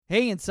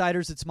Hey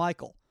Insiders, it's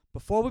Michael.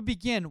 Before we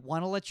begin,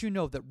 want to let you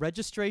know that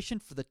registration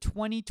for the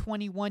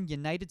 2021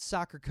 United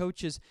Soccer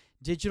Coaches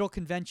Digital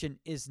Convention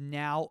is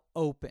now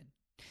open.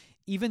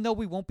 Even though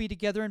we won't be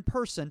together in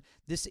person,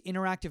 this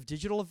interactive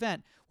digital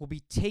event will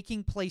be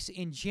taking place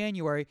in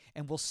January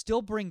and will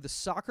still bring the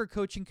soccer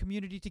coaching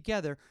community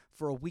together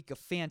for a week of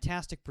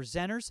fantastic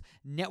presenters,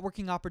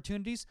 networking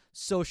opportunities,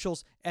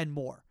 socials, and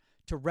more.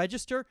 To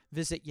register,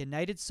 visit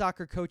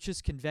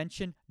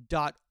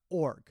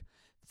UnitedSoccerCoachesConvention.org.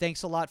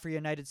 Thanks a lot for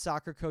United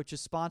Soccer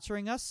Coaches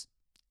sponsoring us,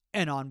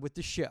 and on with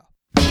the show.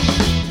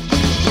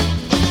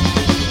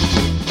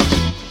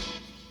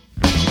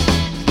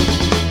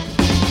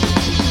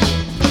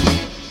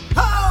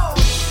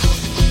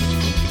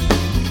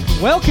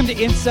 Welcome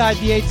to Inside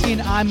the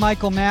 18. I'm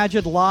Michael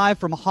Magid, live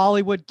from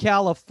Hollywood,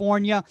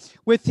 California.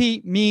 With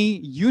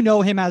me, you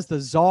know him as the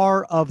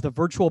czar of the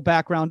virtual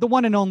background, the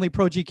one and only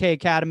Pro GK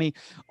Academy,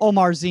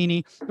 Omar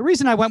Zini. The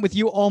reason I went with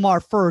you, Omar,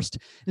 first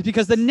is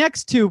because the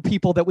next two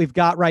people that we've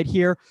got right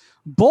here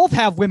both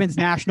have women's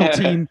national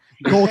team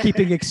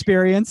goalkeeping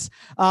experience.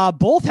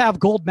 Both have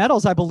gold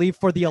medals, I believe,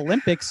 for the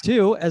Olympics,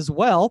 too, as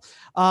well.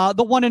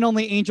 The one and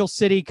only Angel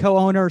City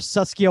co-owner,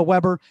 Saskia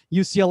Weber,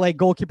 UCLA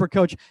goalkeeper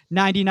coach,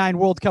 99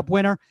 World Cup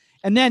winner.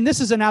 And then this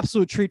is an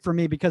absolute treat for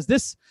me because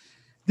this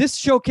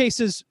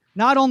showcases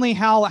not only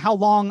how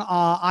long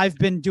I've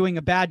been doing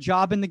a bad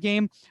job in the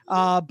game,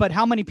 but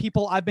how many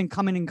people I've been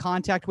coming in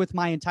contact with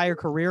my entire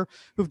career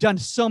who've done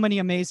so many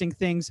amazing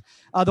things.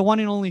 The one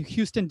and only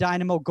Houston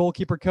Dynamo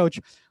goalkeeper coach,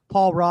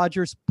 Paul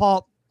Rogers.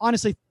 Paul,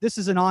 honestly, this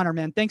is an honor,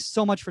 man. Thanks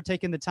so much for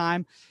taking the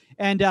time.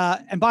 And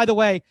by the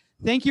way,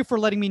 thank you for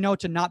letting me know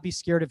to not be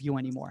scared of you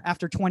anymore.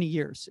 After 20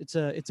 years, it's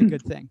a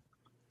good thing.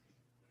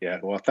 Yeah,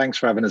 well, thanks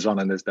for having us on,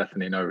 and there's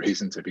definitely no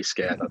reason to be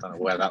scared. I don't know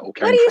where that all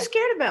came from. What are you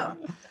scared about?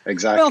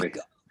 Exactly.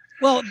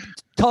 Well,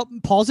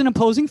 Paul's an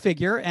imposing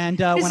figure, and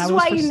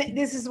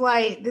this is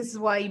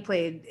why you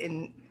played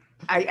in.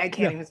 I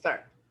can't even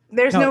start.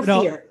 There's no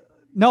fear.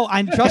 No,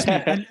 trust me.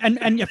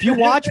 And if you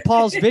watch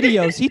Paul's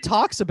videos, he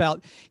talks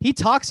about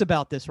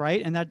this,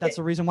 right? And that's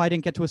the reason why I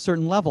didn't get to a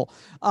certain level.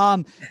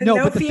 No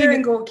fear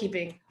in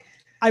goalkeeping.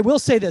 I will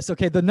say this,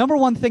 okay? The number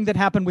one thing that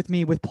happened with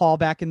me with Paul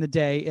back in the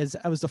day is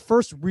I was the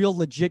first real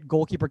legit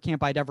goalkeeper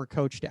camp I'd ever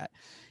coached at,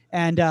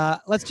 and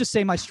let's just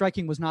say my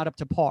striking was not up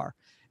to par.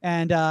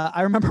 And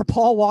I remember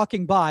Paul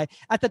walking by.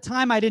 At the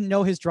time, I didn't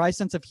know his dry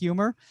sense of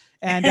humor,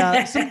 and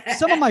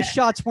some of my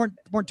shots weren't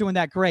doing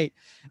that great.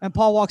 And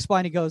Paul walks by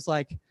and he goes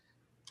like,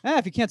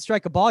 if you can't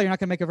strike a ball, you're not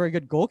going to make a very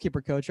good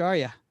goalkeeper coach, are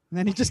you? And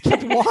then he just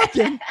kept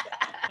walking.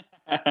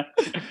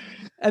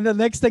 And the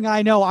next thing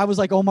I know, I was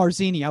like Omar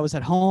Zini. I was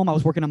at home. I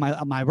was working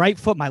on my right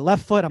foot, my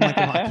left foot. I'm like,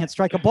 I can't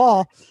strike a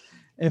ball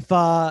if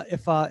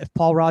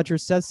Paul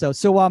Rogers says so.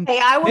 So hey,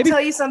 I will tell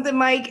you something,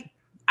 Mike.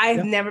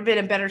 I've never been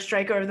a better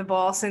striker of the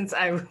ball since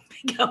I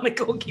became a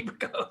goalkeeper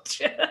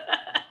coach.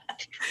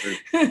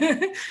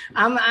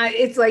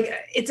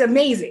 It's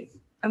amazing.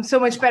 I'm so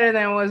much better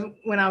than I was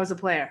when I was a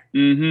player.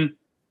 Mm-hmm.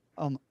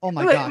 Oh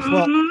my gosh.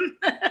 Well,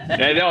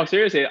 yeah, no,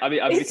 seriously. I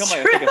mean, I've become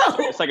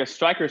it's like a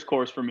striker's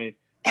course for me.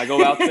 I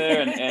go out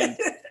there and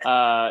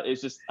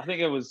it's just, I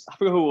forget who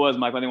it was,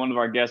 Mike. I think one of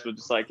our guests was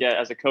just like,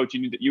 yeah, as a coach,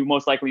 you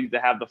most likely need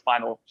to have the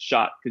final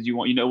shot because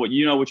you know what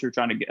you're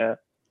trying to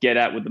get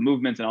at with the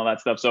movements and all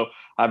that stuff. So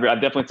I've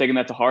definitely taken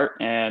that to heart,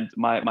 and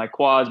my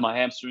quads, my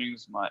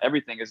hamstrings, my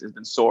everything has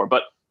been sore,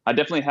 but I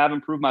definitely have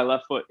improved my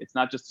left foot. It's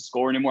not just a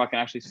score anymore. I can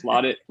actually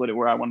slot it, put it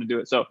where I want to do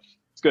it. So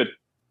it's good.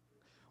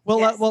 Well,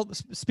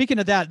 yes. Speaking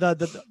of that,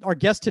 our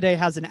guest today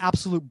has an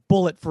absolute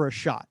bullet for a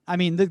shot. I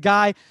mean, the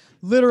guy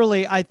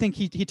literally, I think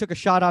he took a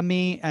shot on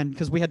me, and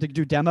because we had to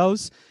do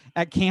demos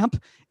at camp,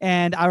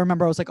 and I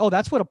remember I was like, oh,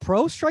 that's what a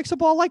pro strikes a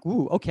ball like?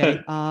 Ooh,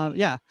 okay.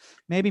 Yeah,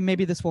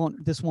 maybe this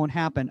won't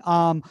happen.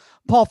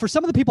 Paul, for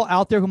some of the people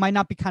out there who might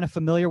not be kind of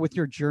familiar with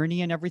your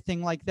journey and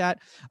everything like that,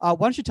 why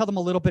don't you tell them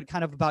a little bit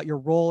kind of about your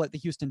role at the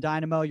Houston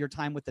Dynamo, your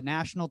time with the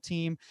national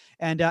team,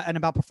 and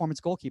about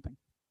performance goalkeeping?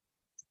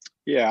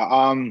 Yeah,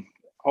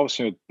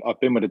 obviously, I've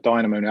been with the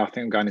Dynamo now. I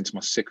think I'm going into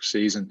my 6th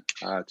season,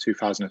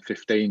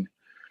 2015.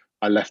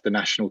 I left the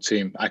national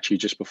team actually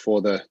just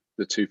before the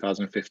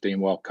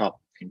 2015 World Cup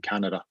in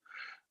Canada.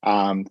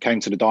 Came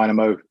to the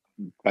Dynamo,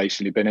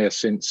 basically been here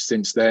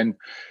since then.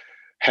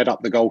 Head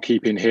up the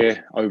goalkeeping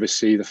here,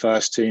 oversee the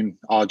first team,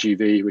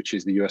 RGV, which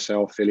is the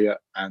USL affiliate,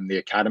 and the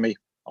academy.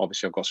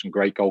 Obviously, I've got some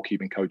great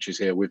goalkeeping coaches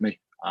here with me.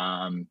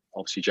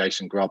 Obviously,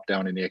 Jason Grubb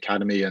down in the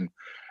academy and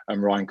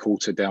Ryan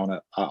Coulter down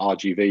at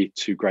RGV,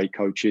 2 great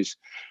coaches.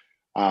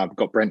 We've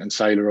got Brenton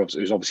Saylor,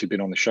 who's obviously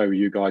been on the show with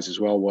you guys as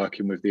well,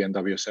 working with the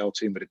NWSL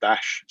team with the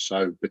Dash.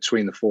 So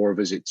between the 4 of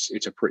us,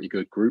 it's a pretty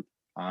good group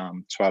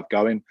to have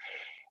going.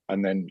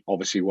 And then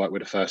obviously work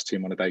with the first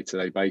team on a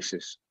day-to-day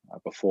basis.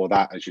 Before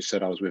that, as you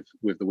said, I was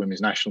with the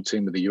women's national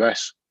team with the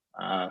US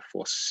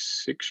for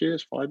 6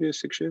 years,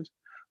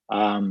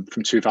 from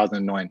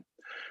 2009.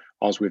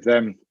 I was with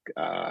them.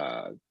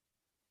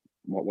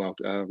 What World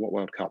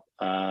Cup?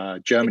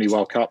 Germany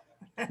World Cup.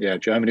 Yeah,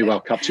 Germany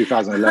World Cup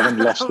 2011,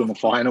 lost in the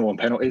final on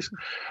penalties.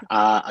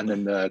 And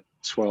then the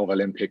 12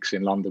 Olympics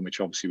in London,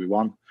 which obviously we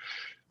won.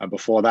 And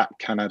before that,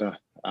 Canada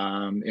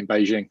in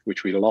Beijing,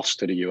 which we lost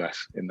to the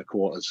US in the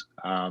quarters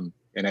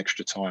in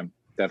extra time.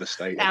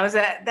 Devastating. That was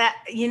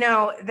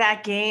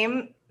that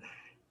game.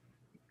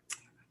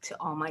 To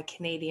all my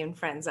Canadian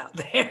friends out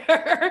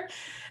there,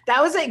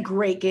 that was a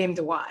great game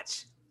to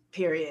watch.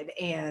 Period.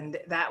 And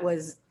that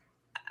was.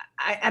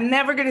 I'm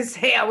never going to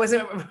say I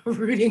wasn't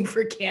rooting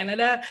for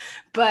Canada,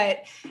 but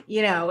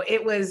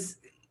it was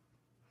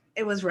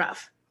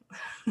rough.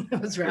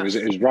 It was rough.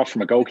 It was rough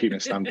from a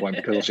goalkeeping standpoint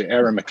because obviously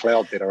Erin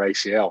McLeod did her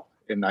ACL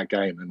in that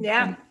game,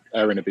 and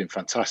Erin had been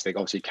fantastic.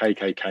 Obviously,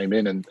 KK came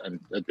in and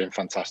had been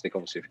fantastic,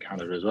 obviously for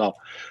Canada as well.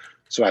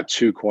 So I had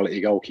two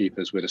quality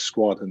goalkeepers with a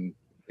squad, and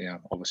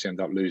obviously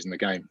ended up losing the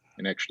game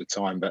in extra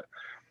time. But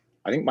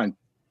I think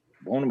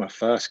one of my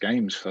first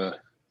games for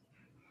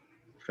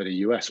the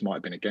US might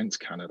have been against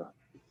Canada.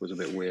 It was a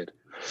bit weird.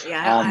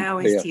 Yeah, I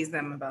always tease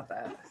them about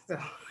that, so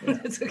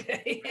it's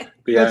okay.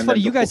 That's funny.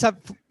 You guys have.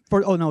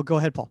 Oh no, go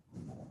ahead, Paul.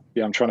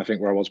 Yeah, I'm trying to think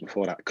where I was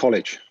before that.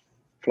 College,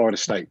 Florida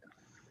State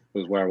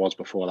was where I was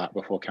before that,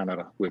 before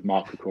Canada, with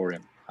Mark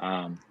Krikorian.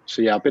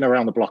 So yeah, I've been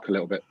around the block a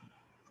little bit.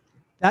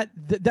 I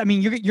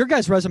mean, your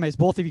guys' resumes,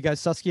 both of you guys,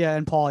 Saskia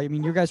and Paul. I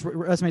mean, your guys'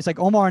 resumes, like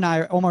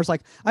Omar's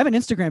like, I have an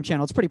Instagram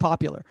channel. It's pretty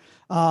popular.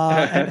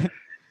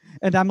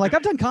 And I'm like,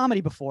 I've done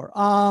comedy before.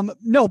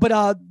 No,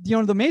 but the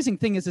amazing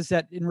thing is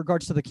that in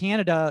regards to the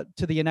Canada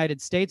to the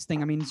United States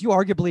thing, I mean, you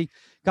arguably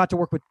got to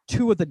work with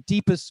two of the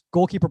deepest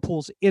goalkeeper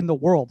pools in the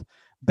world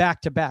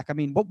back to back. I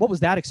mean, what was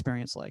that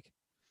experience like?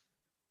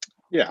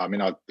 Yeah, I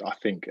mean, I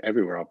think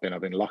everywhere I've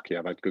been lucky.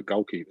 I've had good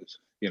goalkeepers.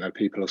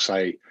 People will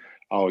say,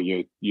 oh,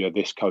 you're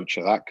this coach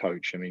or that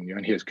coach. I mean, you're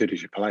only as good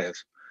as your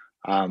players.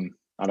 And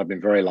I've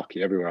been very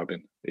lucky everywhere I've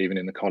been, even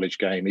in the college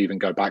game, even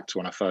go back to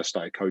when I first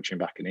started coaching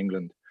back in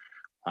England.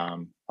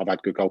 I've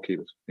had good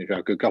goalkeepers. If you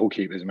have good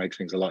goalkeepers, it makes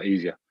things a lot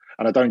easier.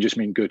 And I don't just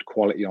mean good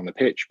quality on the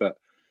pitch, but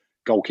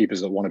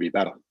goalkeepers that want to be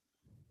better.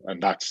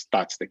 And that's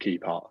the key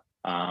part.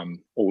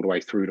 All the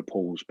way through the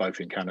pools, both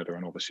in Canada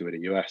and obviously with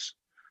the US.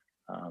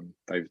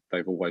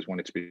 They've always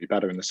wanted to be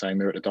better, in the same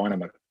here at the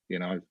Dynamo.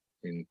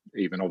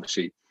 Even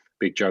obviously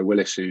Big Joe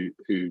Willis, who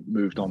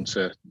moved on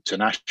to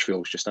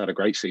Nashville, just had a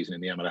great season in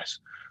the MLS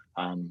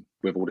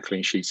with all the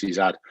clean sheets he's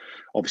had.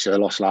 Obviously, they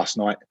lost last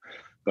night,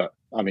 but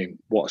I mean,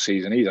 what a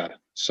season he's had.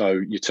 So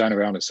you turn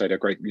around and say they're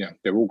great.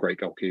 They're all great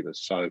goalkeepers.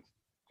 So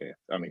yeah,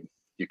 I mean,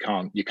 you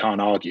can't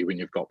argue when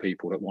you've got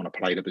people that want to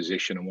play the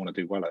position and want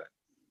to do well at it.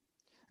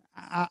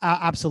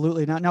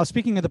 Absolutely. Now,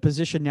 speaking of the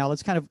position, now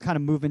let's kind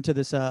of move into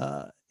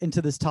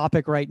this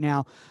topic right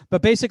now.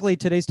 But basically,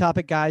 today's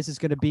topic, guys, is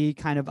going to be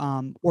kind of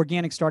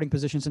organic starting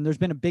positions, and there's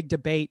been a big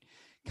debate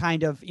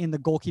kind of in the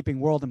goalkeeping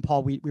world. And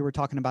Paul, we were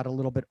talking about it a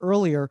little bit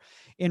earlier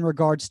in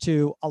regards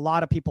to a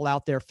lot of people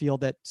out there feel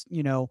that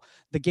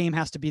the game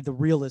has to be the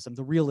realism.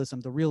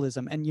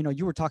 And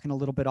you were talking a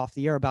little bit off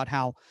the air about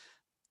how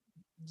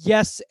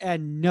yes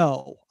and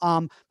no.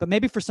 But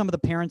maybe for some of the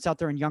parents out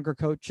there and younger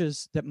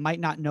coaches that might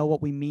not know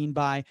what we mean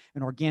by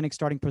an organic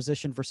starting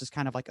position versus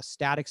kind of like a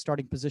static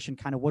starting position,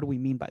 kind of what do we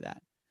mean by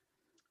that?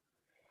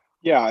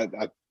 Yeah,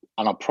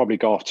 and I'll probably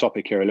go off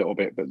topic here a little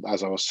bit, but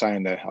as I was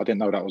saying there, I didn't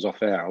know that was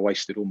off air. I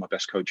wasted all my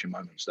best coaching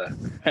moments there.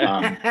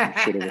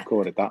 Should have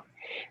recorded that.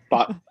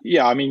 But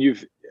yeah, I mean,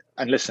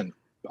 listen,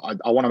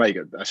 I want to make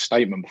a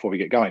statement before we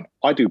get going.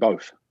 I do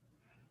both.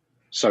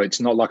 So it's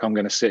not like I'm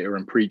going to sit here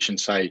and preach and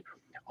say,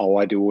 oh,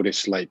 I do all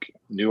this like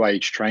new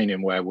age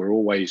training where we're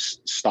always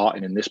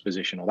starting in this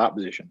position or that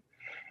position.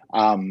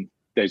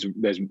 There's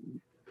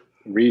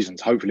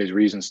reasons, hopefully there's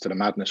reasons to the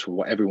madness for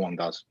what everyone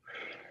does.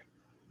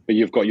 But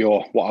you've got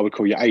what I would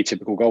call your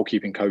atypical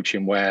goalkeeping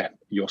coaching, where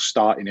you're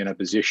starting in a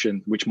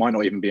position which might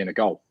not even be in a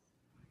goal.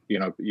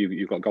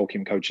 You've got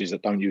goalkeeping coaches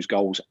that don't use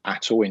goals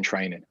at all in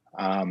training,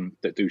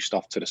 that do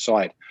stuff to the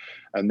side.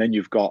 And then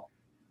you've got,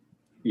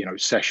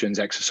 sessions,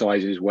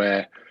 exercises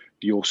where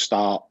you'll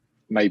start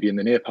maybe in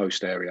the near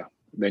post area.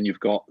 Then you've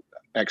got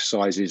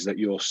exercises that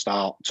you'll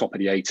start top of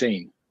the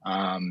 18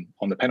 on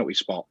the penalty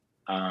spot,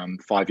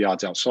 5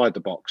 yards outside the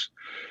box.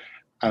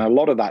 And a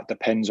lot of that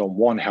depends on,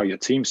 one, how your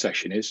team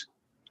session is,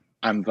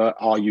 and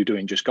are you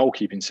doing just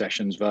goalkeeping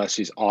sessions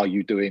versus are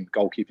you doing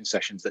goalkeeping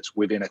sessions that's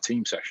within a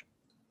team session?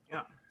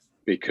 Yeah.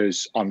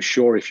 Because I'm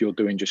sure if you're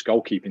doing just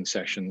goalkeeping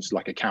sessions,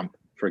 like a camp,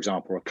 for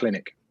example, or a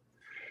clinic,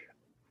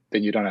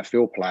 then you don't have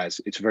field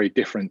players. It's very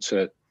different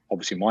to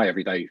obviously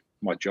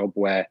my job,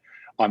 where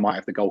I might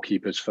have the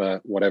goalkeepers for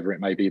whatever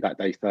it may be that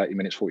day, 30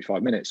 minutes,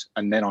 45 minutes,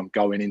 and then I'm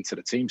going into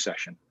the team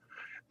session.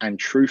 And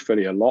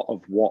truthfully, a lot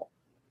of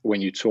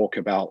when you talk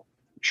about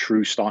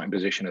true starting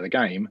position of the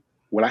game,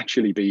 will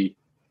actually be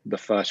the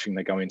first thing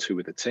they go into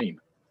with the team.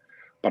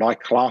 But I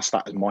class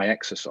that as my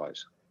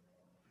exercise.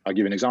 I'll give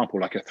you an example,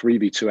 like a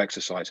 3v2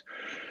 exercise.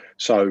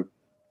 So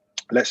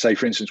let's say,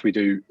 for instance, we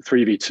do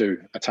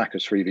 3v2,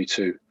 attackers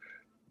 3v2.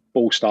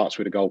 Ball starts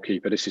with a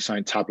goalkeeper. This is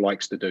something Tab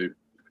likes to do.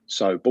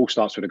 So ball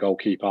starts with a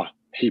goalkeeper.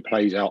 He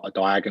plays out a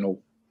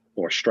diagonal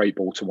or a straight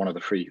ball to one of the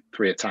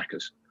three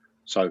attackers.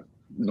 So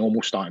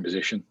normal starting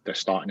position, they're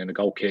starting in a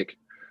goal kick,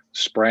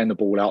 spraying the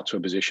ball out to a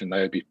position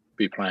they would be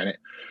be playing it.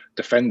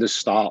 Defenders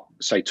start,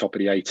 say, top of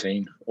the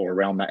 18 or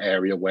around that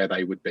area where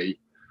they would be.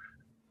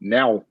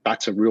 Now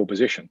that's a real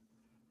position.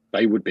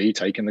 They would be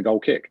taking the goal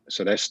kick.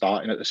 So they're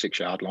starting at the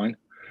 6-yard line.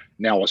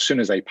 Now, as soon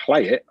as they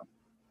play it,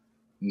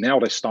 now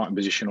their starting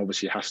position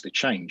obviously has to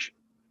change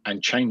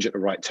and change at the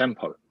right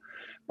tempo.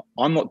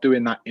 I'm not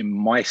doing that in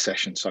my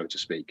session, so to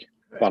speak,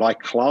 but I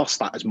class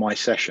that as my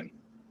session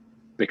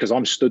because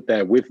I'm stood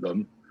there with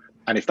them.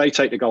 And if they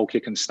take the goal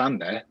kick and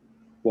stand there,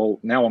 well,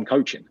 now I'm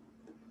coaching.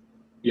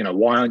 You know,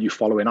 why aren't you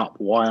following up?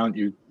 Why aren't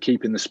you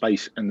keeping the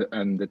space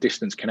and the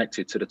distance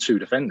connected to the two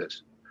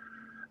defenders?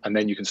 And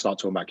then you can start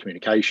talking about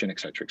communication, et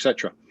cetera, et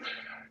cetera.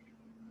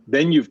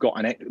 Then you've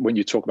got when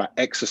you talk about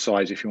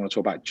exercise, if you want to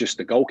talk about just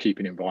the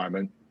goalkeeping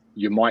environment,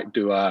 you might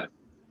do a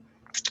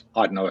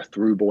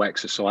through ball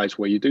exercise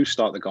where you do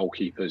start the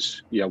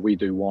goalkeepers. Yeah, we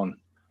do one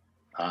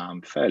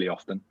fairly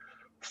often.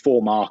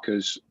 4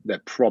 markers, they're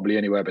probably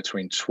anywhere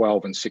between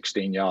 12 and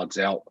 16 yards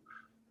out,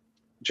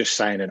 just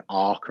saying an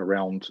arc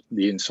around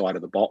the inside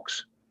of the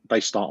box.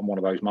 They start on one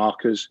of those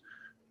markers,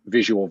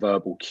 visual,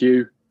 verbal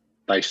cue,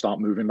 they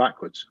start moving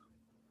backwards,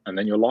 and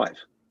then you're live.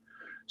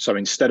 So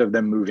instead of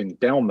them moving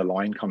down the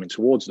line, coming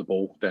towards the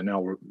ball, they're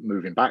now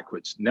moving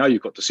backwards. Now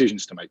you've got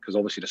decisions to make because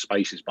obviously the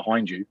space is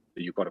behind you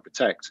that you've got to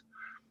protect.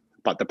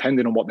 But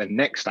depending on what their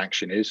next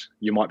action is,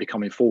 you might be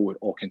coming forward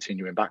or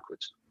continuing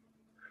backwards.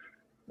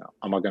 Now,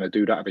 am I going to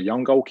do that with a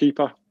young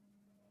goalkeeper?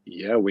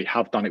 Yeah, we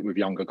have done it with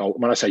younger goal.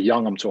 When I say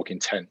young, I'm talking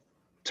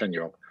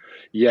 10-year-old.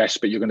 Yes,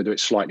 but you're going to do it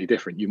slightly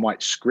different. You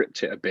might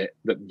script it a bit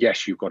that,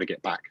 yes, you've got to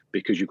get back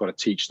because you've got to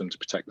teach them to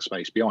protect the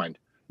space behind.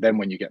 Then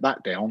when you get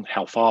that down,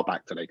 how far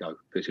back do they go?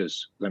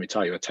 Because let me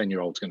tell you, a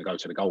 10-year-old's going to go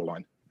to the goal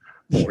line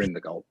or in the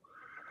goal.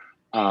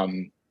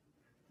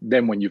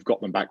 Then when you've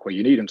got them back where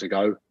you need them to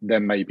go,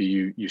 then maybe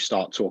you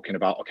start talking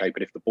about, okay,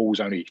 but if the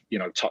ball's only,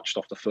 touched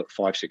off the foot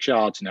 5-6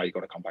 yards, now you've got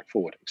to come back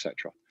forward,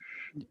 etc.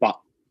 But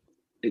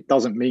it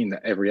doesn't mean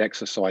that every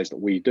exercise that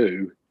we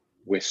do,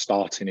 we're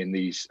starting in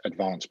these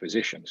advanced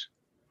positions.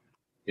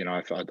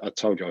 I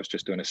told you I was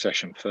just doing a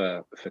session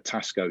for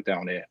Tasco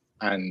down here,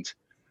 and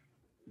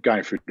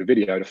going through the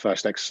video, the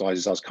first exercise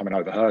is us coming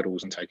over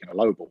hurdles and taking a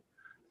low ball.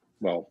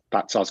 Well,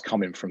 that's us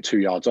coming from 2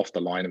 yards off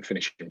the line and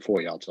finishing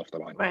 4 yards off the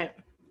line. Right.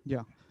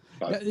 Yeah.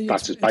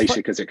 That's as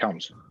basic as it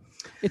comes.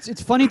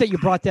 It's funny that you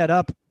brought that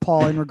up,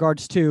 Paul, in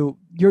regards to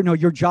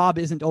your job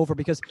isn't over,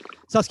 because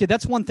Saskia,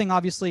 that's one thing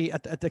obviously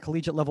at the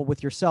collegiate level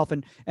with yourself,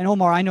 and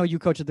Omar, I know you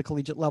coach at the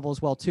collegiate level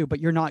as well too, but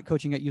you're not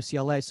coaching at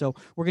UCLA, so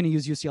we're going to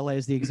use UCLA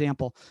as the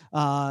example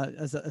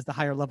as the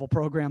higher level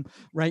program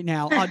right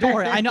now. Don't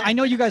worry, I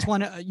know you guys were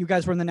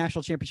in the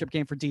national championship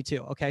game for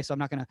D2. Okay, so I'm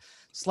not going to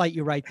slight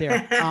you right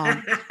there.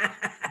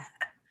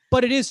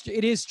 But it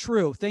is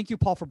true. Thank you,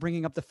 Paul, for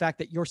bringing up the fact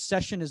that your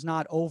session is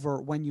not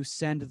over when you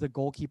send the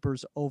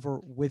goalkeepers over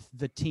with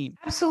the team.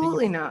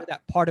 Absolutely not.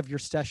 That part of your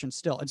session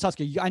still. And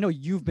Saskia, I know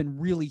you've been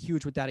really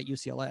huge with that at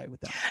UCLA with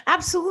that.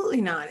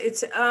 Absolutely not.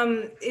 It's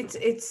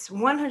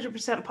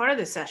 100% part of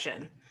the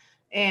session.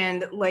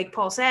 And like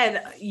Paul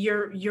said,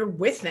 you're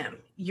with them.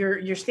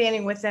 You're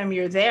standing with them.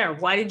 You're there.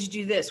 Why did you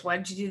do this? Why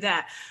did you do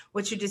that?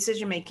 What's your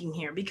decision making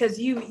here? Because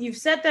you've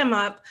set them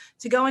up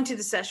to go into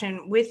the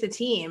session with the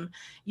team.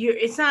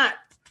 It's not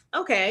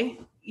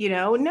okay.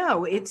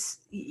 No,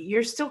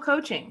 you're still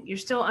coaching. You're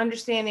still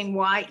understanding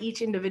why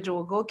each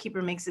individual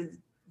goalkeeper makes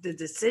the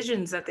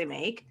decisions that they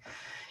make,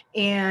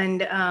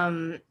 and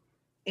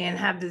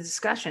have the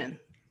discussion.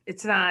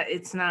 It's not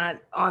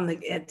on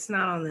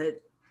the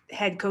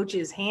head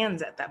coach's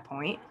hands at that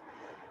point.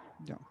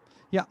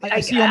 Yeah.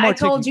 I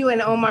told you,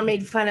 and Omar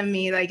made fun of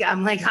me.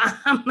 I'm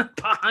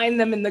behind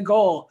them in the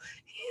goal.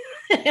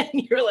 And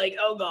you're like,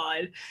 oh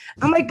God.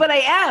 I'm like, but I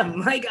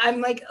am.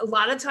 I'm a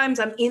lot of times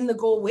I'm in the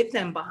goal with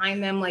them,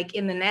 behind them,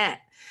 in the net,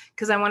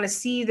 because I want to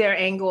see their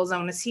angles. I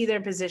want to see their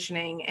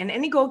positioning. And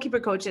any goalkeeper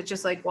coach that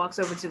just walks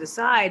over to the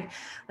side,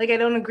 I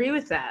don't agree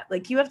with that.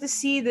 You have to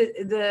see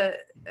the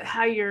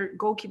how your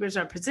goalkeepers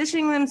are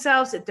positioning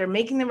themselves, if they're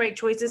making the right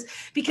choices,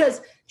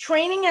 because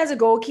training as a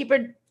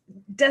goalkeeper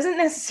doesn't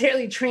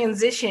necessarily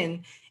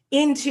transition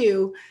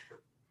into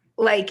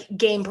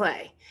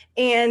gameplay.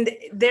 And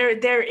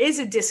there is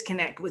a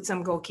disconnect with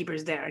some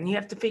goalkeepers there, and you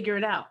have to figure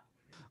it out.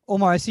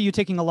 Omar, I see you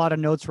taking a lot of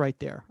notes right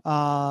there.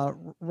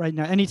 Right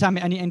now, anytime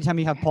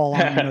you have Paul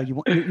on,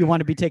 you want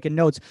to be taking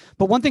notes.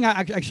 But one thing I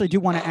actually do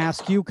want to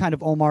ask you, kind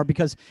of, Omar,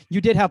 because you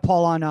did have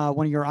Paul on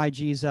one of your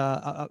IGs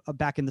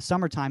back in the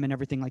summertime and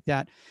everything like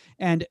that.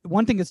 And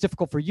one thing that's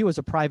difficult for you as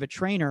a private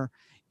trainer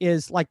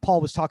is, like Paul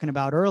was talking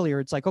about earlier,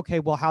 it's okay,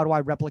 well, how do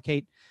I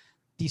replicate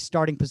these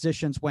starting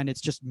positions when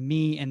it's just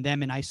me and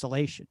them in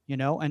isolation,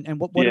 and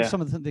what are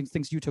some of the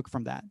things you took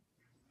from that?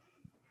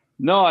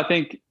 No, I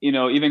think,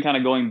 even kind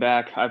of going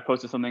back, I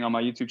posted something on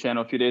my YouTube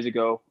channel a few days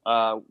ago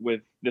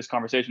with this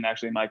conversation,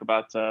 actually, Mike,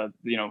 about,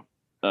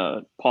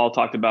 Paul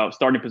talked about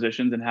starting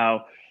positions and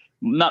how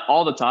not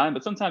all the time,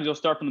 but sometimes you'll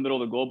start from the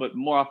middle of the goal, but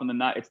more often than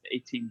not, it's the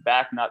 18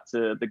 back, not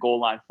to the goal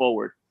line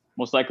forward.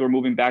 Most likely we're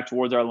moving back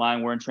towards our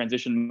line. We're in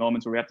transition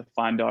moments where we have to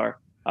find our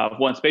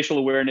spatial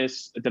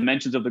awareness,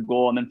 dimensions of the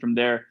goal, and then from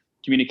there,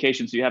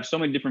 communication. So you have so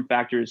many different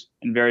factors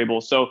and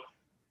variables. So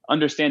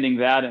understanding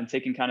that and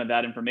taking kind of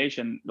that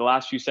information, the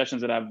last few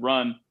sessions that I've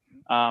run,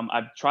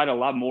 I've tried a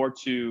lot more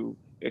to,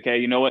 okay,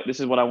 you know what, this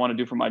is what I want to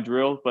do for my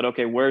drill, but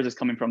okay, where is this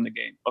coming from the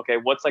game? Okay,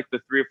 what's like the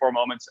 3 or 4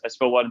 moments, as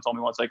Phil Wadden told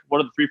me once, like what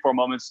are the 3 or 4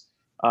 moments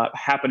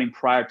happening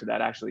prior to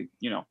that actually,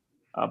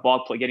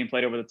 ball play, getting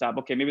played over the top.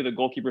 Okay, maybe the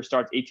goalkeeper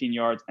starts 18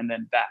 yards and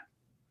then back.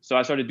 So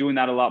I started doing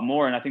that a lot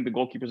more, and I think the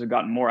goalkeepers have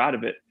gotten more out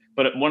of it.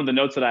 But one of the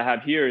notes that I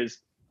have here is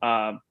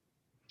for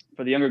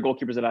the younger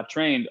goalkeepers that I've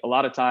trained, a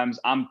lot of times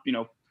I'm,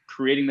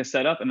 creating the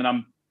setup and then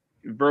I'm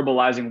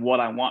verbalizing what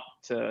I want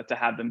to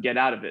have them get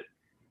out of it.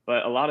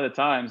 But a lot of the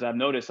times I've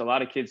noticed a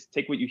lot of kids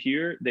take what you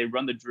hear, they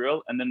run the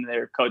drill, and then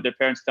their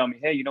parents tell me,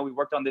 hey, we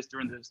worked on this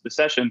during the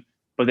session,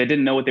 but they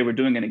didn't know what they were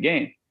doing in a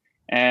game.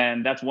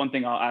 And that's one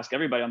thing I'll ask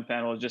everybody on the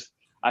panel is just,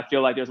 I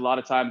feel like there's a lot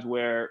of times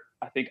where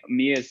I think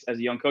me as a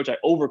young coach, I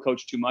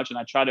overcoach too much and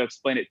I try to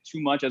explain it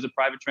too much as a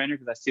private trainer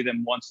because I see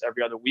them once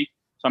every other week.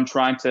 So I'm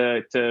trying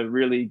to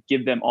really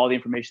give them all the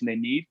information they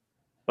need,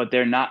 but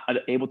they're not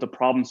able to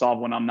problem solve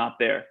when I'm not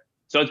there.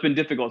 So it's been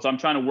difficult. So I'm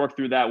trying to work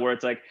through that where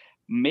it's like,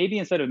 maybe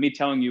instead of me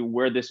telling you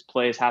where this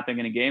play is happening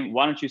in a game,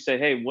 why don't you say,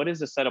 hey, what does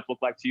the setup look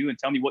like to you? And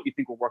tell me what you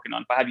think we're working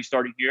on. If I have you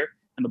starting here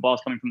and the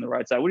ball's coming from the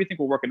right side, what do you think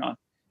we're working on?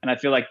 And I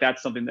feel like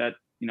that's something that,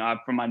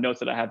 from my notes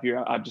that I have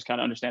here, I've just kind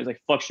of understand. It's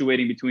like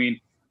fluctuating between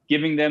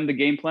giving them the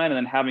game plan and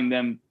then having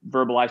them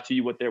verbalize to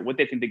you what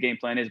they think the game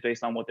plan is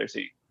based on what they're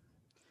seeing.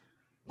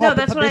 No,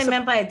 that's what I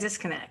meant by a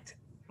disconnect.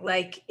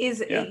 Like,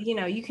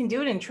 you can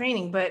do it in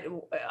training, but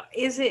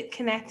is it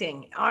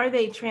connecting? Are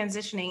they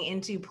transitioning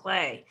into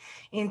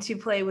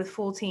play with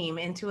full team,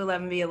 into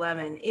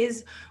 11v11?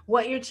 Is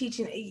what you're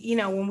teaching,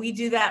 when we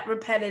do that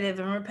repetitive,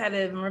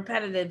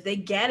 they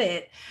get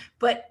it,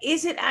 but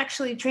is it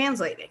actually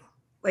translating?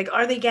 Like,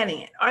 are they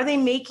getting it? Are they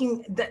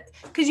making that?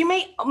 Because you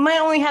might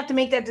only have to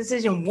make that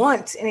decision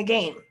once in a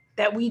game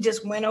that we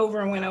just went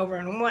over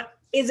and what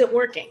is it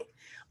working?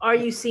 Are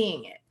you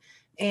seeing it?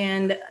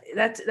 And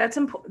that's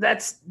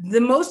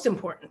the most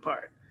important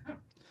part.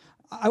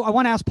 I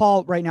want to ask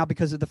Paul right now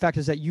because of the fact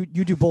is that you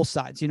do both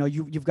sides.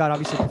 You've got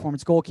obviously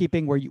performance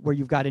goalkeeping where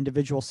you've got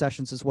individual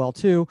sessions as well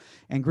too,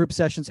 and group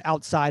sessions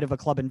outside of a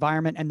club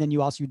environment, and then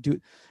you also do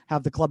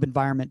have the club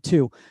environment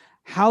too.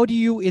 How do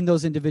you, in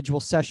those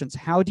individual sessions,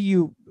 how do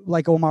you,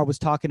 like Omar was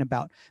talking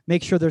about,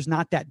 make sure there's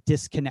not that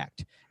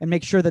disconnect and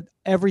make sure that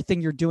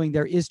everything you're doing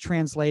there is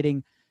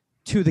translating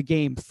to the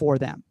game for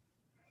them?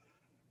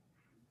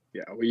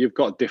 Yeah, well, you've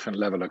got a different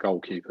level of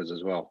goalkeepers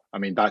as well. I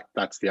mean,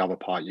 that's the other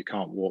part. You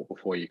can't walk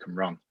before you can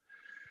run.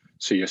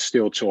 So you're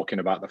still talking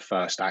about the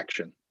first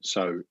action.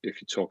 So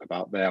if you talk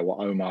about there, what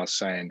Omar's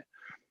saying,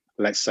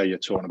 let's say you're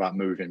talking about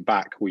moving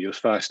back. Well, your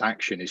first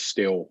action is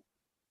still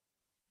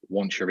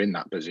once you're in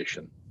that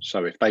position.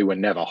 So if they were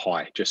never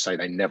high, just say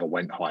they never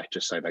went high,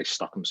 just say they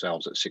stuck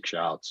themselves at 6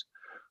 yards.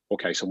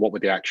 Okay, so what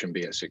would the action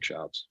be at 6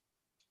 yards,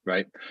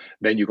 right?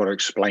 Then you've got to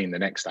explain the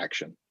next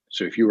action.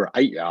 So if you were at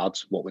 8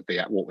 yards, what would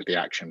the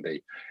action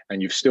be?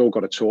 And you've still got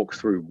to talk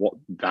through what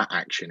that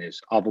action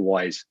is.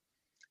 Otherwise,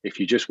 if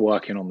you're just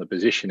working on the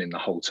positioning the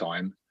whole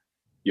time,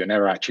 you're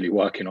never actually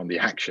working on the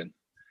action.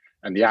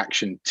 And the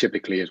action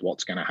typically is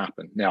what's going to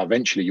happen. Now,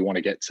 eventually you want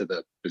to get to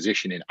the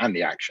positioning and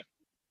the action.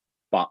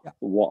 But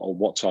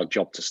what's our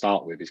job to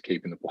start with is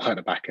keeping the ball at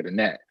the back of the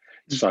net.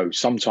 Mm-hmm. So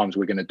sometimes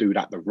we're going to do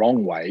that the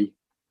wrong way,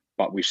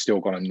 but we've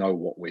still got to know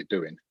what we're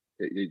doing.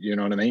 You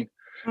know what I mean?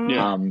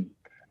 Yeah.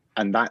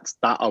 And that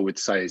I would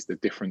say is the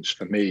difference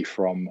for me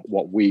from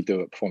what we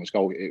do at Performance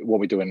Goal, what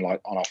we're doing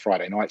like on our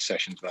Friday night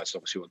sessions versus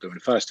obviously what we're doing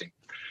the first team.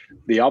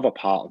 The other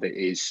part of it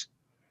is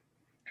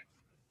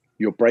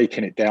you're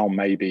breaking it down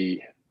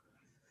maybe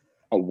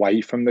away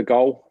from the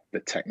goal,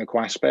 the technical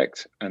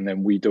aspect, and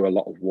then we do a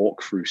lot of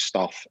walkthrough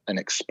stuff and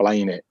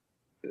explain it.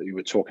 You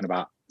were talking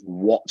about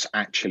what's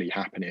actually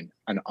happening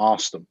and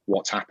ask them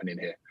what's happening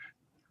here.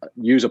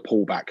 Use a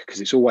pullback because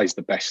it's always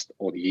the best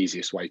or the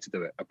easiest way to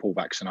do it, a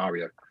pullback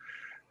scenario.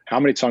 How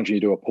many times when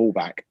you do a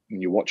pullback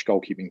and you watch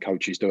goalkeeping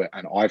coaches do it,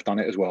 and I've done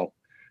it as well,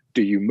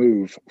 do you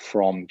move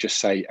from just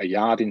say a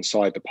yard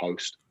inside the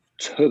post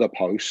to the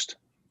post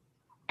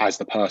as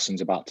the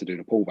person's about to do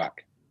the pullback?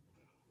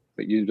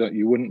 But you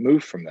wouldn't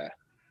move from there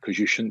because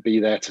you shouldn't be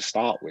there to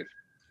start with.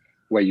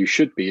 Where you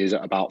should be is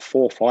at about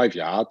 4 or 5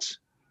 yards,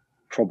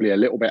 probably a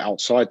little bit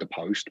outside the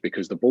post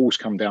because the ball's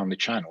come down the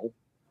channel.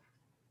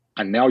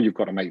 And now you've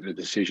got to make the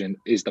decision,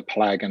 is the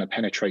player going to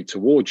penetrate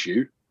towards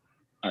you?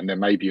 And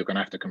then maybe you're going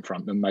to have to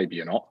confront them, maybe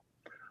you're not,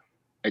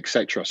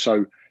 etc.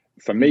 So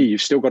for me,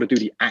 you've still got to do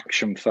the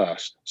action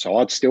first. So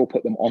I'd still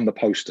put them on the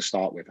post to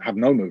start with, have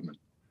no movement.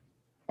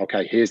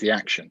 Okay, here's the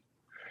action.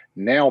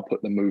 Now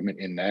put the movement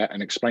in there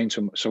and explain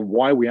to them, so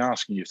why are we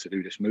asking you to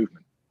do this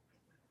movement?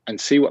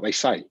 And see what they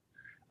say.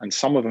 And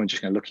some of them are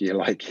just going to look at you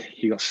like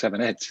you got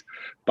 7 heads.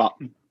 But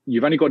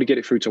you've only got to get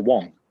it through to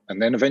 1.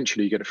 And then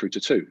eventually you get it through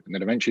to 2. And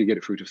then eventually you get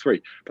it through to 3.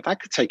 But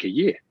that could take a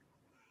year.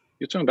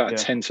 You're talking about a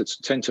 10 to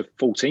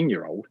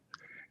 14-year-old.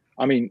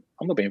 I mean,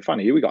 I'm not being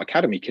funny. We got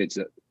academy kids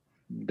that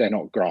they're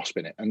not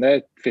grasping it. And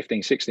they're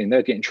 15, 16.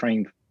 They're getting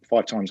trained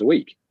 5 times a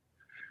week.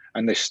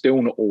 and they're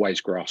still not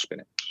always grasping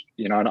it.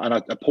 And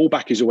a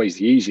pullback is always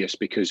the easiest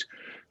because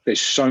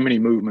there's so many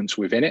movements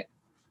within it,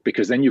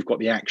 because then you've got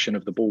the action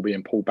of the ball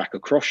being pulled back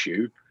across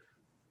you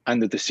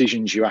and the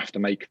decisions you have to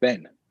make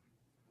then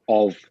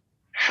of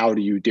how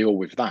do you deal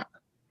with that?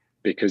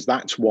 Because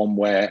that's one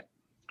where,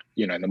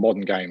 in the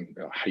modern game,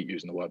 I hate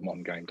using the word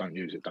modern game, don't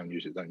use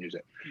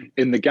it.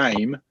 In the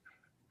game,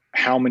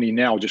 how many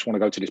now just want to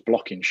go to this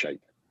blocking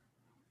shape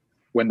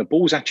when the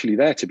ball's actually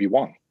there to be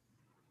won?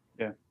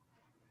 Yeah.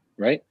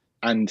 Right.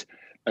 And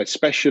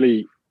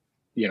especially,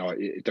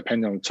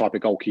 depending on the type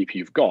of goalkeeper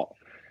you've got,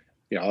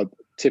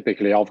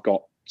 typically I've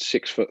got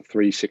 6'3",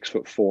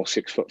 6'4",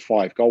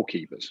 6'5"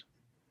 goalkeepers.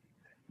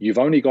 You've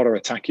only got to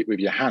attack it with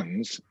your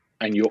hands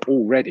and you're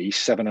already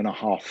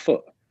 7.5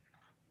 foot.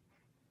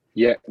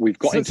 Yeah, we've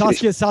got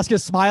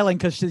Saskia's smiling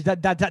because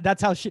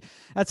that's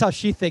how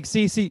she thinks.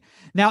 See,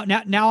 now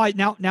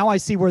I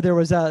see where there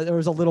was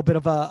a little bit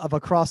of a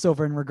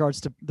crossover in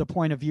regards to the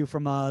point of view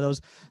from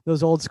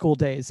those old school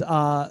days.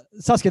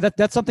 Saskia,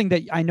 that's something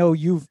that I know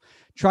you've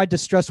tried to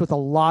stress with a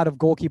lot of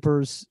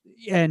goalkeepers,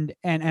 and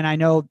I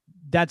know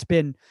that's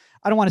been,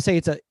 I don't want to say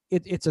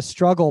it's a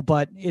struggle,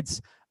 but it's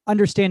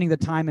understanding the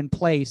time and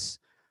place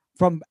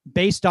from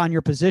based on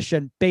your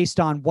position, based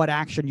on what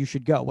action you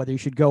should go, whether you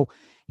should go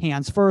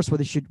hands first,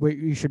 whether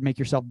you should make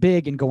yourself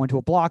big and go into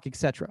a block,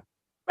 etc.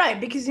 Right,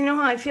 because you know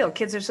how I feel.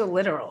 Kids are so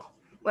literal.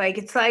 Like,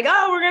 it's like,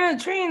 oh, we're gonna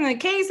train the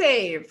K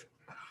save.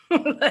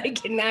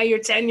 Like, and now you're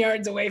 10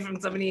 yards away from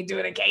somebody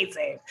doing a K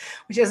save,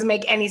 which doesn't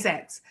make any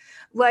sense.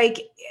 Like,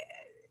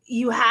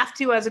 you have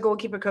to, as a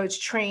goalkeeper coach,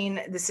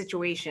 train the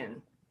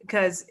situation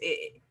because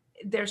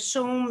there's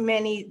so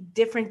many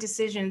different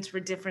decisions for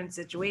different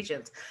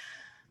situations.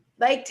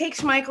 Like, take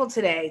Schmeichel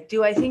today.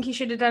 Do I think he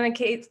should have done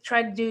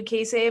tried to do a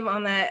K save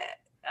on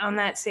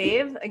that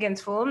save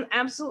against Fulham?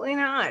 Absolutely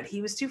not.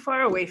 He was too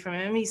far away from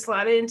him. He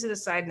slotted into the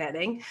side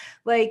netting.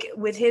 Like,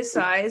 with his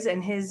size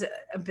and his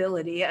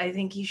ability, I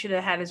think he should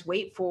have had his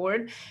weight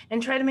forward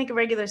and try to make a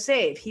regular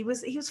save. He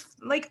was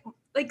like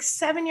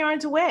 7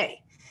 yards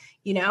away,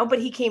 but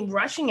he came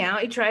rushing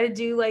out. He tried to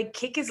do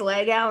kick his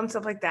leg out and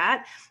stuff like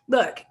that.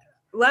 Look,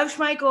 love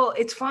Schmeichel,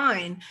 it's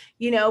fine,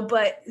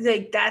 but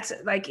that's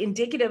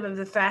indicative of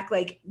the fact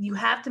you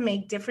have to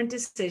make different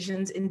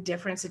decisions in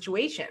different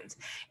situations,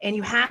 and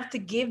you have to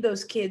give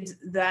those kids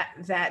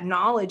that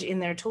knowledge in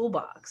their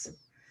toolbox.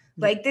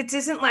 This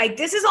isn't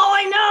this is all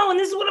I know and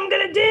this is what I'm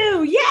gonna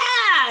do.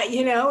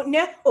 Yeah,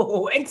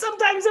 no. And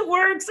sometimes it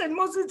works and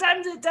most of the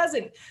times it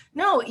doesn't.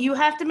 No, you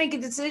have to make a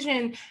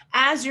decision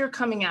as you're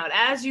coming out,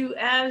 as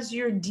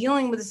you're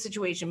dealing with a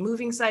situation,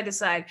 moving side to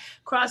side,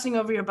 crossing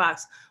over your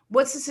box.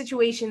 What's the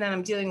situation that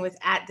I'm dealing with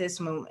at this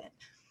moment?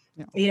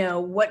 Yeah.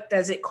 What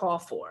does it call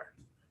for?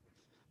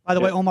 By the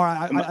way, Omar,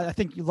 I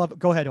think you love it.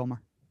 Go ahead,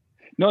 Omar.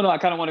 No, I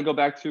kind of want to go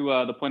back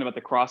to the point about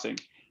the crossing.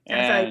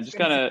 And just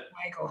kind of,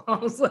 Michael, I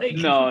was like,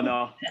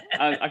 no,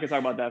 I could talk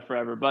about that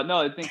forever. But no,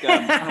 I think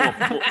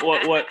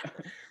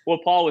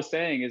what Paul was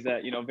saying is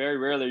that, very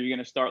rarely you're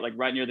going to start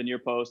right near the near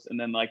post and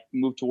then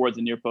move towards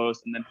the near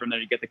post. And then from there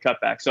you get the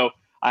cutback. So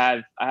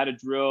I had a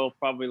drill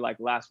probably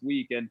last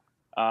week and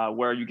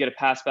where you get a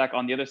pass back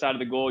on the other side of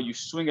the goal, you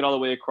swing it all the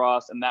way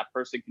across and that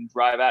person can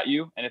drive at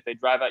you. And if they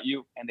drive at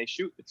you and they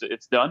shoot,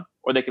 it's done.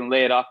 Or they can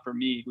lay it off for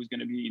me, who's going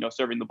to be,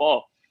 serving the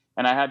ball.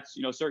 And I had,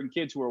 certain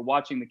kids who were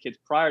watching the kids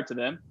prior to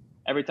them.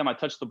 Every time I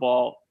touched the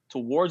ball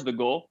towards the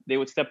goal, they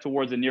would step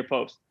towards the near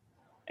post.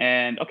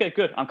 And okay,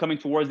 good. I'm coming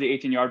towards the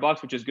 18-yard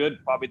box, which is good.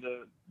 Probably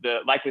the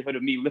likelihood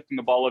of me lifting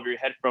the ball over your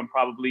head from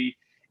probably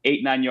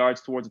 8-9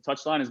 yards towards the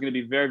touchline is going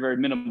to be very, very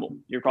minimal.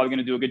 You're probably going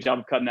to do a good job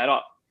of cutting that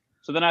off.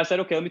 So then I said,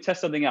 okay, let me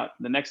test something out.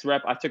 The next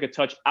rep, I took a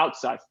touch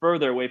outside,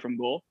 further away from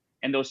goal,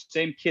 and those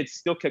same kids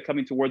still kept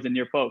coming towards the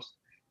near post.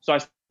 So I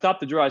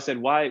stopped the drill. I said,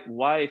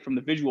 why from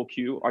the visual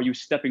cue are you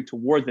stepping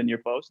towards the near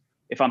post?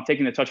 If I'm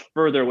taking the touch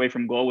further away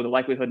from goal, with the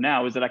likelihood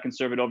now is that I can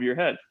serve it over your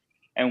head.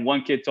 And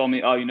one kid told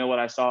me, oh, you know what?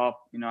 I saw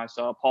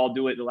Paul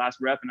do it the last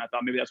rep, and I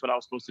thought maybe that's what I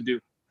was supposed to do.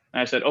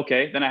 And I said,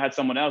 okay. Then I had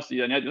someone else, the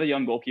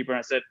young goalkeeper, and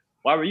I said,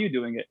 why were you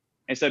doing it?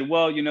 And he said,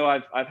 well,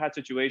 I've had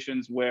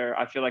situations where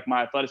I feel like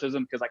my athleticism,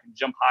 because I can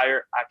jump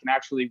higher, I can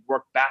actually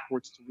work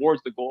backwards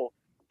towards the goal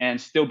and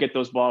still get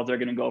those balls that are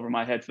going to go over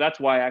my head. So that's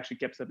why I actually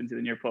kept stepping to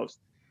the near post.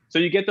 So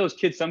you get those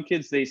kids, some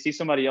kids, they see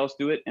somebody else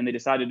do it and they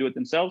decide to do it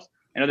themselves.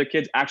 And other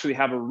kids actually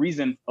have a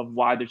reason of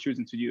why they're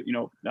choosing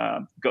to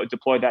go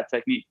deploy that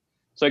technique.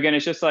 So again,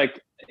 it's just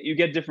you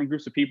get different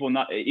groups of people,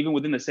 not even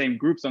within the same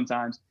group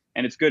sometimes.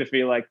 And it's good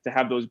to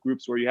have those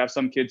groups where you have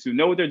some kids who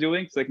know what they're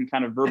doing so they can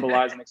kind of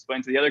verbalize and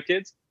explain to the other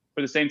kids.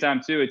 But at the same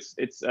time too, it's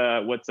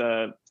what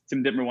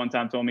Tim Dittmer one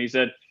time told me. He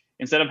said,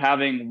 instead of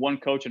having one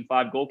coach and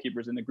 5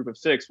 goalkeepers in a group of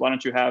 6, why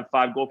don't you have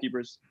 5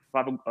 goalkeepers,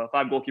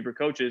 5 goalkeeper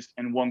coaches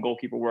and 1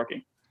 goalkeeper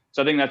working?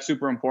 So I think that's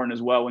super important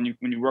as well when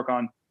you work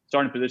on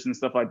starting positions and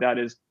stuff like that,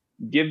 is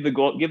give the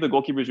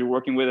goalkeepers you're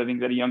working with, I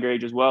think at a younger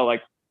age as well,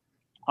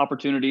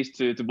 opportunities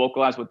to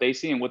vocalize what they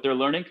see and what they're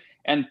learning,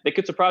 and they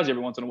could surprise you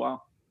every once in a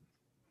while.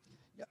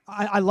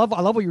 I love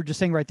what you were just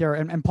saying right there.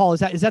 And Paul, is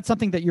that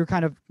something that you're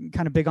kind of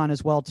big on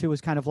as well too,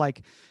 is kind of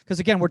like, because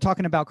again, we're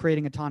talking about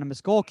creating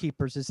autonomous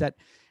goalkeepers, is that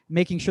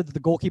making sure that the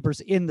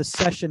goalkeepers in the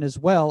session as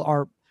well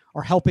are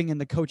helping in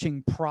the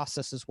coaching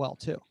process as well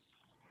too.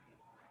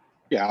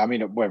 Yeah. I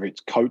mean, whether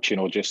it's coaching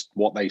or just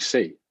what they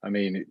see, I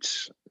mean,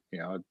 it's,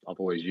 I've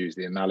always used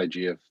the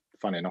analogy of,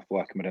 funny enough,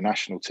 working with a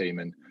national team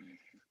and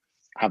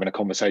having a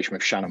conversation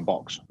with Shannon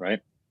Box, right?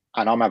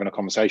 And I'm having a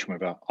conversation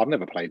with her. I've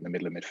never played in the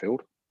middle of midfield.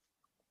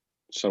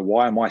 So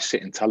why am I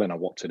sitting telling her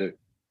what to do?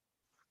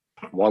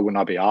 Why wouldn't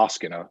I be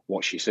asking her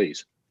what she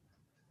sees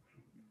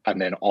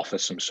and then offer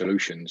some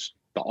solutions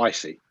that I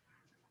see?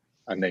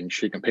 And then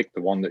she can pick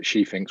the one that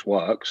she thinks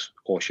works,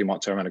 or she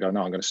might turn around and go,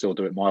 no, I'm going to still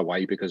do it my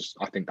way because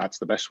I think that's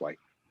the best way.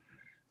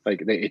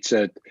 Like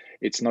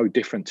it's no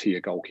different to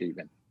your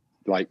goalkeeping.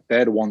 Like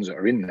they're the ones that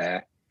are in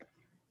there.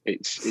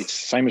 It's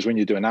same as when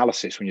you do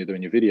analysis, when you're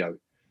doing your video,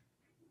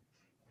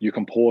 you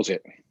can pause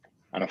it,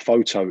 and a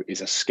photo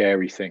is a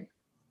scary thing.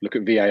 Look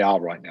at VAR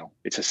right now.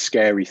 It's a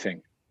scary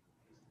thing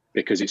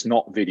because it's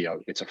not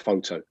video, it's a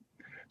photo.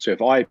 So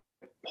if I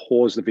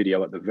pause the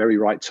video at the very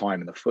right time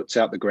and the foot's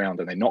out the ground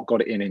and they've not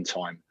got it in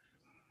time,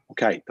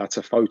 okay, that's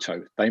a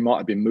photo. They might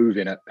have been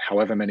moving at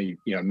however many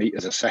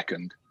meters a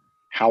second.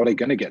 How are they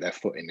going to get their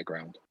foot in the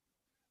ground?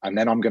 And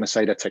then I'm going to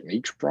say their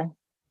technique's wrong?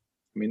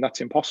 I mean,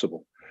 that's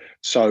impossible.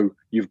 So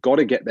you've got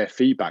to get their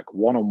feedback,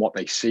 one on what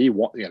they see,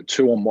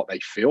 two on what they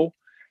feel,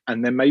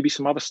 and then maybe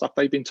some other stuff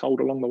they've been told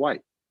along the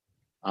way.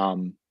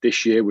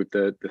 This year with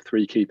the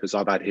three keepers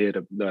I've had here,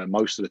 the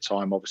most of the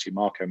time, obviously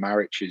Marko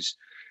Maric is,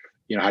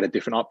 had a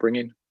different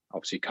upbringing.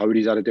 Obviously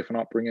Cody's had a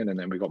different upbringing, and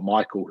then we've got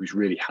Michael, who's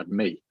really had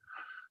me.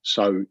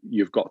 So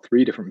you've got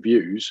three different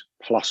views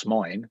plus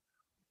mine.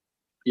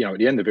 At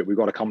the end of it, we've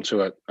got to come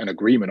to an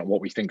agreement on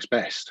what we think's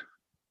best.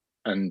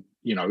 And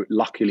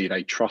luckily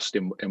they trust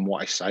in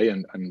what I say,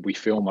 and we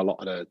film a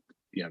lot of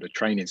the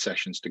training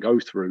sessions to go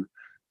through.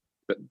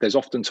 But there's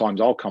often times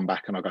I'll come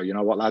back and I go, you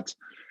know what, lads,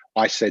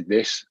 I said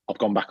this, I've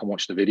gone back and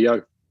watched the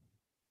video,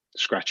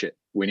 scratch it.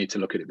 We need to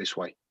look at it this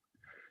way.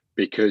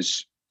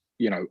 Because,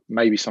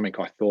 maybe something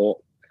I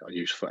thought, I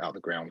use foot out of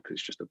the ground because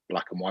it's just a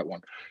black and white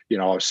one.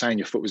 I was saying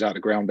your foot was out of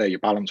the ground there, your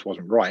balance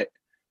wasn't right,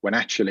 when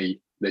actually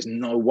there's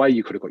no way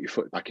you could have got your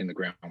foot back in the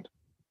ground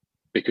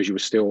because you were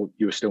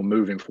still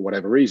moving for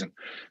whatever reason.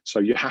 So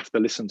you have to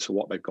listen to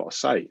what they've got to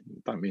say.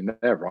 Don't mean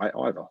they're right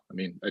either. I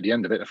mean, at the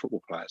end of it, they're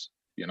football players,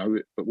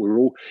 but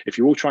if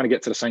you're all trying to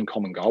get to the same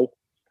common goal,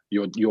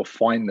 you'll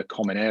find the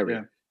common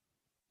area.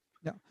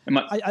 Yeah. And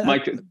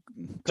Mike,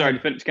 sorry,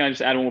 can I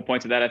just add one more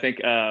point to that? I think,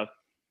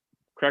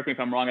 correct me if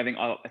I'm wrong, I think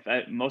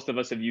most of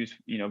us have used,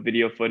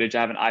 video footage.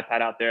 I have an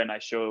iPad out there and I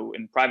show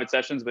in private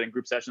sessions, but in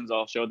group sessions,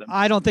 I'll show them.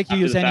 I don't think you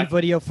use any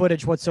video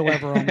footage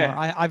whatsoever,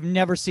 Omar. I've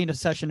never seen a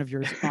session of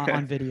yours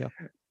on video.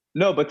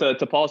 No, but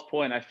to Paul's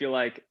point, I feel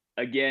like,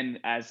 again,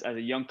 as a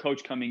young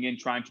coach coming in,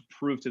 trying to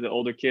prove to the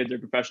older kids or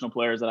professional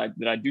players that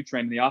I do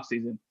train in the off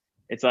season,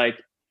 it's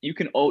like, you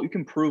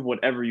can prove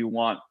whatever you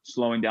want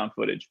slowing down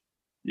footage.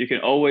 You can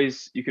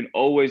always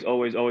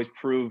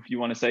prove. You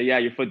want to say, yeah,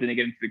 your foot didn't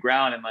get into the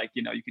ground, and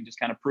you can just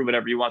kind of prove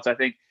whatever you want. So I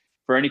think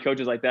for any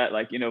coaches like that,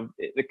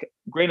 the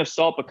grain of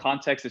salt, but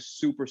context is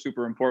super,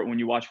 super important when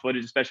you watch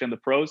footage, especially on the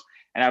pros.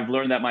 And I've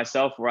learned that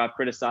myself, where I've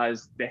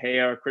criticized De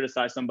Gea or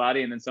criticized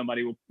somebody, and then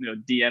somebody will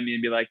DM me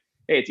and be like,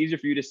 hey, it's easier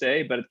for you to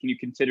say, but can you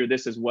consider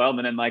this as well?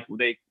 And then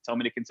they tell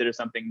me to consider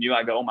something new.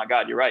 I go, oh my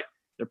God, you're right.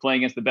 They're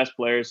playing against the best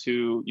players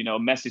who,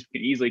 Messi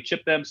can easily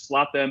chip them,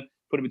 slot them,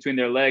 put it between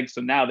their legs.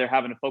 So now they're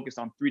having to focus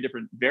on three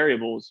different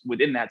variables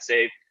within that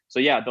save. So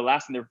yeah, the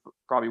last thing they're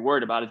probably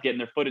worried about is getting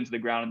their foot into the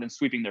ground and then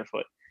sweeping their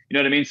foot. You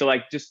know what I mean? So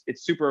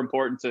it's super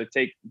important to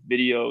take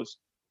videos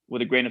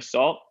with a grain of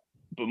salt,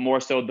 but more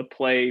so the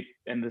play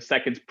and the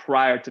seconds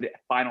prior to the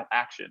final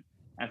action.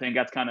 I think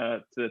that's kind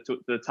of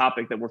the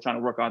topic that we're trying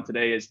to work on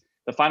today. Is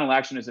the final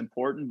action is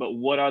important, but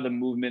what are the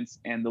movements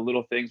and the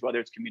little things, whether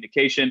it's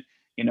communication.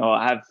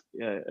 I have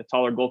a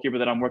taller goalkeeper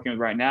that I'm working with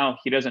right now.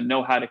 He doesn't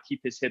know how to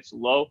keep his hips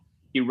low.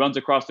 He runs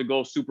across the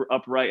goal super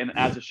upright, and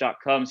as the shot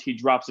comes, he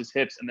drops his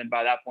hips, and then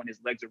by that point, his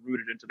legs are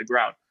rooted into the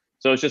ground.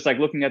 So it's just like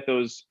looking at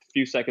those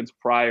few seconds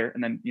prior,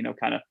 and then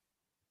kind of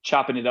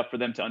chopping it up for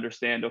them to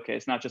understand. Okay,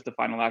 it's not just the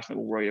final action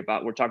that we're worried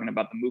about. We're talking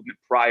about the movement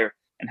prior,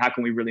 and how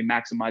can we really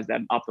maximize that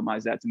and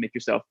optimize that to make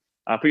yourself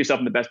put yourself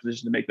in the best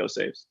position to make those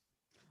saves.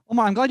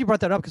 Omar, I'm glad you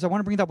brought that up because I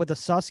want to bring that up with the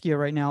Saskia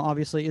right now,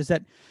 obviously, is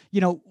that,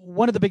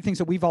 one of the big things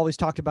that we've always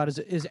talked about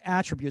is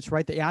attributes,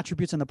 right? The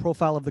attributes and the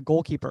profile of the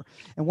goalkeeper.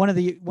 And one of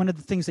the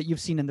things that you've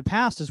seen in the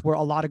past is where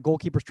a lot of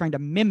goalkeepers trying to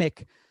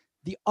mimic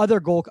another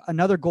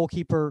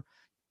goalkeeper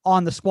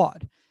on the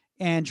squad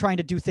and trying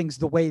to do things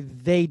the way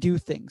they do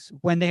things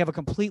when they have a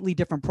completely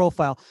different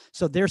profile.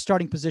 So their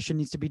starting position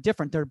needs to be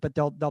different there, but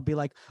they'll be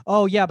like,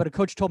 oh yeah, but a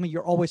coach told me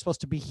you're always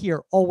supposed to be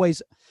here.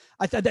 Always.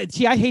 I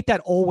hate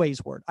that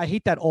always word. I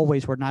hate that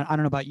always word. And I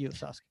don't know about you,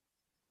 Saskia.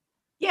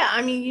 Yeah.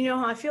 I mean, you know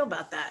how I feel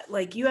about that.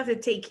 Like you have to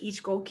take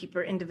each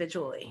goalkeeper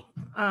individually.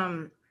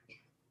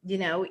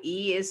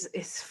 E is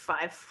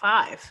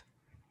 5'5".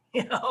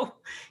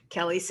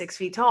 Kelly's 6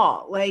 feet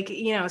tall. Like,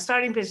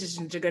 starting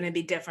positions are going to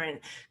be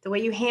different. The way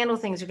you handle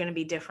things are going to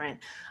be different.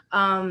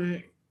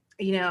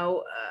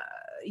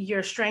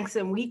 Your strengths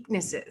and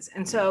weaknesses.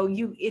 And so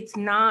it's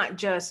not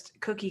just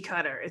cookie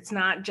cutter. It's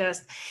not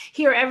just,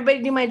 here,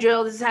 everybody do my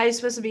drill. This is how you're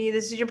supposed to be.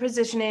 This is your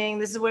positioning.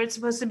 This is where it's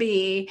supposed to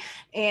be.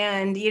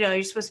 And,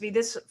 you're supposed to be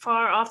this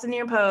far off the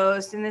near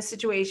post in this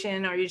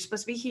situation, or you're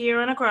supposed to be here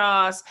on a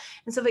cross.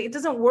 And so it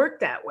doesn't work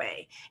that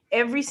way.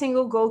 Every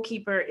single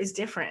goalkeeper is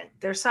different.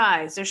 Their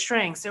size, their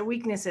strengths, their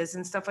weaknesses,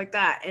 and stuff like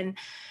that. And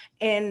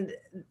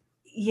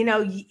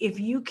if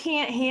you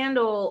can't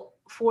handle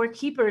 4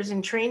 keepers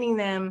and training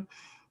them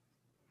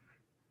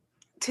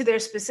to their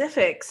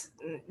specifics,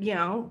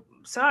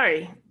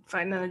 sorry,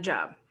 find another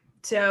job.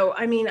 So,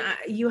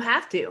 you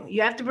have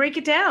to break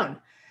it down,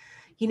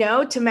 to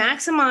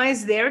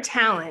maximize their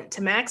talent,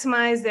 to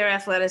maximize their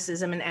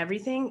athleticism and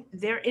everything.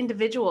 They're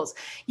individuals.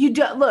 You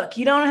don't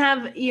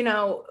have,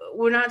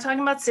 we're not talking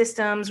about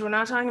systems. We're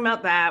not talking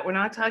about that. We're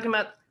not talking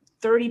about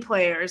 30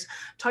 players,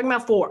 we're talking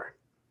about 4,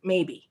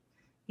 maybe,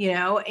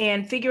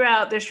 and figure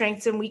out their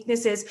strengths and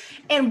weaknesses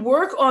and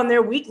work on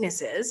their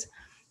weaknesses.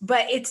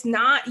 But it's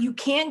not, you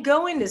can't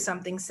go into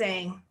something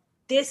saying,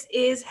 this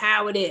is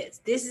how it is.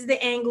 This is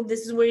the angle.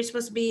 This is where you're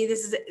supposed to be.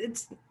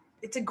 It's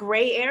a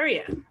gray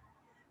area.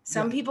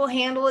 Some people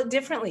handle it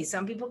differently.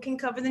 Some people can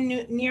cover the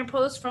near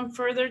post from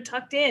further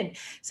tucked in.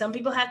 Some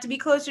people have to be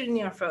closer to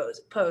near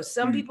post.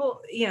 Some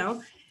people,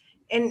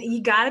 and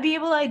you got to be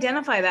able to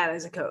identify that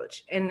as a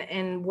coach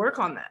and work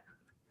on that.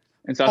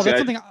 And so that's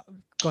something.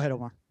 Go ahead,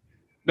 Omar.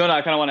 No,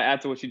 I kind of want to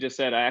add to what you just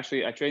said. I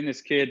trained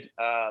this kid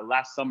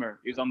last summer.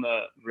 He was on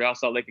the Real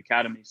Salt Lake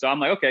Academy. So I'm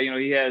like, okay,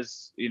 he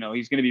has, he's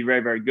going to be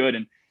very, very good.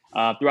 And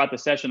throughout the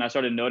session, I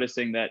started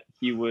noticing that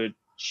he would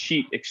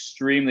cheat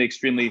extremely,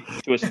 extremely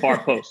to his far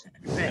post.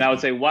 Right. And I would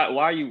say, why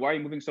are you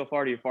moving so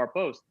far to your far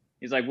post?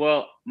 He's like,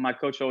 well, my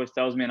coach always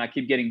tells me, and I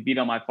keep getting beat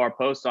on my far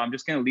post. So I'm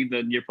just going to leave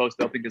the near post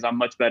open because I'm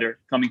much better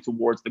coming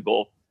towards the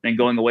goal than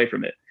going away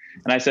from it.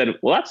 And I said,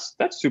 well,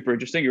 that's super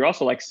interesting. You're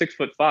also like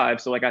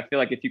 6'5". So like, I feel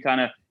like if you kind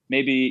of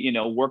maybe,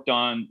 worked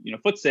on,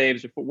 foot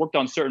saves or worked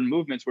on certain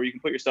movements where you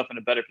can put yourself in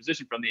a better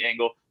position from the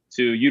angle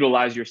to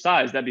utilize your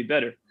size, that'd be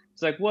better.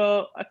 It's like,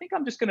 well, I think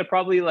I'm just going to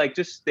probably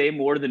just stay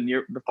more to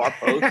the far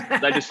post.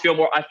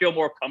 I feel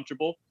more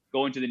comfortable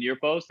going to the near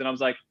post. And I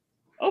was like,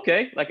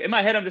 okay, like in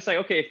my head, I'm just like,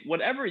 okay, if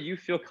whatever you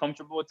feel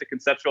comfortable with to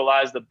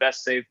conceptualize the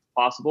best save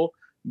possible,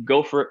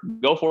 go for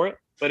it.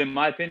 But in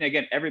my opinion,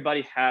 again,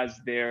 everybody has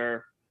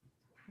their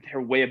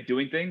way of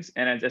doing things.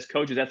 And as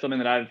coaches, that's something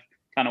that I've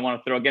kind of want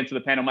to throw again to the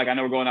panel. Mike, I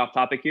know we're going off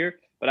topic here,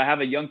 but I have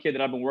a young kid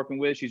that I've been working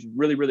with. She's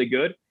really, really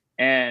good.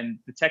 And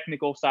the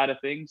technical side of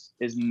things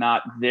is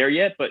not there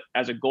yet. But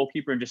as a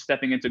goalkeeper and just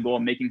stepping into goal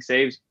and making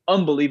saves,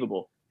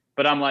 unbelievable.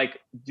 But I'm like,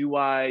 do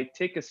I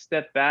take a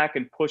step back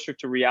and push her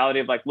to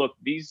reality of like, look,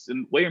 the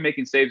way you're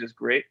making saves is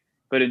great.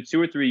 But in 2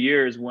 or 3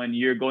 years, when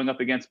you're going up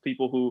against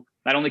people who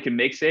not only can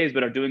make saves,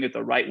 but are doing it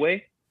the right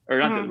way, or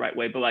not the right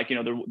way, but like,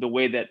 the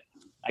way that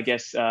I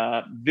guess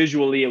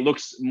visually it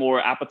looks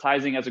more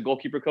appetizing as a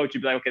goalkeeper coach,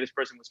 you'd be like, okay, this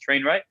person was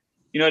trained right.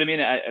 You know what I mean?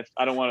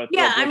 I don't want to.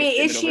 Yeah,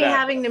 is she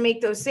having to make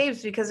those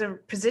saves because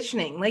of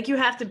positioning? Like, you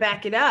have to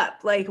back it up.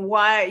 Like,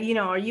 why?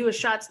 Are you a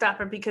shot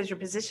stopper because your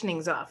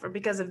positioning's off, or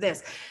because of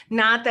this?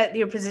 Not that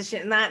your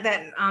position, not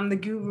that I'm the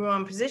guru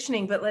on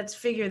positioning, but let's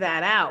figure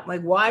that out. Like,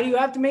 why do you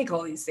have to make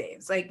all these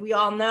saves? Like, we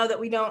all know that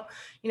we don't.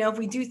 If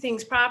we do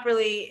things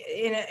properly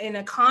in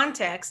a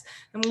context,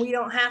 then we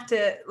don't have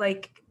to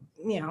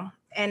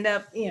end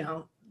up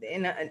in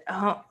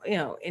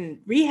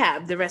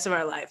rehab the rest of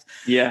our lives.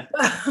 Yeah.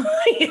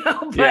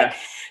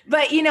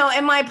 But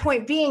and my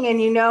point being,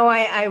 and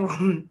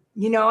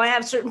I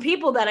have certain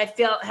people that I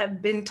feel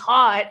have been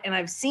taught, and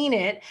I've seen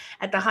it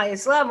at the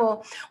highest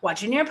level,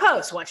 watching your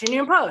post. Like,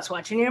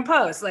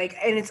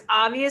 and it's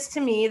obvious to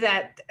me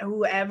that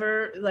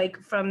whoever, like,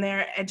 from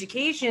their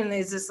education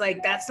is just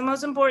like, that's the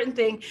most important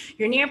thing.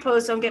 Your near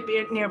post, don't get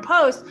near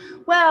post.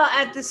 Well,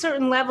 at the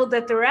certain level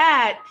that they're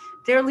at,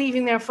 they're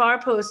leaving their far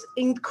post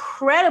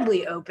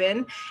incredibly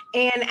open.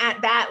 And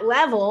at that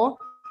level,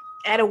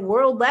 at a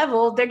world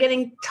level, they're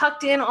getting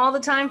tucked in all the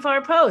time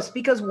far post.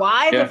 Because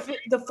why? Yeah.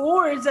 The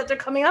forwards that they're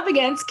coming up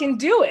against can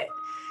do it.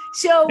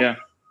 So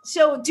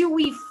do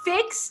we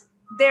fix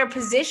their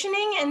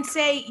positioning and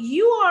say,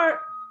 you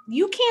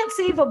can't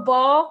save a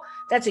ball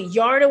that's a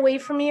yard away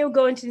from you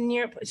going to the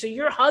near post? So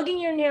you're hugging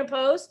your near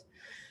post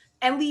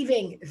and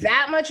leaving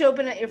that much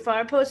open at your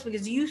far post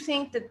because you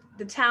think that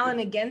the talent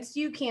against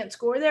you can't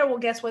score there. Well,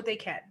 guess what? They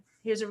can.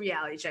 Here's a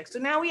reality check. So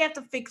now we have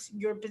to fix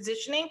your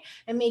positioning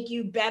and make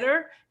you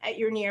better at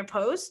your near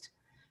post,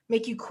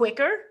 make you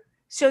quicker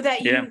so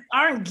that you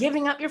aren't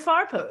giving up your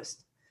far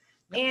post.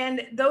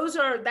 And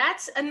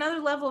that's another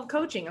level of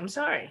coaching. I'm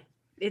sorry.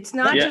 It's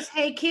not just,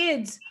 hey,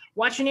 kids,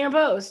 watch your near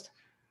post.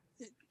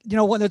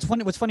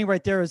 What's funny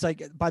right there is,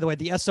 like, by the way,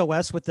 the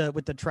SOS with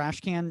the trash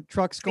can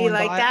trucks going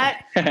by.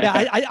 That?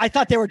 Yeah, I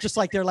thought they were just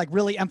like, they're like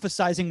really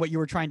emphasizing what you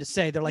were trying to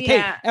say. They're like,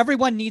 hey,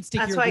 everyone needs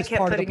to hear this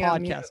part of the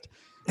podcast.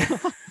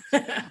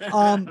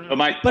 But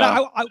Mike,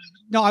 I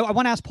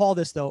want to ask Paul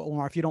this though,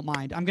 Omar, if you don't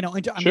mind. I'm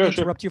going to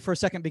interrupt you for a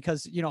second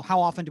because how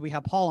often do we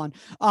have Paul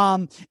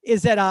on?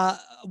 Is that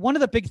one of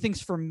the big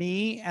things for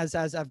me as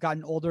I've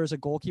gotten older as a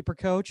goalkeeper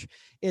coach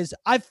is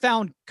I've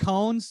found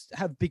cones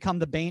have become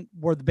the bane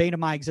of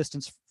my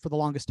existence for the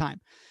longest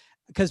time,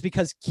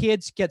 because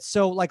kids get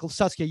so, like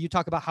Saskia, you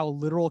talk about how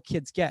literal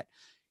kids get.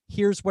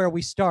 Here's where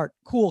we start.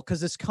 Cool,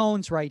 because this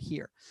cone's right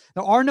here.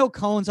 There are no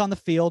cones on the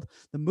field.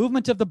 The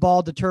movement of the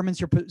ball determines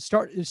your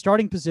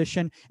starting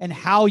position and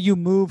how you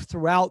move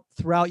throughout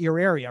your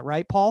area,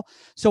 right, Paul?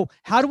 So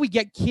how do we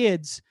get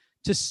kids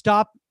to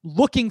stop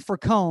looking for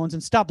cones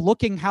and stop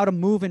looking how to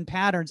move in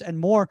patterns and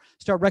more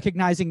start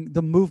recognizing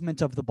the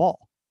movement of the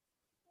ball?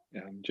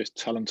 Just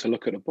tell them to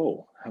look at the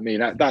ball. I mean,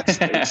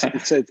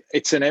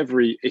 it's in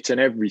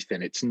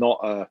everything. It's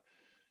not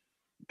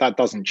that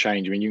doesn't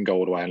change. I mean, you can go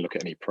all the way and look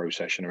at any pro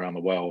session around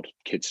the world.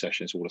 Kids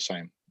sessions, all the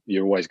same.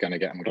 You're always going to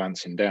get them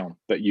glancing down.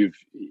 But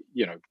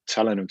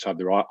telling them to have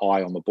their eye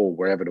on the ball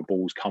wherever the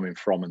ball's coming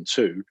from and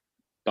to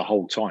the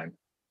whole time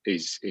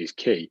is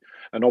key.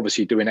 And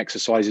obviously doing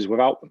exercises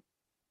without them.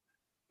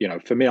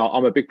 For me,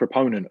 I'm a big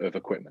proponent of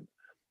equipment,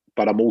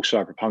 but I'm also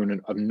a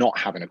proponent of not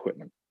having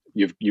equipment.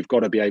 You've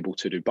got to be able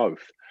to do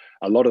both.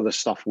 A lot of the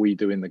stuff we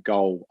do in the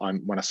goal,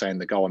 when I say in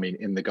the goal, I mean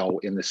in the goal,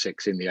 in the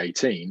 6, in the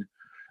 18,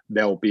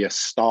 there'll be a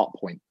start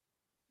point,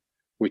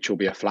 which will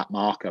be a flat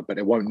marker, but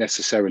it won't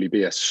necessarily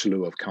be a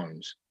slew of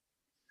cones.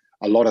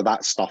 A lot of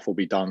that stuff will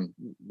be done,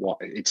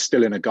 it's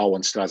still in a goal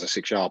and still has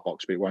a 6-yard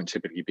box, but it won't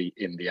typically be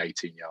in the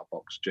 18-yard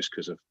box just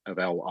because of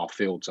how our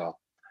fields are.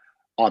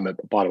 By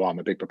the way, I'm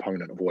a big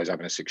proponent of always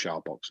having a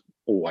 6-yard box,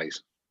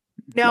 always.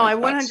 No, I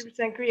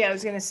 100% agree. I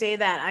was going to say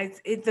that.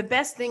 The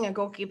best thing a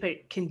goalkeeper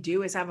can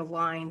do is have a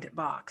lined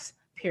box,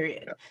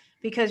 period. Yeah.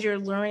 Because you're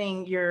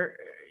learning your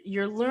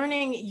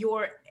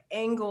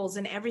angles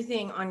and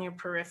everything on your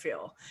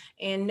peripheral,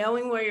 and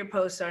knowing where your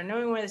posts are,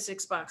 knowing where the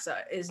 6 box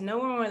is,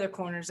 knowing where the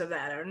corners of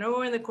that are, knowing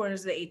where the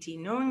corners of the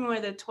 18, knowing where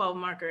the 12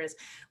 marker is,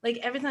 like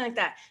everything like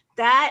that.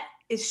 That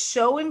is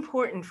so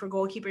important for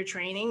goalkeeper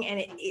training, and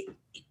it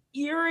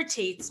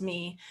irritates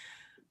me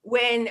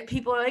when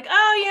people are like,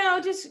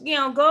 just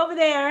go over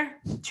there,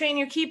 train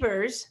your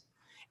keepers,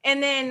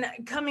 and then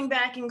coming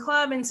back in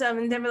club and stuff,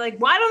 and they're like,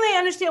 why don't they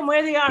understand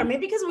where they are?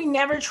 Maybe because we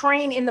never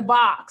train in the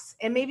box,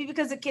 and maybe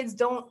because the kids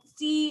don't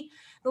see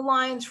the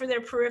lines for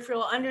their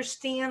peripheral,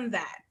 understand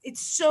that.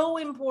 It's so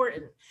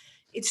important.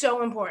 It's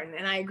so important.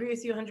 And I agree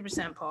with you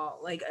 100%, Paul.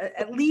 Like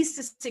at least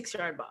a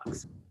 6-yard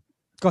box.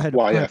 Go ahead.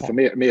 Well, yeah, for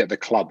me at the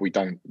club,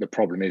 the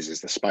problem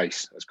is the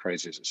space, as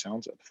crazy as it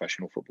sounds, at a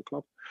professional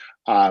football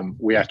club.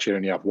 We actually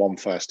only have one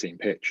first team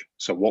pitch.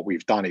 So what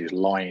we've done is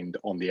lined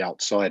on the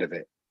outside of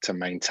it to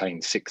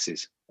maintain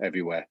 6s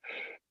everywhere.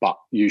 But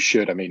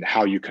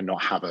how you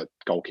cannot have a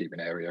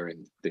goalkeeping area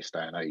in this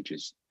day and age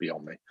is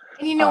beyond me.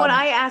 And what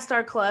I asked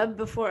our club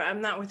before,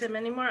 I'm not with them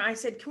anymore. I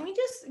said, can we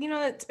just,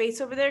 that space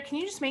over there, can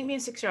you just make me a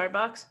 6-yard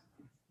box?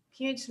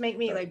 Can you just make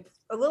me like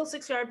a little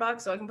 6-yard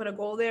box so I can put a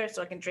goal there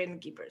so I can train the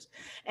keepers?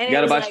 And you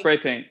got to buy spray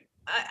paint.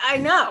 I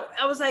know.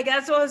 I was like,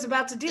 that's what I was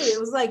about to do.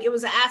 It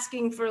was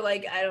asking for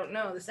I don't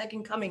know, the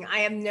second coming. I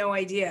have no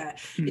idea.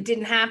 It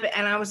didn't happen.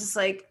 And I was just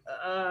like,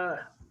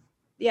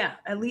 yeah,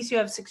 at least you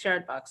have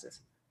 6-yard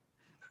boxes.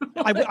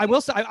 I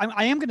will say,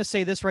 I am going to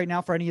say this right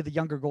now for any of the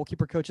younger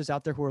goalkeeper coaches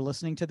out there who are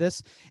listening to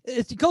this.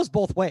 It goes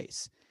both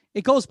ways.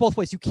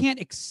 You can't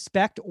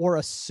expect or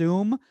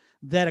assume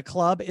that a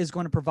club is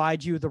going to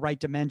provide you the right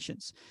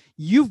dimensions.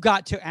 You've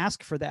got to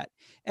ask for that.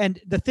 And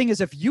the thing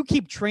is, if you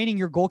keep training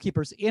your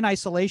goalkeepers in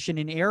isolation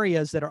in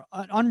areas that are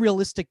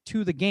unrealistic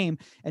to the game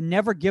and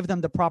never give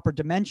them the proper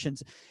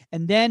dimensions,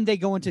 and then they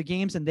go into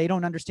games and they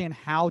don't understand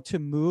how to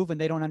move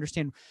and they don't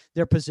understand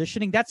their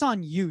positioning, that's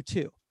on you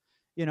too.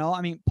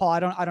 Paul, I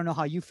don't know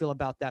how you feel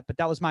about that, but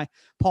that was my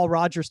Paul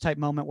Rogers type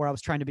moment where I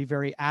was trying to be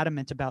very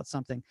adamant about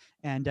something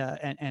and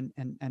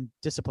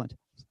disciplined.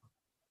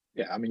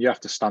 Yeah, you have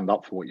to stand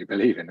up for what you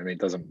believe in. It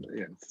doesn't,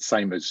 it's the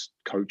same as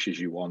coaches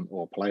you want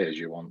or players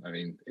you want.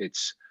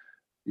 It's,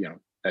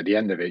 at the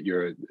end of it,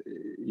 you're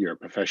a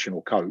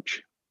professional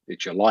coach.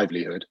 It's your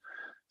livelihood,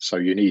 so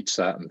you need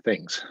certain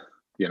things.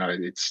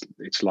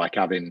 It's like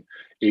having,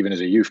 even as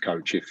a youth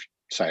coach, if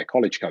say a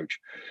college coach,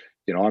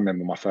 I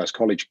remember my first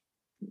college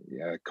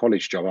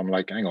job. I'm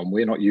like, hang on,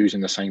 we're not using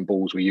the same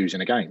balls we use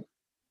in a game.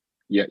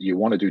 Yet you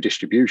want to do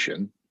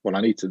distribution. Well,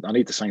 I need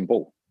the same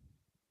ball.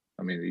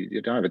 You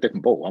don't have a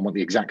different ball. I want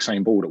the exact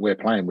same ball that we're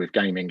playing with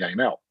game in,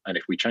 game out. And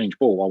if we change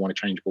ball, I want to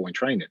change ball in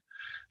training.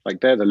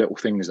 They're the little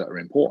things that are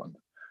important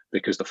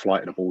because the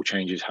flight of the ball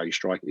changes how you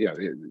strike.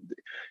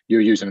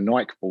 You're using a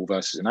Nike ball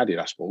versus an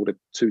Adidas ball. They're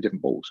 2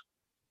 different balls.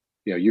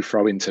 You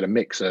throw into the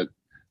mix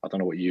I don't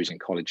know what you use in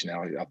college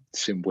now. I've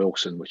seen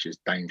Wilson, which is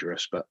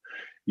dangerous, but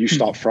you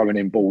start throwing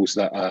in balls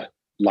that are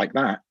like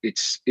that.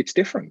 It's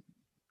different.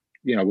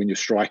 When you're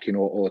striking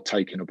or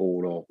taking a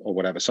ball or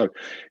whatever. So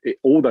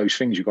all those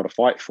things you've got to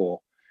fight for.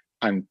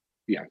 And,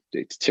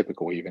 it's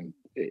typical even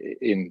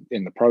in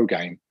the pro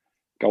game,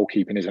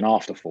 goalkeeping is an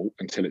afterthought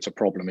until it's a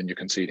problem and you're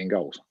conceding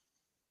goals.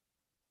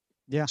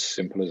 Yeah.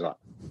 Simple as that.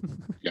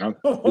 You know,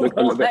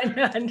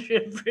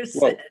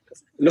 100%. Well,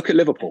 look at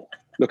Liverpool.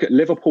 Look at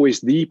Liverpool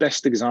is the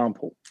best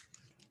example.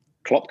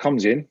 Klopp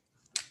comes in.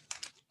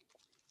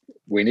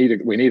 We need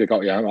a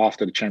guy,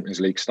 after the Champions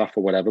League stuff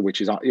or whatever,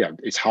 which is,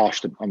 it's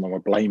harsh I'm going to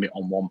blame it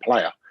on one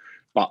player,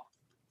 but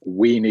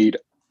we need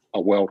a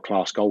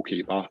world-class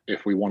goalkeeper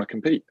if we want to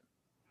compete.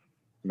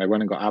 And they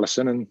went and got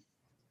Alisson, and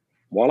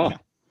voila.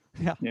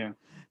 Yeah.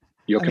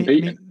 You're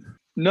competing.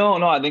 No,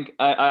 I think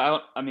I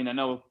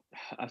know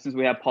since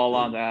we have Paul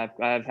on,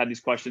 I've had these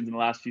questions in the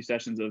last few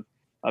sessions of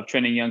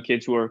training young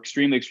kids who are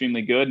extremely,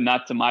 extremely good.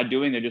 Not to my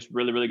doing, they're just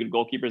really, really good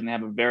goalkeepers, and they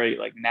have a very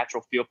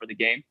natural feel for the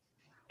game.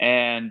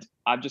 And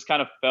I've just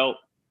kind of felt,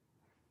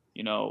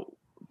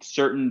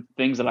 certain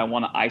things that I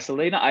want to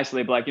isolate, not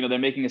isolate, but they're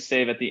making a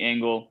save at the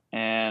angle,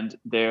 and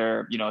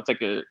they're, it's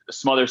like a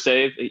smother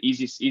save, an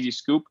easy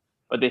scoop,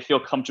 but they feel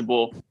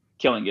comfortable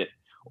killing it.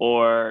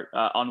 Or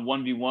on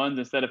 1v1s,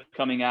 instead of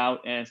coming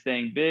out and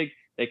staying big,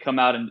 they come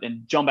out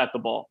and jump at the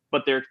ball,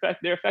 but they're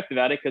effective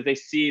at it because they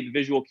see the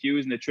visual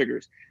cues and the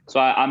triggers. So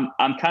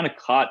I'm kind of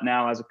caught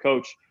now as a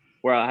coach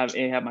where I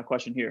have my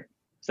question here.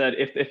 Said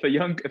if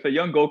a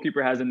young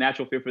goalkeeper has a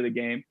natural feel for the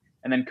game,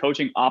 and then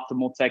coaching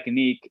optimal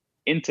technique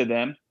into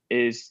them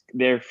is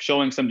they're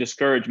showing some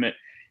discouragement,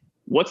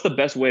 what's the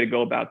best way to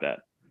go about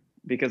that?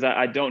 Because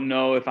I don't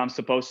know if I'm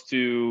supposed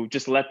to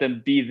just let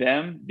them be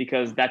them,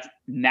 because that's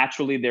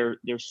naturally they're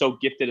so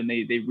gifted and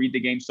they read the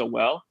game so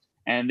well,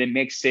 and they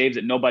make saves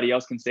that nobody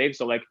else can save.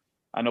 So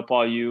I know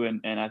Paul, you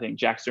and I think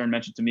Jack Stern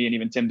mentioned to me, and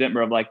even Tim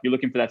Dittmer, of you're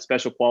looking for that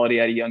special quality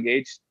at a young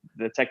age.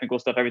 The technical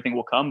stuff, everything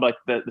will come, but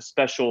the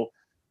special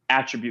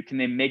attribute, can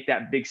they make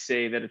that big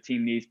save that a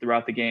team needs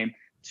throughout the game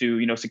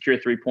to secure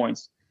 3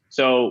 points?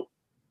 So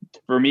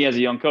for me as a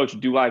young coach,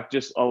 do I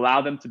just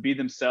allow them to be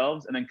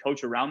themselves and then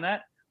coach around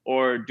that,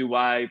 or do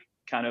I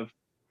kind of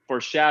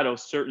foreshadow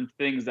certain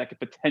things that could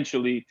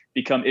potentially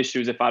become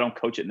issues if I don't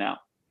coach it now?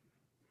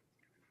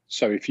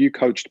 So if you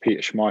coached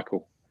Peter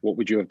Schmeichel, what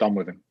would you have done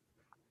with him?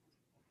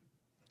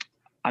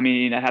 I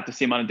mean, I have to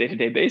see him on a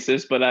day-to-day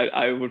basis, but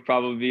I would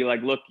probably be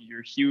like, look,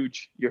 you're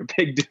huge, you're a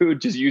big dude,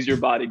 just use your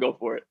body, go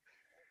for it.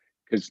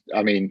 Because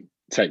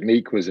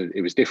technique was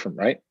different,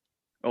 right?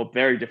 Oh,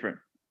 very different.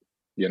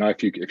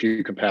 If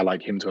you compare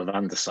him to a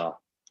Van der Sar,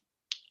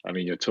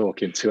 you're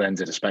talking two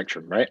ends of the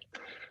spectrum, right?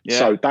 Yeah.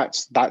 So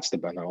that's the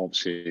benefit.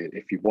 Obviously,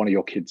 if one of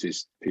your kids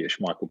is Peter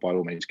Schmeichel, by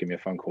all means, give me a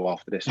phone call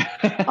after this.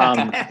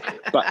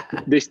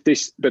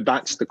 But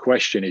that's the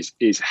question: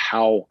 is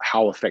how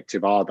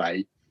effective are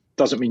they?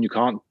 Doesn't mean you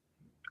can't.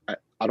 I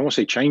don't want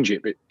to say change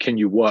it, but can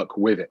you work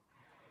with it?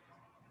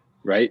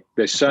 Right?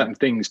 There's certain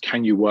things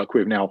can you work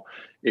with. Now,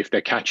 if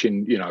they're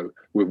catching,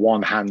 with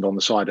one hand on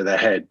the side of their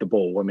head, the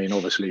ball,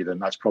 obviously, then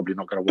that's probably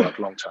not going to work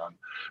long term.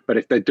 But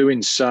if they're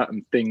doing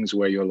certain things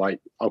where you're like,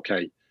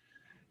 okay,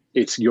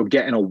 you're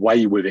getting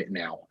away with it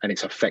now and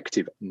it's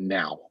effective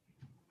now.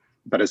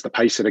 But as the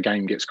pace of the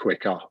game gets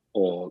quicker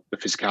or the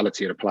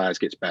physicality of the players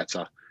gets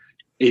better,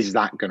 is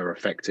that going to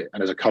affect it?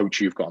 And as a coach,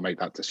 you've got to make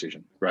that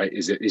decision, right?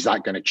 Is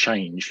that going to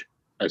change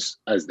as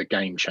the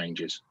game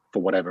changes,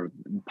 for whatever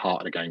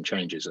part of the game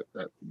changes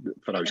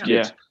for those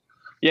kids?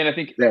 Yeah, and I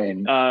think then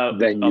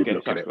you'd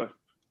look at it.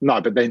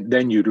 No, but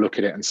then you'd look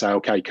at it and say,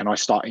 okay, can I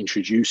start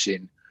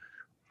introducing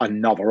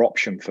another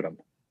option for them?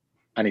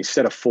 And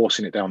instead of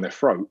forcing it down their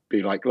throat,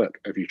 be like, look,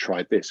 have you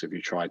tried this? Have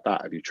you tried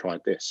that? Have you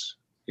tried this?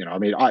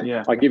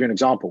 I give you an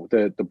example.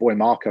 The boy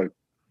Marco,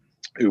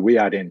 who we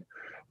had in,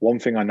 one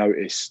thing I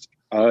noticed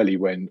early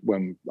when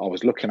I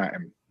was looking at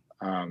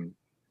him,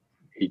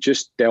 he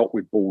just dealt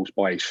with balls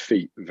by his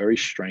feet very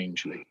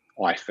strangely.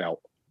 I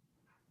felt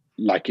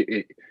like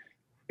it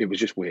was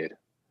just weird.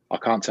 I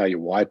can't tell you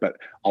why, but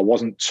I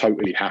wasn't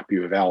totally happy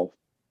with how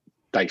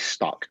they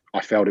stuck.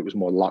 I felt it was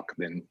more luck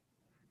than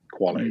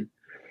quality.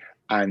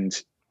 And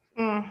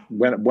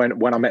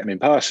when I met him in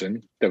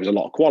person, there was a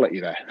lot of quality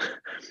there.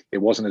 It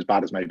wasn't as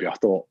bad as maybe I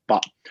thought.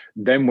 But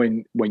then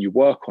when you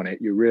work on it,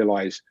 you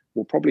realize,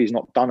 well, probably he's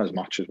not done as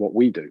much as what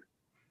we do.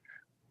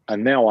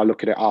 And now I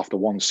look at it after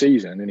one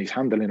season, and his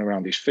handling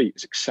around his feet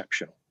is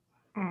exceptional.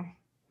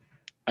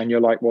 And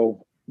you're like,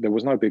 well, there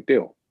was no big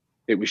deal.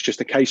 It was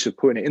just a case of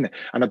putting it in there.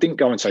 And I didn't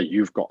go and say,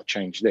 you've got to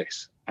change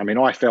this.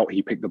 I felt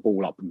he picked the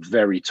ball up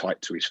very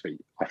tight to his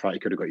feet. I thought he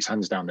could have got his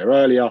hands down there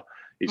earlier.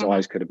 His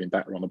eyes could have been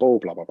better on the ball,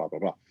 blah, blah, blah, blah,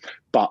 blah.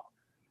 But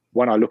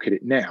when I look at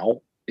it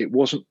now, it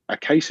wasn't a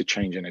case of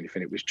changing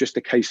anything. It was just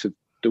a case of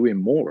doing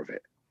more of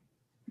it.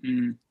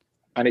 And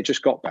it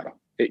just got better.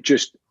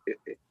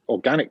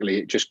 Organically,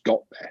 it just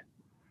got there.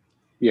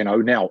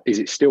 Now, is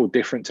it still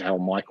different to how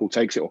Michael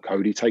takes it or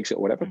Cody takes it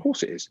or whatever? Of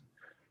course it is.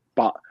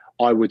 But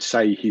I would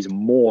say he's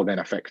more than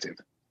effective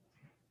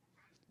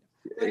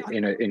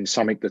in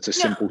something that's a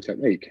simple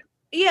technique.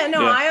 Yeah,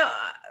 no, I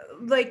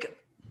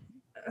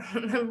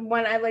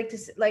when I like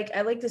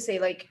to say,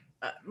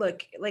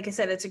 look, like I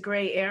said, it's a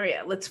gray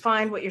area. Let's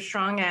find what you're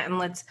strong at and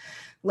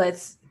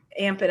let's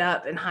amp it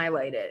up and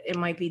highlight it. It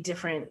might be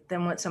different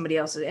than what somebody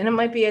else is, and it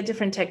might be a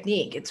different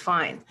technique. It's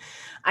fine.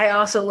 I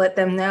also let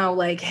them know,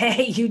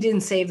 hey, you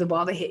didn't save the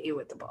ball, they hit you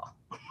with the ball.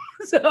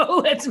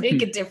 So let's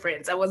make a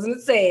difference. I wasn't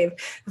a save.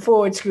 The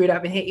forward screwed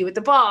up and hit you with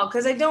the ball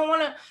because I don't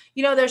want to,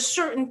 there's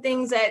certain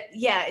things that,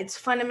 it's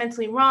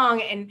fundamentally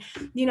wrong. And,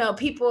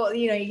 people,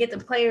 you get the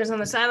players on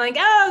the side like,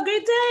 oh,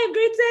 great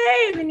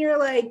save. And you're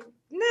like,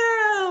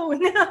 no,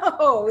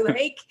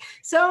 like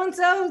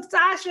so-and-so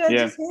Sasha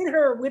just hit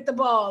her with the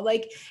ball.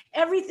 Like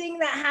everything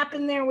that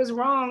happened there was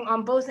wrong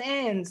on both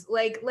ends.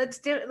 Like let's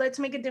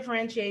make a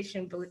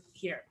differentiation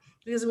here.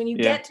 Because when you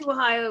get to a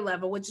higher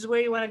level, which is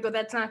where you want to go,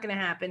 that's not going to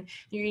happen.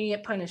 You're going to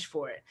get punished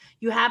for it.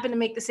 You happen to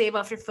make the save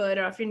off your foot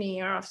or off your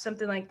knee or off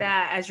something like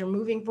that as you're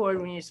moving forward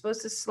when you're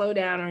supposed to slow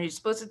down or you're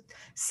supposed to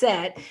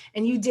set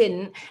and you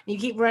didn't. And you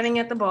keep running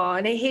at the ball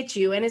and it hits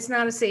you and it's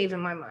not a save in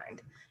my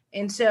mind.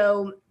 And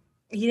so,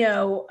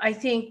 I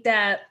think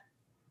that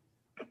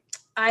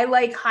I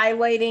like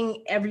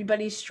highlighting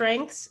everybody's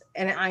strengths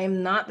and I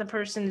am not the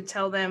person to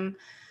tell them,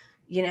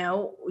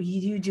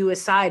 you do a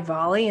side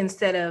volley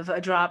instead of a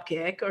drop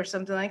kick or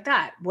something like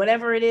that.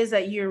 Whatever it is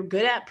that you're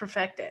good at,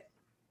 perfect it,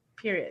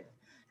 period.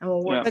 And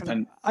we'll work.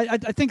 I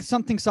think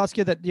something,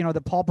 Saskia, that,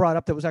 that Paul brought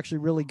up that was actually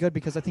really good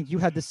because I think you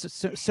had this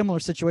similar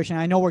situation.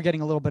 I know we're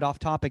getting a little bit off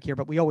topic here,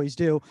 but we always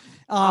do.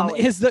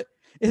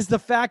 Is the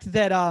fact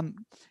that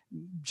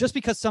just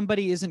because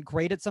somebody isn't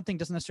great at something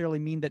doesn't necessarily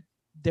mean that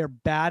they're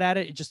bad at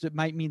it. It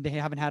might mean they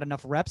haven't had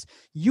enough reps.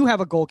 You have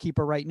a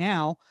goalkeeper right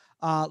now,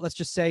 let's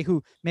just say,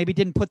 who maybe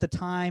didn't put the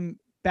time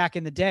back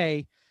in the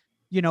day,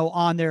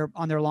 on their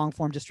long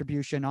form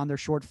distribution, on their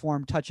short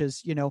form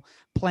touches,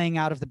 playing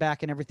out of the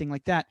back and everything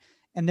like that.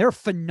 And they're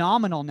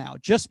phenomenal now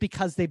just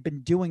because they've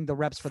been doing the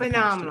reps for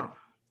phenomenal,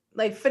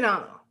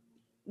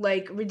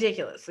 like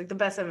ridiculous, like the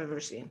best I've ever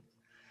seen.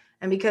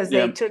 And because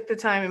they took the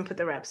time and put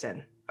the reps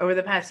in over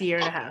the past year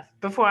and a half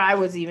before I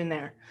was even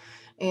there.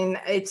 And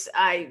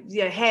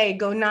hey,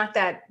 go knock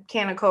that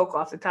can of Coke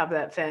off the top of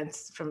that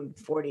fence from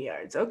 40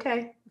 yards.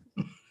 Okay.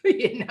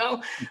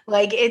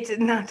 Like it's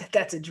not that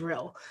that's a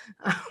drill.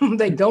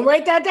 Like, don't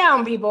write that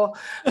down, people.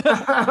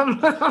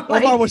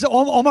 Omar was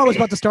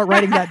about to start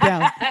writing that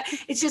down.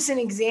 It's just an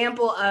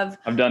example of,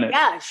 I've done it.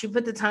 Yeah, she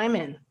put the time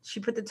in.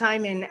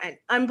 An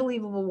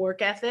unbelievable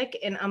work ethic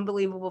and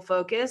unbelievable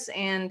focus.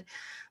 And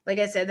like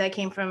I said, that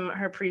came from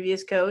her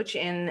previous coach.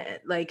 And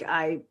like,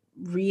 I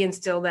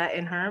reinstill that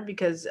in her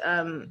because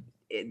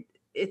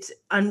it's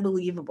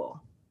unbelievable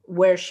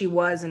where she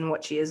was and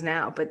what she is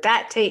now. But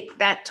that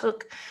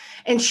took,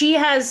 and she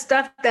has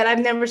stuff that I've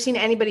never seen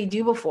anybody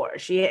do before.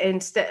 I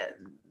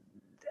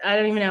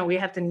don't even know, we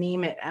have to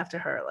name it after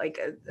her, like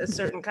a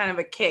certain kind of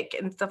a kick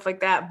and stuff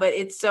like that. But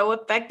it's so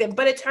effective,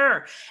 but it's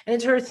her and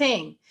it's her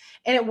thing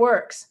and it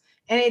works.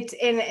 And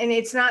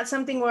it's not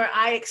something where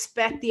I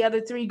expect the other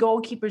three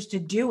goalkeepers to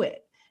do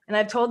it. And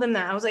I've told them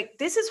that. I was like,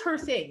 this is her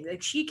thing.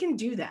 Like, she can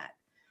do that.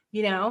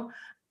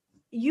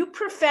 You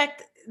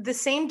perfect the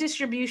same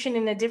distribution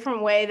in a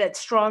different way that's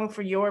strong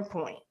for your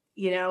point.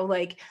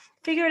 Like,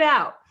 figure it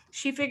out.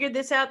 She figured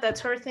this out.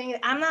 That's her thing.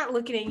 I'm not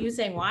looking at you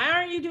saying, why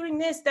aren't you doing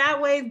this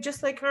that way,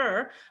 just like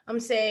her?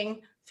 I'm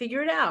saying,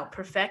 figure it out.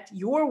 Perfect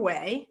your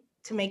way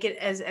to make it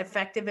as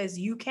effective as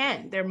you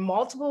can. There are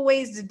multiple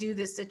ways to do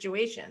this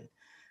situation.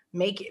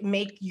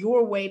 Make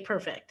your way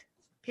perfect.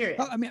 Period.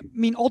 I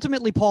mean,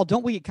 ultimately, Paul,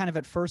 don't we kind of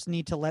at first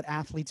need to let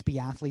athletes be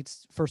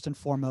athletes first and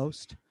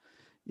foremost?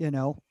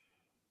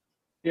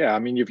 Yeah, I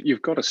mean,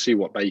 you've got to see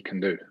what they can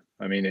do.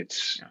 I mean,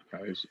 it's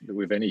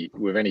with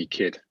any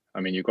kid.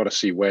 I mean, you've got to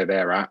see where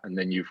they're at, and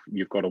then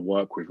you've got to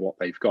work with what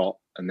they've got,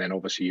 and then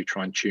obviously you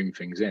try and tune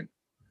things in.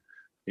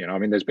 I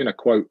mean, there's been a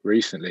quote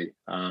recently.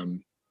 I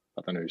don't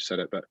know who said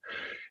it, but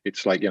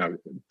it's like,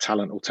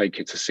 talent will take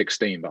you to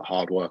 16, but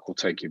hard work will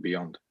take you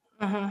beyond.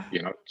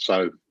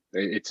 So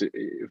it's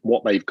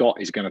what they've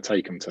got is going to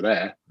take them to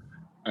there,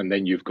 and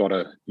then you've got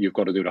to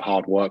do the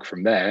hard work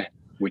from there,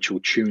 which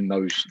will tune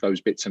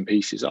those bits and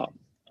pieces up,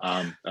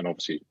 and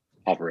obviously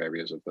other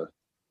areas of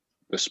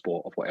the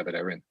sport of whatever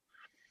they're in.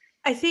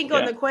 I think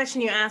on the question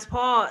you asked,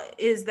 Paul,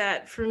 is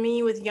that for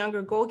me with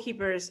younger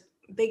goalkeepers,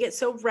 they get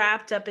so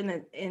wrapped up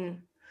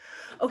in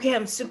okay,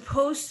 I'm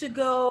supposed to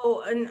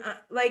go and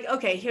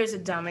okay, here's a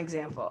dumb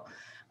example.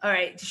 All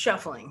right,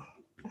 shuffling.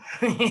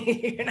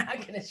 You're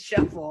not going to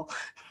shuffle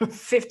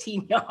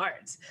 15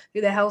 yards.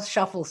 Who the hell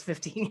shuffles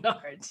 15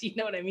 yards? You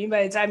know what I mean?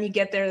 By the time you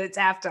get there, it's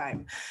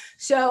halftime.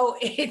 So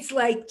it's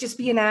like, just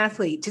be an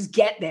athlete. Just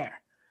get there.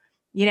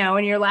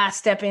 And your last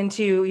step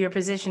into your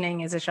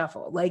positioning is a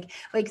shuffle. Like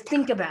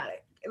think about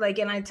it.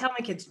 And I tell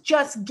my kids,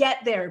 just get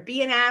there.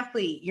 Be an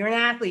athlete. You're an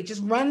athlete.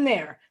 Just run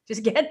there.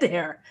 Just get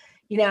there.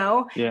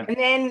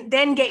 And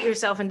then get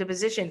yourself into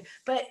position.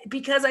 But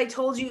because I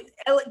told you,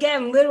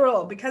 again,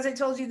 literal, because I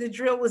told you the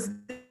drill was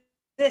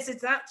this,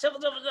 it's not shuffle.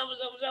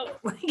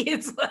 Like,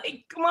 it's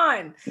like, come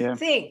on,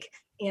 think,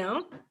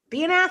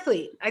 be an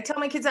athlete. I tell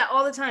my kids that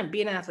all the time,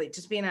 be an athlete,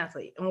 just be an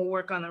athlete, and we'll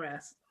work on the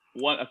rest.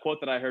 A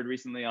quote that I heard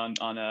recently on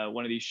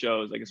one of these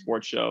shows, like a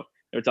sports show,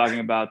 they were talking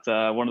about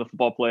one of the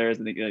football players,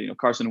 I think,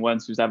 Carson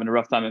Wentz, who's having a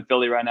rough time in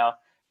Philly right now.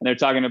 And they're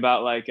talking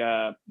about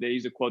they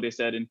use a quote. They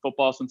said in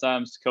football,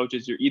 sometimes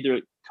coaches, you're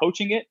either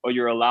coaching it or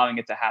you're allowing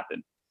it to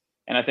happen.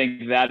 And I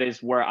think that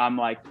is where I'm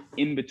like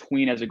in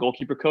between as a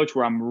goalkeeper coach,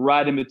 where I'm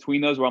right in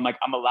between those, where I'm like,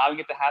 I'm allowing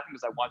it to happen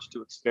because I want you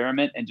to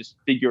experiment and just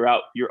figure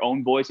out your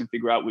own voice and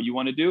figure out what you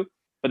want to do.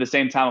 But at the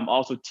same time, I'm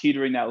also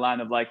teetering that line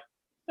of like,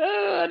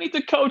 I need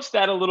to coach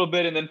that a little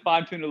bit and then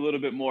fine tune a little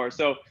bit more.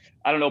 So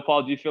I don't know,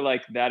 Paul, do you feel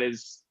like that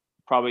is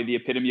probably the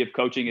epitome of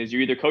coaching, is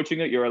you're either coaching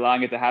it, you're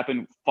allowing it to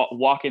happen,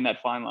 walking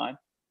that fine line?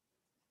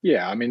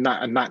 Yeah, I mean,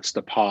 that's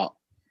the part,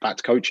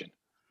 that's coaching,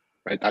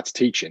 right? That's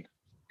teaching,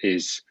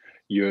 is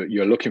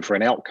you're looking for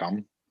an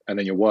outcome and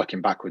then you're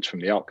working backwards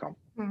from the outcome.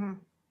 Mm-hmm.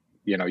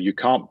 You know, you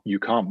can't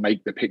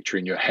make the picture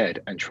in your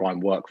head and try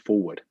and work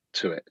forward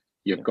to it.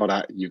 You've got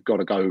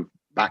to go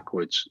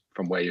backwards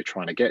from where you're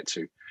trying to get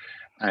to.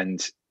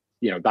 And,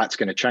 you know, that's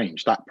going to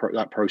change. That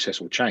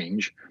process will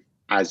change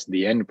as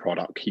the end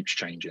product keeps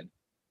changing.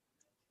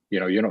 You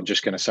know, you're not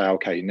just going to say,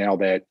 okay, now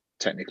they're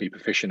technically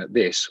proficient at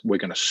this, we're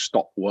going to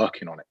stop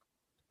working on it.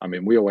 I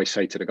mean, we always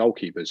say to the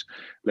goalkeepers,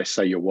 let's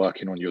say you're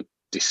working on your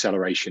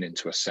deceleration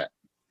into a set,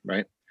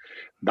 right?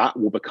 That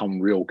will become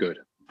real good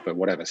for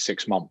whatever,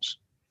 6 months.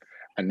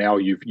 And now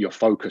your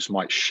focus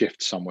might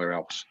shift somewhere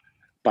else.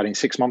 But in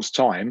 6 months'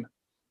 time,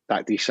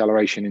 that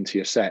deceleration into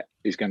your set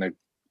is going to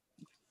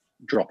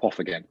drop off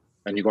again.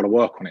 And you've got to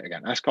work on it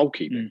again. That's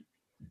goalkeeping.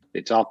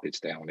 It's up, it's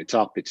down, it's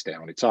up, it's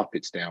down, it's up,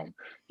 it's down.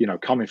 You know,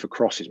 coming for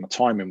crosses, my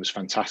timing was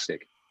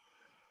fantastic,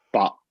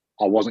 but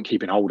I wasn't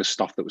keeping hold of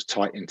stuff that was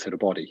tight into the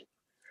body.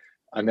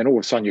 And then all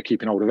of a sudden you're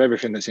keeping hold of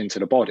everything that's into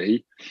the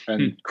body,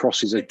 and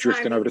crosses are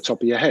drifting over the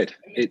top of your head.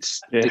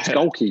 It's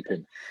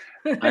goalkeeping.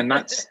 And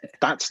that's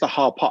the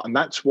hard part. And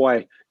that's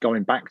why,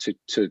 going back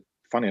to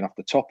funny enough,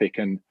 the topic,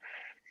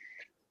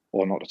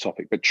 or not the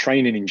topic, but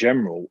training in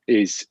general,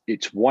 it's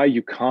why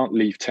you can't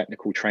leave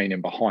technical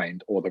training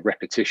behind, or the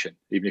repetition,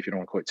 even if you don't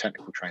want to call it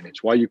technical training.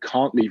 It's why you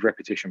can't leave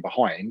repetition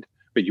behind,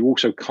 but you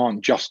also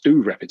can't just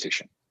do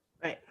repetition.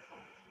 Right.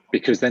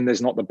 Because then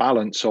there's not the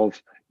balance of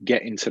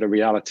getting to the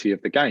reality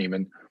of the game.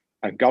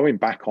 And going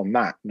back on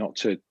that, not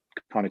to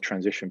kind of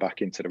transition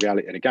back into the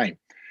reality of the game,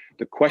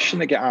 the question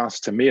that gets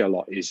asked to me a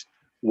lot is,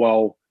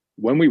 well,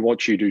 when we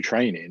watch you do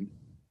training,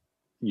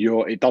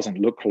 it doesn't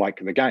look like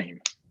the game.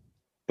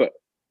 But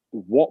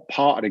what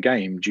part of the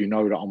game do you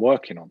know that I'm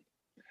working on?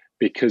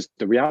 Because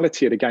the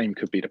reality of the game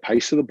could be the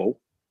pace of the ball.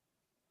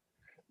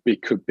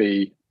 It could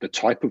be the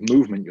type of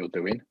movement you're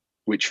doing,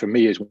 which for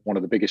me is one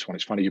of the biggest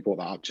ones. It's funny you brought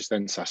that up just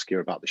then, Saskia,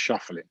 about the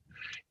shuffling,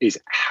 is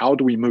how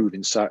do we move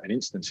in certain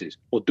instances?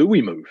 Or do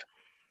we move?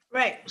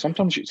 Right.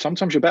 Sometimes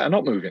you're better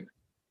not moving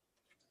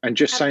and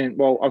just saying,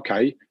 well,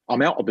 okay,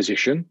 I'm out of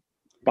position,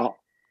 but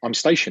I'm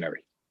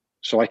stationary.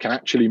 So I can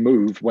actually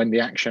move when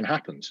the action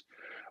happens.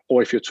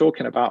 Or if you're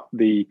talking about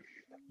the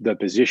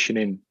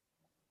positioning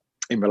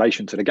in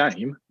relation to the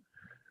game,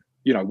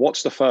 you know,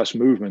 what's the first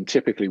movement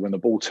typically when the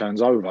ball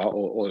turns over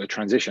or the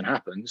transition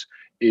happens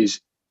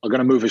is, I'm going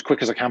to move as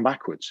quick as I can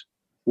backwards.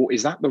 Well,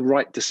 is that the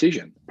right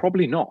decision?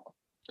 Probably not.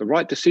 The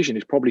right decision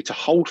is probably to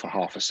hold for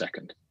half a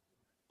second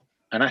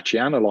and actually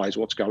analyze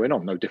what's going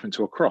on. No different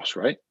to a cross,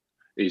 right?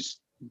 Is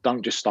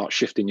don't just start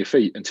shifting your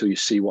feet until you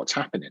see what's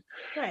happening.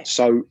 Right.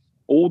 So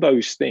all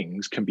those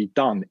things can be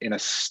done in a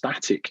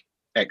static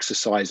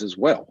exercise as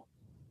well.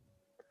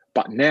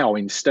 But now,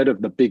 instead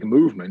of the big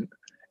movement,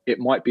 it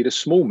might be the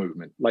small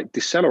movement. Like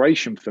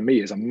deceleration for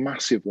me is a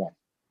massive one.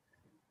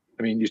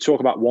 I mean, you talk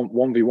about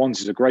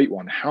 1v1s is a great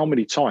one. How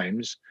many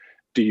times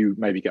do you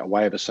maybe get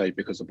away with a save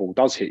because the ball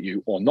does hit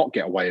you, or not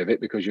get away with it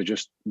because you're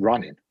just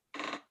running?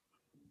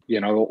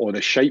 You know, or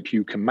the shape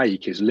you can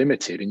make is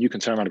limited, and you can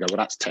turn around and go,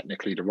 well, that's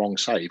technically the wrong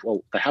save.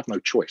 Well, they have no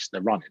choice.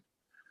 They're running.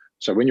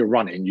 So when you're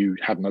running, you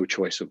have no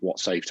choice of what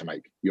save to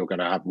make. You're going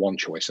to have one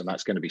choice, and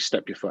that's going to be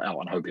step your foot out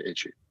and hope it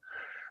hits you.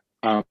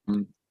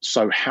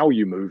 So how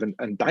you move,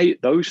 and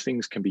those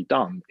things can be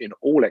done in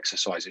all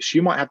exercises.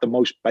 You might have the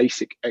most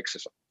basic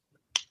exercise,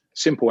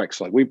 simple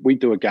exercise. We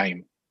do a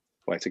game.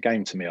 Well, it's a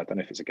game to me. I don't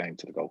know if it's a game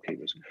to the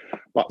goalkeepers,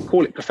 but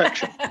call it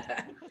perfection.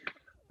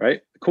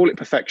 Right? Call it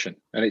perfection.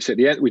 And it's at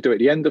the end, we do it at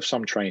the end of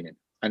some training.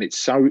 And it's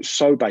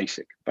so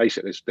basic.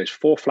 There's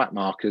 4 flat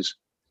markers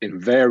in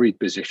varied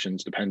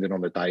positions, depending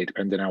on the day,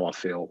 depending how I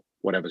feel,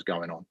 whatever's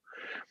going on.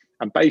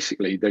 And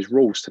basically there's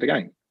rules to the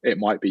game. It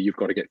might be you've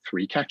got to get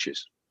 3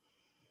 catches.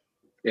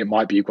 It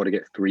might be you've got to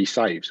get 3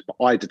 saves, but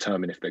I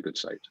determine if they're good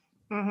saves.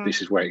 Mm-hmm.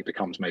 This is where it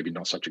becomes maybe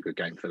not such a good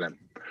game for them.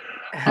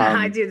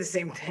 I do the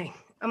same thing.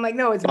 I'm like,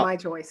 no, it's my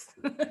choice.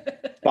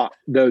 But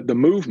the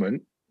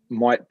movement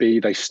might be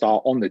they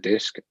start on the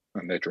disc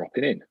and they're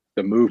dropping in.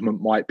 The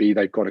movement might be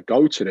they've got to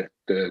go to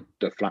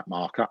the flat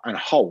marker and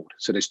hold.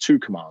 So there's 2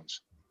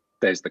 commands.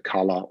 There's the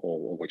color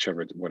or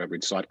whatever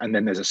inside, and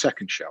then there's a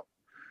second shell.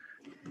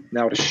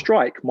 Now the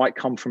strike might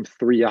come from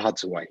 3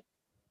 yards away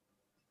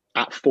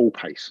at full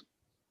pace,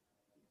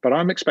 but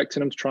I'm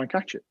expecting them to try and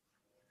catch it.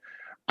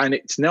 And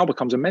it now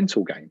becomes a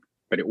mental game,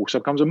 but it also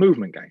becomes a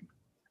movement game,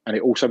 and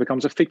it also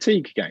becomes a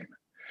fatigue game.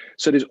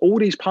 So there's all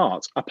these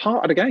parts, a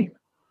part of the game.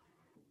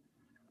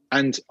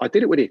 And I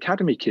did it with the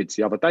academy kids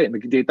the other day,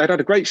 and they'd had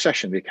a great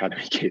session, the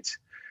academy kids,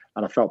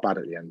 and I felt bad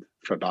at the end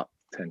for about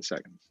 10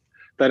 seconds.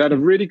 They had a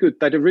really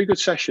good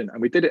session, and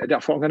we did it. I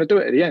thought, I'm going to do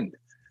it at the end,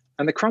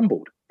 and they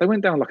crumbled. They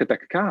went down like a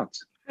deck of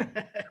cards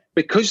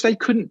because they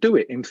couldn't do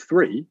it in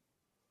 3.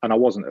 And I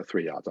wasn't at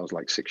 3 yards; I was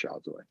like 6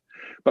 yards away.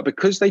 But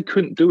because they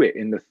couldn't do it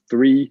in the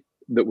 3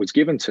 that was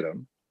given to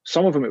them,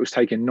 some of them it was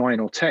taking 9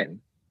 or 10.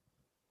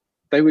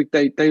 They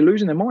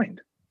losing their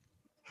mind,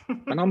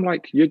 and I'm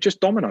like, you're just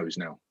dominoes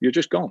now. You're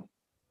just gone.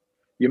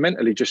 You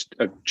mentally just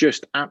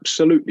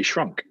absolutely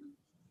shrunk.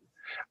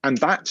 And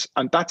that's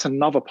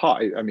another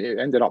part. I mean, it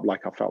ended up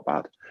like I felt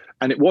bad,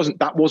 and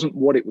that wasn't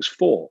what it was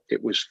for.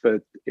 It was for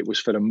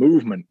the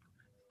movement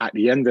at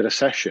the end of the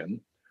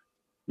session,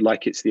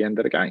 like it's the end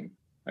of the game.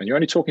 And you're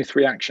only talking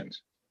 3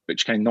 actions,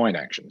 which became 9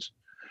 actions.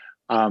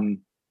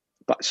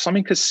 But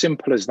something as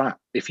simple as that,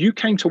 if you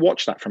came to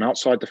watch that from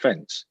outside the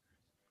fence,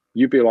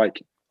 you'd be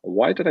like,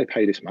 why do they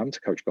pay this man to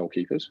coach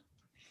goalkeepers?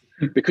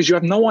 Because you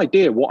have no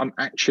idea what I'm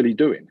actually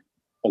doing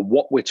or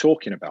what we're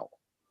talking about.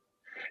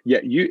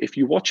 Yet if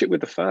you watch it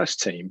with the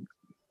first team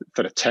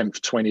for the 10th,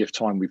 20th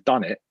time we've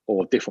done it,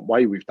 or a different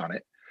way we've done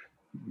it,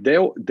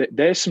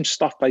 there's some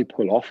stuff they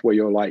pull off where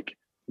you're like,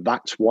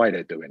 that's why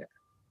they're doing it.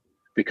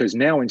 Because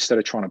now instead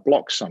of trying to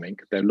block something,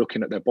 they're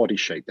looking at their body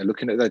shape, they're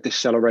looking at their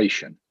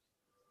deceleration.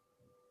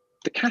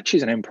 The catch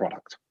is an end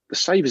product. The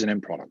save is an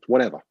end product,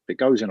 whatever. If it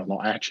goes in or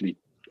not,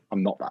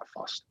 I'm not that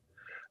fussed.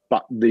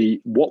 But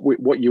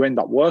what you end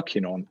up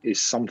working on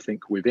is something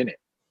within it.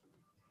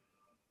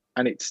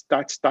 And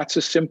that's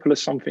as simple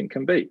as something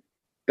can be.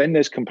 Then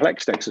there's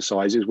complex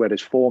exercises where there's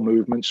 4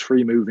 movements,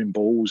 3 moving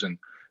balls, and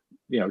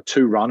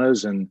 2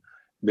 runners, and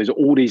there's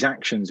all these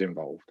actions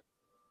involved.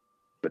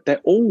 But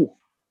they're all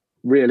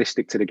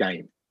realistic to the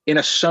game in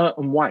a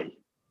certain way.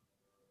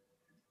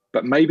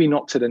 But maybe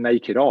not to the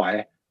naked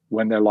eye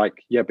when they're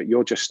like, yeah, but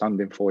you're just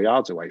standing 4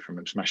 yards away from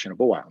him smashing a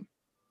ball at him.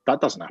 That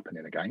doesn't happen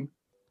in a game.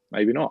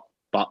 Maybe not.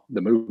 But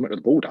the movement of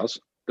the ball does.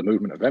 The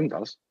movement of them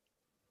does.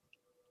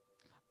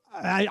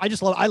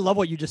 I love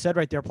what you just said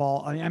right there,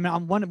 Paul. I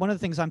mean, one of the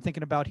things I'm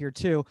thinking about here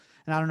too,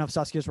 and I don't know if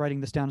Saskia's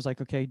writing this down, is like,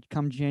 okay,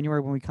 come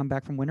January when we come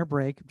back from winter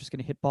break, I'm just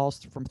going to hit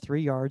balls from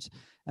 3 yards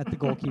at the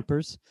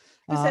goalkeepers.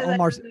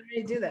 Omar,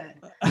 do that.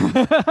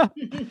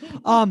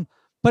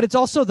 But it's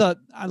also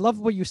I love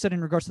what you said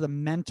in regards to the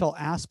mental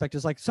aspect,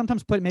 is like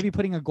sometimes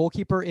putting a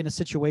goalkeeper in a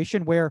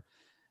situation where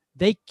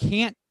they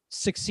can't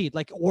succeed,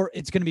 or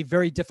it's going to be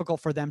very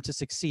difficult for them to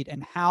succeed.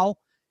 And how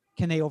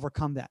can they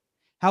overcome that?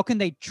 How can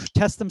they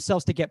test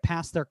themselves to get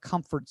past their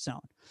comfort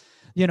zone?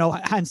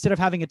 Instead of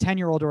having a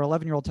 10-year-old or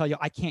 11-year-old tell you,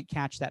 I can't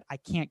catch that. I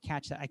can't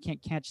catch that. I can't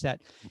catch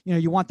that.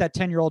 You want that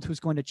 10-year-old who's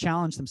going to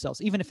challenge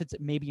themselves, even if it's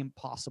maybe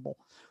impossible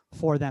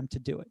for them to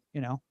do it.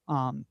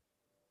 I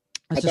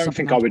don't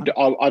think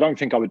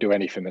I would do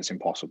anything that's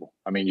impossible.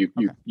 I mean,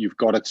 you've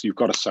got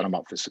to set them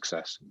up for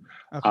success.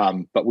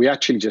 Okay. But we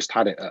actually just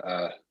had it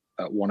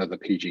at one of the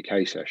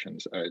PGK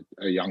sessions.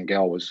 A young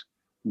girl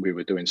we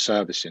were doing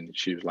servicing.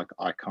 She was like,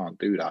 I can't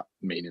do that,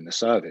 meaning the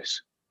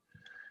service.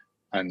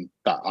 And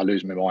that I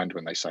lose my mind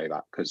when they say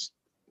that, because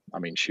I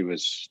mean, I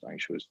think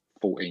she was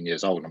 14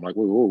 years old. And I'm like,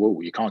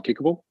 whoa, you can't kick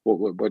a ball?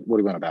 What are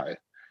you on about it?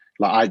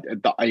 Like,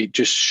 I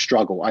just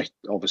struggle. I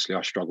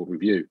struggled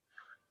with you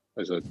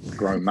as a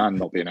grown man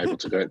not being able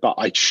to do it, but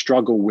I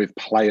struggle with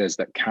players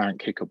that can't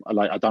kick a ball.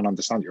 Like, I don't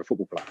understand, you're a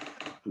football player.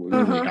 You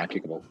can't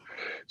kick a ball.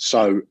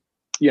 So,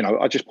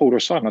 I just pulled her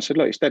aside and I said,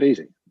 look, it's dead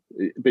easy.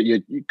 But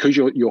because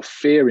you're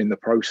fearing the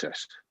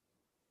process,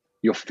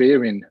 you're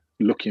fearing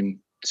looking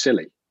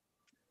silly.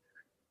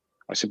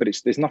 I said, but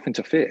there's nothing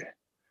to fear.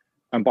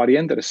 And by the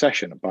end of the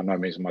session, by no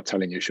means am I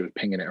telling you she was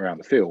pinging it around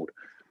the field,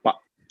 but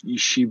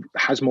she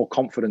has more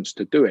confidence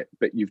to do it.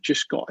 But you've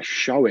just got to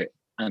show it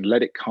and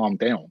let it calm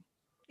down.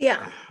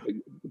 Yeah.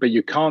 But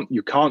you can't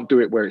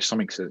do it where it's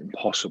something that's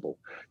impossible.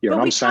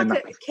 I'm saying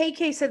that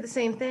KK said the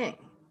same thing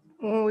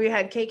when we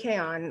had KK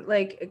on.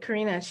 Like,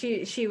 Karina,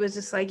 she was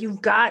just like,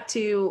 you've got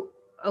to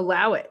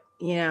allow it,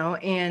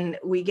 and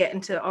we get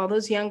into all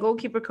those young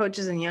goalkeeper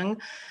coaches and young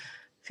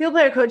field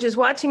player coaches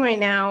watching right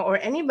now, or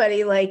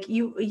anybody, like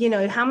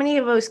how many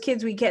of those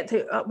kids we get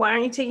to, why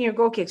aren't you taking your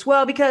goal kicks?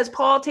 Well, because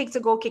Paul takes a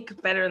goal kick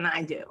better than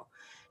I do.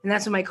 And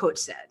that's what my coach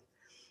said.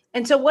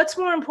 And so what's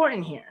more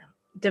important here?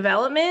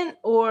 Development,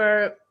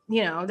 or,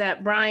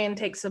 that Brian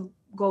takes a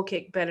goal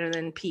kick better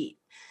than Pete?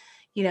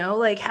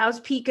 How's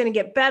Pete going to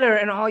get better?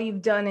 And all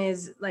you've done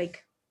is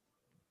like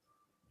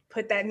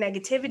put that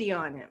negativity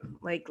on him.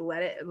 Like,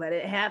 let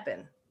it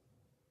happen.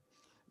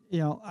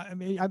 I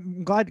mean,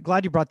 I'm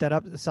glad you brought that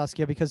up,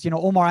 Saskia, because,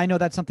 Omar, I know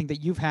that's something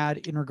that you've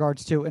had in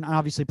regards to, and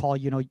obviously, Paul,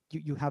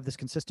 you have this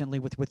consistently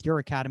with your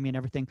academy and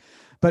everything,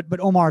 but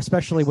Omar,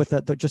 especially with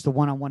just the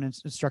one-on-one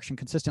instruction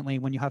consistently,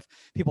 when you have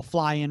people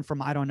fly in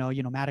from, I don't know,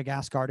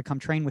 Madagascar to come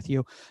train with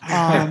you,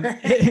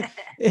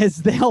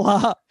 is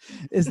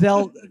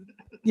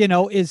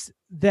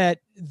that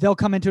they'll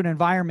come into an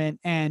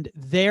environment and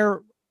they're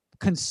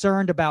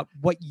concerned about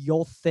what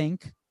you'll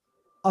think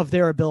of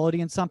their ability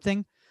in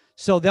something.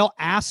 So they'll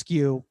ask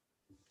you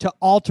to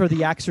alter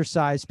the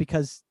exercise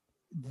because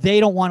they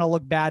don't want to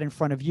look bad in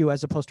front of you,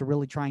 as opposed to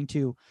really trying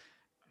to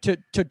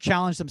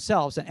challenge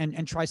themselves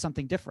and try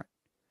something different.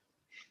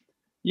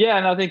 Yeah,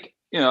 and I think,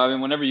 I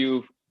mean, whenever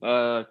you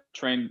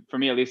train, for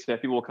me at least,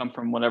 people will come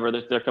from whenever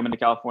they're coming to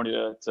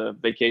California to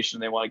vacation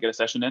and they want to get a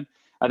session in.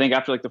 I think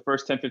after like the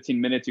first 10, 15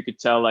 minutes, you could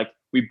tell like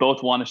we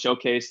both want to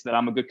showcase that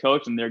I'm a good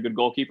coach and they're good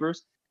goalkeepers.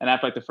 And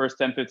after like the first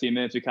 10, 15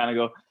 minutes, we kind of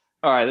go,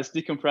 all right, let's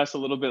decompress a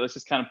little bit. Let's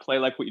just kind of play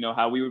like,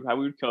 how we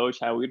would coach,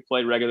 how we would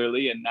play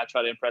regularly and not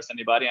try to impress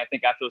anybody. And I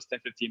think after those 10,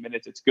 15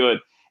 minutes, it's good.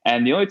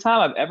 And the only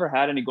time I've ever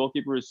had any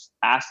goalkeepers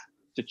ask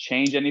to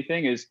change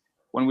anything is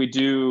when we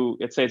do,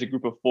 let's say it's a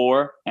group of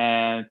 4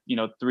 and,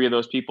 3 of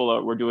those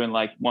people we're doing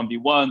like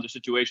 1v1s or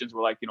situations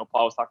where like,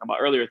 Paul was talking about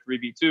earlier,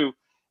 3v2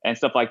 and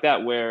stuff like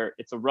that, where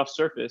it's a rough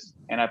surface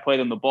and I play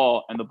them the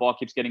ball and the ball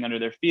keeps getting under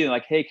their feet. And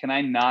like, hey, can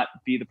I not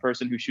be the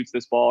person who shoots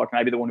this ball or can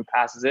I be the one who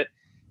passes it?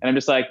 And I'm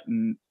just like,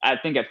 I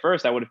think at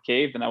first I would have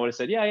caved and I would have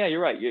said, yeah, you're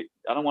right.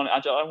 I don't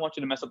want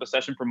you to mess up a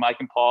session for Mike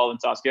and Paul and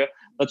Saskia.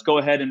 Let's go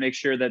ahead and make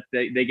sure that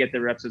they get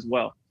their reps as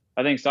well.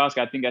 I think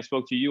Saskia, I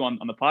spoke to you on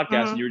the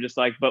podcast and you were just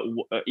like, but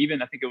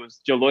even I think it was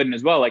Joe Lloyden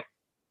as well. Like,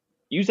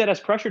 use that as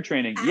pressure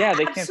training. Yeah,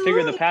 they can't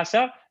figure the pass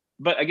out.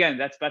 But again,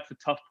 that's the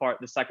tough part,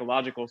 the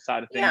psychological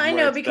side of things. Yeah, I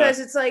know, because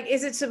it's like,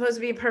 is it supposed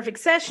to be a perfect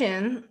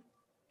session?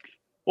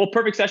 Well,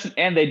 perfect session,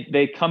 and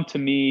they come to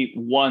me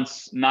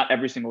once, not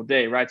every single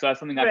day, right? So that's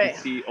something I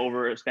can see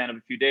over a span of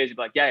a few days. You'd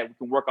be like, yeah, we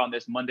can work on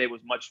this. Monday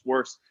was much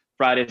worse.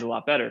 Friday's a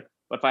lot better.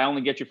 But if I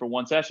only get you for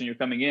one session, you're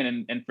coming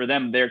in and for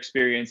them, their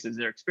experience is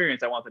their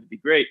experience. I want them to be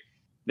great.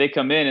 They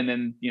come in and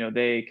then,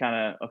 they kind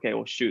of, okay,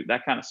 well, shoot,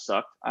 that kind of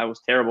sucked. I was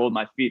terrible with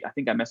my feet. I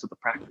think I messed up the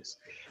practice.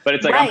 But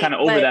it's like, I'm kind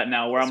of over that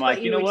now where I'm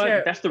like, you know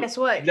what? Guess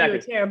what? Exactly. You were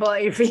terrible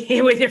at your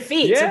feet, with your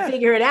feet. So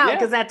figure it out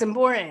because that's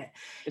important.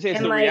 It's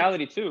the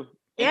reality too.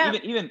 And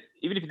even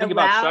if you think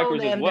about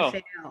strikers as well.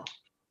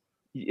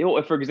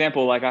 For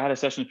example, like I had a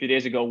session a few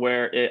days ago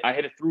where I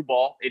hit a through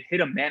ball. It hit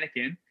a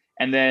mannequin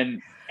and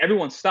then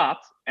everyone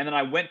stopped. And then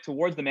I went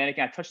towards the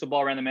mannequin. I touched the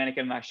ball around the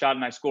mannequin and I shot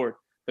and I scored.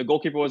 The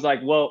goalkeeper was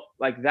like, well,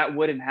 like that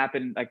wouldn't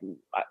happen. Like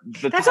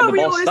that's how the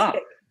ball stopped.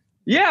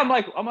 Yeah. I'm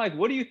like,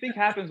 what do you think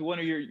happens when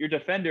your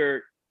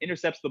defender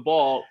intercepts the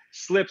ball,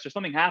 slips or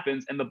something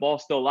happens and the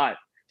ball's still live?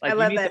 Like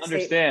you need to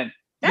understand.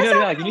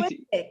 That's you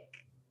need to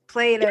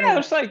play it. Yeah,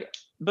 it's like,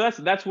 but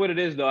that's what it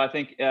is though. I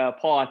think,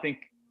 Paul, I think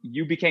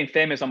you became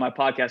famous on my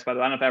podcast, by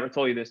the way. I don't know if I ever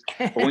told you this,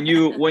 but when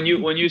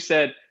you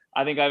said,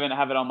 I think I even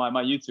have it on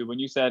my YouTube, when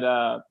you said,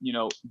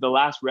 the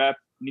last rep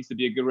needs to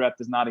be a good rep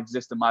does not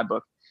exist in my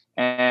book.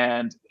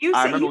 And you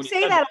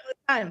say that all the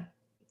time,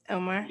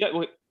 Omar. Yeah,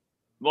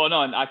 well,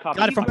 no, and I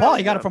got it from Paul.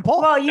 You got it from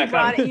Paul. Well, you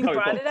brought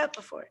it up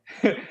before.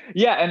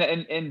 Yeah,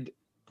 and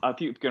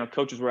people,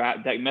 coaches were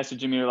that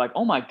messaging me like,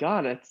 "Oh my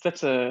God, that's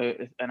such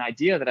an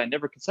idea that I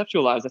never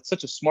conceptualized. That's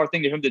such a smart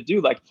thing for him to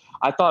do. Like,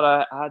 I thought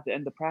I had to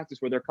end the practice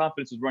where their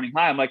confidence was running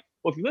high." I'm like,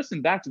 well, if you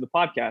listen back to the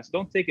podcast,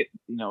 don't take it,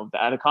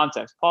 out of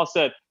context. Paul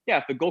said, yeah,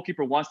 if the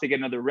goalkeeper wants to get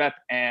another rep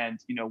and,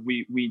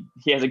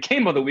 he has a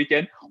game on the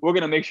weekend, we're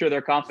going to make sure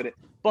they're confident.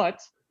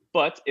 But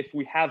if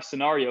we have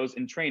scenarios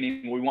in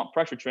training where we want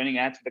pressure training,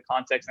 and that's what the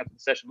context and that's what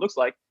the session looks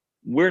like,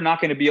 we're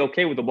not going to be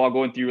okay with the ball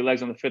going through your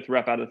legs on the 5th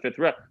rep out of the 5th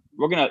rep.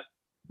 We're going to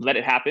let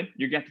it happen.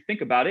 You're going to have to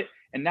think about it.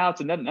 And now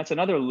that's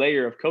another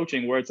layer of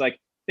coaching where it's like,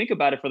 think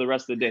about it for the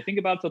rest of the day. Think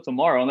about it till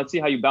tomorrow and let's see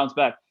how you bounce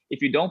back.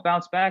 If you don't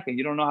bounce back and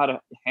you don't know how to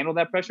handle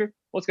that pressure,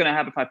 what's going to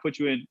happen if I put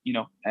you in,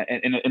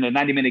 in a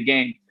 90-minute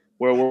game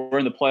where we're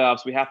in the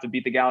playoffs, we have to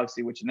beat the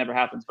Galaxy, which never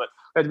happens, but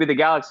we have to beat the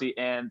Galaxy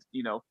and,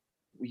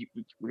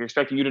 we're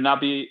expecting you to not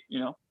be,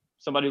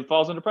 somebody who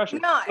falls under pressure.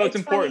 No, so it's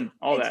important.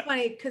 It's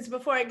funny because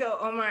before I go,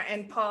 Omar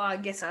and Paul, I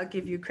guess I'll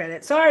give you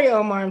credit. Sorry,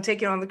 Omar, I'm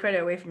taking all the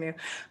credit away from you,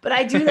 but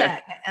I do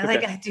that. And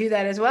Okay. I do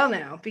that as well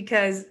now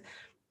because,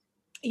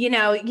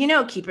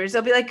 keepers,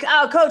 they'll be like,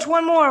 oh, coach,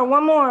 one more. And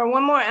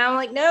I'm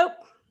like, nope.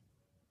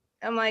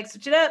 I'm like,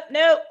 switch it up.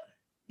 Nope.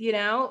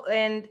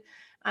 And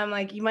I'm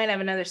like, you might have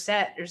another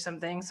set or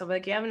something. So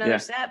like, you have another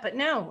set, but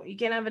no, you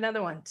can't have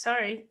another one.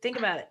 Sorry. Think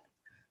about it.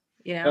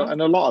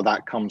 And a lot of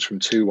that comes from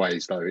two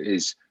ways though,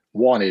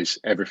 one is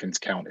everything's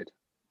counted.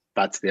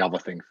 That's the other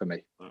thing for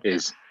me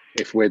is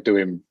if we're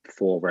doing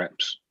 4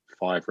 reps,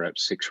 5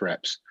 reps, 6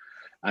 reps,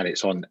 and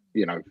it's on,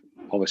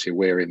 obviously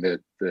we're in the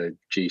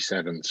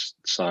G7s.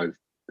 So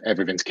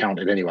everything's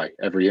counted anyway,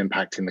 every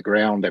impact in the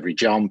ground, every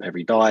jump,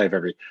 every dive,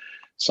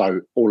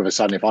 so all of a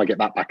sudden, if I get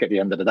that back at the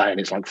end of the day and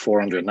it's like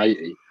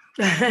 480,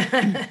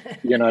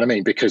 you know what I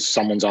mean? Because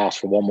someone's asked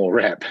for one more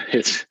rep,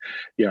 it's,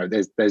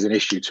 there's an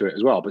issue to it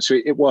as well. But so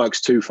it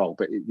works twofold,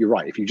 but you're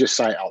right. If you just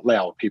say it out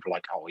loud, people are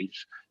like, oh,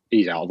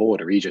 he's out of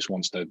order. He just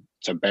wants to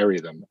bury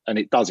them. And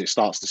it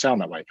starts to sound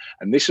that way.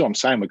 And this is what I'm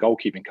saying with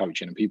goalkeeping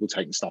coaching and people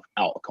taking stuff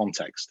out of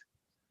context,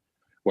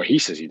 where he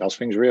says he does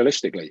things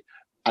realistically.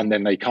 And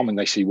then they come and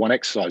they see one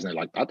exercise and they're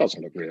like, that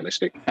doesn't look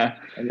realistic. And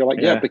you're like,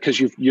 yeah, because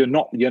you're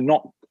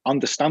not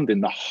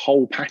understanding the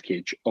whole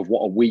package of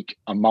what a week,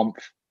 a month,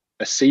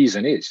 a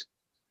season is.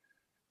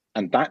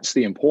 And that's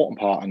the important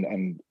part.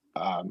 And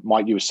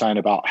Mike, you were saying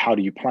about how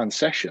do you plan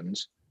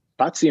sessions?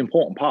 That's the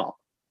important part,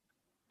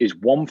 is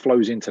one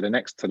flows into the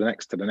next, to the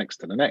next, to the next,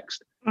 to the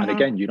next. And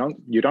again,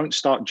 you don't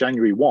start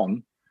January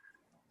 1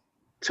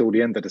 till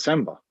the end of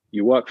December.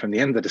 You work from the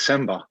end of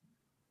December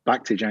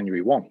back to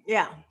January 1.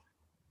 Yeah.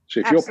 So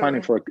if Absolutely.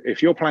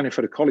 you're planning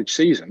for the college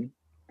season,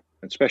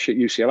 especially at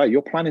UCLA,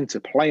 you're planning to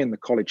play in the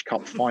College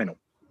Cup final.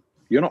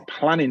 You're not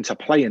planning to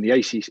play in the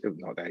ACC,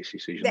 not the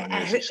ACC, you're not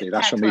in the SEC.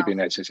 That's from me being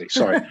the SEC.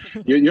 Sorry.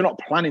 You're not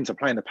planning to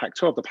play in the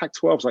Pac-12. The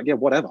Pac-12 is like, yeah,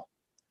 whatever.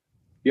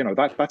 You know,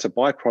 that's a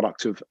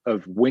byproduct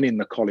of winning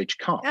the College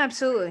Cup.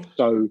 Absolutely.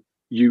 So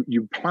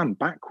you plan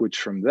backwards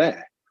from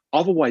there.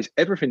 Otherwise,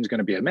 everything's going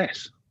to be a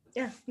mess.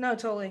 Yeah, no,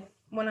 totally.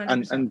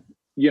 100%. And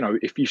you know,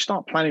 if you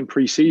start planning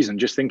preseason,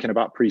 just thinking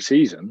about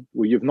preseason,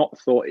 well, you've not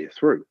thought it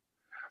through.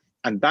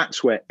 And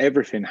that's where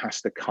everything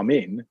has to come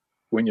in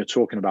when you're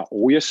talking about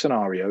all your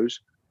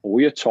scenarios,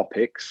 all your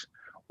topics,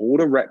 all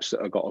the reps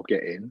that have got to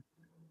get in,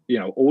 you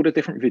know, all the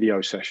different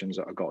video sessions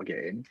that have got to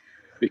get in,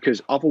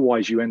 because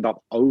otherwise you end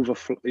up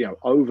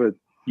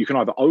you can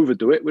either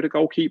overdo it with the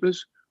goalkeepers,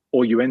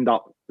 or you end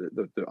up,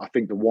 I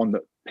think the one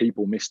that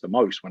people miss the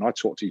most when I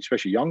talk to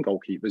especially young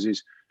goalkeepers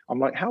is, I'm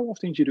like, how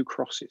often do you do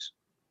crosses?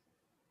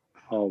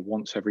 Oh,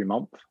 once every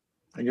month.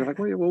 And you're like,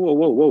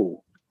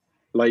 whoa.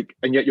 Like,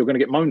 and yet you're going to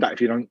get moaned at if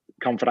you don't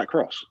come for that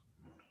cross.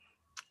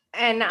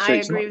 And I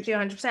agree with you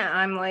 100%.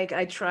 I'm like,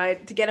 I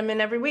tried to get them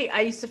in every week.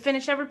 I used to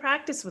finish every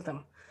practice with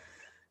them.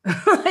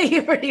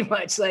 Like, pretty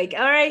much like,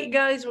 all right,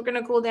 guys, we're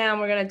going to cool down.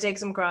 We're going to take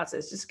some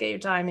crosses. Just get your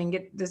timing,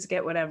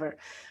 get whatever.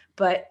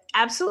 But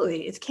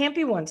absolutely, it can't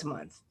be once a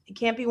month. It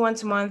can't be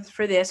once a month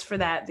for this, for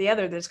that, the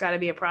other. There's got to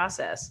be a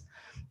process.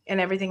 And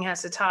everything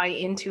has to tie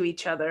into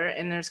each other,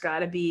 and there's got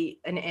to be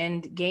an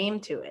end game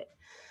to it.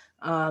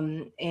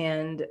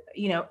 And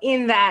you know,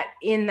 in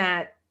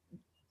that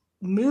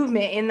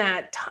movement, in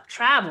that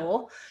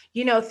travel,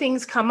 you know,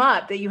 things come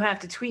up that you have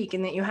to tweak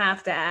and that you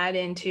have to add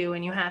into,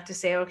 and you have to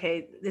say,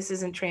 okay, this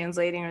isn't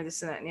translating, or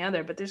this and that and the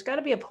other. But there's got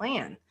to be a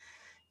plan,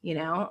 you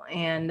know.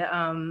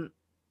 And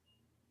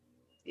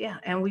yeah,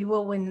 and we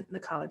will win the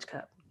College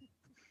Cup,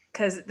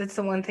 because that's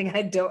the one thing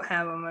I don't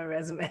have on my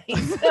resume.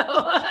 So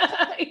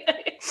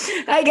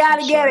I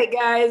gotta get it,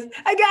 guys.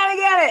 I gotta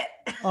get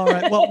it. All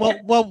right. Well,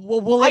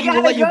 we'll let you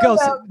go.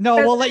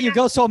 We'll let you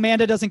go so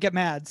Amanda doesn't get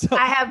mad. So.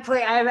 I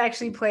have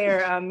actually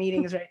player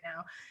meetings right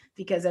now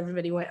because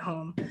everybody went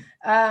home.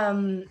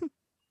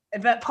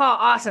 But Paul,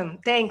 awesome.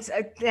 Thanks.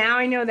 Now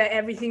I know that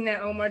everything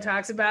that Omar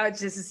talks about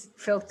just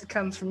filth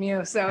comes from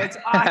you. So it's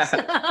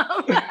awesome.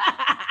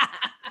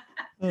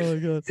 Oh,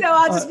 God. So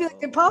I'll just be like,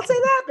 did Paul say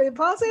that? Did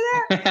Paul say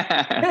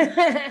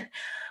that?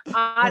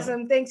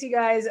 Awesome. Thanks, you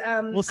guys.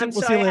 We'll see you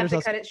later. I have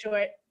to cut it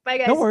short. Bye,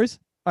 guys. No worries.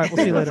 All right. We'll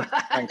see you later.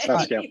 Thanks,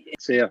 Saskia.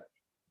 See ya.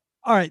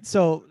 All right.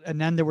 So,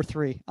 and then there were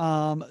three.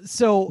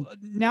 So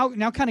now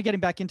kind of getting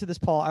back into this,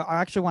 Paul,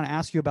 I actually want to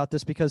ask you about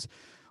this, because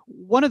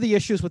one of the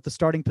issues with the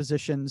starting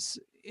positions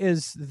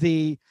is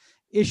the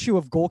issue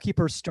of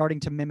goalkeepers starting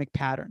to mimic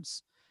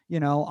patterns. You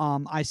know,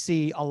 I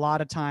see a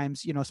lot of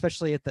times, you know,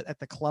 especially at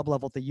the club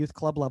level, at the youth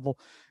club level,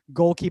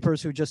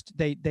 goalkeepers who just,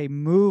 they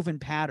move in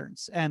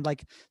patterns. And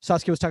like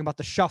Saskia was talking about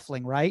the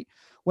shuffling, right?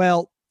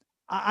 Well,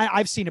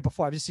 I've seen it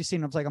before. I've just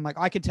seen it. I'm like,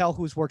 I can tell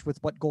who's worked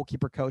with what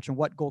goalkeeper coach and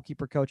what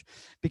goalkeeper coach,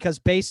 because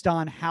based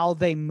on how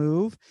they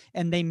move,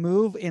 and they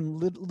move in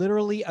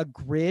literally a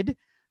grid,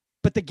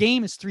 but the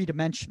game is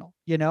three-dimensional,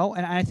 you know?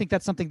 And I think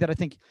that's something that I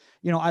think,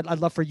 you know, I'd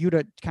love for you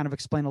to kind of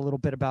explain a little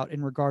bit about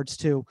in regards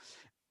to,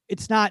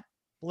 it's not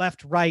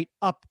left, right,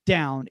 up,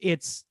 down.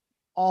 It's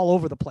all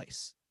over the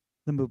place,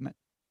 the movement.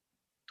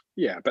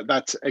 Yeah, but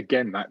that's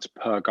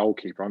per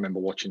goalkeeper. I remember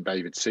watching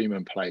David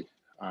Seaman play.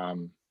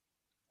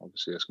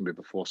 Obviously, that's going to be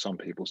before some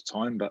people's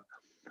time, but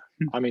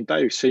I mean,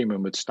 Dave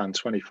Seaman would stand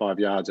 25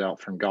 yards out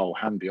from goal,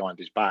 hand behind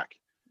his back,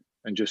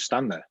 and just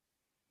stand there.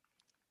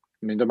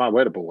 I mean, no matter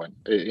where the ball went,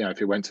 you know,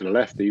 if it went to the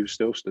left, he was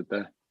still stood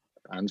there,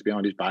 hands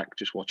behind his back,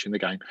 just watching the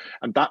game.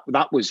 And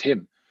that was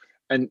him.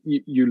 And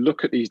you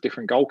look at these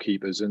different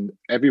goalkeepers, and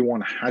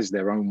everyone has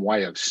their own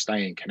way of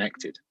staying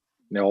connected.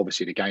 Now,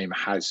 obviously, the game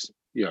has,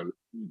 you know,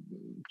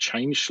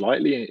 changed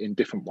slightly in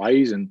different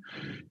ways, and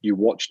you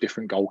watch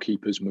different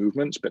goalkeepers'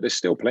 movements, but there's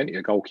still plenty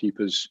of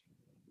goalkeepers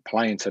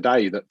playing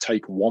today that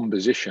take one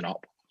position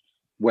up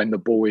when the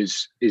ball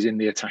is in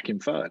the attacking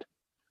third,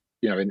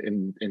 you know,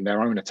 in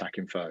their own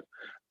attacking third.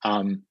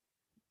 And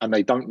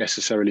they don't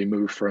necessarily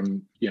move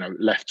from, you know,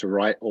 left to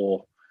right,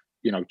 or,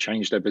 you know,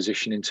 change their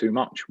positioning too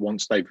much.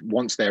 Once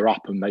they're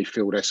up and they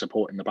feel their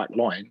support in the back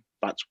line,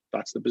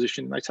 that's the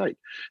position they take.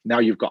 Now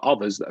you've got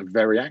others that are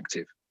very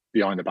active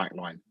behind the back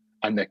line,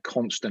 and they're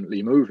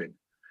constantly moving.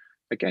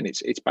 Again,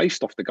 it's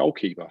based off the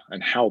goalkeeper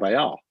and how they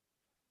are.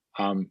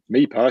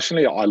 Me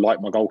personally, I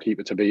like my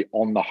goalkeeper to be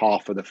on the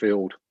half of the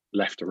field,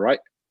 left to right,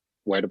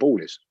 where the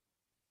ball is.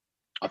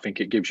 I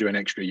think it gives you an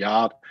extra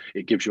yard.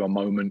 It gives you a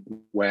moment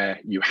where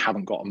you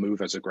haven't got to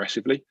move as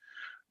aggressively.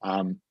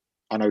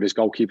 I know there's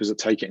goalkeepers that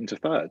take it into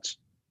thirds,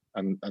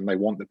 and they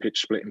want the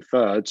pitch split in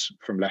thirds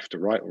from left to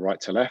right or right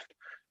to left,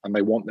 and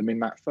they want them in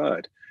that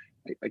third.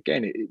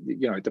 Again,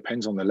 it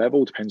depends on the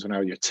level, depends on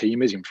how your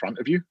team is in front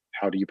of you.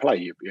 How do you play?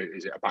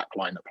 Is it a back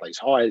line that plays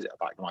high? Is it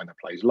a back line that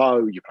plays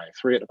low? You're playing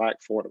 3 at the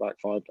back, 4 at the back,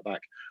 5 at the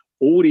back.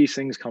 All these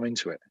things come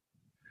into it.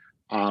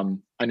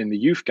 And in the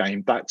youth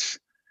game,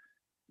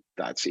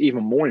 that's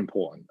even more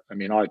important. I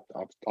mean, I've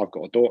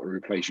got a daughter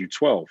who plays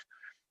U12,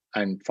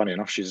 and funny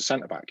enough, she's a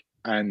centre back.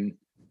 And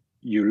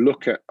I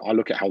look at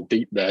how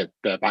deep their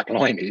back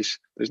line is.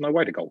 There's no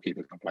way the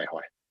goalkeeper can play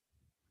high.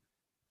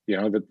 You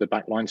know, the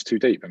back line's too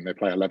deep, and they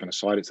play 11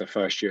 aside. It's their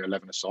first year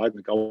 11 aside, and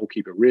the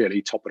goalkeeper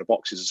really top of the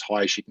box is as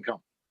high as she can come.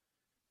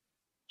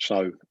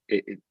 So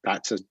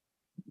that's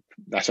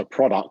a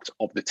product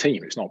of the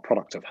team. It's not a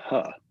product of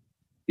her.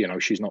 You know,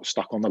 she's not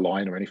stuck on the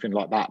line or anything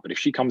like that. But if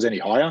she comes any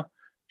higher,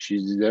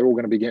 they're all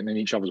going to be getting in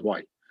each other's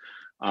way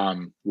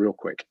real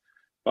quick.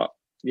 But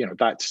you know,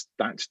 that's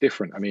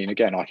different. I mean,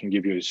 again, I can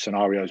give you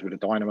scenarios with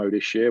the Dynamo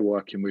this year,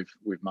 working with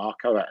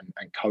Marco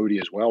and Cody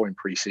as well in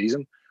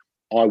pre-season.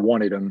 I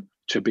wanted them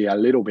to be a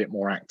little bit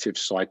more active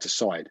side to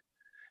side.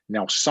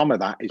 Now, some of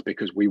that is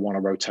because we want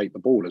to rotate the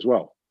ball as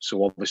well.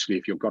 So obviously,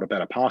 if you've got a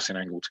better passing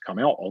angle to come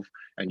out of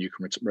and you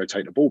can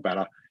rotate the ball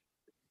better,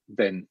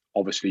 then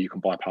obviously you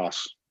can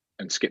bypass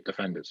and skip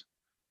defenders,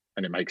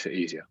 and it makes it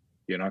easier,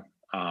 you know,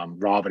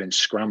 rather than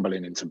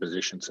scrambling into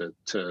position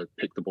to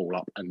pick the ball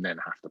up and then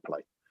have to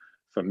play.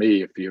 For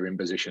me, if you're in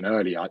position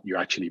early, you're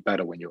actually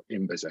better when you're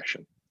in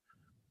possession.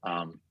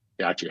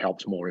 It actually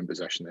helps more in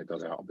possession than it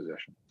does out of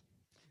possession.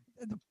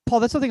 Paul,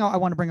 that's something I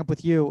want to bring up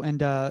with you.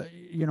 And,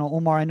 you know,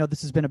 Omar, I know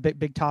this has been a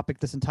big topic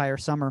this entire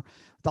summer.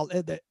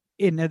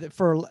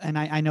 And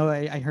I know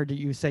I heard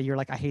you say, you're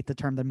like, I hate the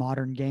term the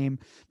modern game,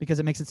 because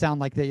it makes it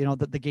sound like that, you know,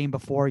 the game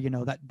before, you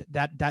know,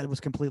 that was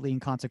completely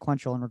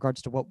inconsequential in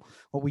regards to what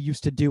we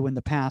used to do in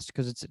the past,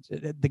 because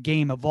the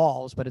game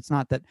evolves, but it's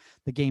not that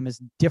the game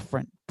is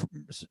different,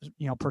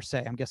 you know, per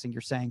se, I'm guessing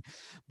you're saying.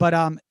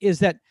 But is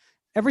that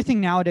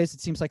everything nowadays,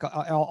 it seems like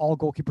all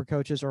goalkeeper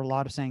coaches, or a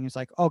lot of saying is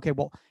like, okay,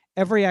 well,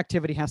 every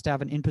activity has to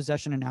have an in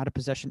possession and out of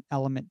possession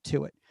element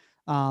to it.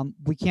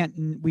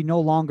 We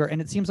no longer,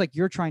 and it seems like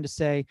you're trying to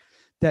say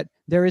that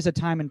there is a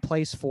time and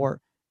place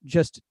for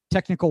just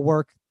technical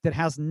work that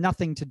has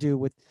nothing to do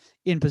with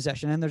in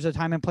possession. And there's a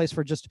time and place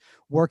for just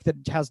work that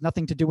has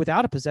nothing to do with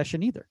out of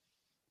possession either.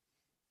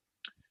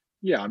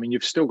 Yeah. I mean,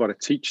 you've still got to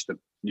teach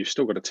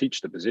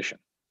the position.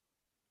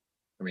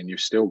 I mean,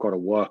 you've still got to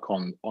work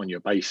on your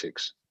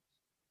basics,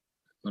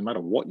 no matter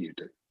what you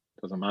do.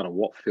 Doesn't matter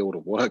what field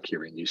of work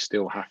you're in, you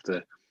still have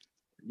to,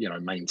 you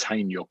know,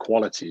 maintain your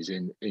qualities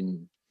in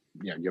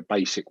you know, your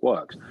basic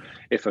work.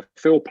 If a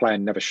field player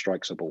never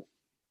strikes a ball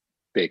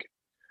big,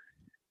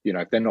 you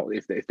know,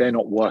 if they're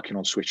not working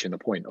on switching the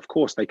point, of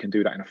course they can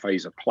do that in a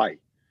phase of play,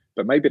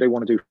 but maybe they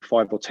want to do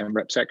 5 or 10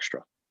 reps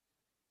extra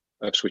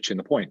of switching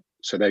the point.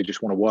 So they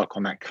just want to work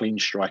on that clean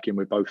striking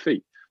with both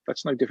feet.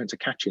 That's no different to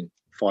catching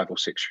 5 or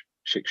 6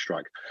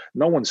 strike.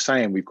 No one's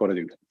saying we've got to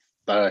do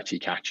 30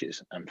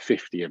 catches and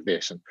 50 of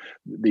this and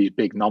these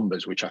big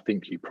numbers, which I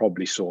think you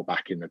probably saw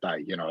back in the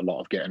day, you know, a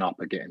lot of getting up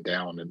and getting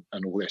down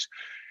and all this.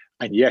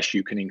 And yes,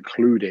 you can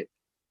include it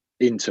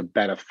into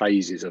better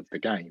phases of the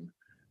game,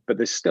 but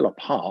there's still a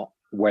part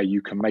where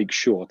you can make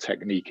sure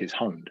technique is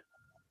honed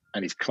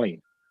and is clean.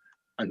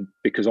 And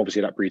because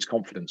obviously that breeds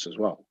confidence as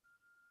well,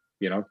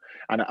 you know,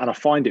 and I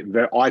find it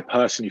I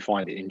personally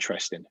find it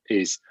interesting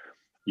is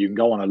you can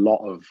go on a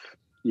lot of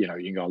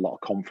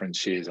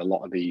conferences, a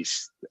lot of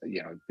these,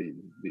 you know,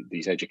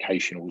 these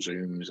educational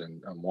Zooms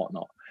and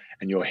whatnot.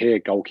 And you'll hear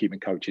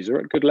goalkeeping coaches are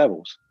at good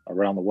levels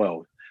around the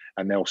world.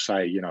 And they'll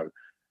say, you know,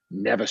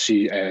 never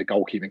see a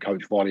goalkeeping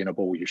coach volleying a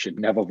ball. You should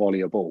never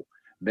volley a ball.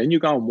 Then you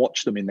go and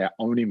watch them in their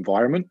own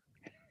environment.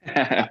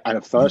 And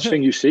the first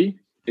thing you see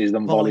is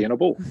them volleying a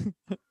ball.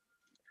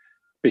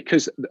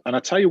 And I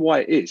tell you why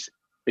it is.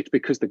 It's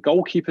because the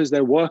goalkeepers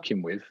they're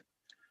working with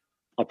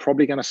are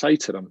probably going to say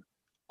to them,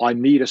 I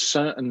need a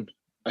certain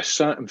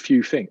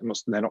few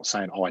things. They're not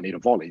saying, oh, I need a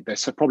volley. They're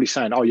probably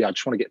saying, oh yeah, I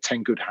just want to get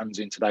 10 good hands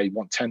in today.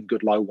 Want 10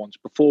 good low ones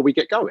before we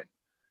get going.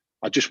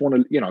 I just want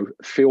to, you know,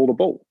 feel the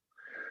ball.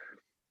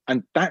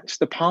 And that's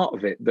the part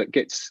of it that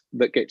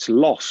gets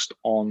lost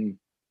on,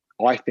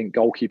 I think,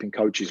 goalkeeping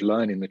coaches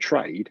learning the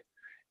trade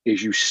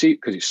is you see,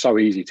 because it's so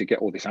easy to get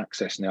all this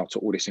access now to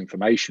all this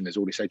information. There's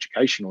all this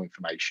educational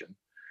information,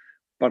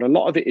 but a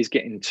lot of it is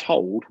getting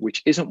told,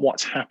 which isn't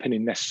what's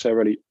happening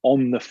necessarily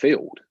on the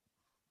field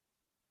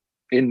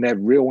in their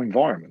real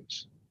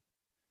environments.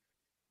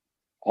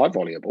 I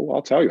volley a ball.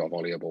 I'll tell you I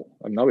volley a ball.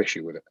 I have no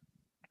issue with it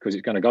because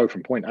it's going to go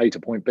from point A to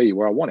point B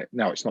where I want it.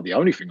 Now, it's not the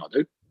only thing I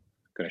do.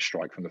 Going to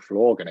strike from the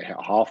floor, going to hit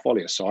a half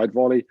volley, a side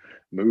volley,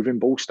 moving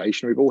ball,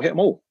 stationary ball, hit them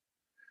all.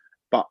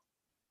 But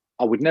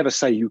I would never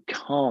say you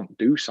can't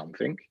do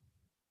something.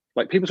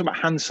 Like people talk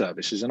about hand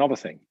service is another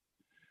thing.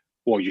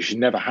 Well, you should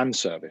never hand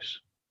service.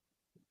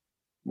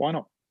 Why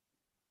not?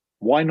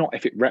 Why not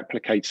if it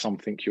replicates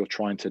something you're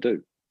trying to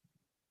do?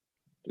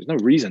 There's no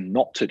reason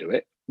not to do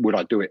it. Would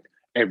I do it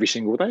every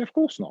single day? Of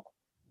course not.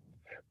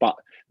 But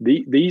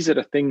these are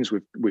the things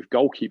with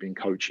goalkeeping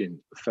coaching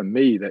for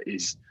me that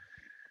is,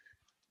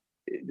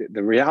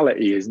 the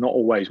reality is not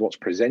always what's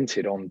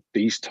presented on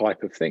these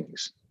type of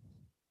things.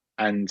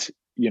 And,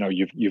 you know,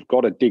 you've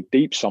got to dig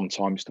deep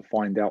sometimes to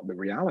find out the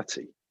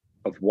reality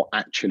of what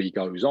actually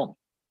goes on.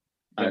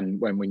 Yeah.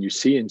 And when you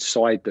see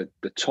inside the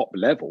top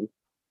level,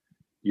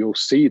 you'll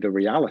see the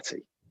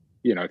reality.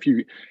 You know,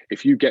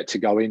 if you get to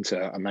go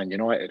into a Man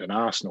United, an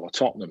Arsenal, a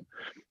Tottenham,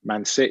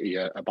 Man City,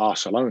 a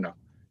Barcelona,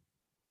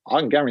 I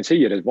can guarantee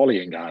you there's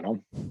volleying going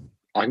on.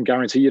 I can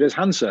guarantee you there's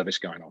hand service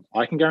going on.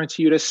 I can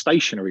guarantee you there's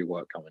stationary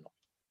work going on.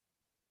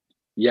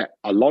 Yet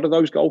a lot of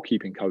those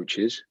goalkeeping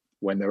coaches,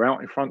 when they're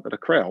out in front of the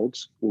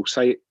crowds, will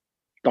say,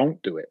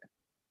 don't do it.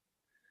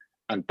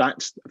 And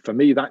that's, for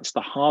me, that's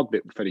the hard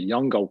bit for the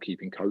young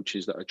goalkeeping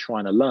coaches that are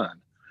trying to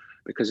learn,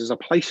 because there's a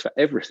place for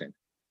everything.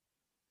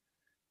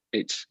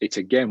 It's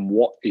again,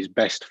 what is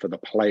best for the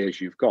players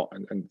you've got.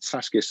 And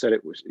Saskia said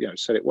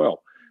it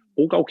well.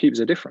 All goalkeepers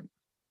are different.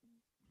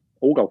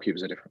 All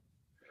goalkeepers are different.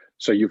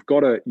 So you've got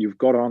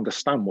to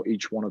understand what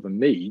each one of them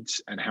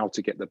needs and how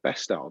to get the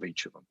best out of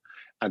each of them.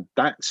 And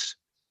that's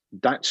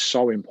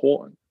so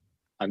important.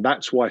 And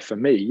that's why, for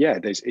me,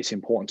 it's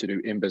important to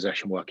do in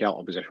possession work, out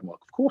of possession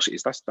work. Of course it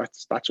is.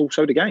 That's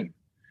also the game.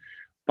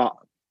 But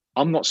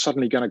I'm not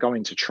suddenly going to go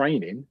into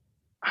training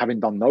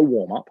having done no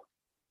warm up,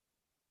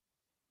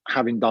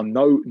 having done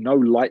no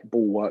light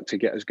ball work to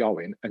get us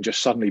going, and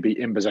just suddenly be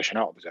in possession,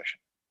 out of possession.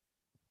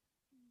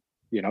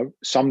 You know,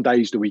 some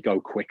days do we go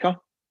quicker?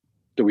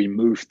 Do we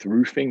move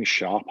through things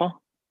sharper?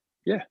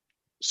 Yeah.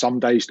 Some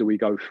days do we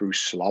go through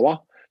slower?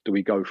 Do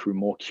we go through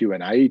more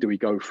Q&A? Do we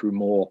go through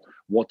more,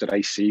 what do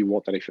they see?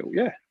 What do they feel?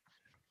 Yeah.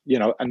 You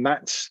know, and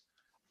that's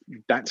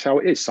how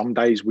it is. Some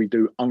days we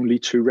do only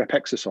 2 rep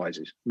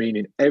exercises,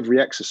 meaning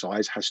every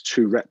exercise has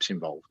 2 reps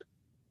involved.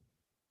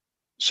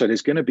 So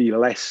there's going to be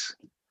less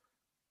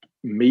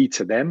me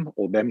to them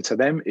or them to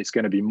them. It's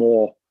going to be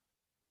more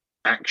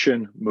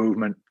action,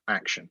 movement,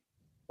 action.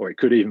 Or it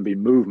could even be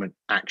movement,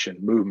 action.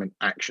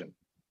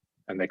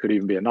 And there could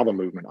even be another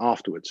movement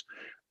afterwards.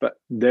 But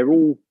they're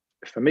all,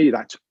 for me,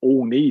 that's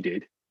all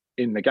needed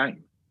in the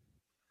game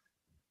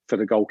for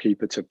the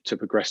goalkeeper to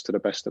progress to the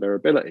best of their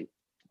ability.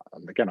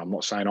 And again, I'm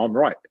not saying I'm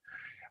right.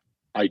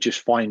 I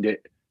just find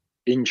it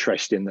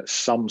interesting that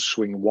some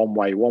swing one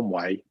way,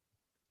 or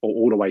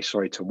all the way,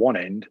 to one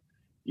end.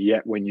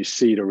 Yet when you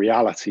see the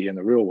reality in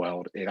the real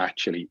world, it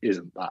actually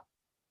isn't that.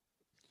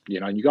 You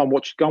know, and you go and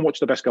watch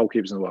the best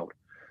goalkeepers in the world.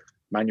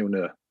 Manuel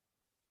Neuer,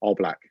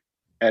 Oblak,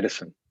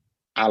 Ederson,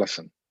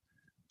 Alisson,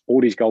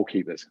 all these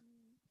goalkeepers.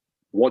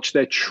 Watch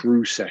their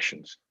true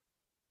sessions,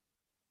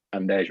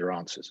 and there's your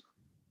answers.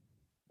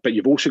 But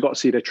you've also got to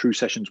see their true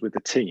sessions with the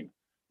team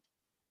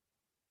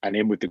and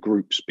in with the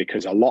groups,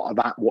 because a lot of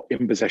that, what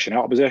in possession,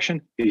 out of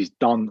possession, is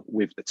done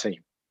with the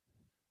team.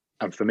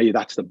 And for me,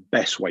 that's the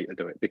best way to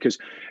do it. Because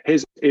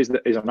here's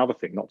another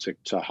thing, not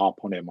to harp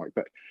on him, Mike,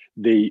 but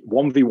the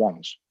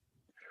 1v1s,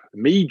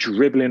 me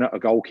dribbling at a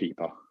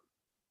goalkeeper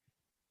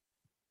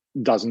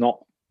does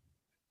not,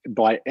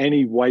 by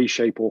any way,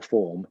 shape or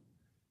form,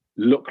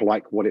 look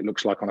like what it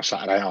looks like on a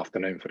Saturday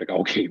afternoon for the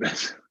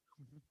goalkeepers.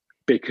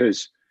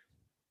 Because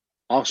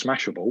I'll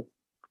smash a ball,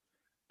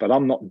 but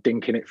I'm not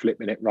dinking it,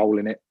 flipping it,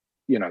 rolling it,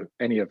 you know,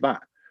 any of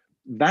that.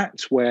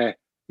 That's where,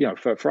 you know,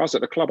 for us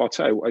at the club, I'll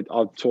tell you,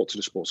 I'll talk to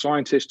the sports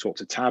scientists, talk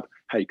to Tab.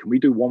 Hey, can we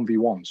do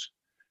 1v1s?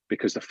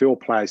 Because the field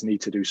players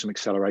need to do some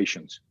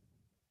accelerations.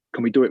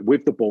 Can we do it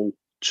with the ball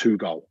to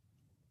goal?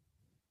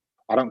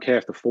 I don't care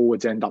if the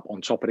forwards end up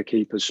on top of the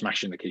keepers,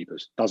 smashing the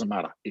keepers. Doesn't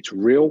matter. It's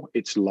real.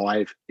 It's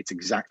live. It's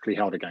exactly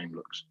how the game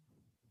looks.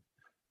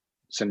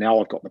 So now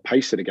I've got the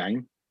pace of the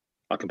game.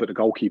 I can put the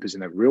goalkeepers in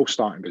their real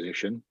starting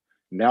position.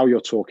 Now you're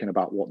talking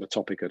about what the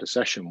topic of the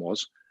session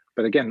was.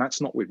 But again,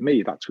 that's not with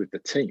me. That's with the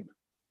team.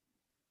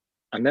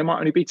 And there might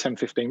only be 10,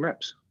 15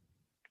 reps.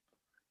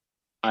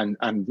 And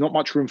not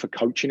much room for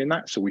coaching in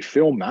that. So we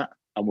film that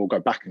and we'll go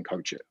back and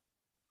coach it.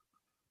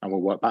 And we'll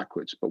work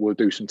backwards. But we'll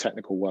do some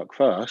technical work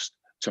first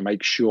to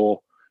make sure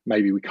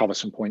maybe we cover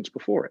some points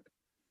before it.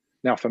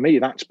 Now, for me,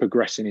 that's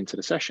progressing into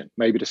the session.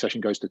 Maybe the session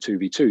goes to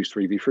 2v2s,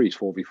 3v3s,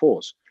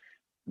 4v4s.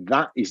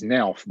 That is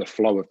now for the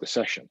flow of the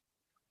session.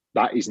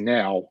 That is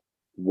now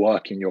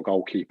working your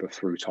goalkeeper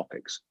through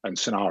topics and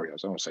scenarios.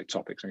 I don't want to say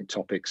topics. I mean,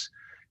 topics,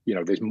 you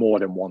know, there's more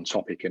than one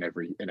topic in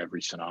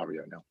every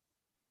scenario now.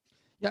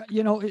 Yeah,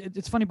 you know,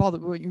 it's funny, Paul,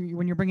 that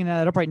when you're bringing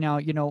that up right now,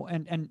 you know,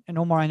 and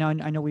Omar, I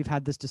know we've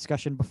had this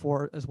discussion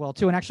before as well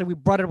too, and actually we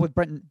brought it up with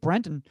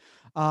Brenton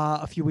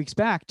a few weeks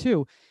back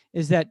too.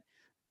 Is that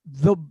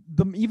the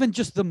even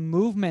just the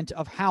movement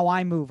of how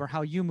I move or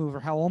how you move or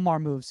how Omar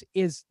moves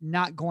is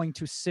not going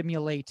to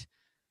simulate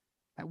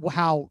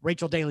how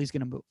Rachel Daly's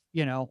going to move,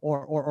 you know,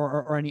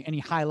 or any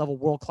high level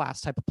world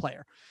class type of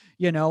player,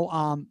 you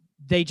know.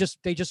 They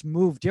just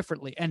move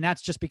differently, and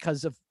that's just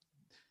because of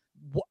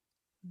what.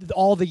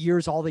 All the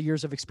years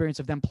of experience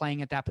of them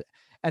playing at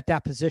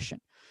that position,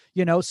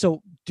 you know.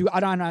 So I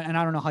don't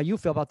know how you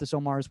feel about this,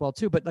 Omar, as well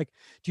too. But like,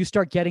 do you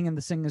start getting in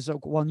this thing as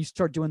well, and you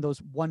start doing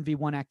those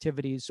 1v1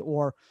 activities,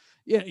 or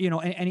you know,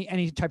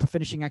 any type of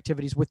finishing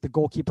activities with the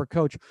goalkeeper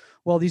coach?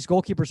 Well, these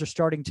goalkeepers are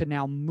starting to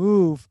now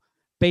move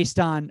based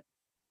on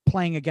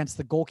playing against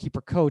the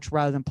goalkeeper coach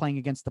rather than playing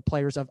against the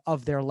players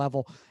of their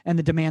level and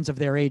the demands of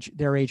their age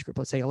group.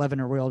 Let's say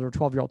 11-year-old or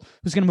 12-year-old,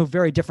 who's going to move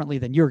very differently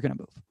than you're going to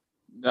move.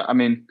 I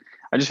mean,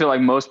 I just feel like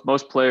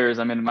most players,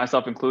 I mean,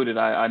 myself included,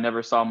 I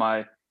never saw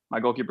my my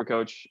goalkeeper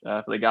coach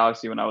for the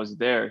Galaxy when I was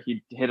there,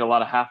 he hit a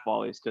lot of half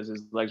volleys because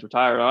his legs were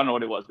tired. I don't know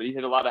what it was, but he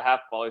hit a lot of half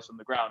volleys from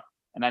the ground.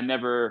 And I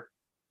never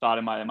thought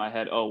in my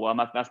head, oh, well,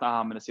 that's not how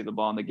I'm going to see the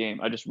ball in the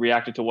game. I just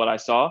reacted to what I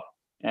saw,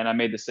 and I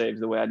made the saves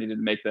the way I needed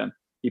to make them.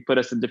 He put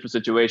us in different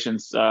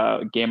situations,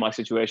 game-like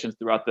situations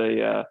throughout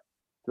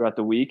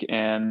the week.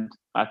 And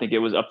I think it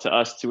was up to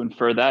us to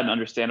infer that and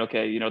understand,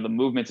 okay, the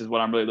movements is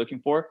what I'm really looking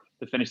for.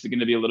 The finish is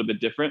going to be a little bit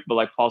different. But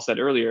like Paul said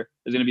earlier,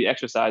 there's going to be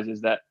exercises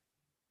that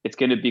it's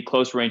going to be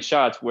close range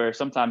shots where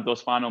sometimes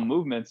those final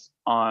movements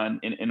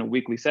in a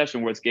weekly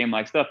session where it's game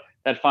like stuff,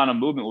 that final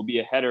movement will be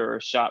a header or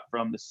a shot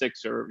from the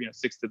 6 or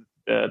 6 to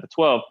the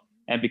 12.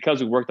 And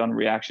because we worked on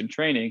reaction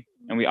training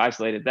and we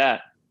isolated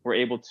that, we're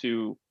able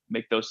to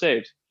make those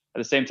saves. At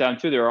the same time,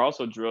 too, there are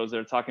also drills that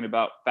are talking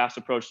about fast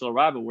approach to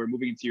arrival, where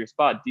moving into your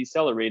spot,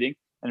 decelerating,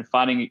 and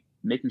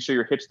making sure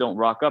your hips don't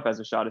rock up as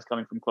a shot is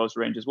coming from close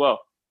range as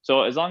well.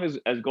 So as long as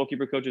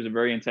goalkeeper coaches are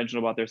very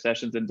intentional about their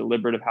sessions and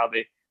deliberate of how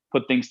they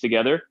put things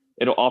together,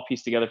 it'll all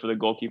piece together for the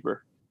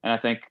goalkeeper. And I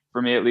think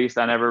for me, at least,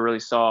 I never really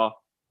saw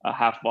a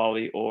half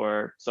volley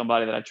or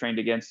somebody that I trained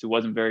against who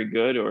wasn't very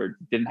good or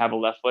didn't have a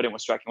left foot and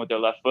was striking with their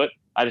left foot.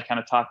 I just kind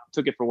of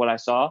took it for what I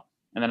saw.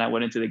 And then I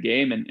went into the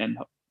game and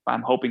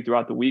I'm hoping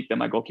throughout the week that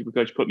my goalkeeper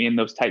coach put me in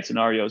those tight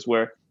scenarios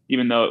where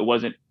even though it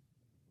wasn't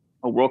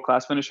a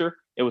world-class finisher,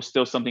 it was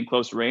still something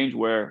close range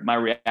where my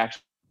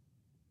reaction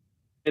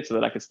so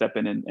that I could step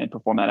in and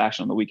perform that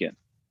action on the weekend.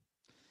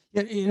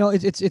 Yeah,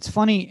 it's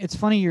funny. It's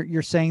funny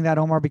you're saying that,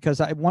 Omar,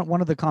 because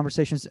one of the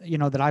conversations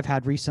that I've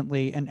had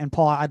recently, and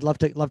Paul, I'd love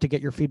to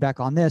get your feedback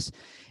on this,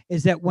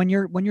 is that when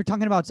you're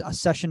talking about a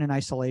session in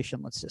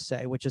isolation, let's just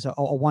say, which is a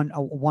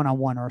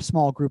one-on-one or a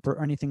small group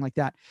or anything like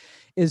that,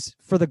 is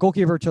for the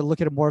goalkeeper to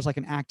look at it more as like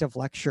an active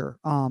lecture,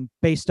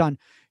 based on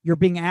you're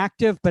being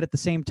active, but at the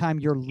same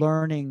time you're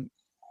learning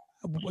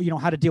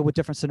how to deal with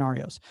different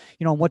scenarios,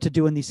 and what to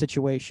do in these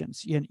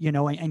situations,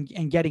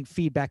 and getting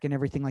feedback and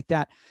everything like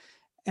that.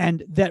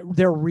 And that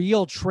their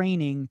real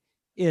training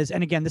is,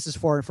 and again, this is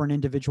for an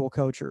individual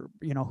coach or,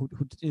 who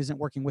isn't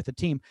working with a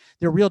team,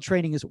 their real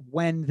training is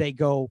when they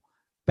go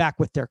back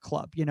with their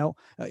club,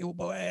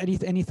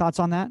 any thoughts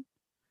on that?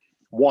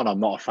 One, I'm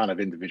not a fan of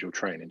individual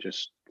training,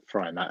 just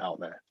throwing that out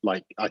there.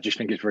 Like, I just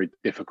think it's very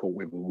difficult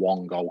with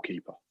one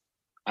goalkeeper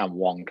and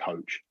one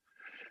coach,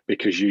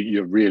 because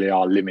you really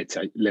are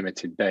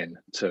limited then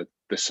to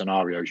the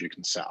scenarios you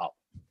can set up.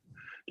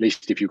 At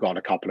least if you've got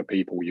a couple of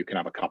people, you can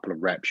have a couple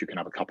of reps, you can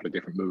have a couple of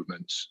different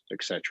movements,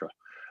 etc.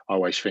 I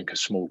always think a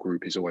small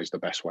group is always the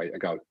best way to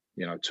go,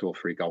 2 or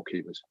 3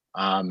 goalkeepers.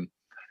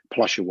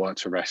 Plus your work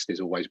to rest is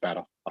always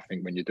better. I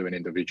think when you do an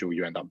individual,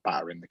 you end up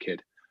battering the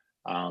kid.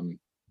 And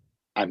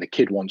the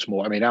kid wants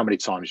more. I mean, how many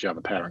times do you have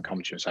a parent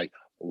come to you and say,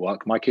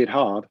 work my kid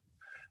hard?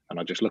 And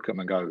I just look at them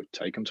and go,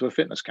 take them to a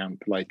fitness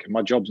camp. Like,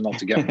 my job's not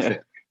to get them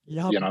fit,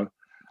 Yep.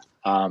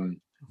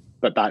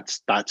 But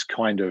that's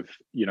kind of,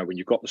 when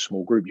you've got the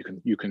small group,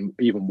 you can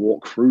even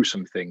walk through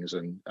some things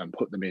and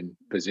put them in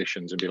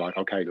positions and be like,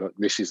 okay, look,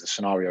 this is the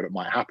scenario that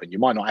might happen. You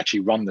might not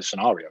actually run the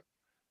scenario,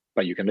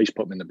 but you can at least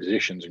put them in the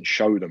positions and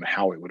show them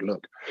how it would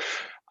look.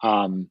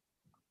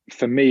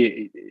 For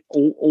me,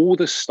 all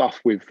the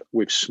stuff with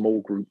small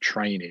group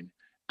training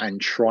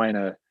and trying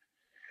to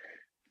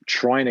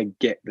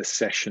get the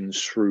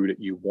sessions through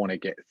that you want to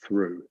get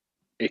through,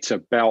 it's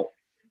about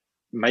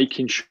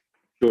making sure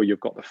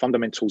you've got the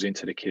fundamentals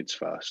into the kids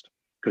first.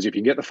 Because if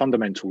you get the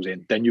fundamentals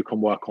in, then you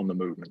can work on the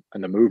movement,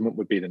 and the movement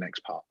would be the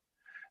next part.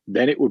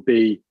 Then it would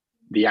be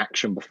the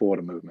action before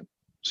the movement.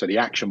 So the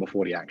action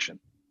before the action.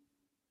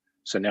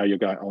 So now you're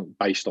going on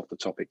based off the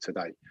topic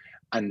today.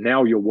 And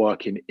now you're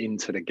working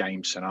into the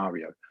game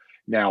scenario.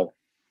 Now,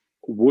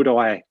 would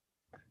I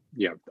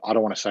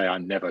don't want to say I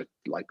never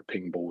like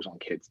ping balls on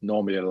kids.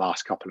 Normally the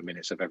last couple of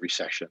minutes of every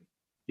session,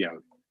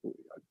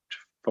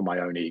 for my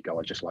own ego,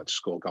 I just like to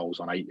score goals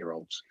on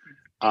 8-year-olds.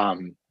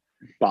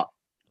 But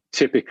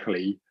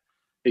typically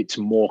it's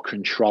more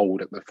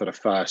controlled for the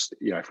first,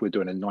 if we're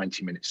doing a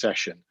 90-minute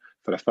session,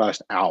 for the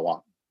first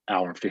hour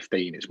and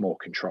 15, it's more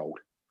controlled.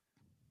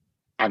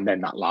 And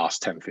then that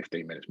last 10,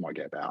 15 minutes might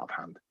get a bit out of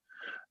hand.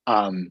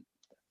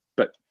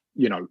 But,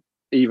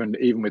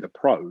 even with the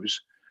pros,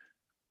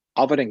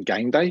 other than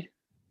game day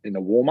in the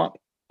warm-up,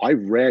 I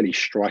rarely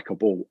strike a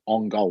ball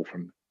on goal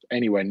from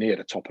anywhere near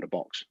the top of the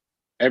box.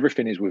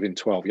 Everything is within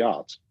 12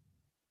 yards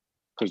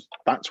because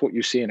that's what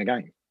you see in a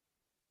game.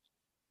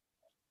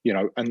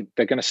 And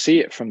they're going to see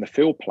it from the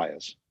field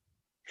players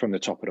from the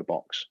top of the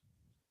box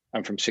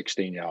and from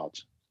 16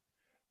 yards.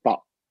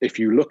 But if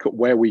you look at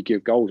where we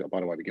give goals up,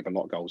 by the way, we give a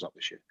lot of goals up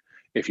this year.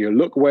 If you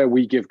look where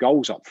we give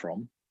goals up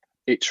from,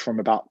 it's from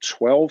about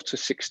 12 to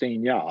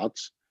 16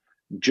 yards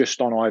just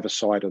on either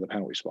side of the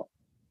penalty spot.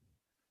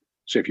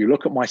 So if you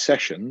look at my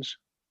sessions,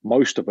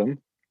 most of them,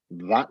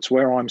 that's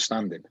where I'm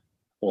standing,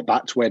 or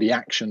that's where the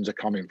actions are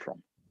coming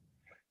from,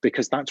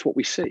 because that's what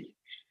we see.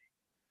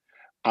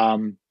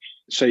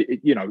 So,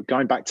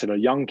 going back to the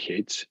young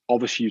kids,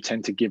 obviously you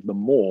tend to give them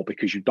more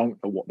because you don't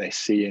know what they're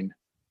seeing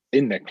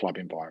in their club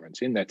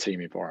environments, in their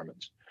team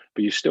environments.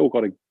 but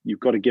you've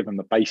got to give them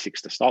the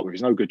basics to start with.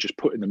 It's no good just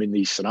putting them in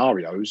these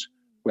scenarios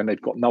when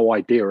they've got no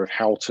idea of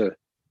how to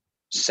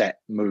set,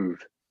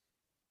 move,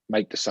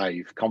 make the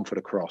save, come for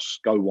the cross,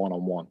 go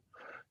one-on-one.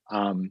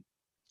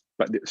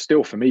 But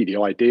still, for me, the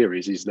idea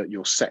is that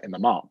you're setting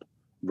them up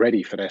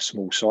ready for their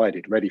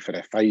small-sided, ready for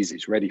their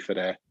phases, ready for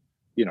their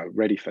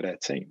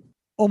team.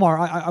 Omar,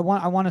 I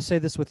want to say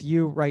this with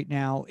you right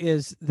now,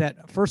 is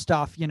that first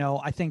off,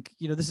 I think,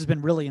 this has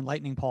been really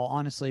enlightening, Paul,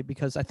 honestly,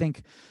 because I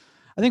think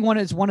one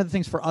of the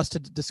things for us to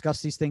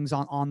discuss these things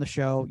on the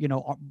show,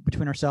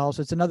 between ourselves.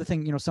 It's another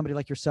thing, somebody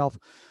like yourself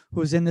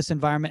who's in this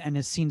environment and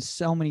has seen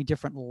so many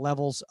different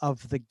levels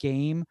of the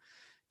game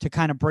to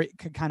kind of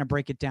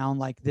break it down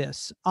like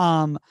this.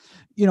 One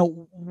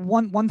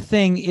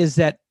thing is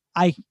that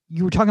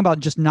you were talking about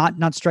just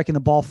not striking the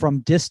ball from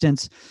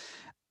distance.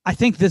 I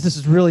think this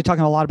is really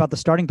talking a lot about the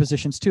starting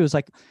positions too. Is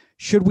like,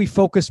 should we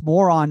focus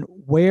more on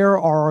where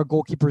are our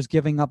goalkeepers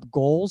giving up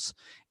goals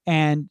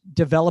and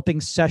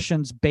developing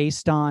sessions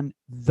based on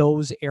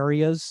those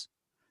areas,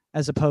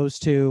 as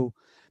opposed to,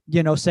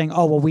 saying,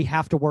 oh, well, we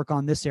have to work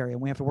on this area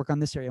and we have to work on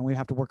this area and we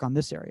have to work on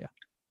this area.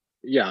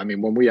 Yeah, I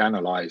mean, when we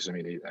analyze, at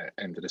the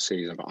end of the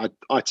season, but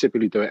I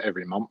typically do it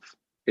every month,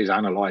 is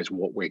analyze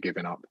what we're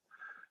giving up.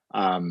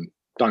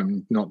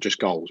 Not just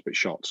goals, but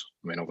shots.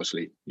 I mean,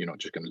 obviously, you're not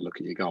just going to look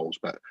at your goals,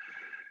 but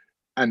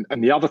and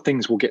the other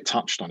things will get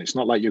touched on. It's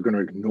not like you're going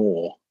to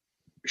ignore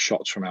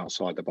shots from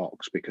outside the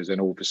box, because then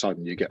all of a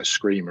sudden you get a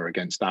screamer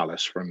against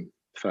Dallas from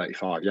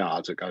 35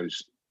 yards that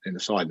goes in the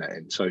side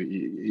netting. So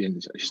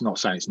it's not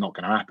saying it's not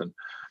going to happen,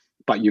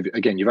 but you've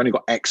only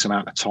got X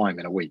amount of time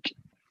in a week.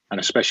 And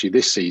especially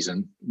this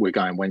season, we're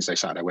going Wednesday,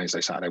 Saturday,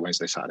 Wednesday, Saturday,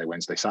 Wednesday, Saturday,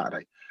 Wednesday,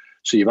 Saturday.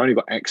 So you've only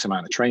got X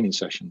amount of training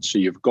sessions. So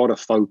you've got to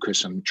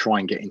focus and try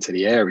and get into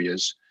the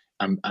areas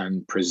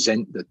and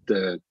present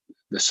the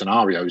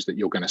scenarios that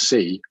you're going to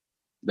see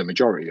the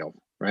majority of,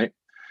 right?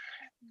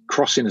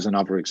 Crossing is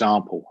another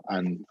example.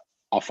 And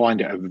I find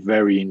it a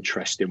very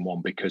interesting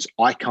one, because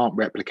I can't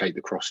replicate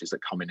the crosses that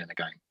come in a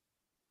game.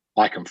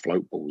 I can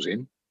float balls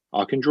in,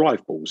 I can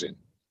drive balls in,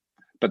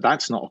 but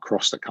that's not a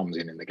cross that comes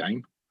in the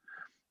game.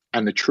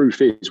 And the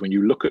truth is, when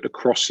you look at the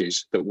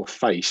crosses that were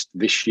faced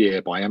this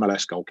year by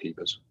MLS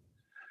goalkeepers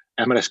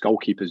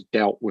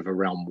dealt with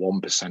around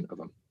 1% of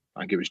them.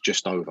 I think it was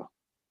just over,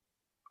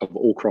 of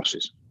all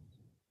crosses.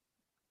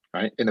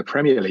 Right? In the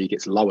Premier League,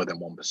 it's lower than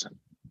 1%.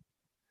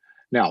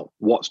 Now,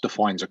 what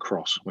defines a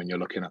cross when you're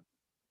looking at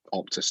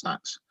Opta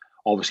stats?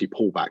 Obviously,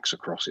 pullbacks are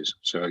crosses,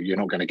 so you're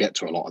not going to get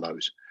to a lot of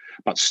those.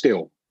 But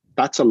still,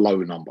 that's a low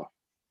number,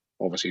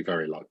 obviously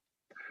very low.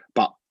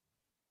 But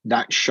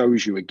that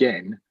shows you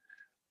again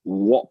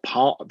what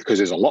part, because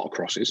there's a lot of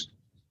crosses.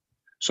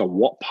 So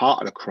what part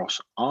of the cross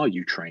are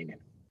you training?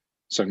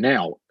 So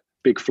now,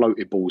 big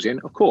floated balls in.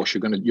 Of course,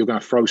 you're going to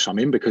throw some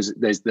in, because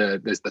there's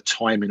the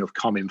timing of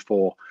coming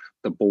for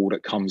the ball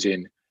that comes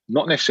in,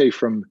 not necessarily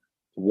from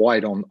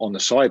wide on the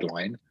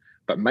sideline,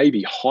 but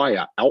maybe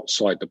higher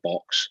outside the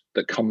box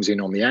that comes in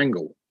on the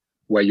angle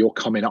where you're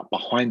coming up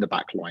behind the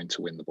back line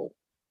to win the ball.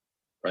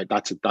 Right?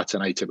 That's an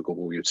atypical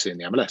ball you'd see in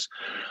the MLS.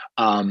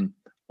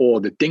 Or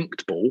the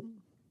dinked ball,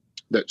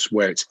 that's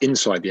where it's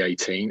inside the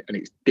 18 and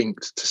it's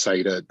dinked to,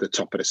 say, the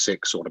top of the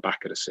 6 or the back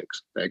of the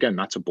 6. Again,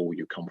 that's a ball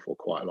you come for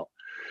quite a lot.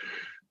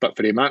 But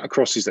for the amount of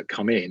crosses that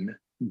come in,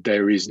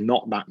 there is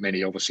not that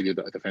many, obviously,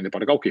 that are defended by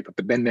the goalkeeper.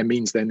 But then there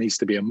needs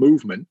to be a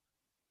movement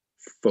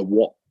for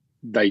what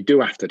they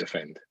do have to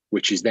defend,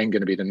 which is then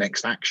going to be the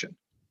next action,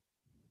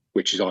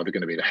 which is either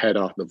going to be the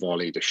header, the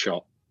volley, the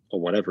shot,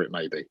 or whatever it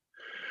may be.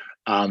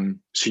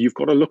 So you've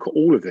got to look at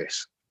all of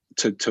this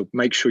to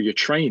make sure your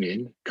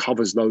training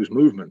covers those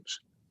movements.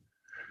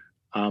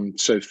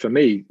 So for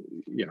me,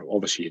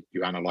 obviously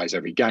you analyze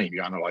every game,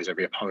 you analyze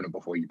every opponent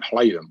before you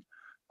play them,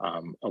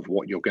 of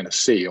what you're going to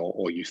see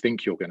or you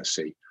think you're going to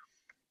see.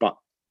 But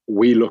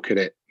we look at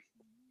it,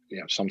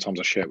 sometimes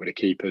I share it with the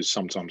keepers,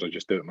 sometimes I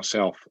just do it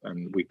myself,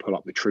 and we pull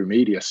up the True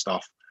Media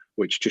stuff,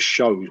 which just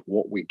shows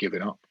what we're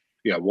giving up,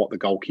 what the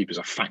goalkeepers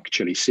are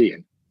factually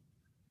seeing.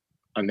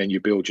 And then you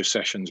build your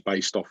sessions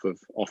based off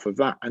of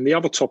that. And the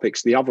other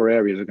topics, the other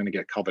areas are going to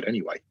get covered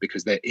anyway,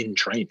 because they're in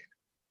training.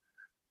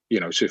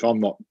 So if I'm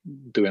not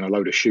doing a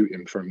load of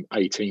shooting from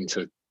 18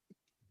 to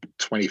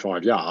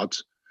 25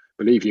 yards,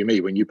 believe you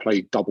me, when you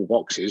play double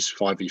boxes,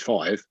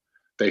 5v5,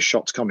 there's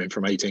shots coming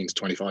from 18 to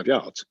 25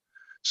 yards.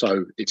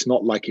 So it's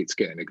not like it's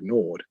getting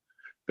ignored,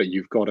 but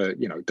you've got to,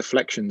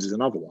 deflections is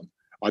another one.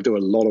 I do a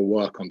lot of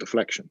work on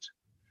deflections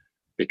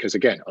because,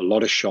 again, a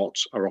lot of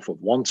shots are off of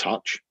one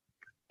touch,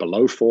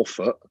 below 4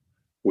 foot,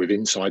 with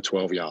inside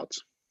 12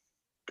 yards.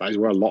 That is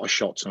where a lot of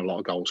shots and a lot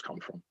of goals come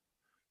from.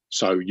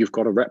 So you've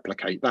got to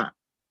replicate that.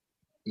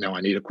 Now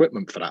I need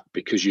equipment for that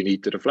because you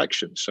need the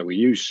deflections. So we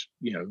use,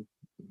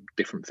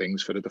 different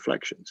things for the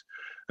deflections.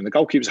 And the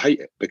goalkeepers hate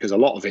it because a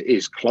lot of it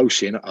is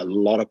close in, a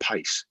lot of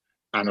pace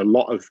and a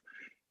lot of,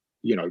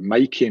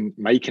 making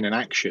an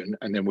action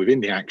and then within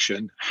the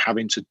action,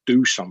 having to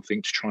do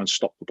something to try and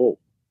stop the ball,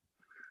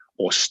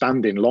 or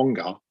standing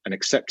longer and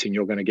accepting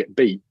you're going to get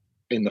beat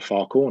in the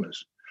far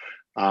corners.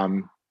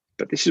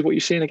 But this is what you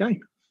see in a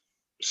game.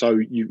 So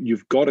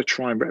you've got to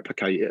try and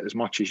replicate it as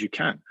much as you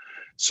can.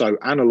 So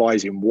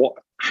analysing what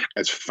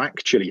has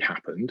factually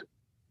happened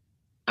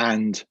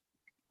and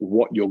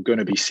what you're going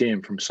to be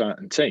seeing from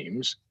certain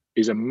teams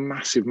is a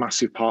massive,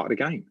 massive part of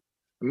the game.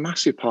 A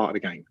massive part of the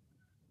game.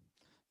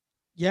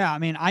 Yeah, I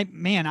mean,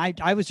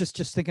 I was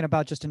just thinking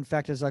about, just in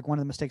fact, as like one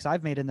of the mistakes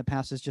I've made in the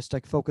past is just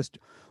like focused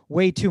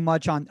way too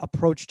much on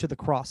approach to the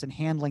cross and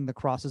handling the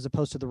cross as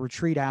opposed to the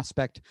retreat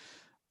aspect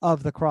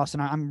of the cross.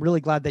 And I'm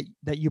really glad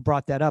that you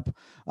brought that up.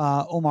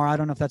 Omar, I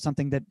don't know if that's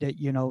something that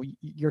you know,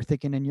 you're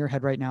thinking in your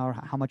head right now, or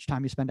how much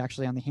time you spend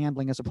actually on the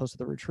handling as opposed to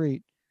the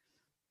retreat.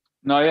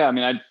 No, yeah, I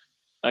mean,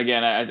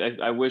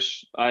 I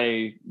wish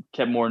I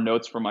kept more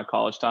notes from my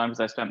college time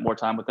because I spent more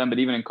time with them. But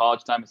even in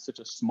college time, it's such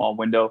a small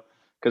window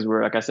because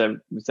we're, like I said,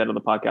 we said on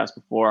the podcast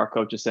before, our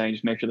coach is saying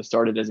just make sure the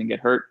starter doesn't get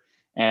hurt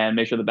and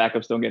make sure the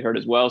backups don't get hurt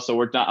as well.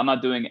 So I'm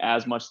not doing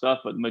as much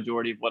stuff, but the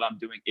majority of what I'm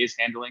doing is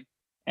handling.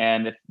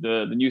 And if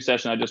the new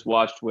session I just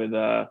watched with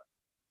Martin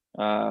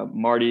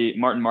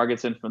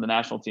Margetson from the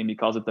national team, he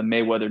calls it the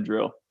Mayweather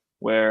drill,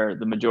 where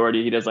the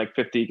majority, he does like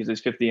 50 because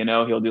he's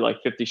 50-0. He'll do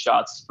like 50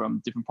 shots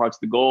from different parts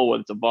of the goal,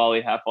 whether it's a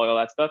volley, half volley, all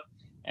that stuff.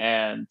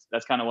 And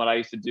that's kind of what I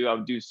used to do. I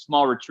would do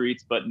small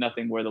retreats, but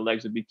nothing where the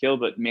legs would be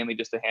killed, but mainly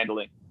just the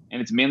handling. And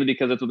it's mainly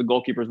because that's what the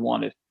goalkeepers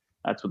wanted.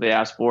 That's what they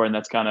asked for. And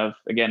that's kind of,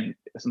 again,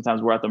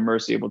 sometimes we're at the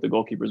mercy of what the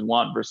goalkeepers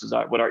want versus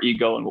what our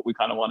ego and what we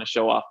kind of want to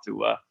show off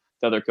to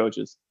other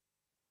coaches.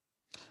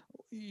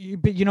 You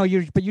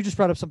just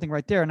brought up something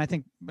right there. And I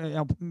think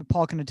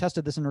Paul can attest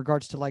to this in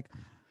regards to, like,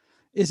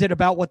 is it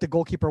about what the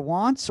goalkeeper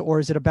wants, or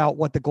is it about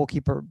what the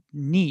goalkeeper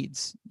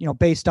needs,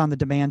 based on the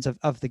demands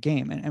of the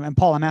game? And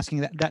Paul, I'm asking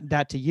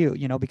that to you,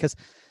 because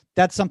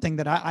that's something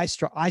that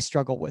I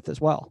struggle with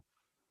as well.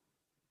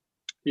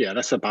 Yeah,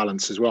 that's a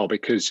balance as well,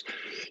 because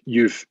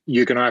you're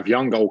going to have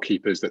young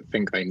goalkeepers that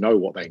think they know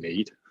what they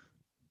need,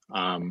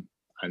 and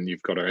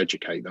you've got to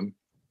educate them.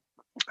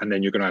 And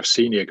then you're going to have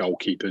senior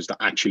goalkeepers that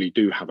actually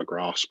do have a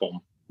grasp on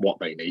what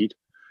they need.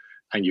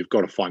 And you've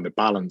got to find the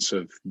balance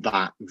of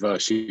that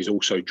versus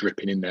also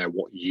dripping in there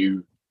what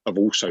you have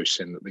also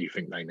seen that you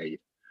think they need.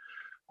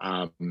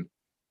 I've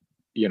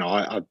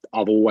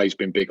always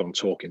been big on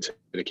talking to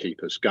the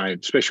keepers,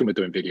 especially when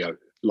we're doing video,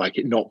 like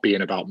it not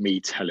being about me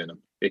telling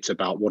them. It's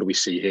about, what do we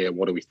see here?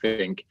 What do we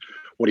think?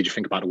 What did you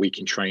think about a week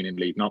in training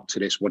leading up to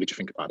this? What did you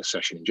think about the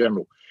session in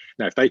general?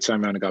 Now, if they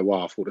turn around and go,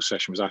 wow, I thought the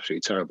session was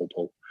absolutely terrible,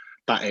 Paul,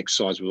 that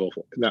exercise was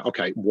awful. Now,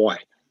 okay, why?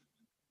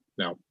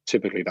 Now,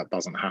 typically that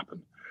doesn't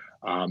happen.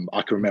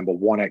 I can remember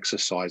one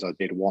exercise I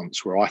did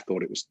once where I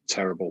thought it was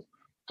terrible.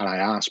 And I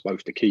asked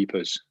both the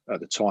keepers at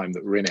the time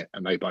that were in it,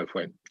 and they both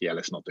went, yeah,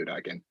 let's not do that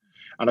again.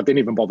 And I didn't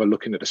even bother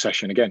looking at the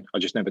session again. I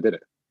just never did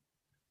it.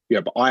 Yeah,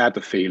 but I had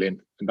the feeling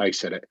and they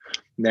said it.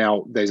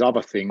 Now, there's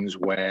other things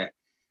where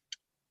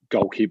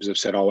goalkeepers have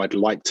said, oh, I'd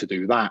like to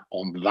do that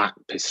on that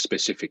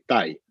specific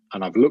day.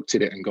 And I've looked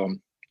at it and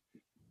gone,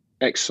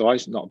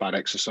 exercise, not a bad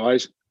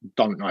exercise.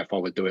 Don't know if I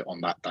would do it on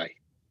that day.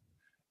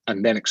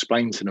 And then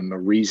explain to them the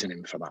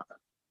reasoning for that.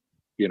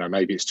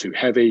 Maybe it's too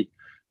heavy,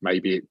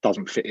 maybe it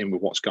doesn't fit in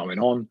with what's going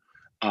on.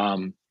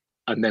 And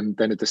then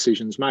a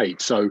decision's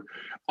made. So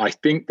I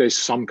think there's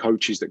some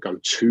coaches that go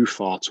too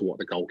far to what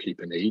the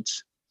goalkeeper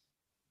needs.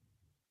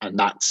 And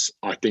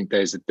I think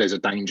there's a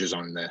danger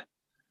zone there,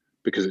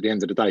 because at the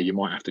end of the day, you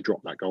might have to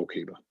drop that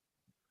goalkeeper.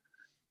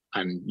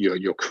 And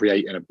you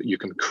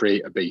can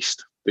create a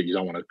beast that you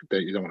don't want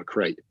to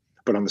create.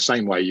 But on the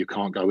same way, you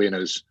can't go in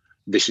as,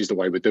 this is the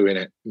way we're doing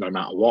it, no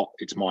matter what.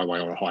 It's my way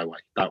or a highway.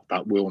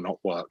 That will not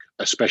work,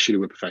 especially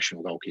with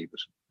professional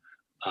goalkeepers,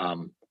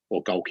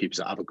 or goalkeepers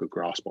that have a good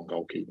grasp on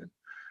goalkeeping.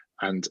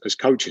 And as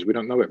coaches, we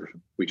don't know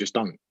everything. We just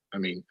don't. I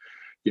mean,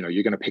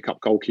 you're going to pick up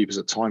goalkeepers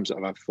at times that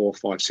have had 4,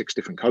 5, 6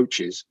 different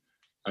coaches,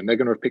 and they're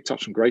going to have picked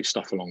up some great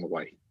stuff along the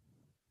way.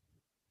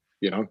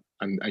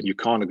 And you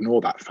can't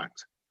ignore that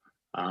fact.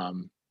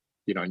 And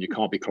you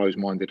can't be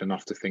closed-minded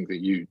enough to think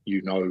that you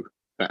know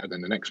better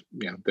than the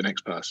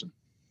next person.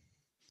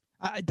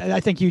 I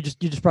think you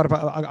just brought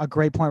up a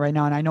great point right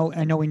now, and I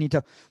know we need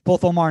to,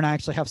 both Omar and I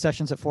actually have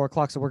sessions at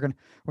 4:00, so we're gonna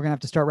have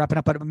to start wrapping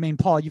up. But I mean,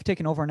 Paul, you've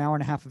taken over an hour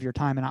and a half of your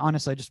time, and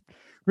honestly, I just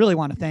really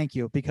want to thank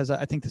you, because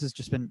I think this has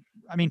just been,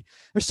 I mean,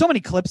 there's so many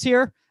clips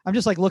here. I'm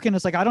just like looking,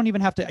 it's like, I don't even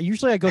have to,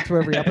 usually I go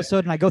through every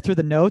episode and I go through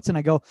the notes and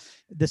I go,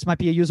 this might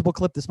be a usable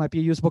clip. This might be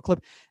a usable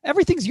clip.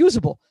 Everything's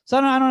usable. So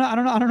I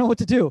don't know what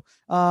to do.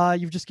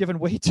 You've just given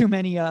way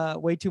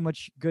too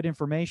much good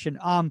information.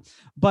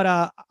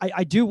 But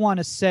I do want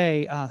to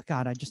say,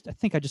 God, I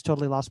think I just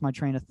totally lost my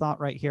train of thought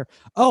right here.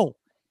 Oh,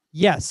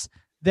 yes,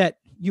 that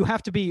you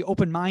have to be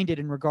open-minded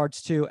in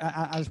regards to,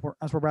 as we're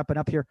wrapping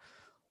up here,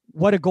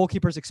 what a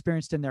goalkeeper's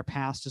experienced in their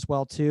past as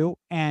well too,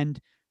 and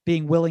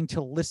being willing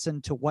to listen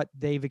to what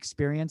they've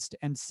experienced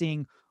and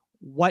seeing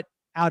what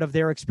out of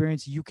their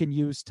experience you can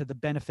use to the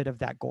benefit of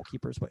that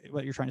goalkeeper is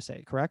what you're trying to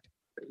say, correct?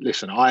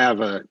 Listen, I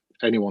have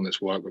anyone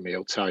that's worked with me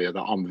will tell you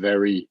that I'm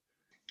very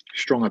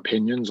strong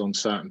opinions on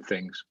certain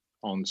things,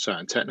 on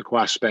certain technical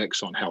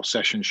aspects, on how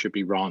sessions should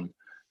be run,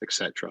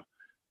 etc.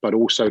 But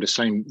also the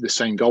same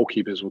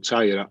goalkeepers will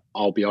tell you that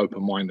I'll be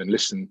open-minded and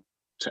listen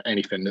to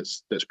anything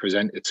that's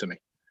presented to me.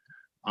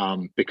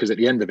 Because at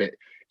the end of it,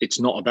 it's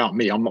not about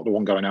me. I'm not the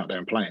one going out there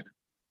and playing.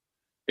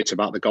 It's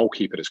about the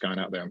goalkeeper that's going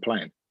out there and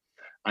playing.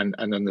 And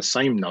then the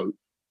same note,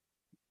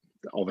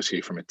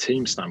 obviously from a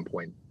team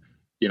standpoint,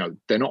 you know,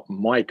 they're not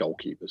my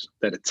goalkeepers.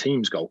 They're the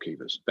team's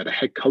goalkeepers. They're the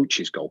head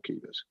coach's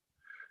goalkeepers.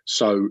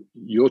 So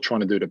you're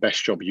trying to do the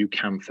best job you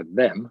can for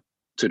them,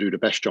 to do the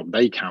best job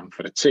they can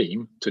for the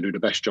team, to do the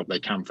best job they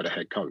can for the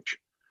head coach.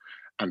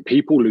 And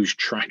people lose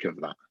track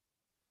of that.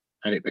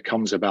 And it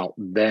becomes about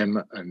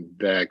them and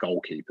their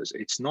goalkeepers.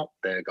 It's not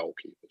their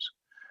goalkeepers.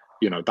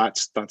 You know,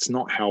 that's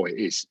not how it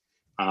is.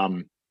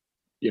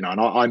 You know,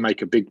 and I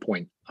make a big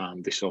point.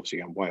 This is obviously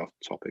going way off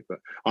topic, but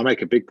I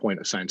make a big point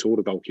of saying to all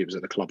the goalkeepers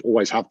at the club,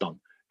 always have done,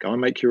 go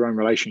and make your own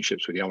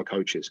relationships with the other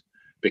coaches,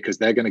 because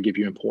they're going to give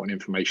you important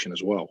information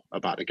as well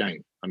about the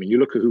game. I mean, you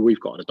look at who we've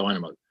got at the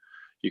Dynamo.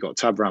 You've got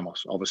Tab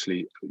Ramos,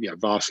 obviously,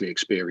 vastly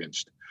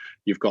experienced.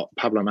 You've got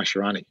Pablo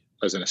Mascherani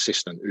as an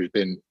assistant, who's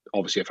been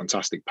obviously a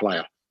fantastic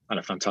player and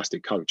a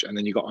fantastic coach. And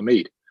then you've got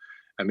Hamid.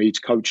 Hamid's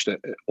coached at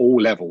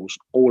all levels,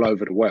 all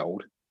over the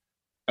world,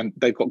 and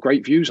they've got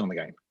great views on the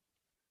game.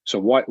 So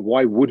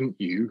why wouldn't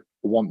you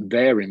want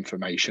their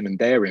information and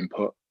their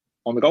input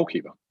on the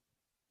goalkeeper?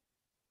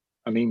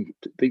 I mean,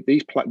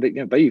 they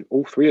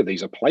all three of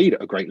these are played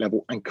at a great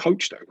level and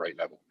coached at a great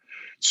level.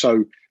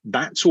 So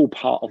that's all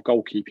part of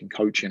goalkeeping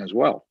coaching as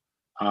well.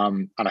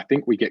 And I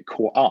think we get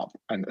caught up,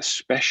 and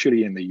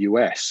especially in the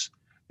US,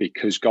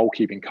 because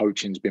goalkeeping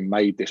coaching's been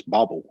made this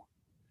bubble,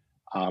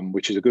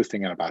 which is a good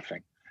thing and a bad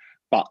thing.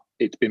 But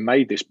it's been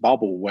made this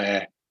bubble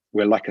where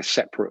we're like a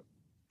separate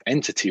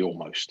entity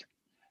almost.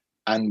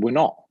 And we're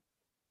not.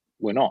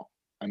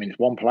 I mean, it's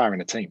one player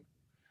in a team,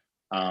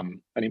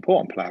 an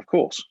important player, of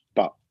course,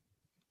 but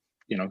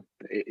you know,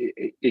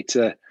 it's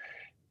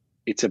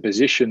a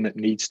position that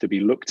needs to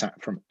be looked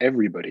at from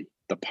everybody: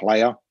 the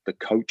player, the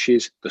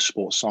coaches, the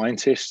sports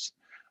scientists.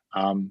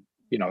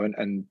 You know,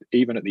 and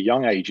even at the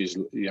young ages,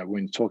 you know,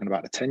 when talking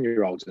about the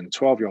 10-year-olds and the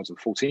 12-year-olds and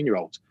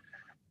 14-year-olds,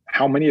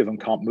 how many of them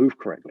can't move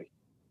correctly,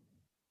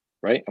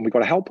 right? And we've got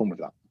to help them with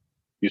that.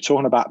 You're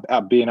talking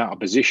about being out of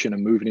position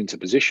and moving into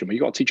position. Well, you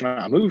got to teach them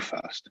how to move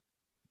first.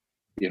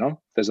 You know,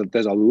 there's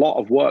a lot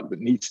of work that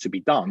needs to be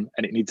done,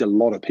 and it needs a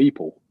lot of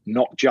people,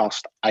 not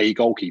just a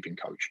goalkeeping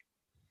coach.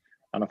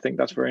 And I think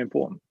that's very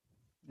important.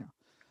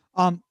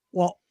 Yeah.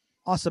 Well,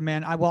 awesome,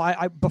 man.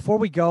 I before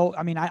we go,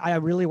 I mean, I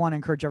really want to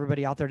encourage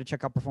everybody out there to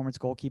check out Performance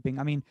Goalkeeping.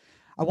 I mean,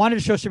 I wanted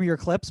to show some of your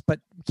clips,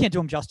 but we can't do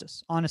them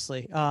justice,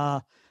 honestly.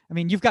 I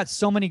mean, you've got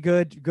so many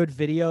good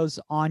videos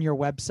on your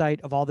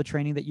website of all the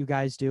training that you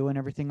guys do and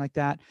everything like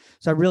that.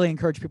 So I really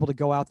encourage people to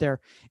go out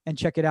there and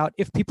check it out.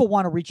 If people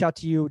want to reach out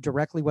to you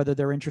directly, whether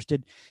they're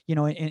interested, you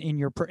know, in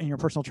your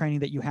personal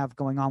training that you have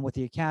going on with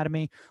the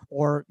academy,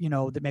 or, you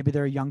know, that maybe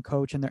they're a young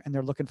coach and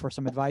they're looking for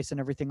some advice and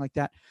everything like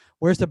that,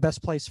 where's the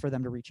best place for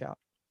them to reach out?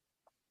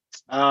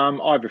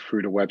 Either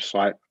through the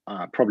website,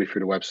 probably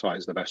through the website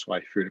is the best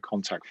way, through the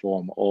contact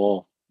form,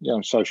 or, you know,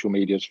 social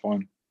media is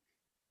fine.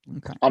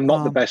 Okay. I'm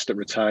not the best at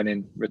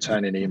returning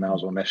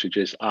emails or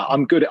messages.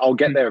 I'm good I'll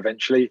get there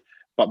eventually,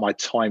 but my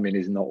timing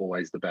is not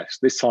always the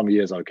best. This time of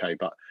year is okay,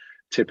 but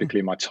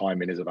typically my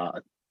timing is about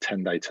a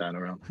 10-day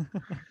turnaround.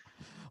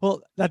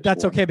 Well,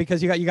 that's okay,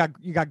 because you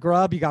got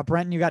Grubb, you got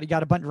Brenton, you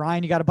got a bunch,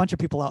 Ryan, you got a bunch of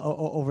people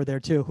over there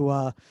too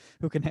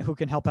who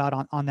can help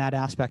out on that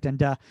aspect.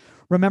 And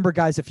remember,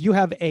 guys, if you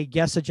have a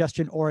guest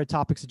suggestion or a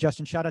topic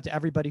suggestion, shout out to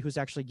everybody who's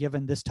actually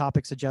given this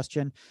topic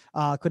suggestion.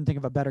 Couldn't think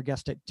of a better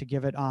guest to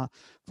give it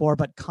for,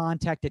 but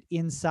contact at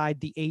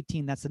Inside the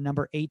 18. That's the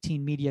number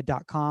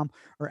 18media.com,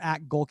 or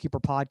at Goalkeeper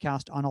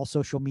Podcast on all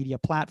social media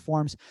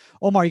platforms.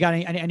 Omar, you got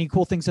any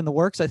cool things in the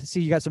works? I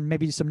see you got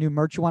maybe some new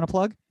merch you want to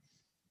plug.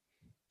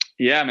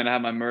 Yeah, I'm gonna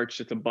have my merch.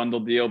 It's a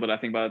bundle deal, but I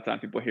think by the time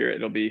people hear it,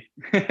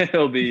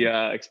 it'll be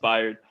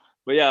expired.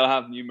 But yeah, I'll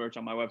have new merch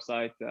on my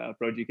website,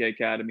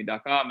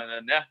 progkacademy.com, and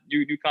then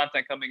new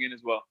content coming in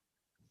as well.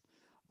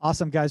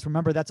 Awesome, guys.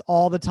 Remember, that's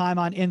all the time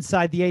on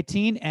Inside the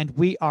 18, and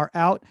we are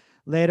out.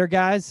 Later,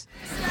 guys.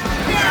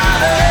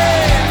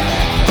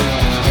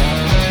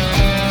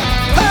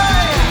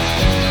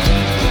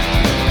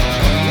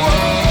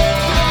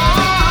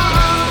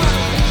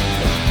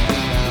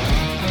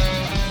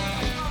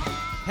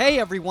 Hey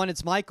everyone,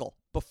 it's Michael.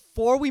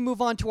 Before we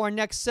move on to our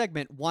next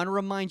segment, want to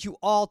remind you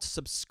all to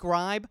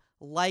subscribe,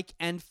 like,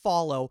 and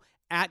follow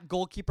at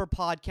Goalkeeper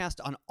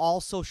Podcast on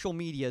all social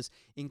medias,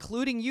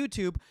 including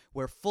YouTube,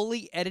 where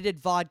fully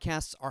edited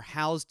vodcasts are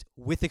housed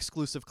with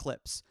exclusive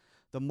clips.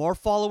 The more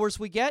followers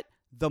we get,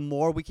 the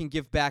more we can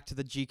give back to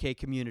the GK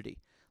community.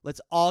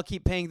 Let's all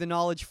keep paying the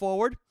knowledge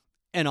forward,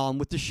 and on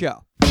with the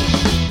show.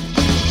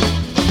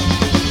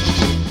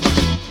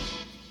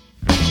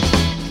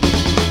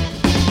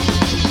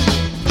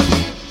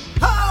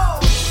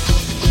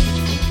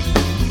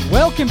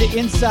 Welcome to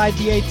Inside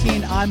the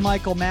 18. I'm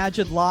Michael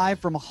Magid,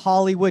 live from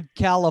Hollywood,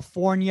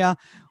 California.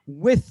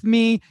 With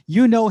me,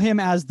 you know him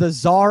as the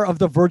czar of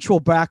the virtual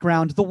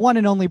background, the one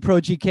and only Pro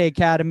GK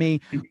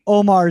Academy,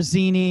 Omar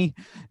Zini,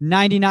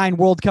 99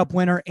 World Cup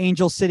winner,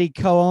 Angel City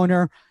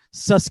co-owner,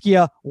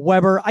 Saskia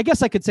Weber. I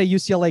guess I could say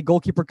UCLA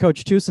goalkeeper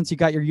coach too, since you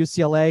got your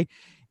UCLA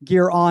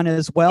gear on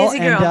as well. Busy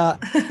girl.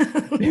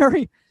 And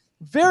very,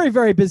 very,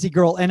 very busy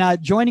girl.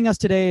 And joining us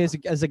today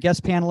as a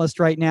guest panelist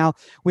right now,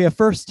 we have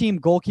first team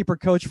goalkeeper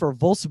coach for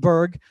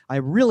Wolfsburg. I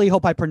really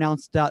hope I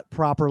pronounced that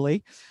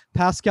properly.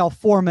 Pascal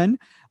Foreman.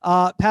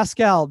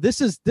 Pascal,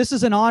 this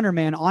is an honor,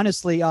 man.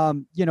 Honestly,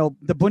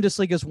 the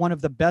Bundesliga is one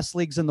of the best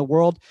leagues in the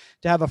world.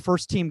 To have a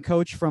first team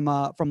coach from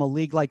a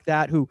league like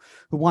that who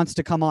wants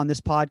to come on this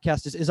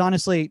podcast is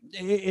honestly,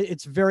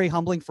 it's very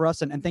humbling for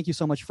us. And thank you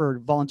so much for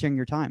volunteering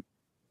your time.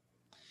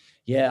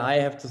 Yeah, I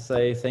have to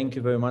say thank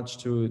you very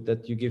much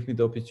that you give me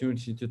the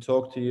opportunity to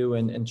talk to you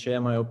and share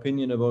my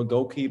opinion about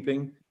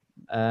goalkeeping.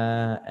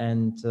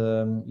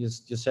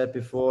 You said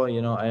before,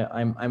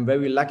 I'm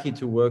very lucky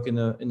to work in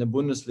the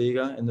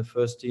Bundesliga in the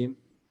first team,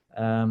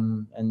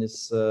 and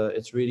it's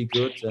really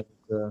good. And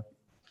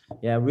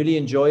I really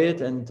enjoy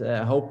it, and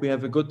I hope we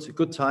have a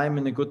good time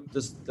and a good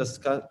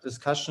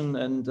discussion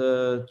and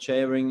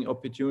sharing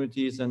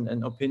opportunities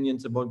and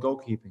opinions about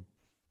goalkeeping.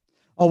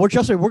 Oh, we're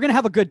going to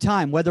have a good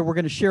time. Whether we're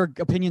going to share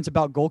opinions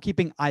about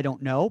goalkeeping, I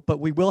don't know,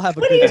 but we will have a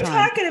good time. What are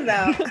you talking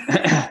about?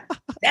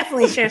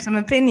 Definitely share some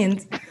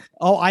opinions.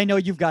 Oh, I know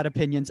you've got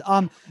opinions.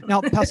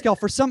 Now, Pascal,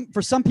 for some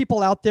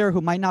people out there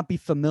who might not be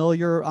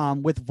familiar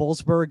with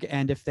Wolfsburg,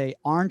 and if they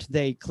aren't,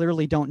 they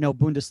clearly don't know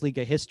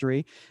Bundesliga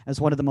history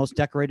as one of the most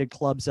decorated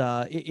clubs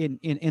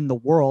in the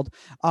world.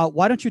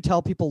 Why don't you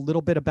tell people a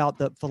little bit about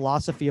the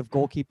philosophy of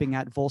goalkeeping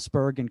at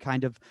Wolfsburg and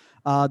kind of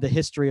the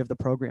history of the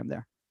program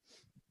there?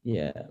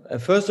 Yeah.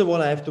 First of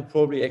all, I have to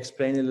probably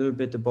explain a little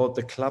bit about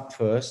the club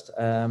first,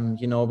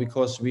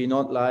 because we're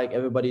not like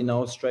everybody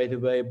knows straight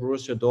away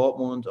Borussia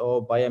Dortmund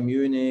or Bayern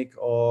Munich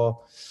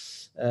or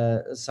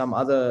some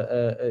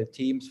other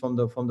teams from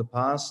the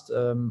past.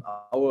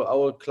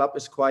 Our club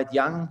is quite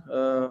young,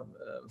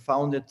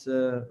 founded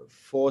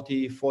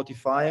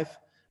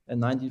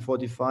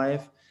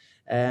 1945.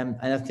 And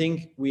I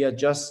think we are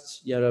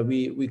just,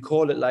 we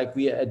call it like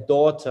we are a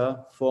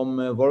daughter from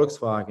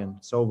Volkswagen.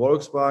 So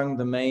Volkswagen,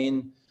 the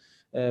main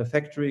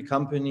factory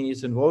company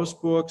is in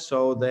Wolfsburg,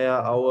 so they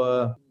are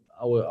our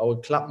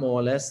club more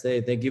or less.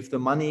 They give the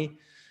money.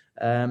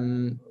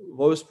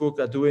 Wolfsburg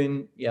are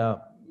doing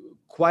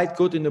quite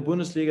good in the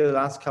Bundesliga the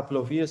last couple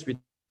of years. We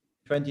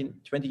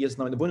 20 years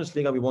now in the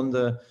Bundesliga. We won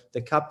the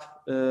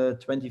cup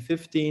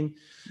 2015.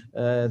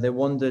 They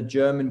won the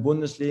German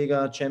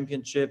Bundesliga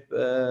championship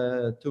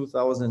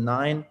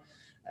 2009.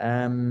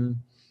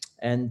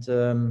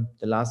 The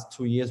last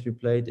 2 years we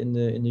played in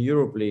the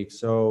Europe League.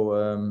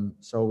 So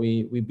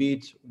we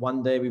beat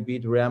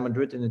Real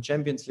Madrid in the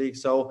Champions League.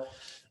 So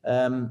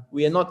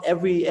we are not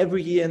every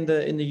year in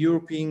the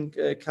European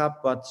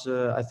Cup, but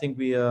I think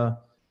we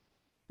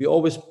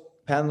always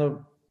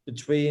panel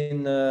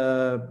between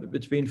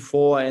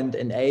 4th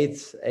and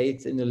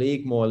 8th in the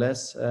league, more or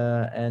less. We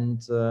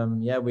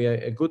are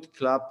a good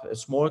club, a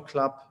small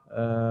club,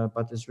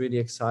 but it's really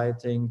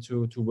exciting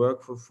to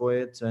work for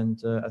it, and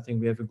I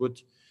think we have a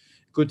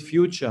good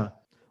future.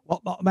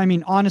 Well, I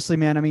mean, honestly,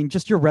 man,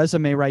 just your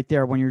resume right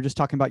there when you're just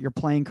talking about your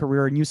playing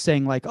career and you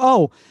saying like,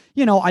 oh,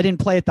 I didn't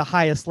play at the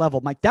highest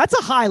level. Mike, that's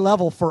a high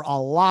level for a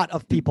lot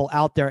of people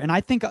out there. And I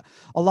think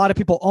a lot of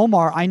people,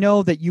 Omar, I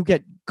know that you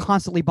get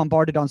constantly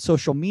bombarded on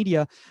social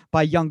media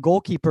by young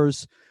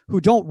goalkeepers who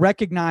don't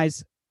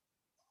recognize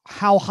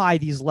how high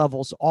these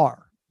levels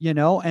are,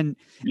 and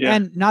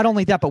not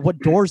only that, but what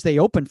doors they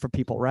open for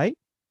people, right?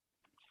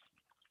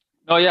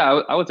 Oh, yeah,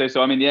 I would say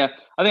so. I mean, yeah,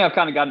 I think I've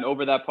kind of gotten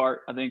over that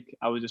part. I think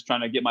I was just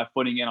trying to get my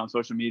footing in on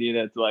social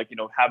media to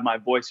have my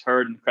voice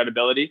heard and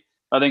credibility.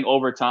 I think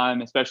over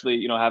time,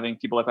 especially, having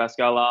people like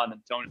Pascal on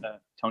and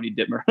Tony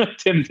Dittmer,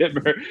 Tim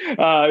Dittmer,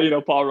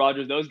 Paul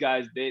Rogers, those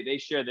guys, they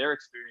share their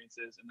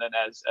experiences. And then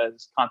as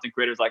content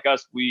creators like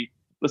us, we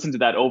listen to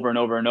that over and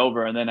over and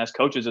over. And then as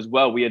coaches as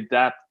well, we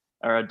adopt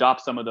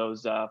some of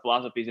those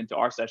philosophies into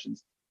our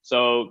sessions.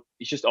 So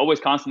he's just always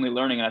constantly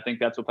learning. And I think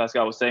that's what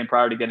Pascal was saying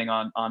prior to getting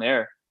on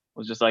air.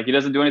 Was just like, he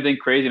doesn't do anything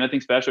crazy,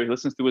 nothing special. He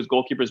listens to his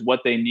goalkeepers,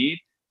 what they need,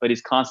 but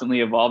he's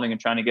constantly evolving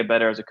and trying to get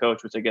better as a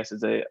coach, which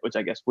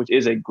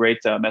is a great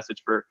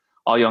message for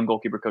all young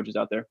goalkeeper coaches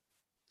out there.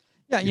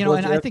 Yeah,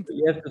 and I think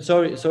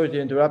sorry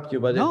to interrupt you,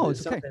 but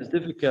it's sometimes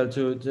difficult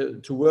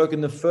to work in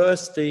the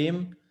first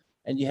team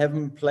and you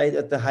haven't played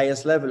at the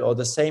highest level or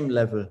the same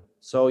level.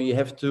 So you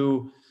have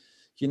to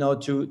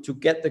to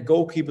get the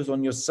goalkeepers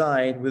on your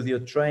side with your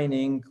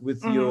training,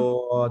 with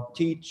your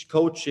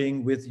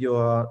coaching, with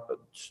your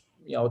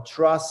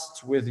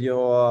trust, with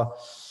your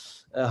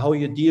how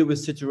you deal with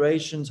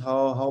situations,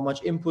 how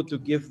much input to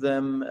give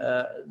them,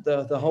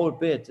 the whole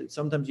bit.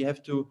 Sometimes you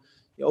have to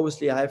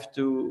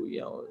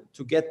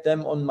get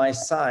them on my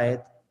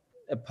side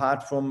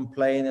apart from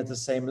playing at the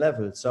same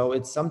level. So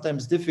it's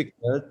sometimes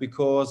difficult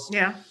because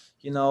they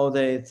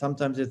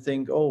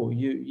think, oh,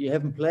 you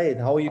haven't played,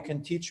 how you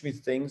can teach me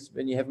things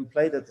when you haven't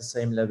played at the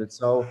same level.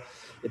 So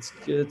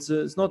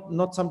it's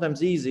not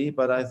sometimes easy,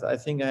 but I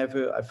think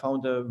I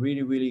found a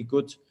really, really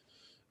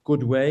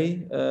good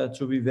way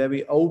to be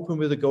very open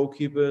with the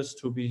goalkeepers,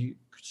 to be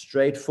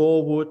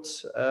straightforward,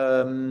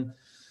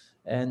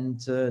 and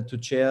to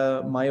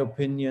share my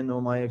opinion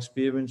or my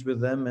experience with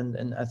them.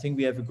 And I think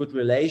we have a good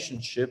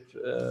relationship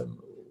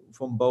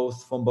from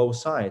both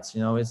sides.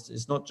 You know,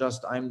 it's not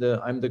just I'm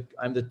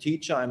the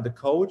teacher, I'm the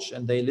coach,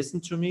 and they listen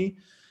to me.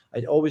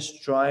 I always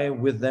try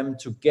with them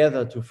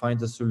together to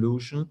find a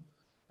solution,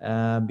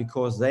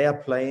 because they are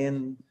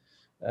playing.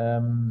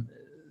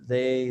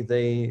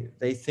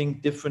 They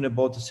think different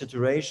about the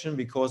situation,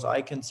 because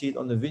I can see it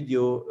on the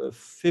video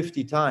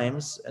 50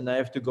 times, and I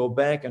have to go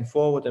back and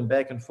forward, and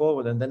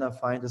then I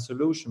find a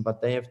solution.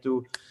 But they have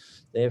to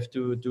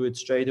do it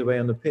straight away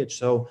on the pitch.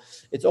 So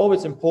it's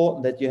always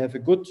important that you have a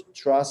good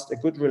trust, a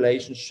good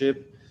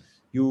relationship.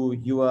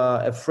 You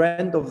are a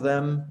friend of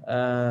them,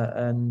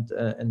 and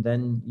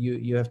then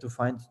you have to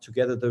find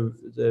together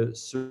the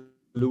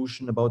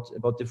solution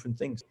about different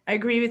things. I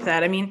agree with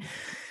that. I mean,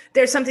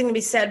 there's something to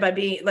be said by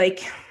being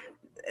like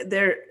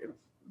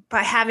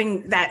by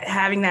having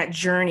that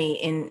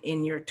journey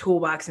in your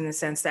toolbox, in the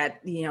sense that,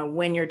 you know,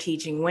 when you're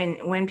teaching,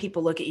 when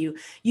people look at you,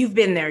 you've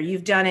been there,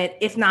 you've done it,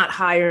 if not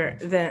higher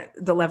than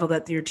the level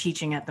that you're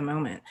teaching at the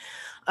moment.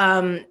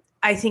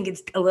 I think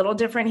it's a little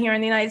different here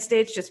in the United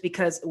States, just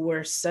because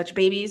we're such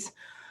babies,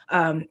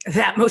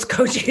 that most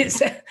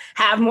coaches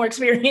have more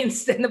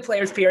experience than the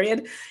players,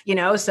 period. You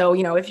know, so,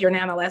 you know, if you're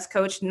an MLS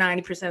coach,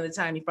 90% of the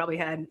time you probably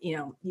had, you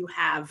know, you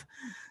have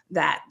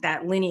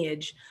that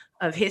lineage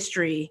of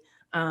history,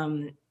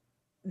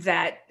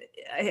 that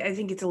I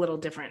think it's a little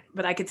different.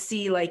 But I could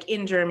see, like,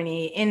 in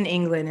Germany, in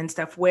England and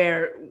stuff,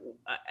 where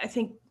I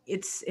think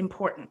it's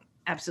important,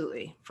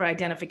 absolutely, for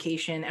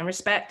identification and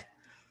respect,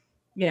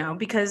 you know,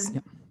 because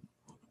yep.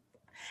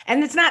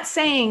 And it's not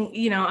saying,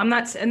 you know, and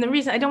the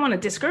reason I don't want to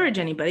discourage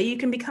anybody, you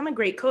can become a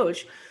great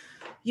coach.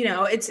 You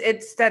know,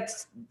 it'd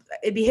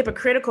be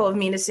hypocritical of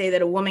me to say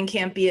that a woman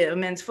can't be a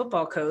men's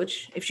football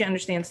coach if she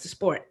understands the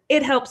sport.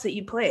 It helps that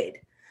you played,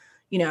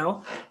 you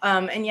know,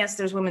 and yes,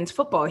 there's women's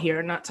football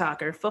here, not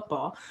soccer,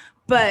 football,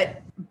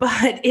 but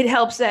it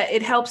helps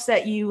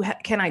that you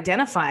can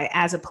identify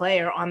as a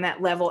player on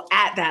that level,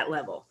 at that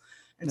level.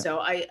 And yeah. So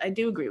I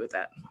do agree with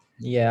that.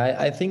 Yeah,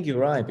 I think you're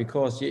right,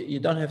 because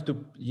you have to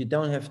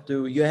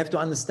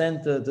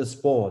understand the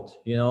sport.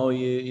 You know,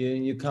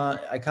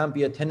 I can't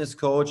be a tennis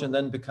coach and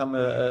then become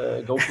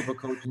a goalkeeper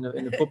coach in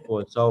the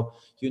football. So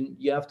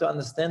you have to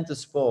understand the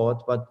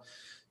sport. But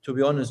to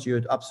be honest,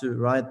 you're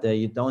absolutely right there.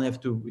 You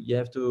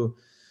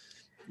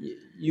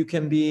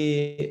can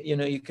be, you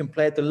know, you can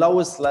play at the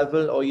lowest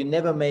level, or you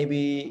never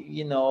maybe,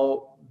 you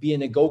know,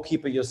 being a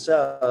goalkeeper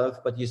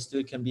yourself, but you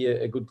still can be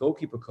a good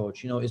goalkeeper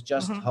coach. You know, it's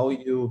just how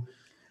you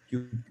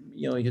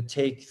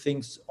take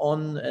things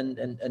on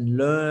and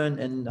learn,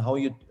 and how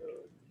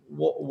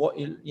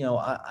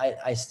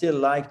I still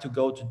like to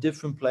go to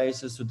different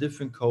places, to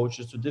different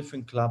coaches, to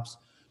different clubs,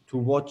 to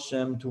watch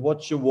them, to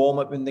watch the warm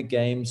up in the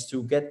games,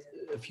 to get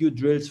a few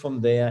drills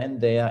from there,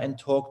 and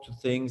talk to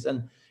things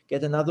and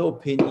get another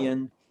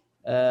opinion,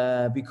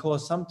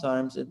 because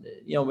sometimes,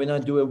 you know, when I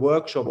do a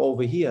workshop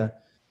over here,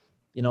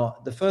 you know,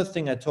 the first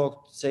thing I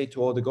say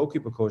to all the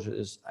goalkeeper coaches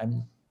is,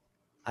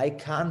 I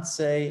can't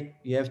say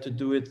you have to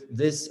do it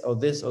this or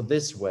this or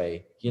this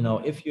way. You know,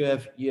 if you're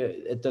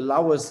at the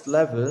lowest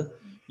level,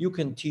 you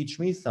can teach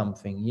me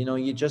something. You know,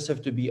 you just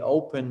have to be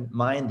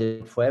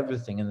open-minded for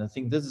everything. And I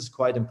think this is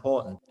quite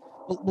important.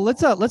 Well,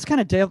 let's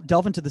kind of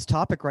delve into this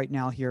topic right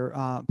now here,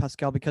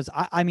 Pascal, because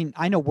I mean,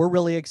 I know we're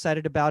really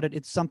excited about it.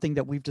 It's something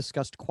that we've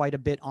discussed quite a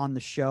bit on the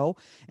show.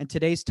 And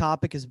today's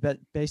topic is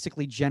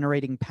basically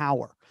generating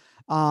power.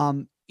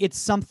 It's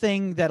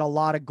something that a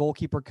lot of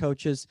goalkeeper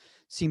coaches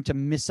seem to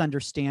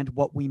misunderstand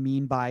what we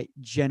mean by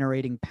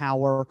generating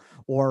power,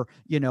 or,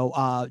 you know,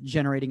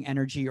 generating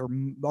energy,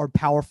 or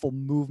powerful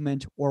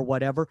movement, or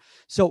whatever.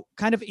 So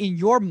kind of in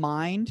your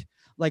mind,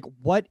 like,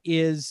 what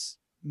is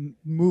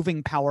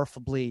moving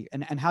powerfully,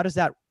 and how does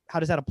that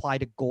apply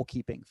to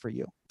goalkeeping for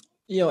you?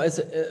 You know, as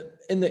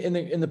in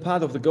the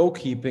part of the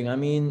goalkeeping, I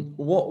mean,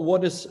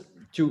 what is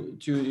to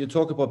you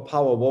talk about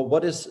power? Well,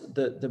 what is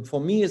the for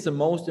me is the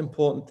most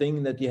important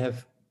thing, that you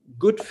have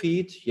good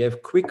feet, you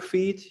have quick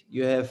feet,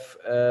 you have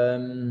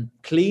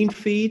clean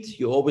feet,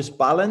 you're always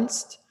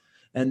balanced,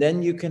 and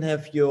then you can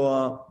have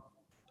your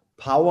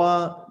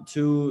power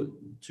to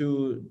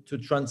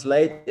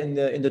translate in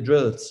the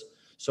drills.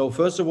 So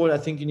first of all, I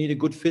think you need a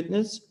good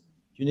fitness.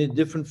 You need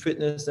different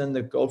fitness than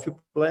the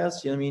goalkeeper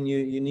players. You know, I mean,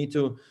 you need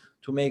to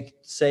make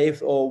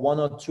save or 1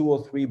 or 2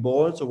 or 3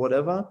 balls or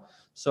whatever.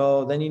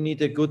 So then you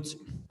need a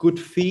good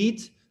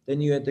feet. Then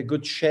you had a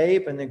good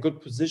shape and a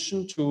good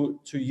position to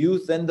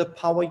use then the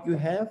power you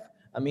have.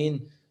 I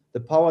mean, the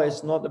power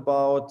is not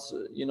about,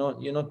 you know,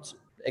 you're not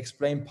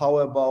explain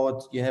power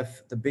about you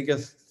have the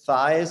biggest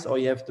thighs, or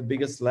you have the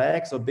biggest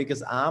legs, or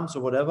biggest arms,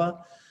 or whatever.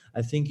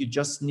 I think you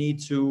just need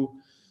to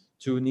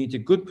need a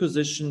good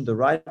position, the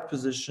right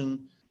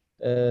position,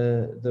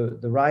 the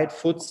right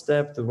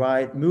footstep, the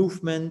right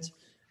movement.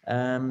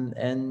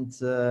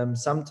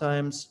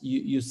 Sometimes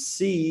you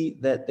see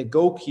that the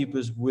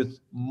goalkeepers with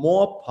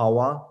more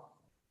power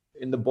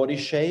in the body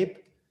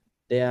shape,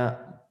 they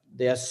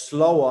are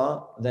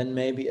slower than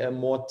maybe a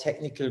more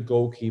technical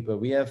goalkeeper.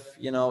 We have,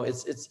 you know,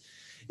 it's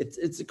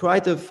it's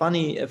quite a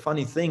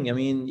funny thing. I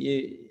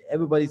mean,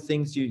 everybody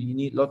thinks you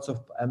need lots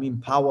of, I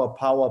mean, power.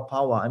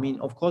 I mean,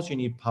 of course you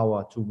need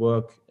power to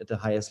work at the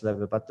highest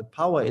level, but the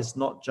power is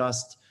not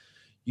just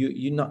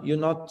you're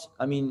not.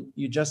 I mean,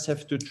 you just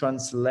have to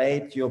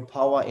translate your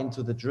power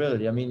into the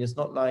drill. I mean, it's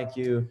not like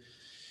you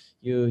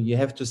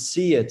have to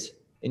see it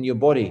in your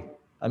body.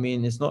 I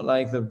mean, it's not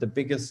like the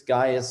biggest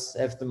guys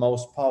have the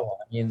most power.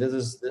 I mean, this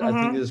is I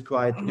think this is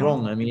quite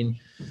wrong. I mean,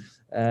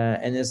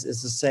 and it's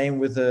the same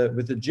with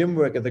the gym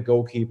work at the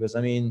goalkeepers.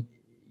 I mean,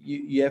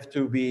 you have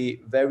to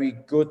be very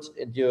good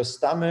at your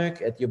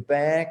stomach, at your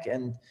back,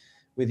 and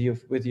with your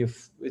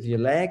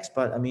legs.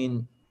 But I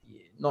mean,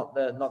 not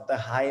the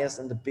highest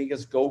and the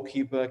biggest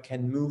goalkeeper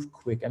can move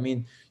quick. I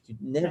mean, you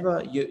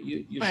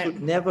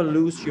should never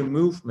lose your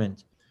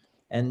movement.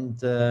 And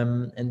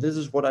this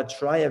is what I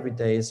try every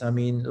day. Is, I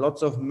mean,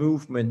 lots of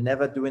movement.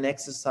 Never do an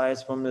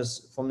exercise from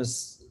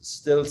this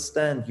still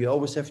stand. You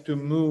always have to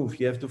move.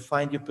 You have to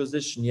find your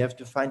position. You have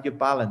to find your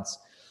balance.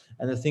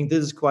 And I think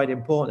this is quite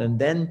important. And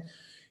then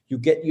you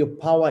get your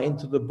power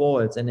into the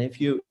balls. And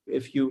if you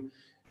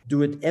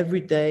do it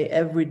every day,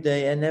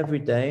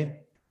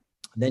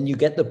 then you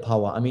get the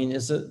power. I mean,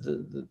 it's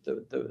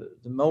the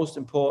most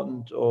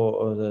important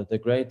or the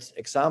great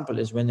example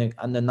is when the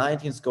under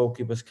 19s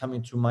goalkeeper is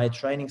coming to my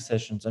training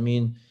sessions. I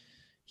mean,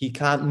 he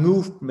can't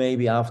move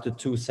maybe after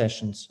 2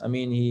 sessions. I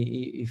mean,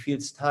 he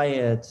feels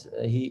tired.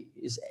 He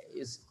is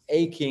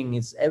aching.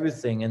 It's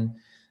everything. And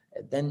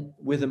then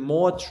with a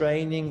more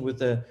training,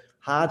 with a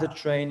harder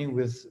training,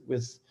 with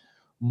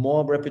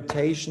more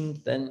repetition,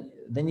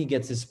 then he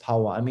gets his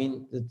power. I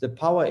mean, the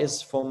power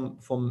is from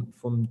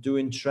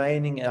doing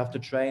training after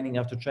training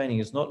after training.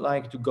 It's not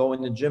like to go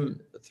in the gym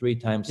 3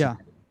 times. Yeah.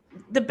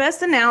 The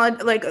best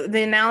analogy, like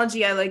the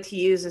analogy I like to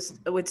use is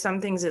with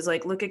some things is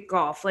like, look at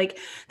golf. Like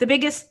the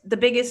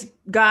biggest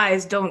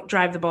guys don't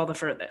drive the ball the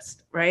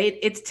furthest, right?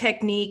 It's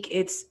technique,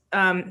 it's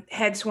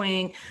head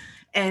swing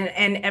and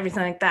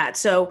everything like that.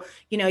 So,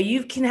 you know,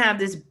 you can have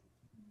this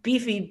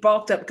beefy,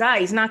 bulked up guy.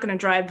 He's not going to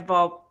drive the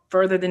ball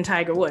further than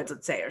Tiger Woods,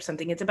 let's say, or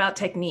something. It's about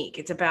technique.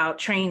 It's about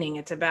training.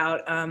 It's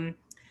about,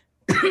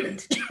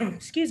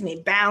 excuse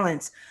me,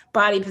 balance,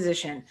 body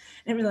position, and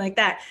everything like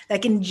that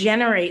can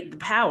generate the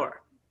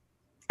power.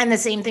 And the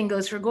same thing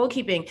goes for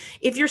goalkeeping.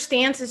 If your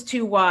stance is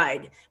too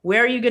wide,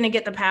 where are you going to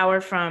get the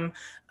power from,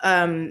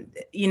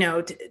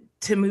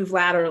 to move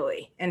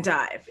laterally and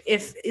dive?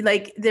 If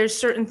like there's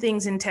certain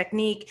things in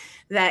technique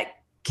that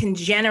can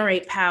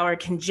generate power,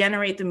 can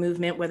generate the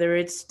movement, whether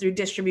it's through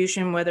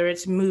distribution, whether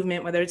it's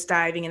movement, whether it's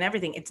diving and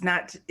everything. It's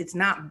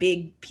not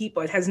big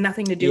people. It has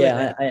nothing to do with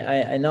it.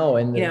 I know.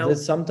 And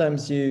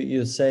sometimes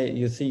you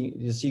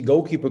see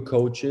goalkeeper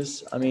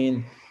coaches, I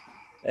mean,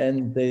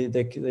 and they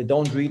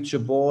don't reach a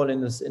ball in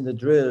the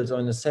drills or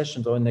in the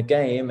sessions or in the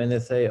game, and they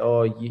say,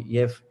 oh,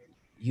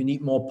 you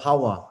need more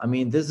power. I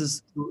mean, this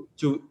is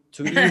too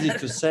easy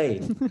to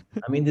say.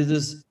 I mean, this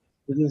is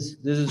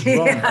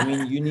wrong. Yeah. I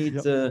mean,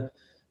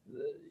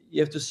 you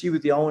have to see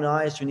with your own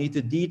eyes. You need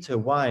the detail.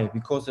 Why?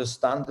 Because the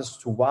stand is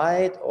too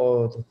wide,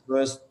 or the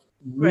first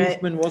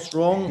movement was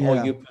wrong,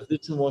 or your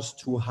position was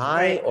too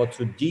high or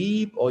too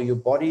deep, or your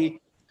body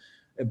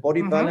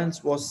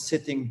balance was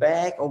sitting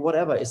back, or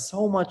whatever. It's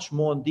so much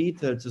more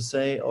detail to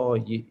say, oh,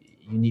 you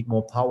need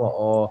more power,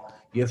 or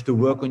you have to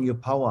work on your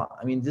power.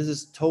 I mean, this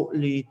is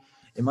totally,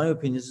 in my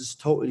opinion, this is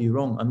totally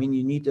wrong. I mean,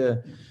 you need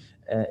a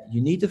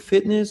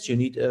fitness, you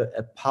need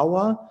a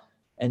power,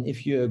 and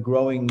if you're a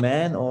growing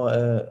man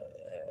or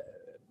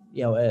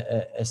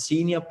a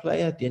senior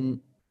player, then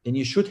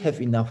you should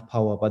have enough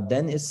power. But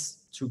then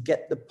is to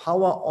get the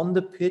power on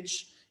the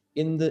pitch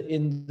in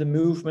the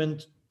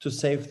movement to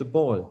save the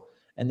ball.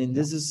 And then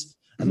this is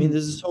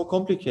so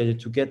complicated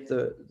to get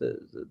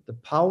the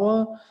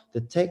power,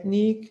 the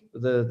technique,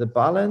 the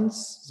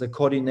balance, the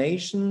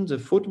coordination, the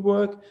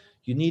footwork.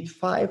 You need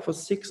 5 or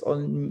 6 or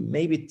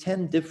maybe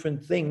 10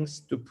 different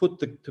things to put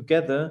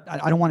together.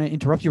 I don't want to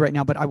interrupt you right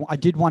now, but I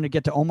did want to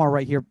get to Omar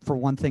right here for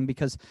one thing,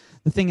 because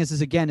the thing is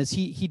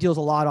he deals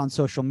a lot on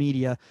social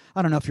media.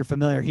 I don't know if you're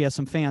familiar. He has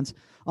some fans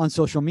on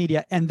social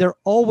media, and they're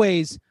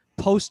always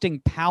posting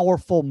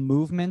powerful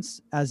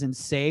movements, as in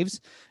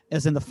saves,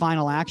 as in the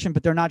final action,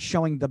 but they're not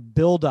showing the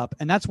buildup.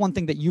 And that's one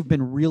thing that you've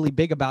been really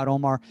big about,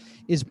 Omar,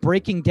 is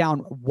breaking down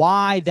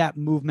why that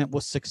movement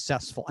was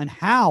successful and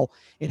how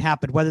it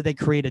happened, whether they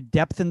created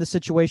depth in the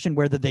situation,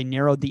 whether they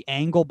narrowed the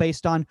angle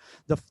based on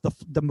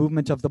the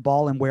movement of the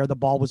ball and where the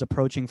ball was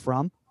approaching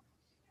from.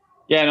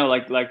 Yeah, no,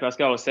 like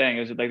Pascal was saying,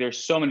 is like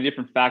there's so many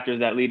different factors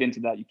that lead into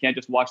that. You can't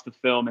just watch the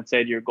film and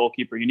say to your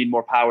goalkeeper, you need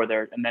more power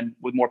there, and then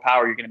with more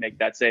power, you're going to make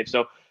that save.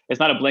 So it's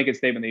not a blanket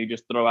statement that you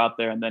just throw out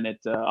there and then it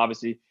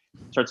obviously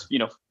starts,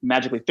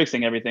 magically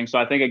fixing everything. So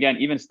I think, again,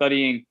 even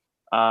studying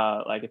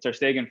like Ter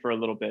Stegen for a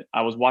little bit,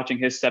 I was watching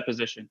his set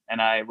position,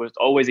 and I was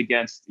always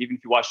against, even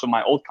if you watch some of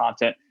my old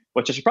content,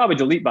 which I should probably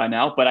delete by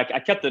now, but I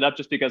kept it up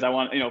just because I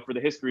want, for the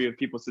history of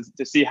people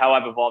to see how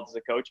I've evolved as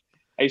a coach.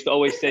 I used to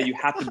always say you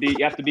have to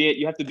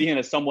be in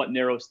a somewhat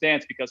narrow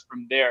stance, because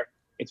from there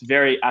it's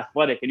very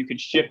athletic and you can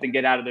shift and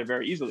get out of there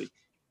very easily.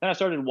 Then I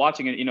started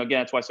watching it. Again,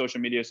 that's why social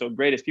media is so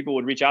great. Is people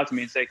would reach out to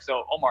me and say,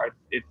 "So Omar,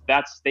 if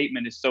that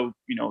statement is so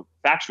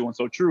factual and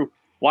so true,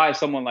 why is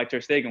someone like Ter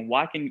Stegen?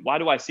 Why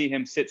do I see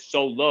him sit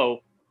so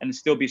low and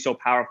still be so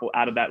powerful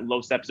out of that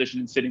low step position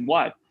and sitting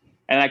wide?"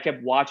 And I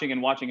kept watching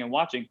and watching and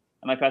watching.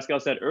 And like Pascal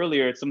said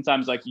earlier, it's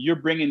sometimes like you're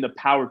bringing the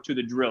power to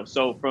the drill.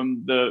 So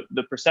from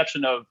the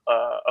perception of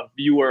a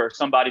viewer or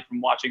somebody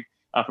from watching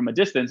from a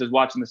distance is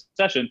watching the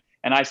session,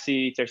 and I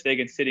see Ter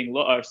Stegen sitting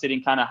low or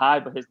sitting kind of high,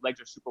 but his legs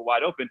are super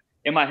wide open.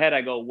 In my head,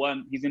 I go,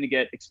 1, he's going to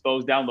get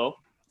exposed down low.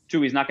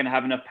 2, he's not going to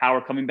have enough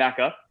power coming back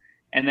up.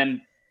 And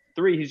then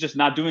 3, he's just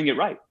not doing it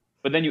right.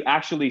 But then you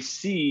actually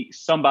see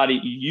somebody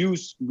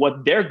use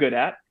what they're good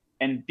at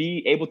and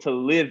be able to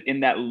live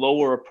in that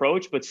lower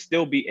approach, but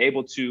still be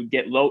able to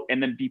get low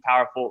and then be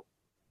powerful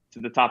to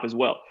the top as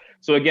well.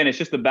 So again, it's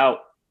just about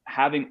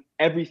having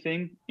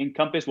everything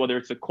encompassed, whether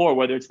it's the core,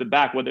 whether it's the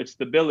back, whether it's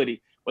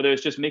stability, whether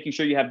it's just making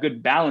sure you have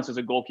good balance as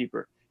a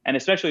goalkeeper. And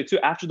especially too,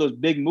 after those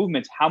big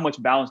movements, how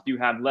much balance do you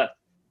have left?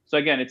 So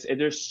again,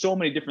 there's so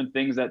many different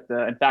things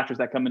and factors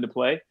that come into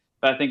play.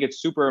 But I think it's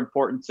super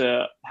important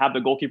to have the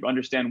goalkeeper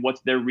understand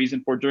what's their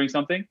reason for doing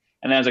something.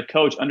 And then as a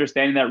coach,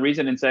 understanding that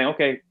reason and saying,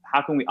 okay,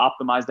 how can we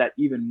optimize that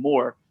even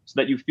more so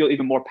that you feel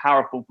even more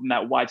powerful from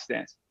that wide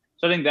stance?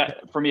 So I think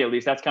that, for me at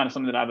least, that's kind of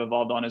something that I've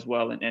evolved on as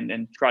well,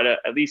 and try to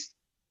at least,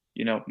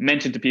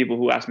 mention to people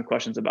who ask me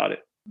questions about it.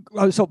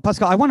 So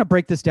Pascal, I want to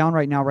break this down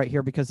right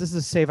here, because this is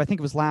a save. I think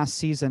it was last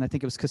season. I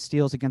think it was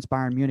Casteels against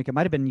Bayern Munich. It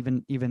might have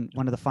been even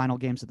one of the final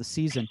games of the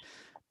season.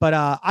 But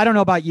I don't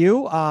know about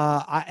you.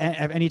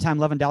 Anytime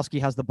Lewandowski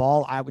has the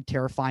ball, I would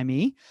terrify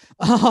me.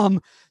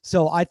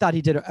 So I thought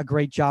he did a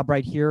great job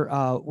right here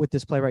with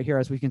this play right here.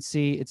 As we can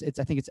see,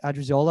 I think it's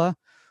Adriozola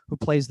who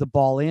plays the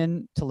ball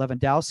in to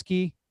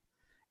Lewandowski.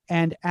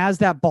 And as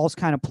that ball's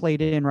kind of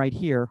played in right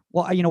here,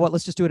 well, you know what?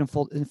 Let's just do it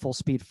in full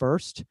speed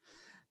first.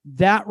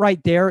 That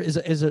right there is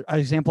an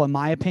example, in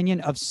my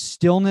opinion, of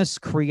stillness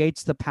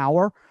creates the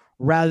power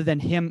rather than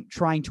him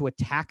trying to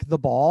attack the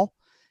ball.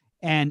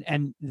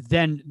 And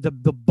then the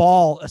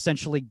ball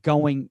essentially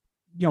going,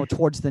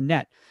 towards the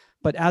net.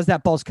 But as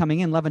that ball's coming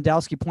in,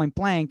 Lewandowski point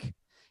blank,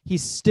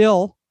 he's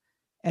still,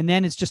 and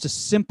then it's just a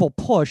simple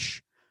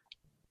push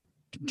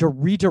to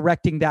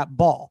redirecting that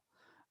ball.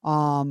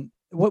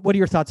 What are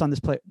your thoughts on this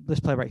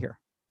play right here?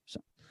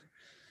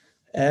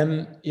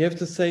 You have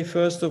to say,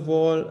 first of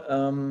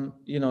all,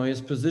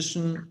 his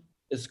position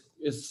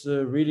is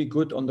really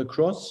good on the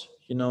cross.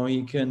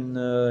 He can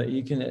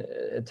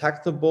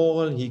attack the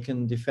ball. He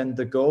can defend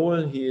the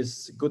goal. He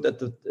is good at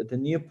the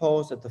near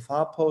post, at the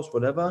far post,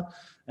 whatever.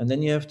 And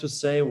then you have to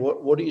say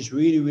what he's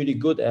really, really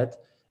good at.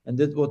 And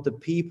that's what the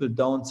people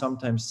don't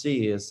sometimes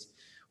see is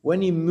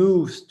when he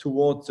moves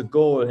towards the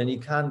goal and he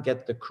can't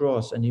get the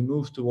cross and he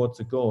moves towards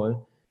the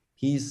goal,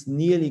 he's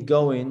nearly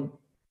going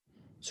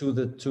to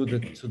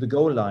the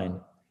goal line.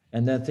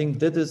 And I think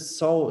that is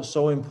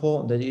so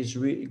important that he's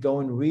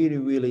going really,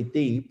 really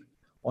deep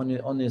on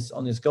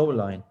his goal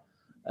line,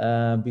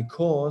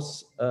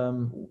 because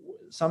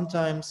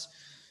sometimes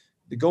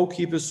the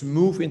goalkeepers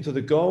move into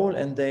the goal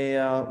and they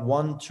are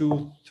 1,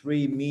 2,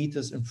 3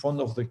 meters in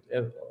front of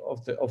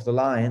the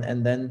line,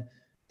 and then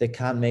they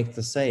can't make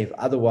the save.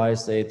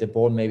 Otherwise, the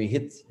ball maybe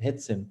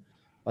hits him.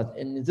 But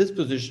in this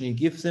position, he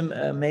gives him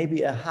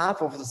maybe a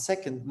half of a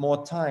second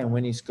more time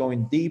when he's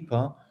going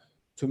deeper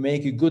to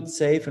make a good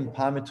save and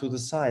palm it to the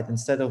side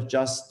instead of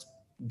just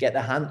get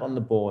a hand on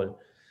the ball.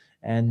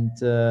 And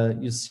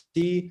you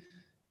see,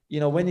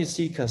 when you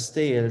see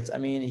Casteels, I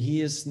mean,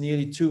 he is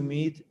nearly 2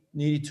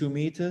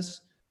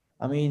 meters.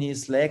 I mean,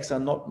 his legs are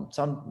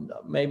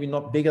maybe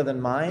not bigger than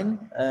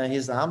mine.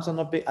 His arms are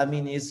not big. I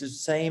mean, he's the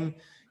same.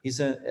 He's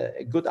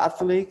a good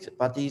athlete,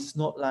 but he's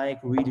not like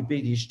really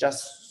big. He's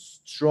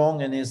just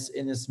strong in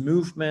his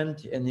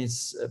movement, and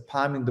his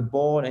palming the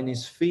ball and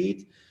his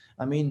feet.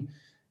 I mean,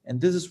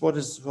 and this is what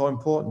is so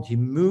important. He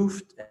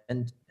moved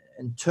and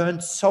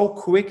turned so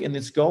quick in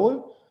his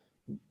goal.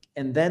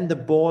 And then the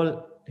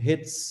ball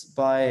hits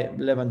by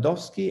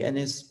Lewandowski, and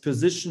his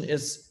position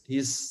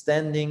he's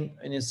standing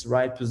in his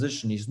right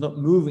position. He's not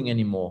moving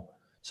anymore.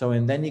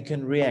 And then he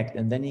can react,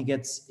 and then he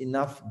gets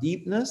enough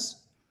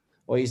deepness,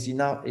 or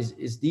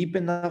is deep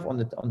enough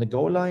on the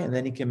goal line, and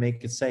then he can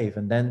make it save.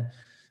 And then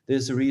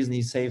there's a reason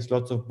he saves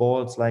lots of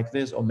balls like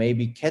this, or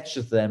maybe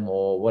catches them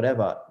or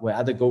whatever, where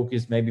other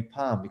goalkeepers maybe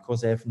palm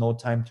because they have no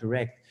time to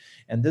react.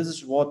 And this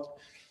is what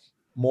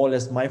more or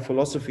less my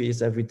philosophy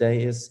is every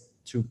day, is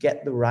to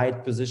get the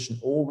right position,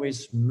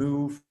 always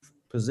move,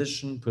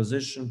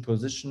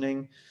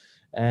 positioning,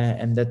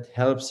 and that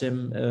helps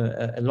him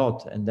a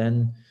lot. And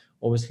then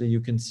obviously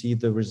you can see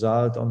the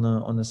result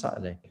on a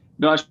Saturday.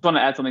 No, I just want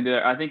to add something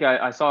there. I think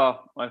I saw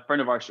a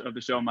friend of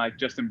the show, Mike,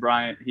 Justin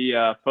Bryant. He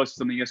posted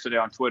something yesterday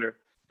on Twitter,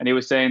 and he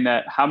was saying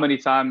that how many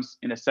times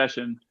in a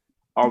session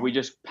are we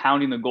just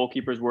pounding the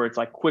goalkeepers where it's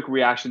like quick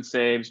reaction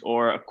saves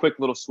or a quick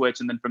little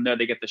switch, and then from there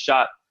they get the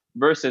shot,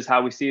 versus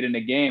how we see it in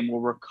a game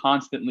where we're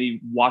constantly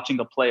watching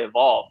the play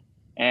evolve.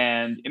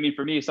 And I mean,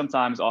 for me,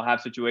 sometimes I'll have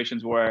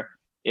situations where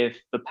if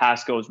the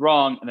pass goes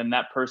wrong and then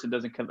that person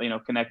doesn't,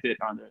 connect it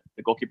on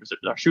the goalkeepers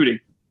are shooting,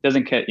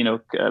 doesn't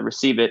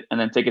receive it and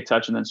then take a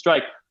touch and then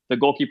strike, the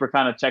goalkeeper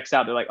kind of checks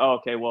out. They're like, oh,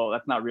 okay, well,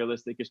 that's not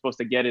realistic. You're supposed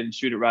to get it and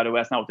shoot it right away.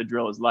 That's not what the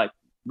drill is like.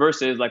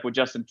 Versus like what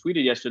Justin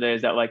tweeted yesterday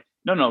is that like,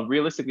 no,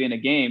 realistically in a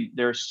game,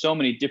 there are so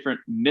many different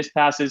missed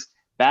passes,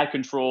 bad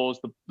controls.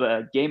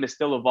 The game is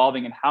still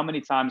evolving. And how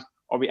many times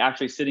are we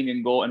actually sitting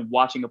in goal and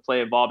watching a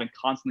play evolve and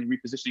constantly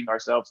repositioning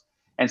ourselves?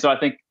 And so I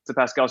think to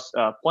Pascal's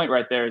point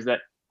right there is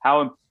that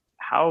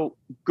how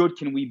good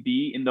can we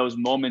be in those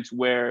moments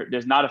where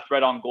there's not a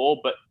threat on goal,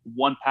 but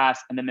one pass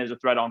and then there's a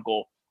threat on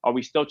goal? Are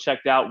we still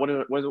checked out?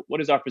 What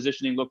does our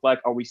positioning look like?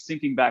 Are we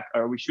sinking back?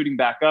 Are we shooting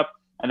back up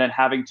and then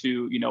having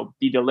to,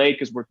 be delayed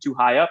because we're too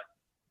high up?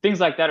 Things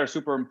like that are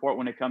super important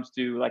when it comes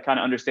to like kind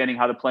of understanding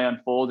how the play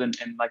unfolds.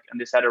 And like in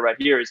this header right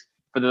here is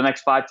for the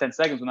next 5-10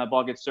 seconds when that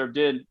ball gets served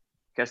in,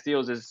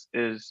 Casteels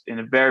is in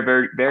a very,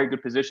 very, very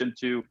good position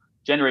to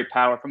generate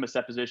power from a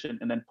set position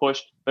and then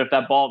push. But if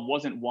that ball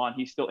wasn't won,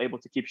 he's still able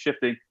to keep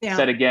shifting,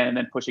 set again, and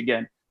then push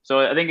again. So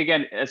I think,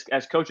 again,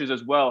 as coaches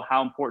as well,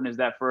 how important is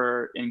that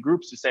for in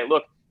groups to say,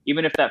 look,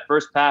 even if that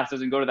first pass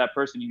doesn't go to that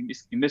person, you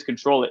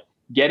miscontrol it,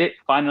 get it,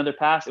 find another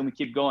pass, and we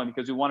keep going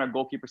because we want our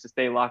goalkeepers to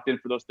stay locked in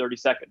for those 30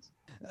 seconds.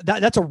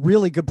 That's a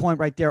really good point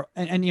right there.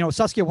 And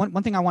Saskia,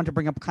 one thing I wanted to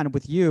bring up kind of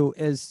with you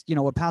is,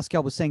 what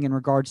Pascal was saying in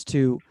regards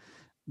to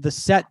the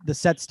set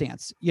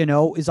stance,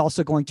 is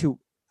also going to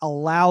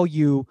allow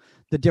you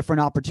the different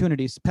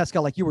opportunities.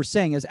 Pascal, like you were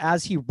saying, is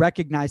as he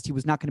recognized he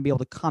was not going to be able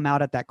to come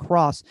out at that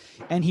cross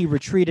and he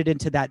retreated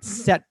into that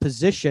set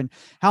position.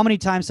 How many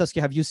times,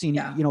 Saskia, have you seen,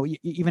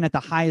 even at the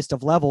highest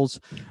of levels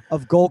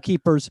of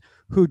goalkeepers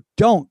who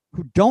don't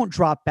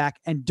drop back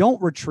and don't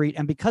retreat.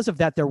 And because of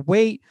that, they're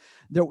way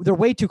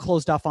too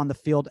closed off on the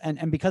field.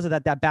 And because of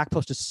that, that back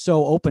post is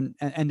so open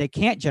and they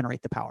can't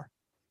generate the power.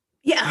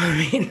 Yeah.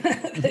 I mean,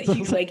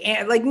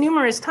 like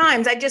numerous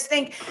times. I just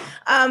think,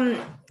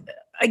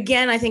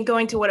 again, I think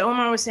going to what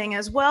Omar was saying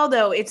as well,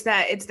 though, it's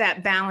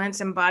that balance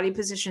and body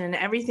position and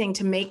everything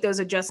to make those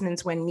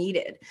adjustments when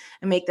needed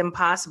and make them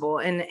possible.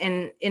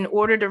 And in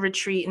order to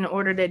retreat, in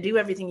order to do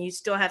everything, you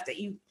still have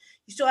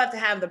to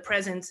have the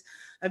presence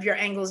of your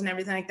angles and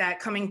everything like that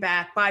coming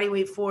back, body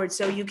weight forward,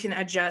 so you can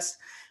adjust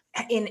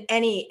in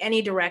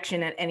any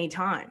direction at any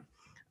time.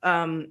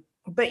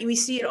 But we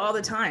see it all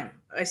the time.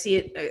 I see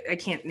it. I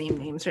can't name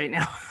names right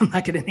now. I'm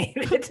not going to name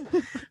it.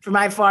 For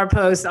my far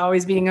post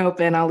always being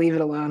open, I'll leave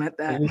it alone at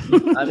that.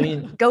 I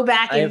mean, go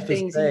back. I have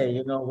to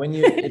say, when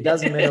it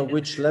doesn't matter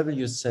which level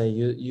you say.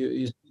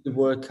 You see the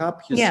World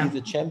Cup, you see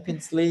the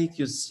Champions League,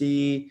 you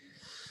see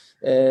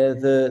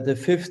the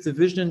fifth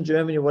division in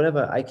Germany,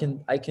 whatever. I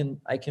can.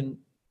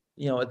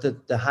 At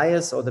the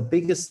highest or the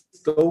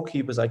biggest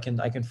goalkeepers, I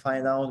can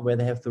find out where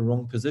they have the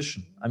wrong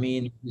position. I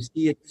mean, you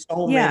see it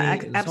so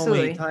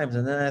many times,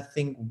 and then I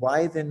think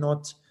why they're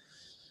not,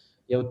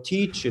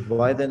 teach it,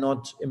 why they're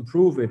not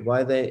improve it,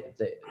 why the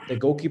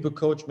goalkeeper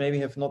coach maybe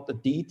have not the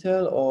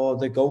detail, or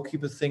the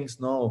goalkeeper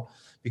thinks no,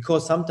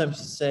 because sometimes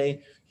you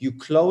say you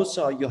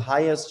closer or you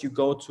highest you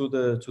go to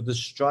the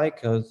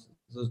striker,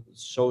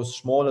 so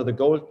smaller the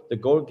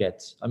goal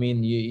gets. I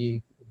mean,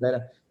 you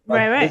better.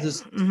 Right.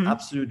 This is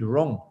absolutely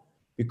wrong.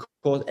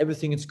 Because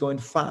everything is going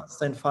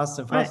faster and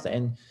faster and faster,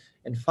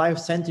 and 5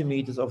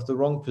 centimeters of the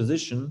wrong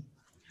position,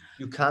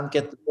 you can't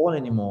get the ball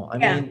anymore. I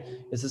mean,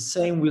 it's the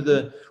same with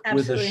a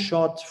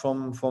shot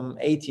from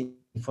 18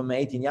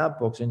 yard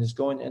box, and it's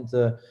going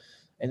into,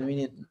 and I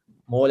mean,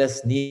 more or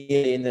less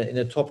near in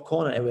the top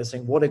corner. And we're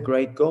saying, what a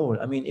great goal!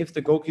 I mean, if the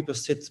goalkeeper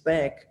sits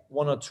back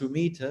 1 or 2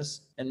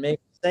 meters and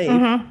makes a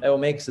save or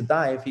makes a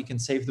dive, he can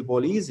save the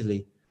ball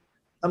easily.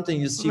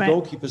 Something you see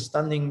goalkeepers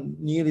standing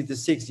nearly the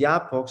 6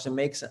 yard box and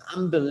makes an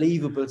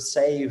unbelievable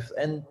save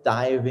and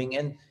diving,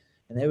 and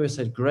everyone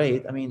said,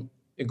 great. I mean,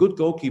 a good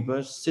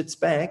goalkeeper sits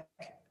back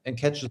and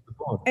catches the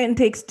ball and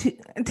takes 2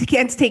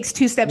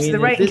 steps to the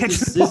right and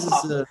catches the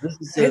ball.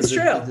 This is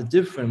the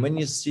difference when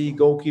you see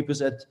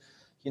goalkeepers at,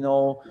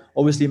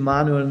 obviously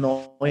Manuel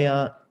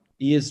Neuer,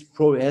 he is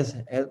probably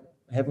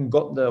hasn't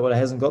got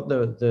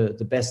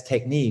the best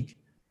technique,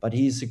 but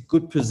he's a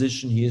good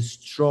position. He is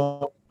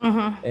strong,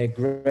 a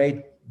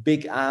great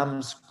big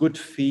arms, good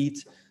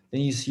feet.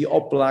 Then you see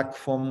Oblak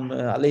from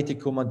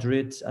Atletico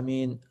Madrid. I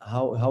mean,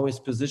 how his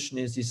position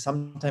is. He's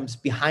sometimes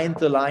behind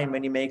the line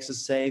when he makes a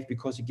save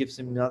because he gives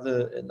him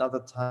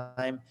another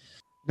time.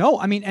 No,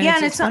 I mean,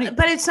 it's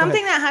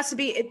something that has to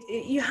be.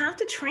 You have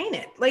to train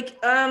it. Like,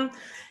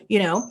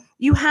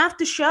 you have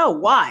to show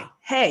why.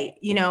 Hey,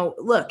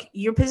 look,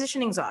 your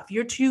positioning's off.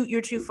 You're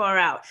too far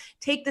out.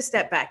 Take the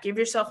step back. Give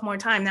yourself more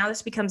time. Now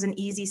this becomes an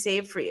easy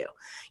save for you.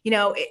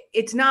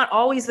 It's not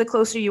always the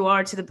closer you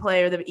are to the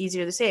player, the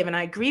easier the save. And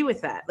I agree with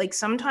that. Like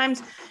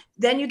sometimes,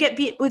 then you get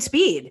beat with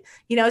speed.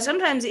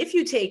 Sometimes if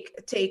you take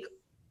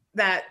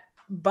that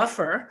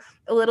buffer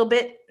a little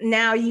bit,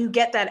 now you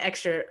get that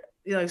extra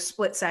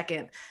split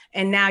second,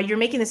 and now you're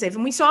making the save.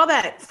 And we saw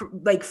that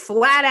like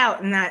flat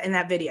out in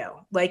that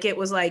video. Like it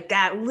was like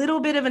that little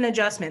bit of an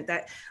adjustment,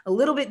 that a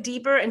little bit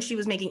deeper, and she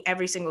was making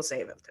every single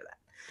save after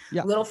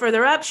that. A little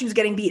further up, she was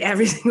getting beat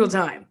every single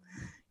time.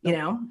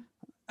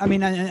 I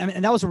mean,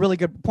 and that was a really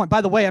good point. By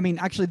the way, I mean,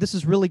 actually, this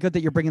is really good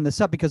that you're bringing this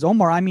up because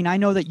Omar, I mean, I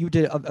know that you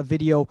did a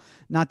video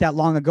not that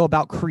long ago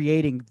about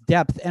creating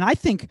depth. And I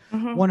think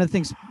one of the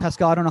things,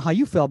 Pascal, I don't know how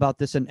you feel about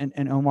this,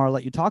 and Omar, I'll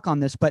let you talk on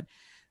this, but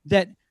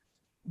that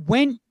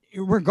when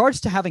in regards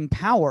to having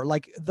power,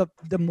 like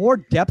the more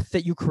depth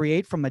that you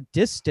create from a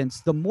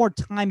distance, the more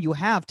time you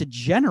have to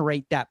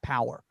generate that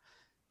power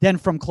than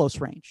from close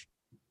range.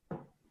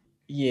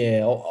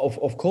 Yeah,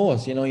 of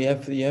course. You know, you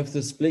have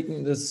the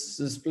split the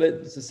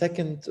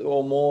second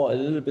or more, a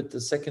little bit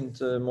the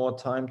second more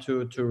time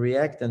to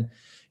react. And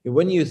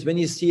when you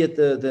see it,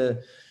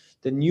 the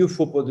new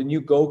football, the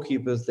new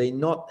goalkeepers, they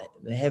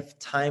have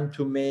time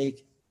to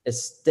make a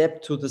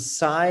step to the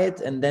side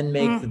and then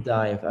make the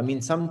dive. I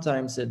mean,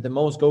 sometimes the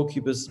most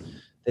goalkeepers,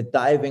 they're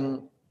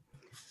diving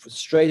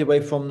straight away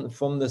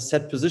from the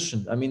set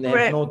position. I mean, they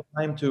have no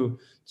time to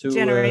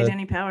generate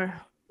any power.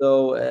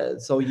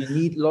 So you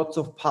need lots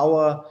of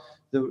power.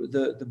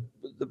 The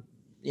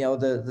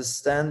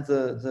stand,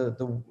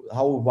 the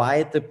how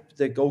wide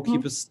the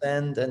goalkeepers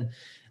stand, and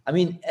I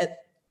mean,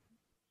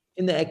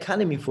 in the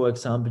academy, for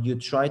example, you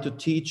try to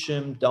teach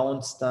him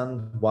don't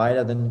stand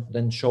wider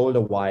than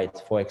shoulder wide,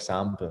 for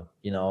example,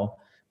 you know.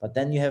 But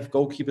then you have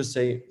goalkeepers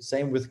say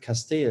same with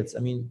Castells. I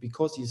mean,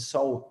 because he's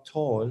so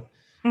tall,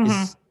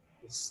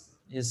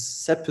 his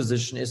set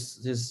position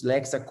is his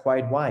legs are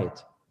quite wide.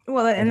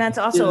 Well, and that's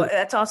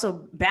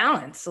also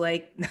balance.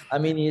 Like, I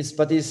mean, he's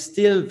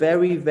still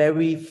very,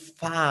 very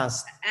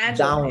fast,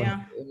 agile,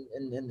 down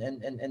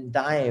and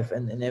dive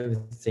and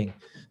everything.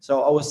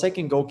 So our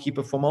second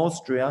goalkeeper from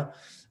Austria,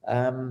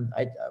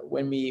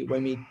 when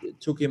we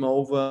took him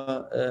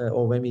over,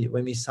 or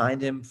when we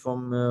signed him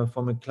from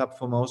a club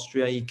from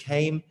Austria, he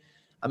came.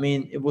 I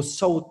mean, it was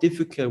so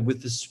difficult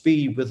with the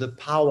speed, with the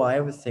power,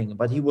 everything.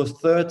 But he was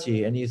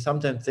 30, and you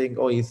sometimes think,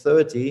 oh, he's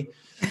 30.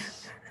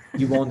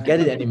 You won't get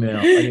it anymore.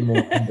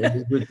 And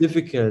it was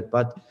difficult,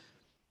 but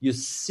you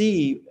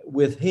see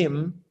with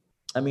him,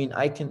 I mean,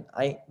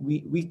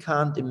 we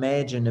can't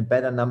imagine a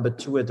better number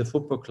 2 at the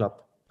football club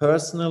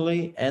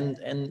personally, and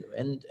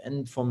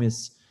from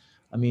his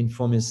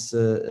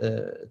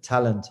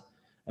talent.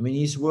 I mean,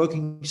 he's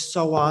working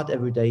so hard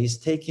every day. He's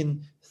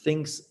taking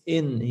things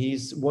in.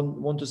 He's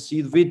want to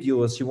see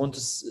videos. He want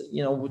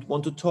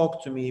to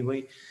talk to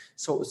me.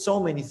 So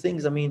many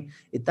things. I mean,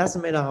 it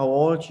doesn't matter how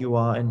old you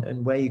are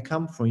and where you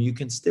come from. You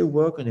can still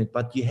work on it,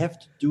 but you have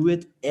to do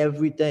it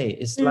every day.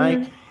 It's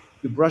like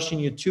you're brushing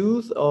your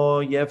tooth,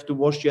 or you have to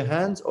wash your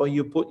hands, or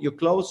you put your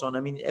clothes on. I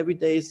mean, every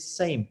day is the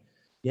same.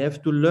 You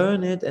have to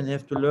learn it and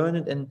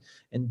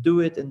do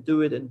it.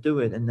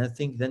 And I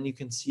think then you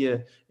can see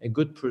a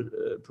good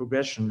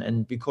progression.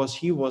 And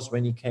because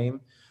when he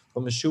came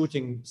from a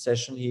shooting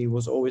session, he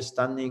was always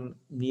standing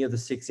near the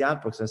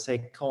 6-yard box. I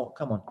say, come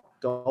on,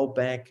 go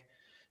back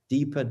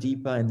deeper,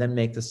 and then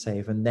make the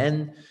save. And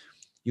then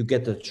you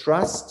get the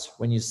trust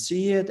when you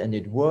see it and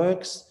it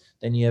works.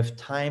 Then you have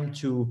time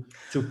to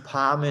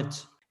palm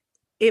it.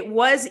 It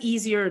was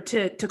easier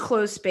to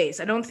close space.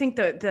 I don't think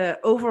the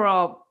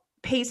overall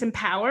pace and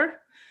power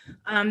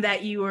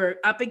that you were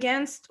up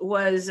against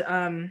was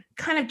kind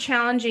of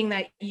challenging,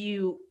 that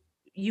you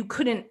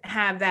couldn't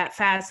have that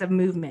fast of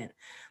movement.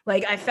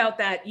 Like, I felt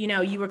that,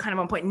 you were kind of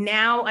on point.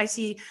 Now I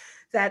see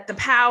that the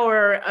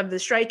power of the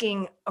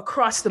striking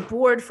across the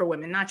board for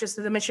women, not just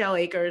the Michelle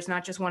Akers,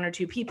 not just one or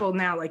two people,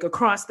 now like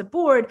across the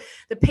board,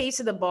 the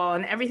pace of the ball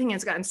and everything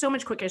has gotten so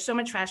much quicker, so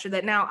much faster,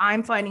 that now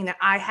I'm finding that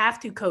I have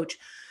to coach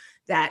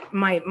that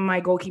my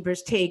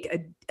goalkeepers take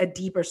a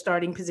deeper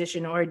starting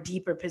position or a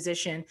deeper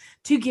position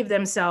to give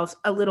themselves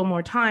a little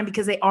more time,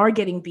 because they are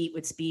getting beat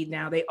with speed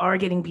now. They are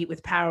getting beat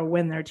with power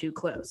when they're too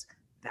close.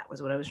 That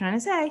was what I was trying to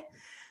say.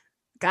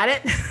 Got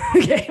it?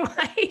 Okay,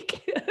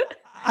 Mike.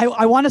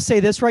 I want to say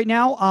this right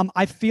now.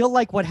 I feel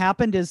like what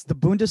happened is the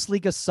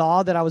Bundesliga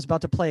saw that I was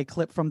about to play a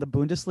clip from the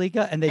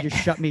Bundesliga, and they just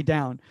shut me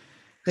down.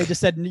 They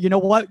just said, you know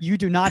what? You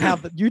do not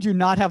have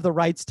the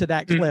rights to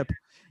that clip.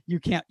 You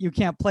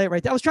can't play it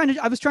right there. I was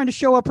trying to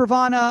show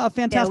Pervan a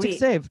fantastic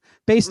save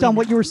based on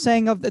what you were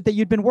saying that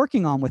you'd been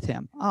working on with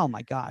him. Oh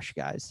my gosh,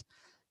 guys.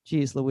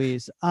 Jeez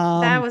Louise.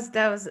 That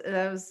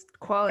was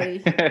quality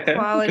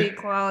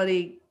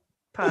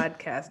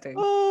podcasting.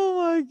 Oh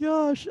my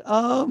gosh.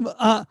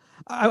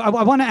 I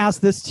want to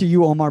ask this to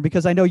you, Omar,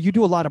 because I know you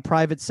do a lot of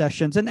private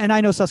sessions, and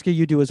I know Saskia,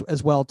 you do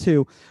as well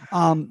too.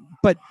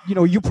 But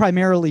you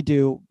primarily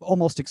do,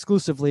 almost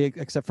exclusively,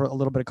 except for a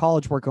little bit of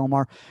college work,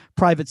 Omar,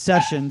 private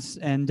sessions,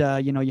 and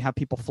you have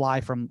people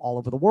fly from all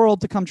over the world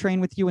to come train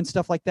with you and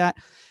stuff like that.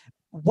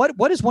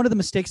 What is one of the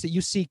mistakes that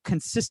you see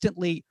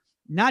consistently,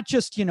 not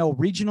just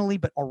regionally,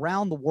 but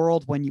around the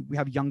world when you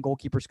have young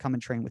goalkeepers come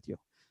and train with you,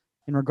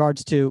 in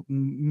regards to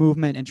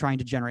movement and trying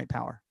to generate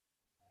power?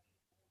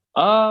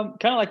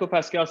 Kind of like what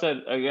Pascal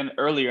said again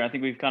earlier, I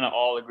think we've kind of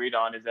all agreed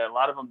on, is that a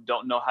lot of them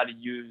don't know how to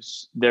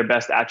use their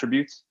best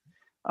attributes.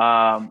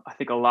 I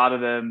think a lot of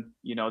them,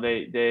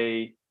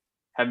 they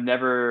have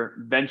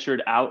never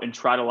ventured out and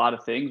tried a lot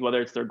of things,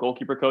 whether it's their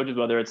goalkeeper coaches,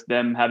 whether it's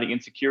them having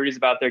insecurities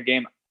about their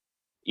game.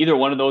 Either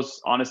one of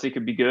those honestly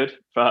could be good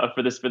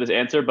for this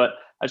answer. But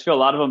I just feel a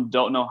lot of them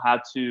don't know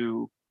how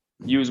to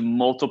use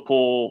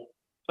multiple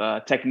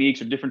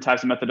techniques or different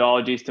types of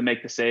methodologies to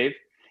make the save.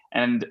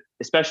 And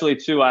especially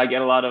too, I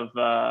get a lot of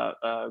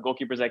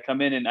goalkeepers that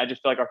come in and I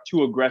just feel like are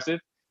too aggressive.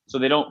 So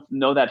they don't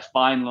know that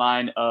fine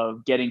line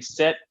of getting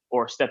set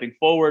or stepping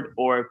forward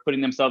or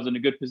putting themselves in a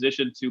good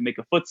position to make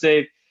a foot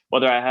save.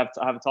 Whether I have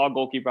a tall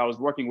goalkeeper I was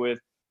working with,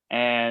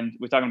 and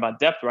we're talking about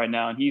depth right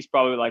now, and he's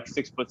probably like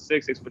 6'6",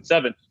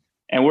 6'7",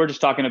 and we're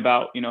just talking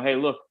about, hey,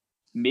 look,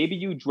 maybe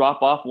you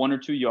drop off 1 or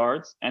 2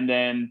 yards, and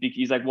then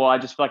he's like, well, I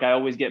just feel like I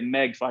always get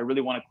megged, so I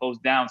really want to close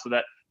down so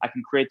that I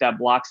can create that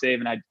block save,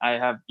 and I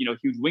have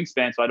huge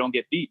wingspan, so I don't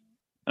get beat.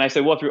 And I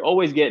say, well, if you're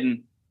always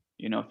getting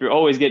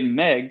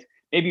megged,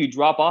 maybe you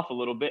drop off a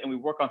little bit, and we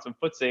work on some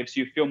foot saves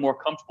so you feel more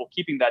comfortable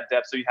keeping that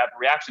depth, so you have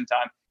reaction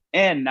time,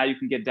 and now you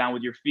can get down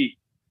with your feet,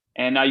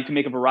 and now you can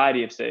make a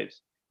variety of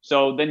saves.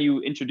 So then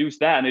you introduce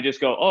that, and they just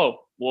go,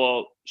 oh,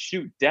 well,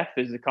 shoot, depth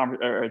is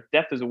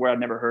a word I've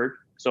never heard.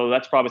 So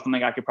that's probably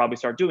something I could probably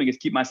start doing, is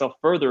keep myself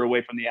further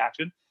away from the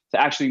action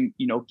to actually,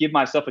 give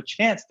myself a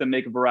chance to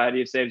make a variety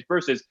of saves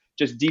versus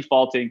just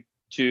defaulting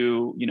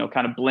to,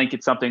 kind of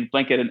blanket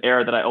an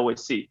error that I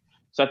always see.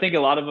 So I think a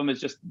lot of them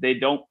is just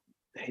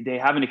they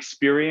haven't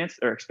experienced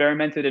or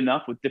experimented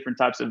enough with different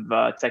types of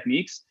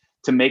techniques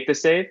to make the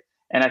save.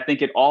 And I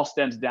think it all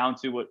stems down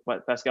to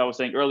what Pascal was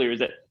saying earlier, is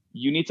that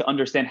you need to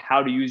understand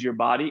how to use your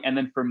body. And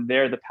then from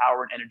there, the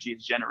power and energy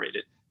is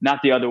generated, not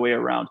the other way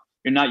around.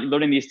 You're not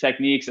learning these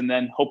techniques and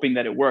then hoping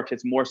that it works.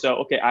 It's more so,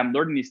 okay, I'm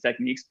learning these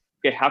techniques.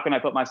 Okay, how can I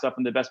put myself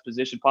in the best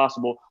position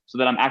possible so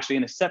that I'm actually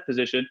in a set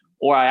position,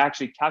 or I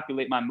actually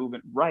calculate my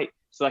movement right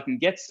so I can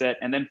get set,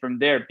 and then from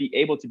there be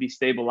able to be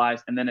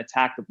stabilized and then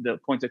attack the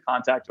points of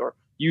contact or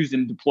use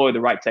and deploy the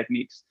right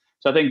techniques.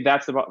 So I think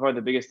that's probably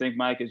the biggest thing,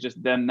 Mike, is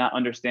just them not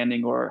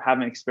understanding or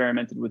having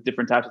experimented with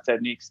different types of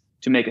techniques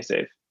to make a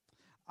save.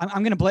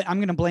 I'm gonna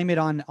blame it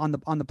on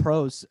the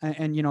pros,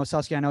 and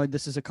Saskia, I know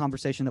this is a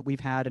conversation that we've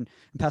had, and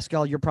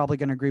Pascal, you're probably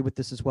going to agree with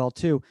this as well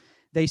too.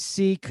 They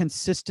see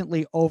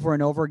consistently over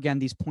and over again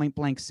these point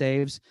blank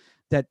saves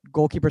that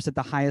goalkeepers at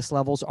the highest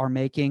levels are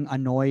making, a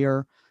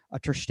Neuer, a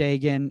Ter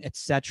Stegen,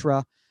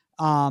 etc.,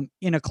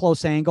 in a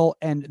close angle,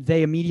 and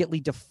they immediately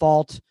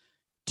default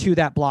to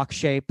that block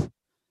shape,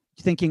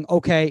 thinking,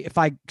 okay, if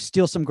I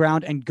steal some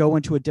ground and go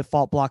into a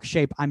default block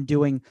shape, I'm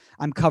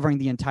covering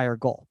the entire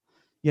goal.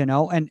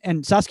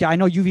 And Saskia, I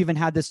know you've even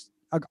had this,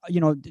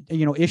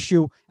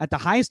 issue at the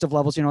highest of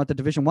levels, at the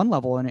Division I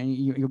level, and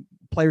you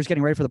players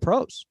getting ready for the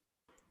pros.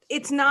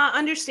 It's not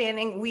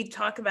understanding. We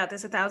talk about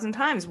this 1,000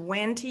 times,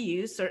 when to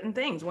use certain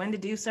things, when to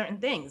do certain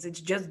things.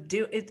 It's just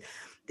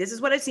this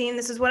is what I've seen.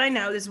 This is what I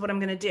know. This is what I'm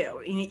going to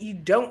do. You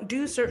don't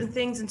do certain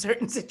things in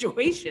certain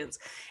situations.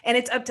 And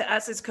it's up to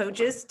us as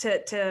coaches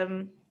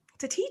to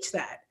teach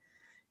that.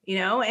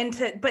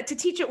 But to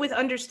teach it with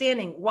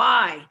understanding.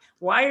 Why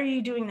are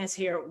you doing this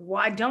here?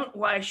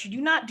 Why should you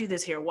not do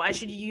this here? Why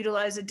should you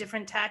utilize a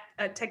different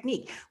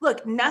technique?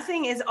 Look,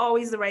 nothing is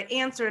always the right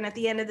answer. And at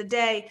the end of the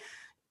day,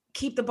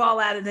 keep the ball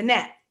out of the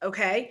net.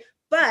 Okay.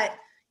 But,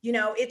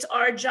 it's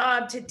our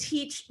job to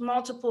teach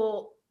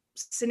multiple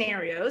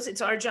scenarios.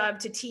 It's our job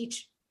to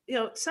teach,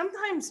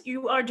 sometimes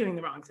you are doing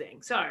the wrong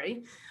thing.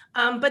 Sorry.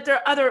 But there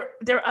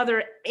are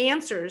other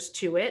answers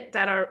to it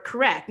that are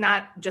correct,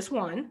 not just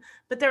one,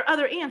 but there are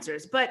other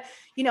answers. But,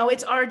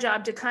 it's our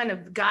job to kind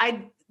of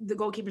guide the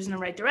goalkeepers in the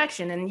right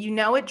direction. And,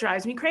 it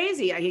drives me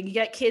crazy. You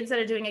get kids that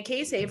are doing a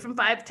K-save from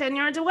 5 to 10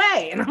 yards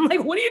away. And I'm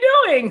like, what are you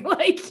doing?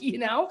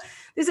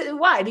 This is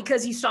why,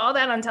 because you saw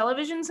that on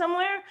television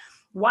somewhere.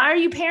 Why are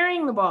you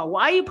parrying the ball?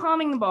 Why are you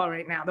palming the ball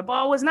right now? The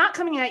ball was not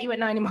coming at you at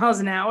 90 miles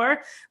an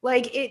hour.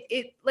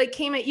 It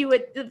came at you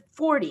at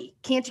 40.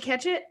 Can't you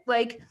catch it?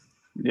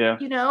 Yeah.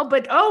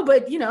 But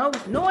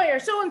Neuer,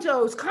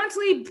 so-and-so is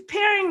constantly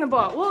parrying the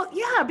ball. Well,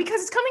 yeah, because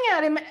it's coming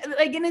at him,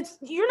 and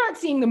you're not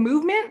seeing the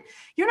movement.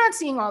 You're not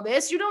seeing all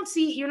this. You're not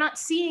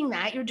seeing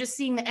that. You're just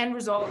seeing the end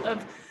result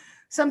of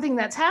something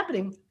that's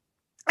happening.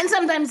 And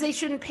sometimes they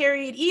shouldn't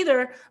parry it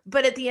either.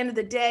 But at the end of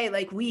the day,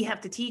 we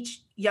have to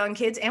teach young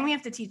kids, and we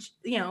have to teach,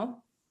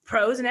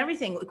 pros and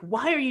everything.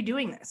 Why are you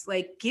doing this?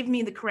 Give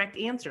me the correct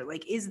answer.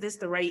 Is this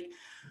the right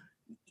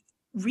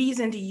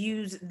reason to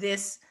use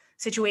this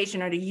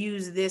situation or to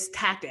use this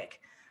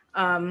tactic?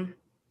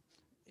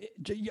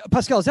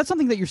 Pascal, is that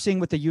something that you're seeing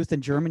with the youth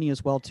in Germany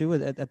as well too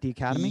at the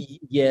academy?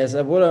 Yes,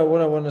 what I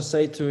want to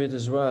say to it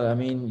as well. I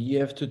mean, you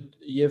have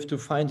to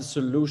find a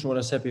solution. What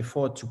I said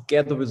before,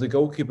 together with the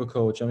goalkeeper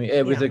coach. I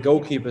mean, with the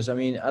goalkeepers. I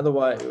mean,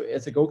 otherwise,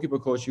 as a goalkeeper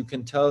coach, you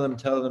can tell them,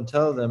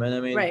 and I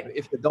mean,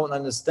 if they don't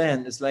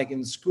understand, it's like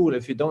in school.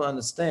 If you don't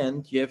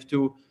understand, you have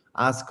to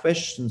ask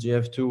questions. You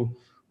have to.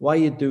 Why are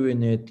you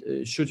doing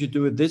it? Should you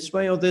do it this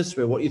way or this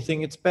way? What you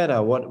think it's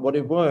better? What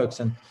it works?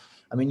 And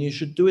I mean, you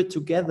should do it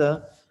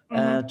together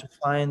to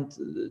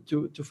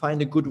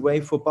find a good way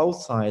for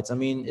both sides. I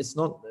mean, it's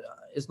not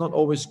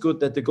always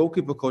good that the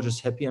goalkeeper coach is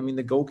happy. I mean,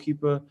 the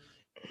goalkeeper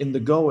in the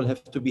goal will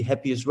have to be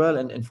happy as well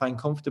and find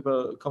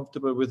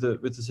comfortable with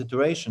the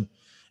situation.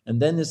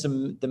 And then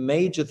the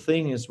major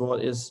thing is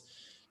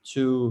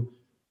to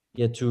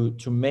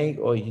make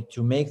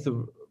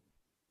the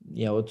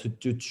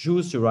to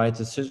choose the right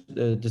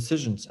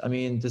decisions. I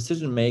mean,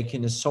 decision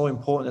making is so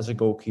important as a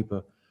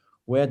goalkeeper.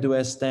 Where do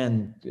I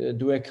stand?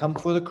 Do I come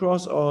for the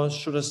cross or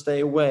should I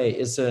stay away?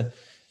 Is a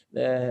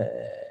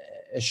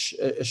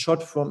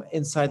shot from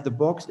inside the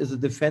box? Is a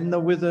defender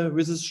with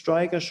a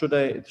striker? Should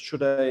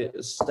I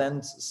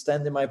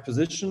stand in my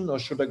position or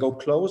should I go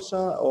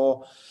closer?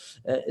 Or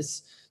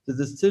is the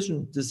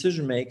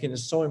decision making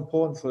is so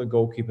important for the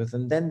goalkeepers,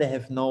 and then they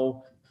have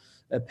no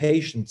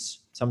patience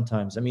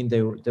sometimes. I mean,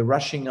 they're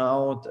rushing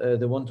out.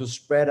 They want to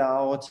spread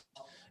out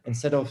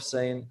instead of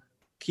saying,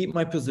 keep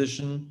my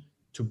position,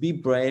 to be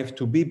brave,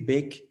 to be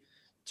big,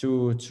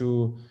 to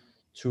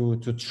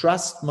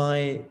trust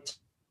my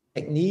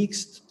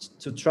techniques,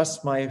 to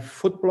trust my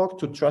foot block,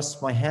 to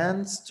trust my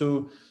hands,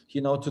 to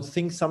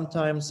think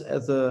sometimes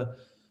as a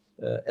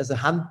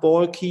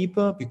handball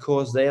keeper,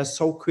 because they are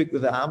so quick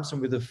with the arms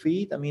and with the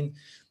feet. I mean,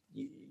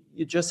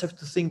 you just have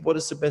to think what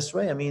is the best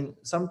way. I mean,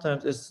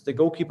 sometimes it's the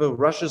goalkeeper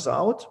rushes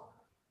out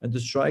and the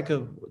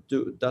striker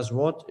does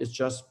what? It's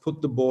just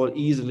put the ball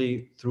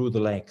easily through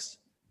the legs.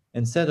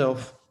 Instead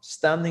of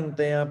standing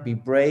there, be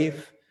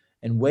brave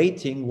and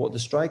waiting what the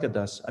striker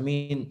does. I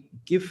mean,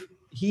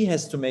 he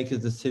has to make a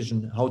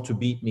decision how to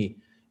beat me.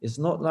 It's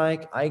not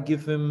like I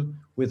give him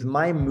with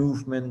my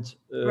movement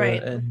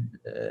and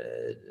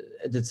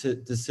a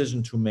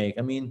decision to make.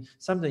 I mean,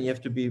 sometimes you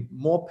have to be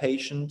more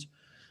patient,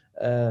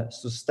 to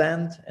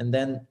stand and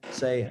then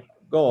say,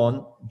 go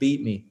on,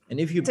 beat me. And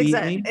if you beat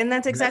me. And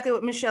that's exactly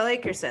what Michelle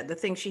Aker said, the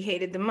thing she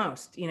hated the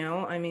most,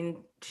 I mean,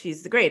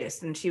 she's the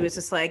greatest. And she was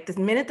just like, the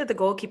minute that the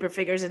goalkeeper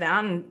figures it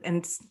out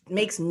and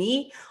makes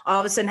me all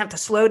of a sudden have to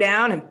slow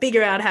down and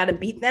figure out how to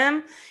beat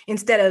them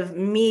instead of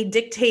me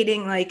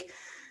dictating like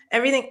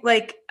everything,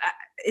 like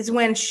is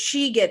when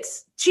she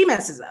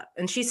messes up.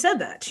 And she said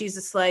that. She's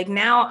just like,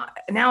 now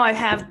I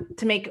have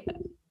to make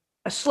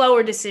a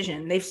slower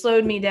decision. They've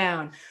slowed me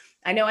down.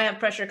 I know I have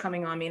pressure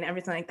coming on me and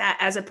everything like that,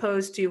 as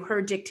opposed to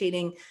her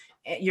dictating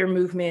your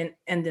movement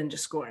and then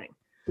just scoring.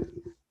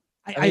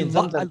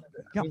 Sometimes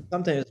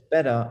it's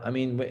better. I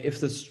mean, if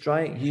the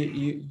strike,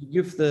 you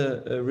give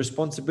the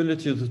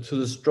responsibility to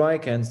the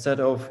striker instead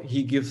of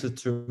he gives it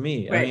to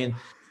me. Right. I mean,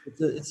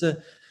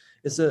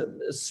 it's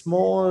a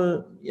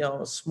small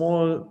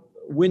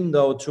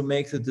window to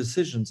make the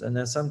decisions, and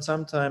then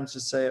sometimes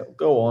you say,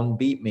 go on,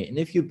 beat me. And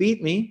if you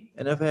beat me,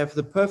 and if I have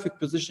the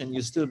perfect position, and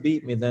you still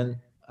beat me, then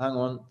hang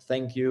on,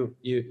 thank you.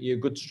 You're a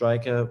good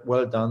striker.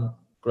 Well done.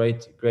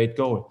 Great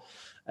goal.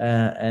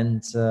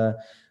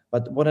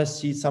 But what I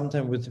see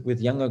sometimes with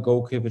younger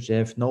goalkeepers, they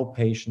have no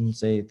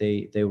patience.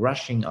 They're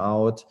rushing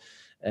out.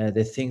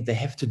 They think they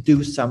have to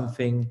do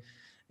something.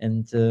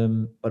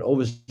 But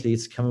obviously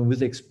it's coming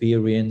with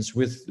experience,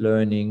 with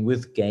learning,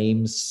 with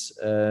games,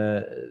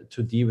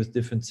 to deal with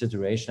different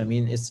situations. I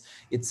mean, it's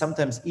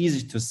sometimes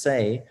easy to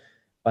say,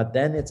 but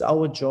then it's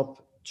our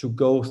job to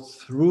go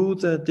through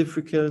the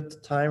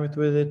difficult time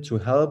with it, to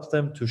help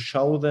them, to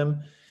show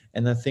them.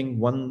 And I think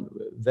one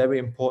very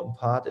important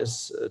part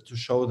is to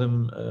show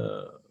them,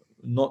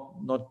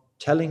 not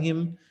telling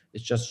him,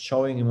 it's just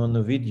showing him on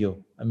the video.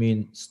 I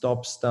mean,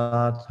 stop,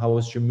 start, how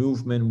is your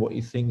movement, what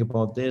you think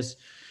about this,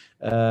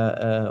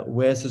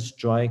 where's the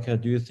striker,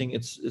 do you think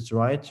it's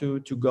right to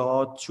go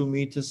out 2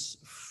 meters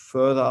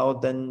further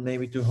out than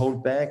maybe to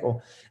hold back?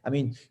 Or, I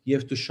mean, you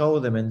have to show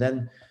them. And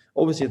then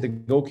obviously the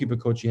goalkeeper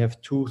coach, you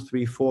have 2,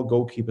 3, 4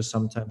 goalkeepers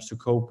sometimes to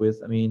cope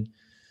with. I mean,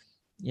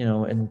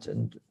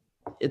 and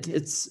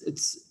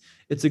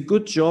it's a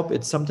good job.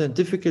 It's sometimes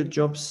difficult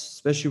jobs,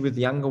 especially with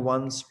younger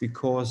ones,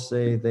 because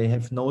they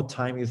have no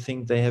time. You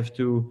think you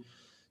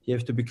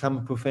have to become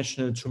a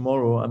professional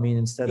tomorrow. I mean,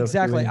 instead of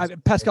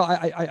Pascal,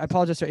 I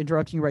apologize for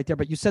interrupting you right there,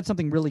 but you said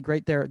something really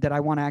great there that I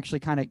want to actually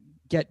kind of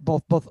get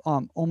both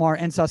Omar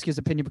and Saskia's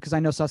opinion, because I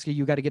know, Saskia,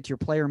 you got to get to your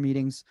player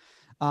meetings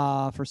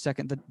for a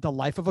second. The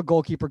life of a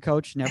goalkeeper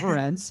coach never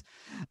ends.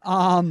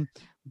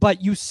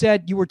 But you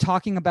said you were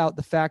talking about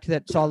the fact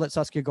that, so I'll let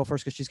Saskia go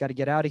first because she's got to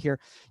get out of here.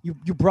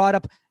 You brought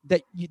up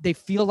that they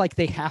feel like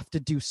they have to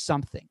do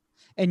something.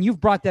 And you've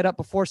brought that up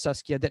before,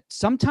 Saskia, that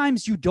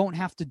sometimes you don't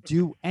have to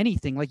do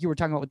anything, like you were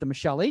talking about with the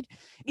Michelle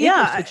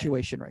Aker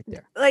situation right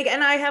there. Like,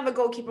 and I have a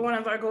goalkeeper, one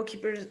of our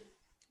goalkeepers,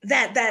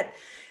 that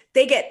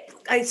they get,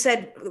 I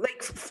said,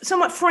 like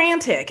somewhat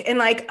frantic and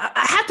like,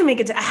 I have to make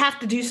it, I have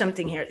to do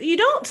something here. You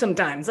don't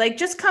sometimes, like,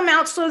 just come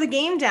out, slow the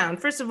game down.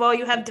 First of all,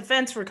 you have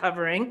defense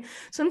recovering.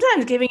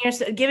 Sometimes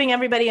giving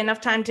everybody enough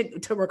time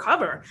to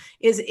recover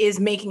is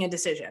making a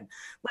decision.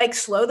 Like,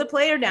 slow the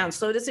player down,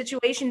 slow the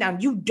situation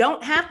down. You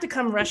don't have to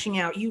come rushing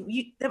out.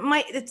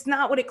 It's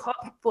not what it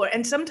called for.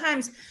 And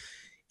sometimes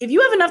if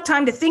you have enough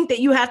time to think that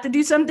you have to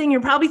do something,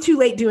 you're probably too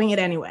late doing it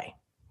anyway,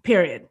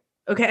 period.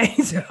 Okay.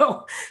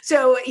 So,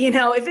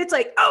 if it's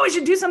like, oh, I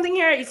should do something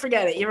here, you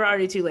forget it. You're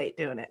already too late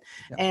doing it.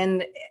 Yeah.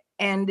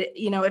 And,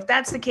 if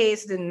that's the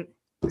case, then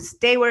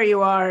stay where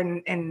you are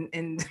and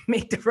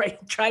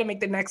try to make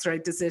the next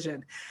right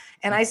decision.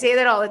 And I say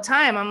that all the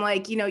time. I'm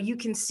like, you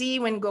can see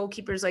when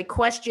goalkeepers like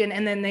question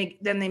and then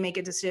they make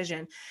a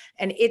decision.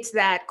 And it's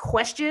that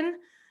question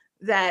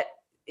that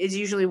is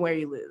usually where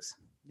you lose.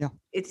 Yeah.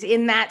 It's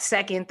in that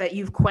second that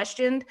you've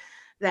questioned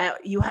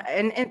that you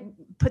and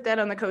put that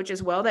on the coach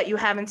as well, that you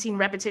haven't seen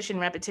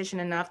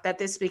repetition enough, that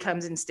this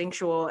becomes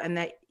instinctual, and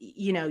that,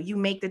 you know, you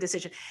make the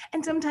decision.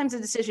 And sometimes the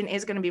decision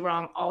is going to be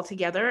wrong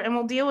altogether, and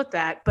we'll deal with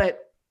that.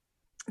 But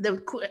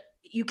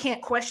you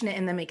can't question it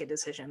and then make a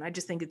decision. I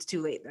just think it's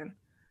too late then.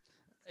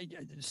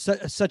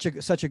 Such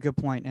a good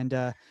point, and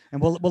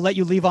we'll let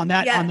you leave on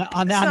that. Yeah,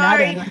 on that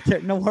end right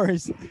there. No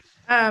worries.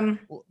 I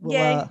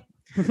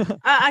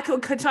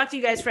could talk to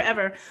you guys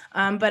forever,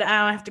 but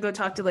I have to go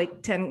talk to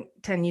like 10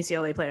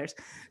 UCLA players.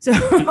 So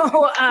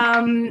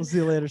we'll see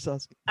you later,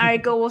 Saskia. All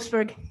right, go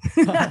Wolfsburg.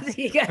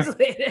 See you guys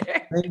later.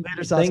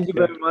 Thank you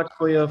very much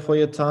for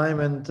your time,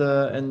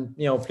 and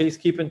you know, please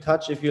keep in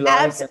touch if you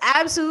like.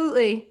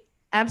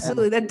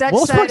 Absolutely. The Dutch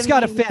Wolfsburg's side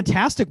got a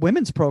fantastic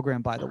women's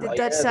program, by the way. The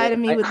Dutch side of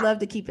me would love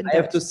to keep in touch. I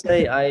have to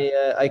say,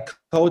 I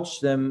coached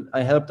them.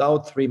 I helped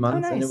out 3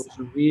 months, and it was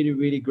a really,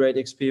 really great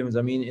experience.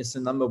 I mean, it's the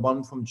number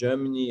 1 from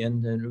Germany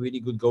and a really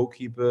good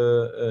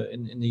goalkeeper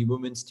in the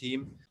women's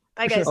team.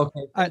 Bye, guys.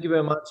 Okay, thank you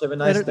very much. Have a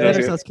nice day.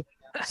 Later,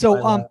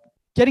 so,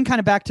 getting kind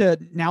of back to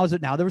now,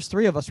 there was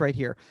 3 of us right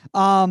here.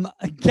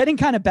 Getting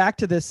kind of back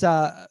to this,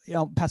 you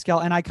know,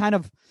 Pascal, and I kind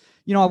of,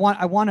 you know,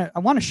 I want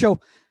to show.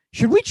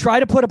 Should we try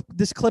to put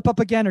this clip up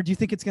again, or do you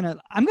think it's gonna?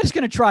 I'm just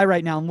gonna try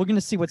right now, and we're gonna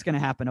see what's gonna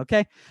happen.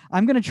 Okay,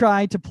 I'm gonna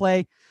try to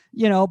play,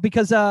 you know,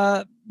 because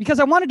I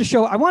wanted to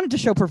show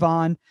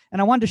Pervan, and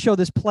I wanted to show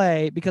this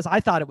play because I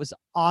thought it was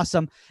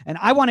awesome, and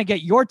I want to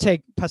get your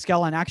take,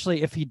 Pascal, on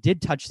actually if he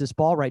did touch this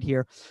ball right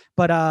here.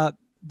 But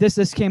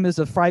this came as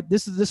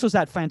this was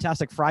that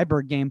fantastic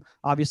Freiburg game.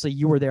 Obviously,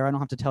 you were there. I don't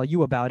have to tell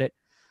you about it.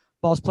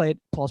 Paul's played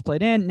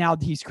in. Now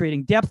he's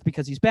creating depth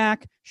because he's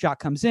back. Shot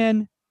comes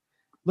in.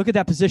 Look at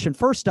that position.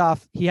 First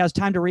off, he has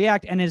time to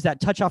react, and is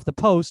that touch off the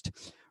post.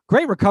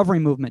 Great recovery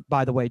movement,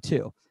 by the way,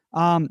 too.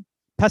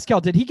 Pascal,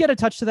 did he get a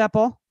touch to that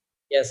ball?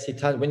 Yes, he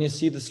touched. When you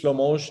see the slow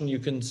motion, you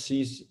can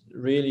see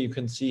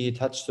he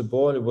touched the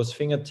ball. It was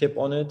fingertip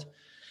on it.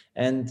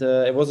 And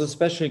it was a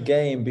special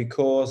game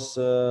because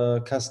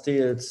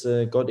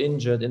Castells got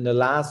injured in the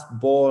last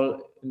ball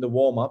in the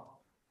warm-up.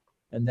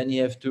 And then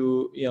you have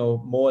to, you know,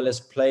 more or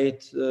less play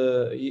it.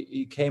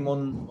 He came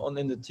on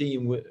in the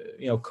team,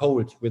 you know,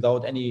 cold,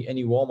 without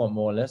any warm-up,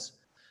 more or less.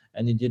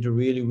 And he did a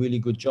really, really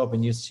good job.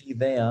 And you see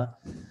there,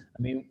 I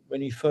mean,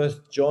 when he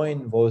first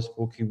joined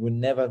Wolfsburg, he would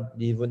never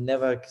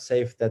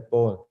save that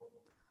ball.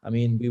 I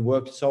mean, we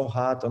worked so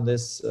hard on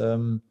this.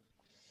 We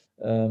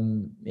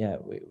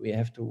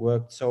have to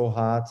work so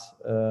hard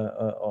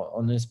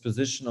on his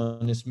position,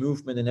 on his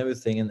movement and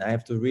everything. And I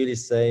have to really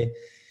say,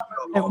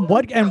 and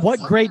what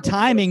great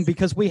timing,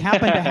 because we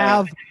happen to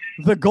have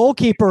the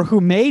goalkeeper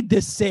who made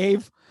this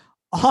save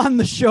on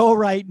the show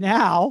right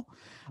now.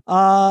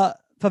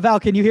 Pavel,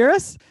 can you hear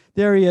us?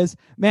 There he is.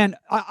 Man,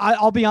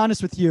 I'll be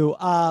honest with you.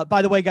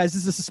 By the way, guys,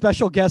 this is a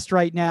special guest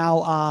right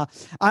now.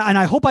 And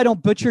I hope I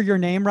don't butcher your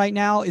name right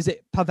now. Is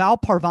it Pavel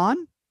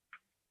Parvan?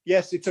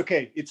 Yes, it's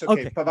okay. It's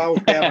okay. Pavel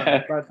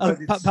Parvan.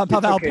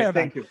 Pavel okay. Parvan.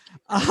 Thank you.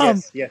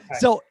 Yes.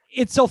 So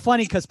it's so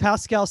funny because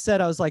Pascal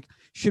said, I was like,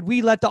 should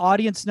we let the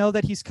audience know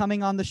that he's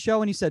coming on the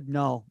show? And he said,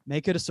 no,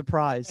 make it a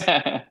surprise.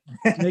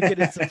 Make it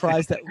a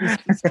surprise that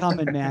he's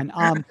coming, man.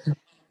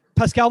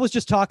 Pascal was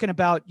just talking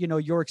about, you know,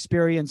 your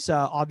experience,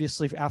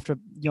 obviously after,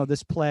 you know,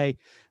 this play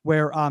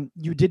where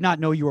you did not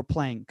know you were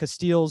playing.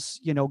 Castells,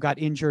 you know, got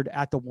injured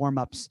at the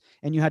warmups,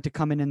 and you had to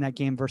come in that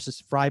game versus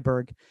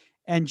Freiburg.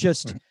 And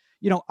just,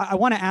 you know, I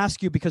want to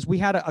ask you, because we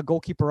had a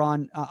goalkeeper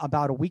on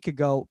about a week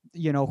ago,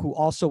 you know, who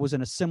also was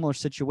in a similar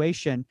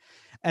situation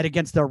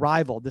against their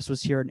rival. This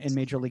was here in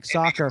Major League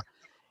Soccer.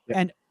 Yeah.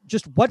 And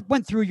just what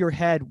went through your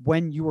head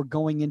when you were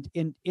going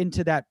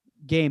into that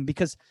game?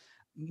 Because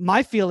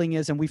my feeling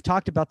is, and we've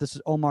talked about this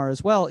with Omar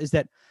as well, is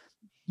that,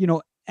 you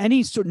know,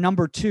 any sort of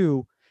number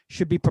 2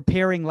 should be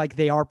preparing like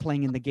they are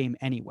playing in the game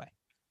anyway.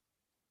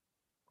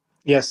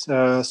 Yes.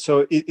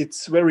 So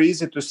it's very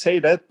easy to say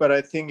that, but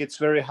I think it's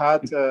very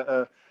hard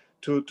to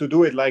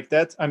do it like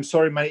that. I'm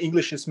sorry, my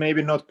English is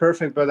maybe not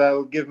perfect, but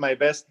I'll give my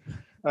best.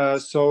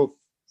 Kuhn,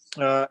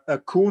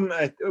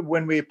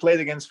 when we played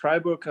against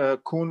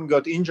Freiburg, Kuhn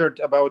got injured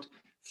about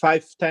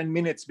 5-10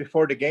 minutes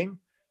before the game.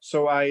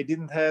 So I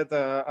didn't have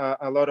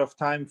a lot of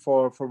time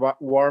for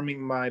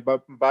warming my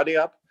body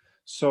up.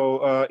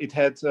 So it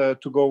had to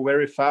go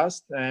very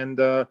fast. And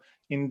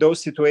in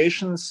those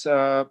situations,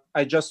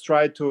 I just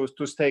tried to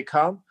stay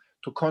calm,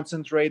 to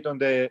concentrate on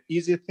the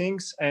easy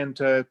things, and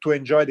to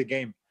enjoy the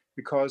game.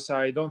 Because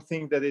I don't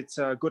think that it's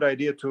a good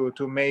idea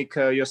to make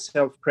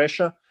yourself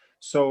pressure.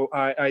 So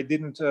I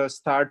didn't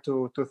start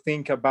to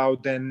think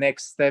about the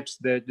next steps,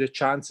 the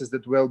chances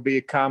that will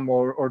become,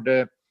 or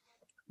the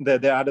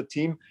other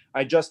team.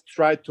 I just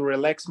tried to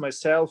relax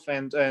myself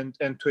and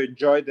to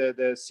enjoy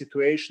the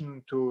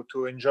situation,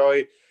 to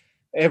enjoy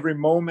every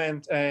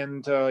moment.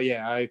 And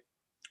I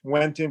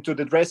went into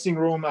the dressing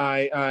room.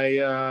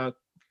 I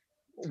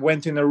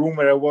went in a room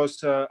where I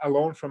was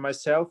alone for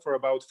myself for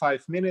about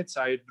 5 minutes.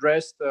 I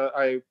dressed,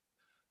 I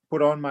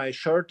put on my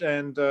shirt,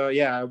 and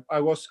I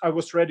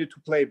was ready to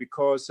play,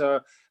 because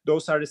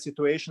those are the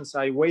situations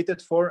I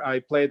waited for. I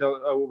played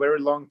a very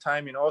long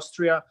time in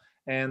Austria,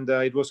 and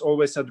it was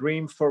always a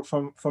dream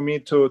for me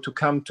to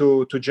come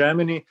to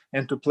Germany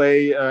and to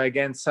play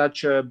against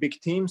such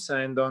big teams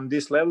and on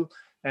this level.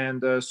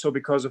 And so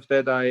because of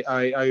that,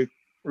 I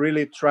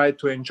really tried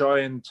to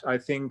enjoy, and I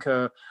think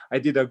I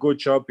did a good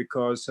job,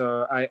 because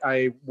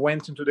I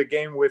went into the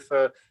game with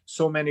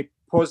so many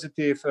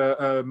positive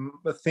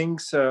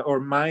things or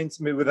minds,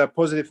 with a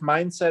positive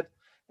mindset,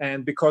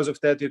 and because of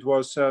that, it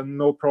was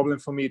no problem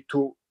for me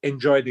to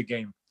enjoy the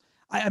game.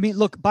 I mean,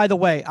 look, by the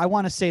way, I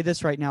want to say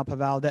this right now,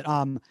 Pavel, that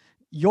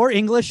your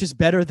English is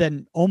better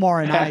than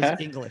Omar and I's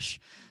English.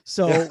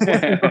 So,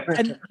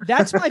 and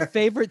that's my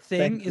favorite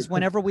thing is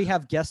whenever we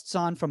have guests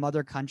on from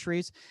other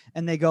countries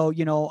and they go,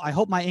 I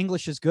hope my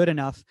English is good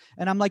enough.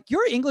 And I'm like,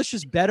 your English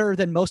is better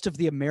than most of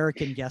the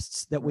American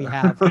guests that we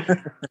have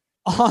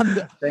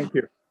Thank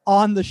you.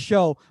 On the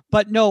show.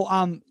 But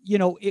no,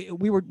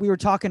 we were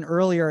talking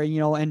earlier,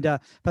 and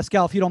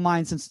Pascal, if you don't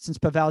mind, since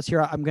Pavel's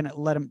here, I'm going to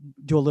let him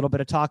do a little bit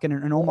of talking,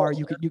 and Omar,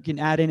 you can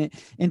add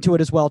into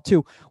it as well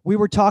too. We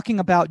were talking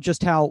about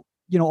just how,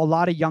 a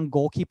lot of young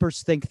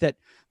goalkeepers think that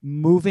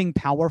moving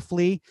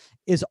powerfully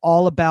is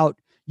all about,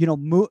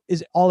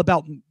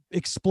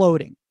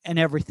 exploding and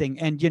everything.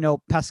 And,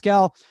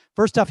 Pascal,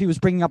 first off, he was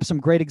bringing up some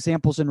great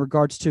examples in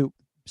regards to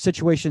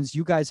situations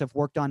you guys have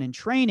worked on in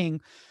training,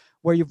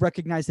 where you've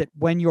recognized that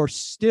when you're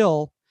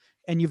still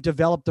and you've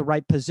developed the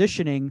right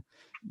positioning,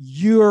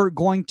 you're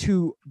going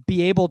to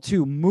be able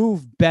to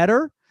move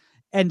better.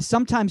 And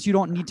sometimes you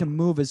don't need to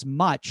move as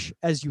much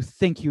as you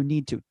think you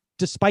need to,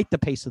 despite the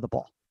pace of the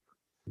ball.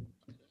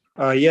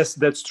 Yes,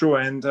 that's true.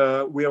 And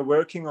we are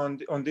working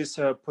on these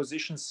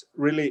positions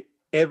really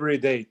every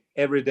day.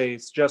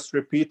 It's just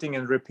repeating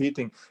and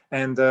repeating.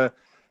 And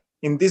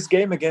in this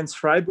game against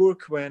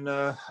Freiburg, when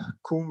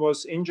Kuhn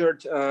was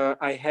injured,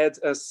 I had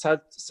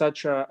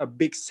such a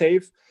big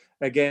save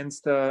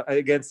against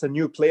a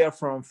new player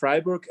from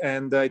Freiburg,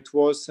 and it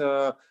was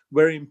a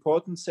very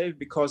important save,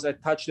 because I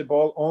touched the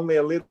ball only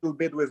a little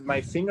bit with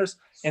my fingers,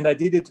 and I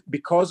did it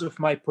because of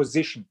my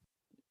position.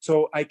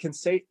 So I can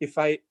say, if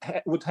I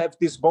would have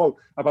this ball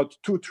about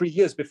 2-3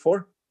 years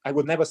before, I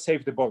would never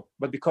save the ball.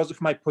 But because of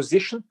my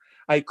position,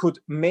 I could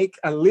make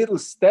a little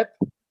step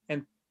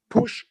and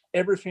push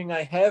everything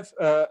I have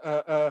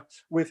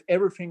with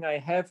everything I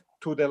have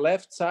to the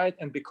left side,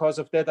 and because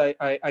of that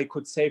I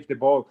could save the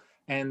ball.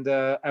 And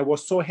I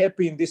was so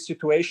happy in this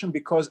situation,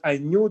 because I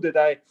knew that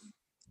I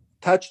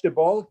touched the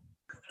ball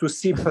to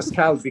see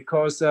Pascal,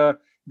 because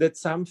that's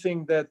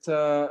something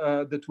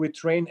that we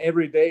train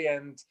every day.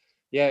 And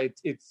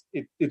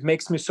it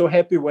makes me so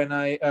happy when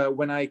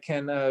I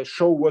can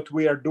show what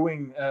we are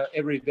doing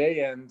every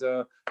day. And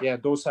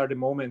those are the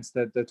moments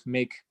that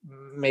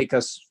make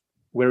us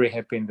very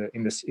happy in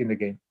the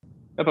game.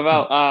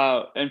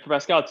 Pavel, and for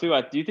Pascal too,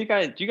 do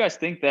you guys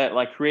think that,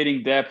 like,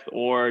 creating depth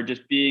or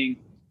just being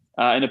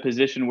in a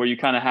position where you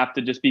kind of have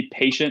to just be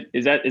patient,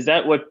 is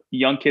that what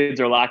young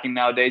kids are lacking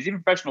nowadays?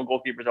 Even professional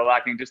goalkeepers are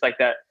lacking, just like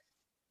that,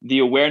 the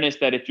awareness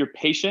that if you're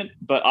patient,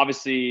 but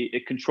obviously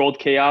a controlled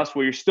chaos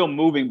where you're still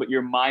moving, but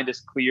your mind is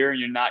clear and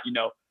you're not,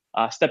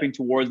 stepping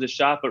towards the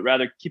shot, but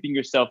rather keeping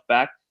yourself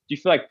back. Do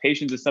you feel like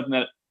patience is something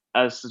that,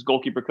 as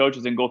goalkeeper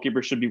coaches and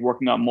goalkeepers, should be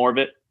working on more of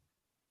it?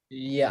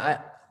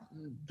 Yeah,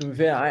 to be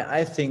fair,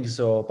 I think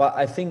so, but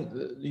I think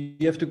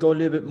you have to go a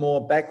little bit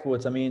more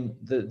backwards. I mean,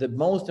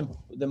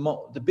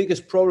 the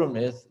biggest problem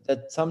is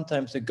that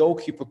sometimes the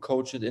goalkeeper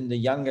coaches in the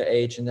younger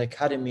age, in the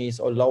academies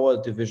or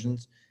lower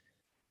divisions,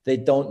 they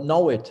don't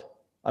know it.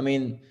 I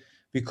mean,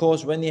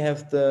 because when you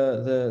have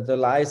the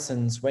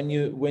license, when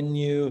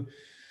you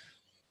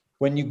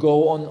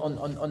go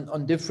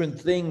on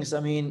different things, I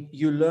mean,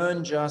 you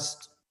learn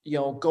just,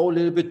 go a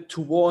little bit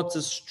towards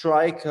the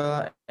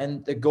striker,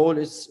 and the goal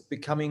is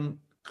becoming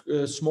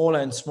smaller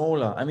and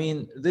smaller. I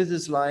mean, this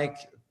is like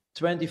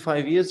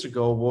 25 years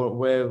ago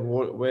where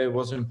it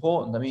was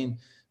important. I mean,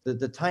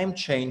 the time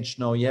changed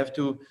now.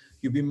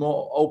 You be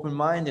more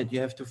open-minded. You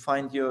have to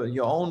find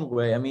your own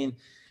way. I mean,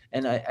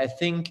 and I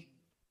think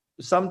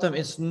sometimes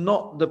it's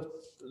not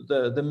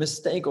the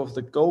mistake of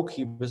the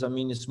goalkeepers. I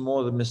mean, it's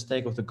more the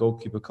mistake of the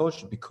goalkeeper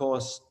coach,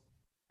 because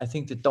I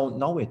think they don't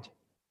know it.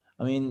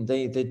 I mean,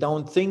 they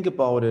don't think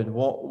about it,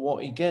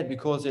 what you get,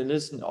 because they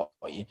listen.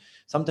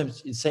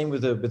 Sometimes it's same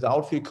with the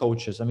outfield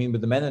coaches. I mean,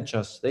 with the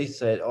managers, they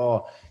said,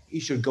 he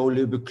should go a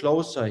little bit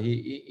closer.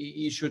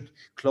 He should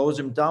close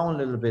him down a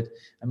little bit.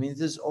 I mean,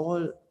 this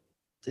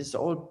is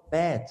all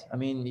bad. I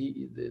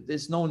mean,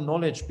 there's no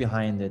knowledge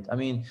behind it. I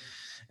mean,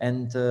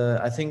 and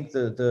I think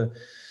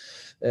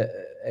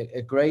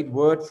a great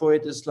word for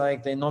it is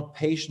like they're not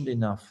patient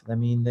enough. I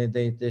mean,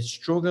 they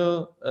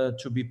struggle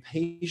to be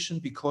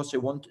patient because they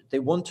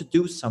want to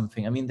do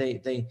something. I mean,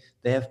 they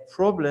have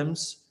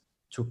problems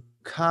to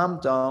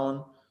calm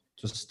down,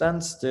 to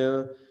stand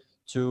still,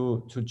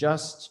 to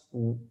just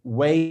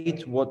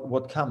wait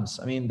what comes.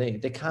 I mean,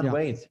 they can't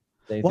wait.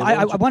 Dave. Well,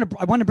 I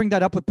want to bring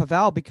that up with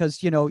Pavel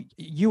because, you know,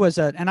 you as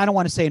and I don't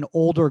want to say an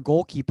older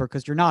goalkeeper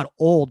because you're not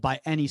old by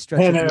any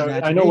stretch of the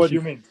imagination. I know what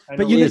you mean.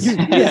 But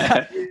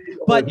yeah,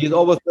 but he's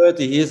over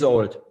 30. He is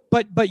old.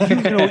 But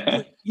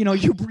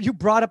you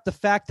brought up the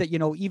fact that, you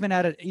know, even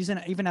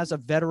as a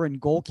veteran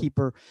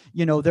goalkeeper,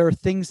 you know, there are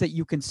things that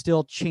you can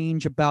still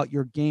change about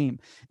your game.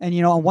 And,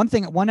 you know, one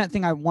thing I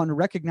want to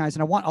recognize,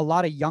 and I want a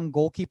lot of young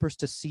goalkeepers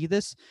to see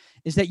this,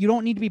 is that you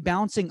don't need to be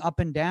bouncing up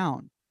and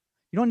down.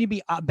 You don't need to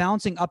be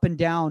bouncing up and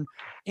down,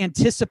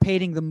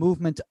 anticipating the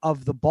movement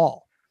of the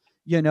ball.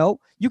 You know,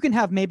 you can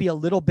have maybe a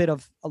little bit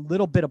of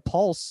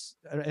pulse.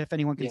 If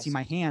anyone can see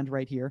my hand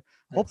right here,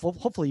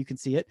 hopefully you can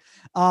see it.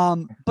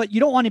 But you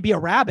don't want to be a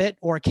rabbit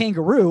or a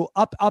kangaroo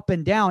up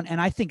and down. And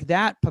I think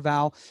that,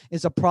 Pavel,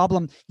 is a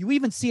problem. You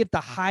even see at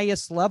the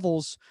highest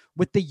levels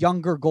with the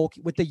younger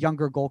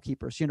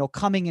goalkeepers, you know,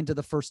 coming into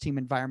the first team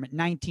environment,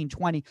 19,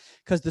 20,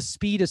 because the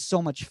speed is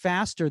so much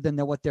faster than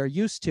what they're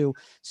used to.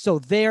 So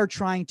they're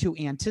trying to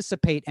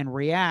anticipate and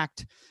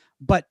react,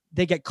 but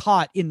they get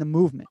caught in the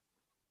movement.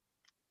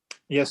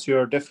 Yes,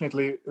 you're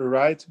definitely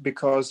right,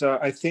 because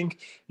I think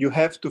you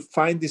have to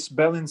find this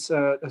balance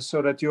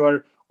so that you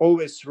are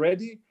always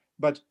ready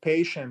but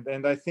patient.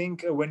 And I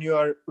think when you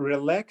are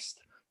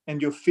relaxed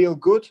and you feel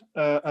good,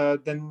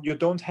 then you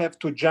don't have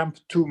to jump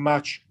too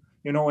much,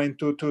 you know, and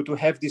to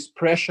have this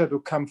pressure to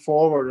come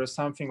forward or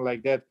something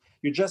like that.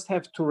 You just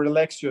have to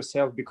relax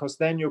yourself, because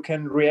then you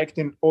can react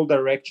in all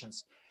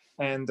directions.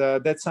 And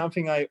that's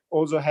something I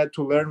also had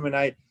to learn when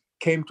I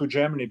came to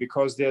Germany,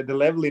 because the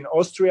level in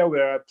Austria,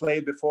 where I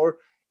played before,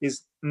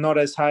 is not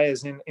as high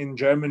as in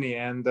Germany.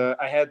 And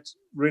I had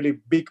really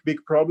big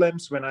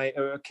problems when I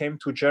came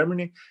to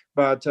Germany.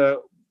 But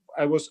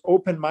I was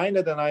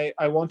open-minded, and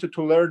I wanted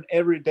to learn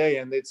every day.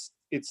 And it's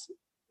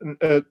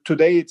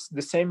today it's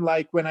the same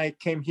like when I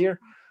came here.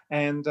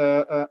 And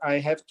I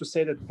have to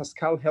say that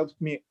Pascal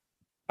helped me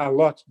a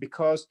lot,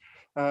 because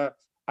I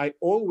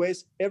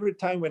always, every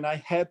time when I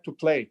had to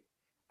play,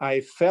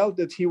 I felt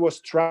that he was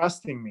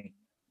trusting me.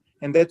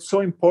 And that's so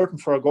important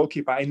for a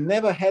goalkeeper. I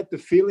never had the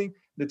feeling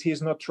that he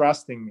is not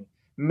trusting me.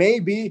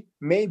 Maybe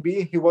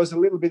he was a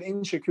little bit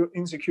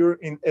insecure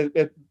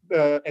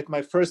at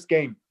my first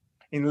game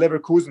in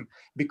Leverkusen,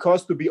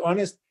 because, to be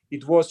honest,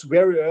 it was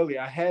very early.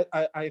 I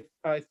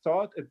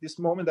thought at this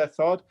moment, I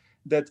thought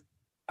that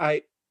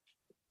I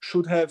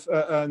should have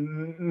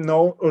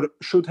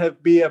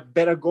be a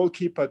better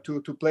goalkeeper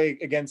to play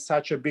against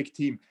such a big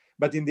team.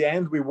 But in the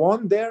end, we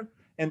won there,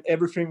 and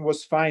everything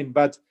was fine.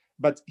 But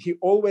he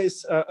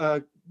always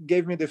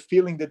gave me the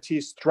feeling that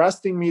he's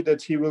trusting me,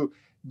 that he will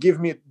give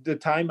me the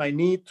time I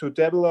need to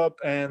develop,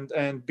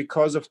 and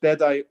because of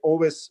that, I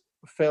always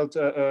felt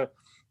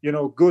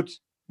good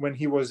when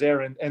he was there.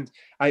 And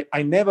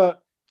I never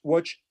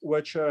watch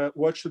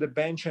to the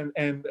bench,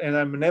 and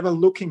I'm never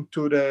looking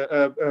to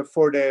the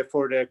for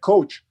the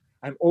coach.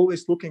 I'm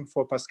always looking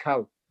for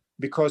Pascal,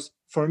 because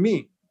for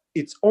me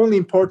it's only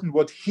important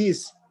what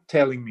he's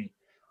telling me.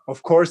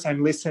 Of course,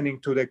 I'm listening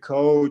to the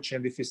coach,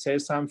 and if he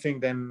says something,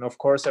 then of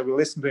course I will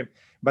listen to him.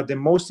 But the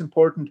most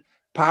important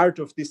part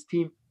of this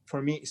team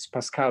for me is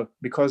Pascal,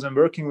 because I'm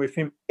working with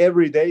him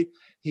every day.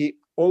 He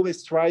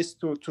always tries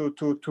to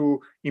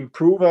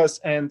improve us,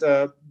 and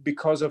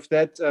because of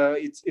that,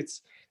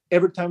 it's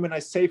every time when I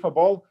save a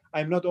ball,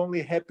 I'm not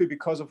only happy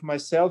because of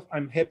myself,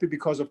 I'm happy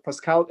because of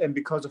Pascal and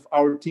because of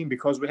our team,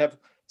 because we have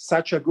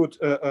such a good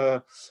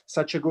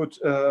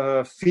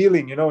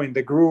feeling, you know, in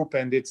the group,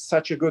 and it's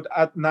such a good,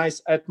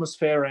 nice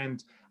atmosphere.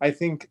 And I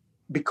think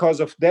because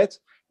of that,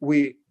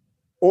 we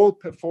all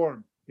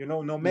perform, you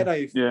know, no matter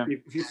if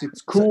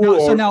it's cool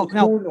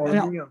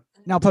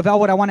Now, Pavel,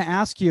 what I want to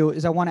ask you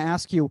is, how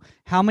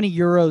many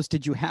euros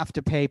did you have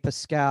to pay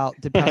Pascal?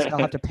 Did Pascal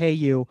have to pay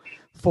you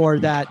for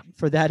that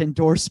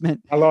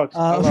endorsement? A lot.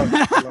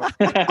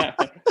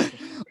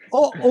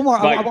 Oh,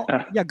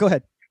 Omar, yeah, go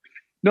ahead.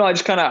 No, I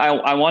just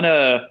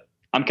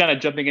I'm kind of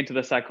jumping into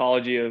the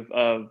psychology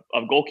of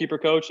goalkeeper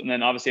coach, and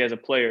then obviously as a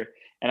player.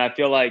 And I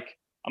feel like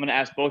I'm going to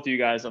ask both of you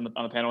guys on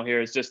the panel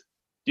here is just,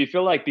 do you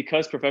feel like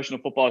because professional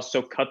football is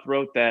so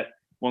cutthroat that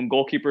when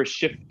goalkeepers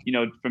shift, you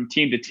know, from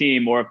team to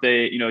team, or if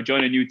they, you know,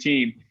 join a new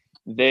team,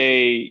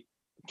 they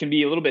can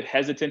be a little bit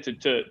hesitant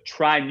to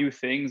try new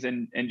things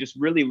and just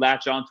really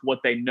latch on to what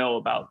they know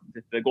about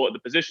the goal, the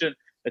position,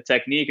 the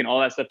technique, and all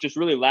that stuff. Just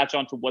really latch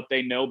on to what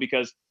they know,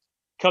 because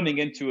coming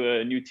into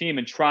a new team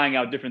and trying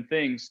out different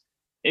things,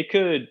 it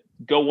could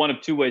go one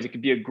of two ways. It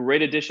could be a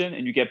great addition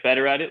and you get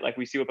better at it, like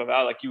we see with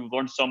Pavel. Like, you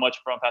learned so much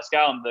from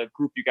Pascal and the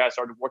group. You guys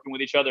started working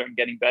with each other and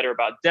getting better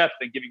about depth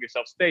and giving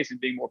yourself space and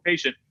being more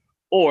patient.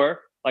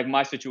 Or like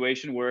my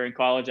situation, where in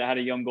college I had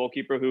a young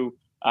goalkeeper who,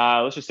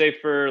 let's just say,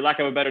 for lack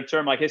of a better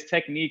term, like his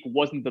technique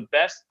wasn't the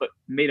best, but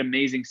made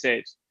amazing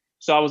saves.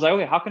 So I was like,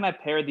 okay, how can I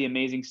pair the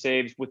amazing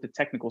saves with the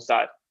technical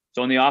side?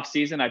 So in the off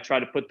season, I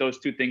tried to put those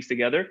two things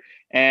together,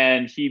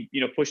 and he,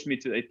 you know,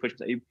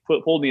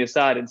 pulled me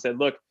aside and said,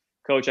 look,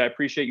 coach, I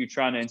appreciate you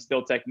trying to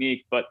instill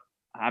technique, but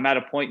I'm at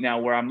a point now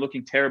where I'm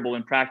looking terrible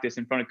in practice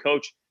in front of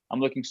coach.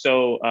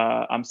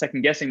 I'm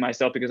second guessing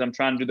myself because I'm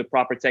trying to do the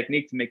proper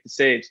technique to make the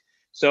saves.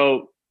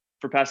 So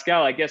for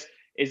Pascal, I guess,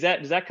 does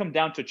that come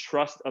down to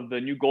trust of the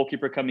new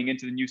goalkeeper coming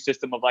into the new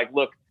system of like,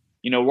 look,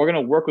 we're going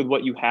to work with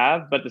what you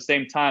have, but at the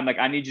same time, like,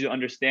 I need you to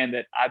understand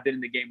that I've been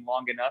in the game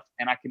long enough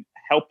and I can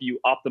help you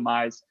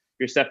optimize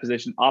your set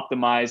position,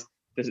 optimize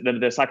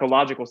the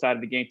psychological side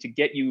of the game to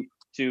get you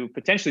to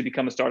potentially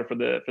become a starter for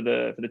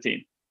the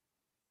team.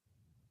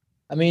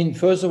 I mean,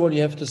 first of all,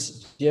 you have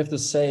to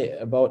say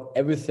about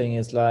everything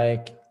is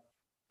like,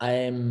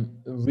 I'm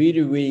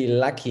really, really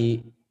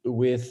lucky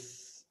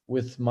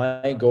with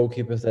my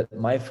goalkeepers that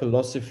my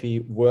philosophy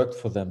worked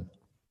for them.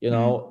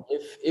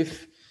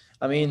 If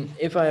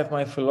I have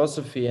my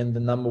philosophy and the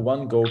number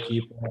one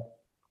goalkeeper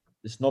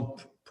is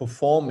not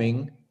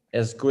performing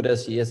as good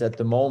as he is at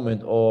the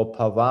moment, or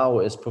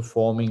Pavao is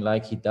performing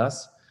like he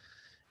does,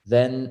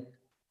 then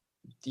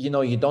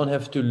you don't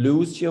have to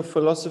lose your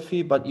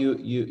philosophy, but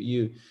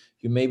you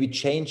maybe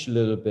change a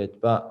little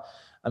bit. But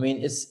I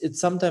mean, it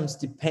sometimes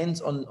depends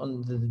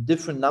on the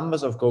different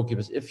numbers of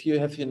goalkeepers. If you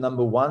have your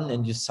number one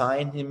and you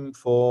sign him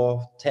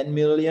for 10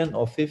 million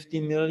or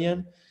 15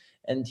 million,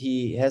 and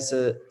he has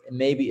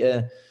maybe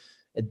a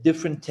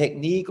different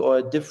technique or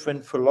a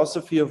different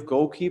philosophy of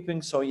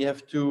goalkeeping, so you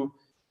have to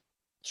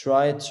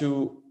try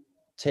to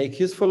take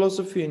his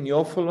philosophy and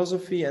your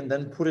philosophy and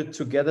then put it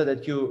together,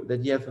 that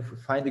you have to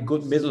find a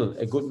good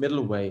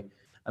middle way.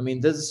 I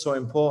mean, this is so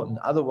important.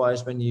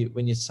 Otherwise, when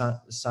you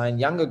sign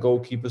younger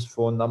goalkeepers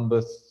for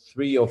number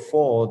 3 or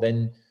 4,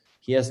 then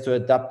he has to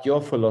adapt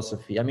your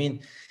philosophy. I mean,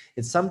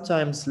 it's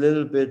sometimes a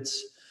little bit,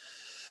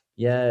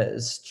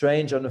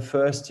 strange on the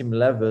first team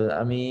level.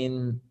 I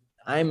mean,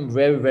 I'm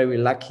very, very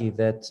lucky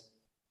that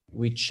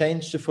we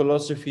changed the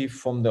philosophy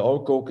from the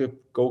old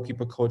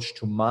goalkeeper coach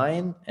to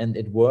mine, and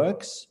it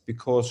works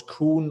because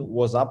Kuhn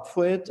was up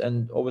for it,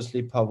 and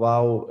obviously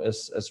Pavao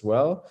as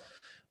well.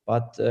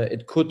 But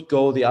it could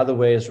go the other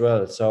way as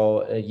well.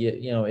 So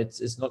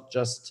it's not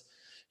just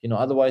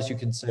otherwise you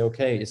can say,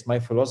 okay, it's my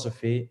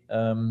philosophy,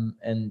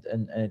 and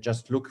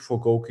just look for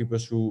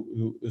goalkeepers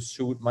who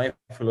suit my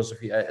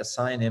philosophy. I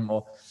assign him,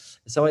 or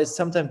so it's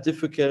sometimes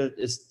difficult.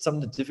 It's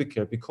something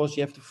difficult because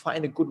you have to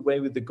find a good way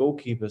with the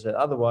goalkeepers, and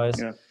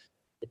otherwise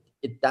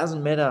it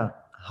doesn't matter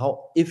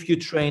if you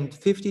train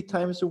 50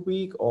 times a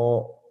week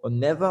or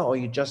never, or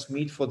you just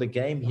meet for the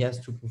game. He has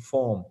to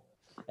perform.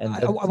 And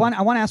I want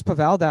to ask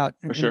Pavel that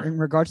in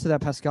regards to that,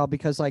 Pascal,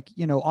 because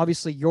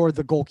obviously you're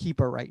the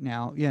goalkeeper right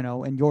now,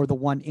 and you're the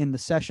one in the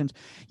sessions.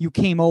 You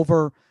came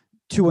over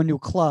to a new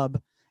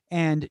club,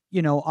 and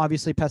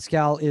obviously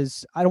Pascal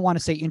is, I don't want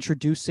to say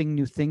introducing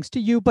new things to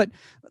you, but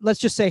let's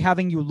just say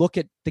having you look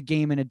at the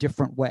game in a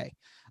different way.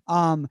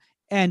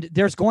 And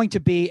there's going to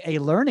be a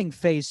learning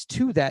phase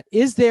to that.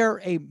 Is there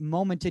a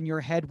moment in your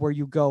head where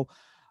you go,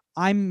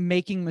 I'm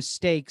making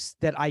mistakes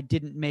that I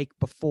didn't make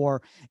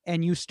before,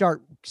 and you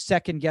start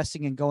second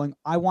guessing and going,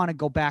 I want to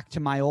go back to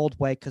my old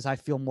way because I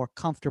feel more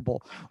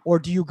comfortable? Or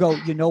do you go,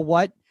 you know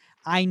what?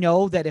 I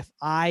know that if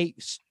I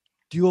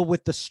deal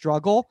with the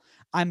struggle,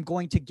 I'm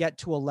going to get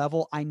to a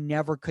level I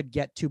never could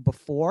get to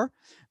before.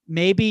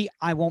 Maybe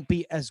I won't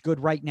be as good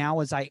right now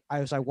as I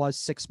was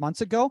 6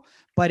 months ago,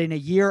 but in a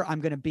year,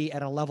 I'm going to be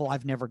at a level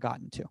I've never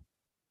gotten to.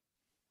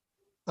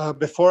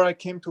 Before I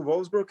came to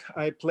Wolfsburg,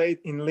 I played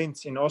in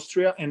Linz in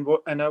Austria,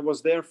 and I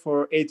was there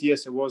for 8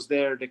 years. I was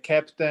there the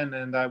captain,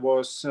 and I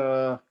was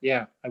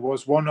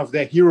one of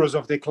the heroes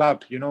of the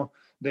club.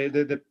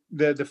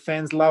 The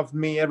fans loved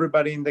me.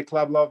 Everybody in the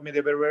club loved me.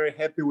 They were very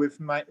happy with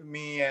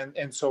me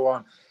and so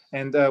on.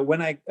 And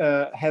when I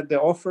had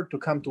the offer to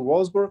come to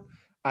Wolfsburg,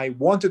 I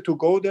wanted to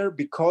go there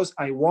because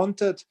I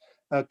wanted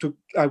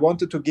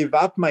to give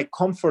up my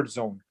comfort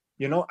zone.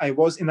 I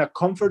was in a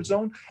comfort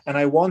zone, and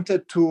I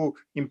wanted to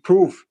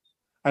improve.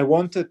 I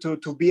wanted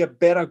to be a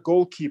better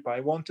goalkeeper. I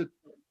wanted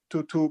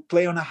to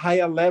play on a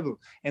higher level.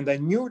 And I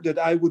knew that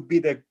I would be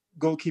the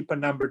goalkeeper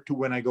number 2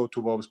 when I go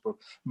to Wolfsburg.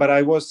 But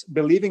I was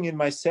believing in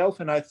myself,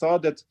 and I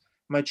thought that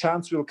my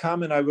chance will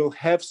come and I will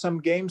have some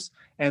games.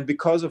 And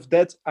because of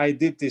that, I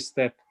did this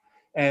step.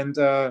 And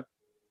I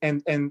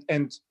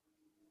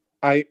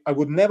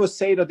would never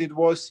say that it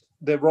was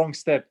the wrong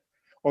step.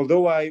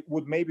 Although I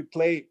would maybe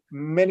play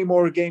many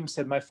more games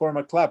at my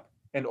former club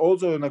and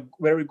also on a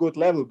very good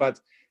level, but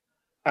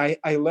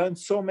I learned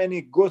so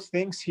many good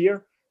things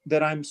here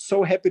that I'm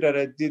so happy that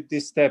I did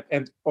this step.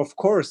 And of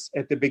course,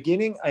 at the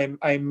beginning,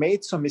 I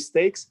made some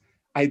mistakes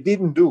I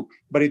didn't do,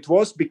 but it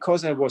was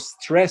because I was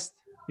stressed.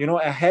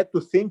 I had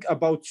to think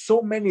about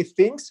so many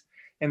things,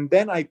 and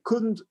then I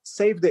couldn't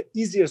save the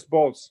easiest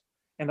balls.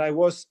 And I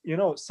was,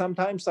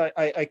 sometimes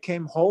I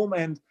came home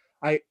and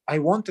I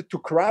wanted to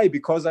cry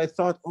because I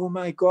thought, oh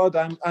my God,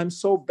 I'm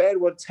so bad.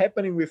 What's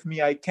happening with me?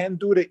 I can't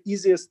do the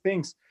easiest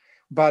things.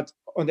 But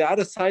on the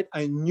other side,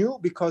 I knew,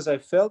 because I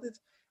felt it,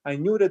 I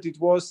knew that it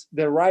was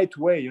the right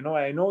way.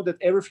 I know that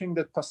everything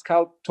that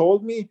Pascal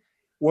told me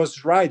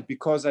was right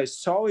because I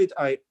saw it,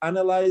 I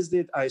analyzed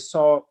it, I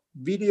saw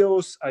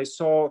videos, I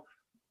saw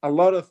a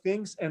lot of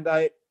things, and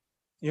I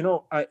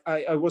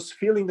was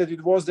feeling that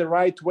it was the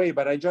right way.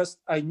 But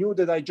I knew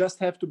that I just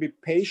have to be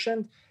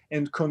patient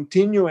and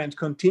continue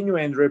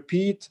and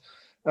repeat.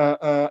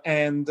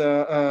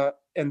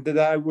 that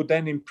I would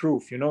then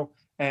improve,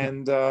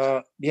 and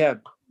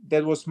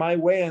that was my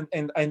way.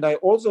 And I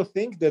also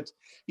think that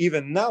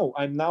even now,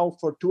 I'm now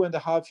for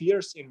 2.5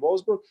 years in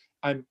Wolfsburg,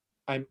 I'm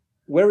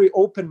very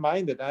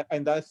open-minded,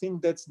 and I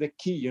think that's the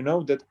key,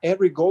 that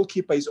every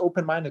goalkeeper is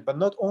open-minded, but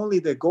not only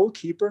the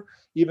goalkeeper,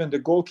 even the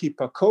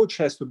goalkeeper coach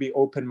has to be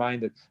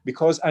open-minded,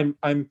 because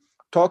I'm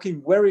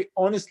talking very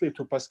honestly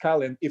to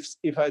Pascal, and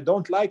if I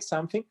don't like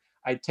something,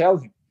 I tell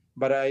him,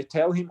 but I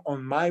tell him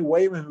on my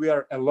way when we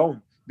are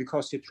alone,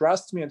 because he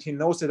trusts me and he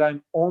knows that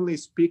I'm only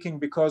speaking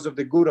because of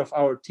the good of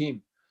our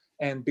team.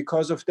 And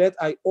because of that,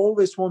 I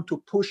always want to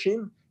push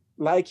him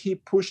like he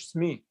pushes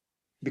me,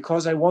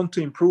 because I want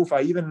to improve.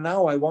 I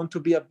want to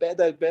be a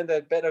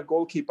better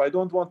goalkeeper. I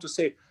don't want to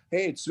say,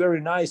 hey, it's very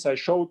nice, I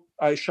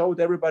showed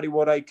everybody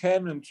what I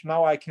can, and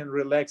now I can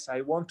relax.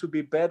 I want to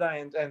be better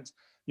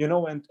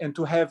and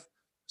to have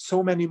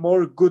so many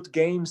more good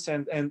games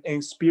and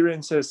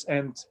experiences.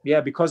 And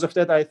because of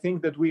that, I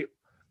think that we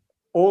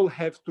all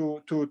have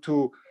to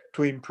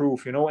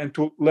improve, and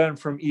to learn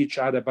from each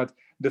other. But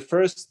the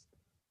first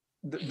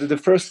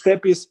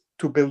step is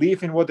to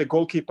believe in what the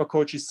goalkeeper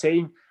coach is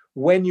saying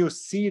when you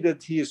see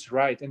that he is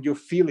right and you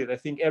feel it. I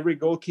think every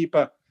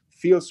goalkeeper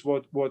feels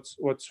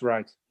what's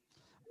right.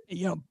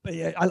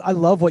 I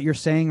love what you're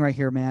saying right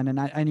here, man. And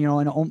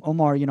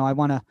Omar, I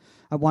want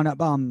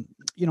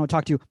to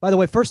talk to you. By the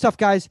way, first off,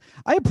 guys,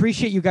 I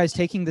appreciate you guys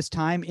taking this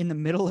time in the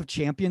middle of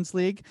Champions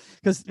League,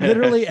 because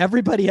literally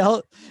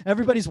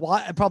everybody's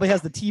probably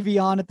has the TV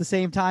on at the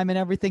same time and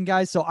everything,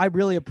 guys. So I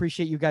really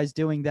appreciate you guys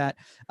doing that.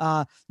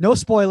 No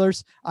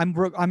spoilers. I've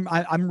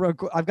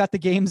got the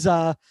games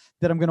that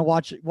I'm going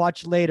to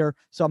watch later,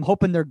 so I'm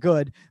hoping they're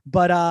good.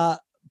 But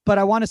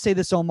I want to say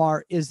this,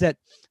 Omar, is that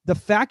the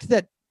fact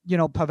that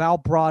Pavel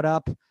brought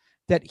up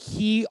that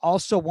he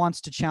also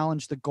wants to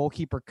challenge the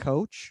goalkeeper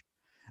coach,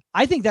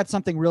 I think that's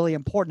something really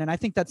important. And I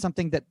think that's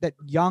something that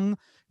young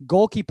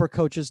goalkeeper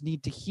coaches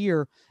need to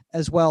hear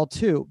as well,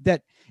 too,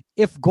 that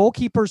if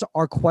goalkeepers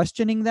are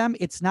questioning them,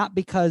 it's not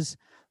because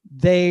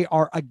they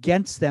are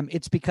against them.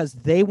 It's because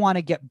they want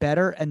to get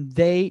better and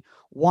they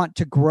want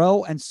to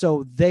grow. And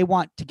so they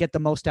want to get the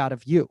most out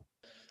of you.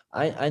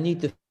 I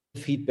need the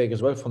feedback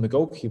as well from the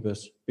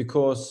goalkeepers,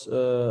 because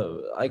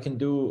I can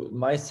do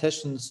my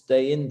sessions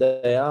day in,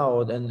 day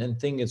out and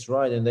think it's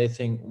right, and they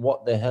think,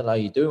 what the hell are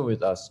you doing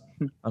with us?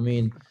 I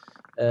mean,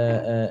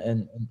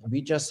 and we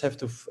just have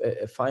to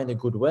find a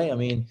good way. I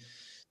mean,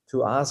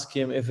 to ask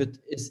him if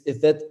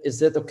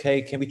that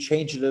okay, can we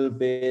change a little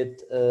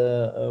bit,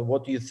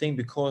 what do you think?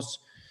 Because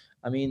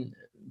I mean,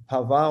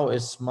 Pavao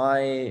is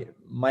my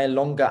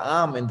longer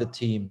arm in the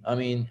team. I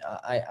mean,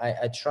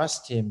 I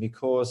trust him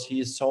because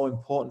he is so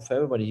important for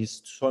everybody.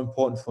 He's so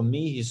important for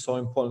me. He's so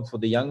important for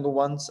the younger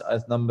ones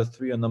as number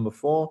 3 or number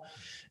 4.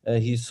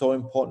 He's so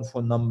important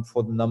for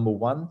the number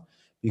 1,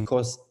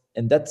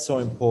 and that's so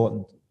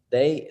important.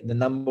 The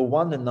number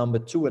 1 and number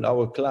 2 at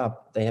our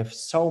club, they have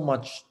so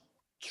much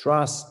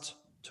trust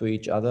to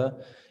each other.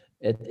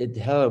 It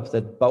helps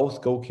that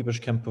both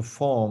goalkeepers can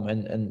perform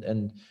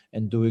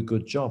and do a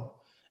good job.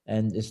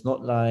 And it's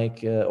not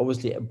like,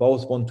 obviously,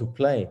 both want to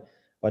play.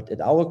 But at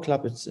our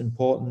club, it's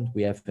important.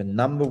 We have a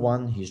number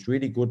 1, he's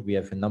really good. We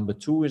have a number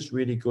 2, is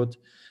really good.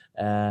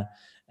 And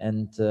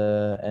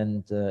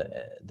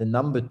the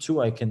number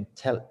 2, I can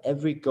tell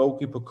every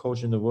goalkeeper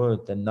coach in the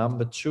world, the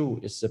number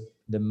 2 is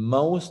the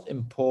most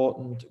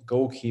important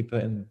goalkeeper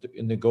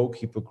in the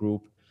goalkeeper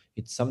group.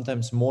 It's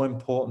sometimes more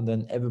important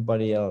than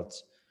everybody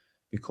else,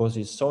 because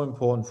it's so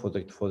important for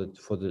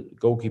the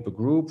goalkeeper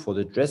group, for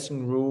the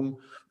dressing room,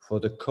 for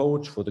the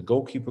coach, for the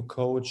goalkeeper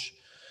coach,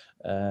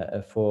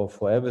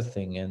 for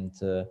everything. And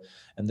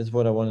that's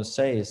what I want to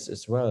say is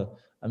as well.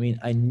 I mean,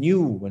 I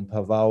knew when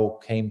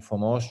Pavao came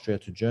from Austria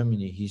to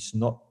Germany, he's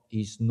not,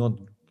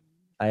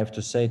 I have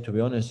to say, to be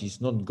honest, he's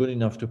not good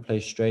enough to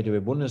play straight away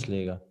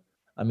Bundesliga.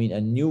 I mean, I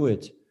knew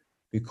it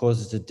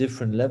because it's a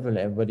different level.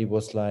 Everybody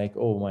was like,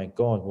 oh my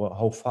God,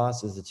 how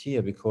fast is it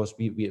here? Because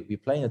we're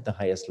playing at the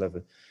highest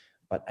level.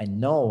 But I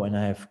know, and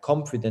I have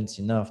confidence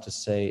enough to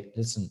say,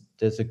 listen,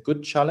 there's a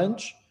good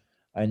challenge.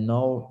 I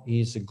know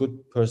he's a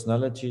good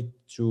personality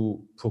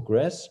to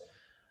progress.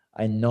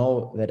 I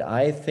know that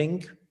I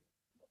think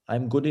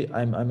I'm good.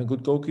 I'm a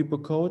good goalkeeper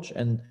coach,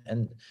 and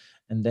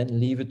then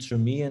leave it to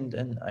me,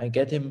 and I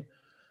get him.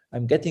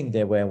 I'm getting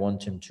there where I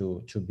want him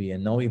to be.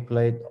 And now he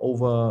played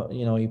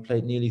he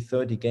played nearly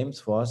 30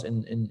 games for us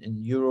in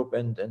Europe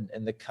and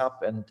the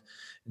Cup and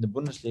in the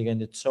Bundesliga,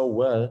 and did so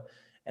well.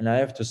 And I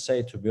have to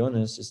say, to be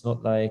honest, it's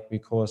not like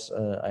because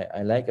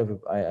I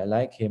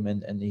like him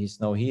and he's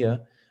now here.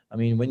 I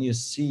mean, when you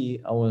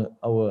see our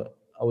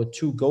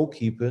 2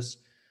 goalkeepers,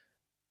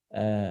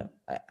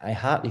 I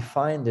hardly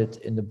find it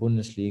in the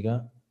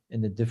Bundesliga,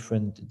 in the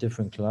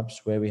different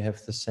clubs where we have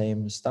the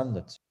same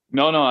standards.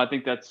 No, I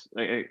think that's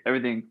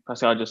everything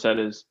Pascal just said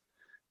is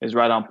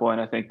right on point.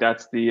 I think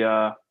that's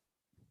the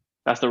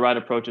right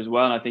approach as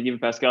well. And I think even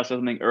Pascal said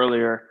something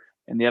earlier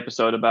in the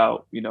episode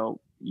about,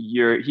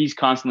 he's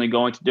constantly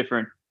going to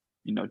different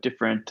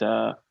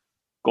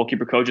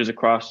goalkeeper coaches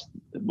across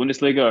the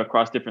Bundesliga,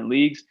 across different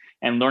leagues,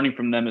 and learning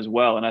from them as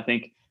well. And I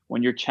think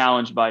when you're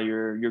challenged by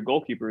your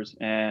goalkeepers,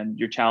 and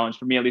you're challenged,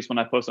 for me at least, when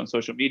I post on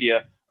social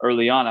media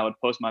early on, I would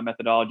post my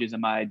methodologies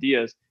and my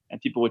ideas,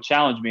 and people would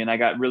challenge me, and I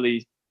got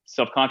really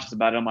self-conscious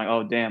about it. I'm like,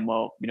 oh damn,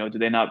 well, do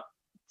they not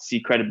see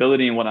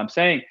credibility in what I'm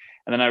saying?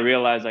 And then I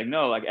realized, like,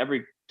 no, like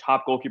every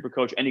top goalkeeper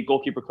coach, any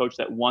goalkeeper coach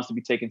that wants to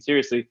be taken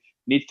seriously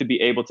needs to be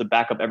able to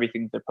back up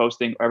everything that they're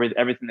posting, or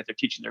everything that they're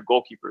teaching their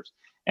goalkeepers.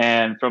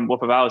 And from what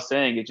Pavel was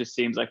saying, it just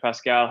seems like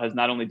Pascal has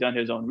not only done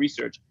his own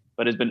research,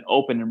 but has been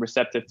open and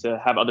receptive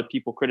to have other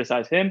people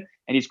criticize him,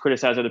 and he's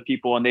criticized other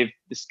people, and they've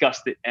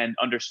discussed it and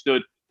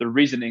understood the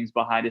reasonings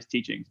behind his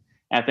teachings.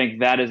 And I think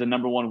that is the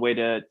number one way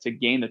to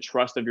gain the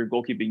trust of your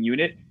goalkeeping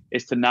unit,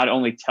 is to not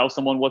only tell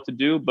someone what to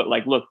do, but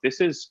like, look,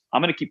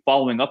 I'm going to keep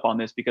following up on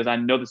this because I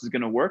know this is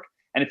going to work.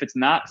 And if it's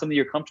not something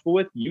you're comfortable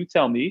with, you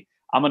tell me.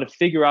 I'm going to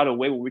figure out a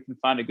way where we can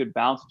find a good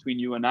balance between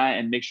you and I,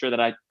 and make sure that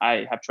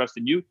I have trust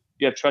in you.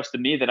 You have trust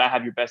in me, that I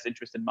have your best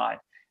interest in mind.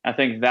 And I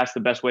think that's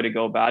the best way to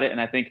go about it. And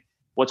I think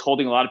what's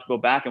holding a lot of people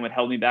back, and what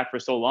held me back for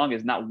so long,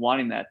 is not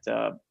wanting that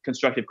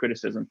constructive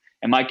criticism.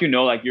 And Mike,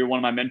 like, you're one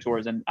of my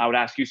mentors, and I would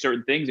ask you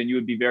certain things and you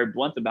would be very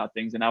blunt about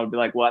things. And I would be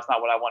like, well, that's not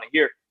what I want to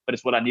hear, but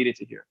it's what I needed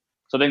to hear.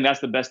 So I think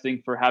that's the best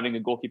thing for having a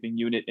goalkeeping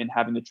unit and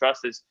having the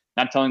trust, is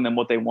not telling them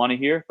what they want to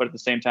hear, but at the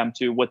same time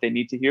too, what they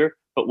need to hear,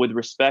 but with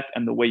respect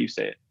and the way you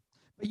say it.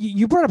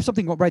 You brought up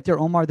something right there,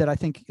 Omar, that I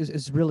think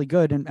is really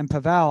good. And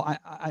Pavel,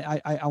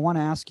 I want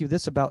to ask you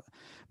this about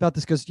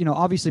this, because,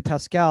 obviously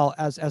Pascal,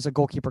 as a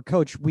goalkeeper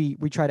coach, we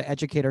try to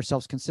educate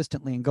ourselves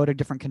consistently and go to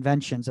different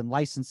conventions and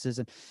licenses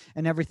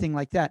and everything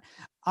like that.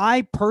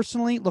 I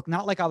personally, look,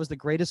 not like I was the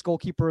greatest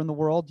goalkeeper in the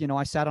world.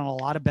 I sat on a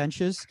lot of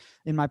benches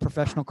in my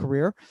professional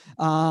career,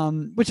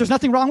 which there's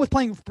nothing wrong with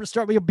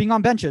being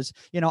on benches.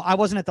 I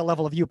wasn't at the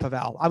level of you,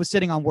 Pavel. I was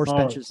sitting on worse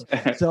benches.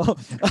 So,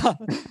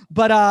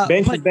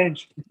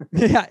 bench.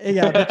 Yeah,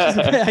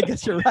 I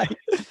guess you're right.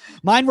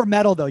 Mine were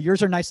metal though.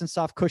 Yours are nice and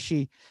soft,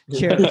 cushy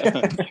chairs.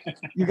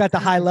 You got the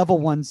high level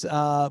ones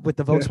with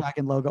the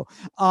Volkswagen logo.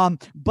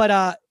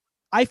 But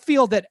I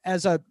feel that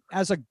as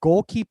a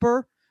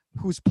goalkeeper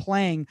who's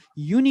playing,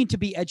 you need to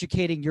be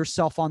educating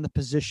yourself on the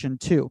position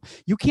too.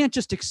 You can't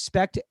just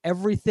expect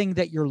everything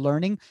that you're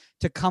learning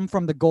to come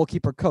from the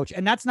goalkeeper coach.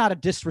 And that's not a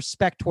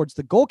disrespect towards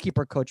the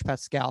goalkeeper coach,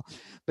 Pascal,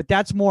 but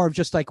that's more of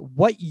just like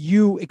what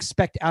you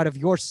expect out of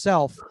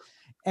yourself.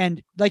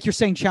 And like you're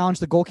saying, challenge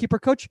the goalkeeper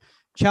coach,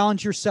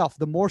 challenge yourself.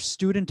 The more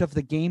student of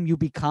the game you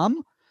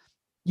become,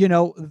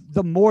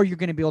 the more you're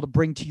going to be able to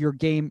bring to your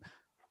game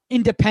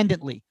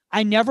independently.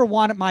 I never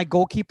wanted my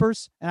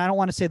goalkeepers, and I don't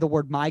want to say the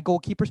word my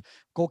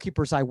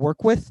goalkeepers I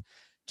work with,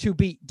 to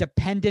be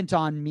dependent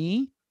on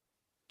me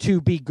to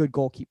be good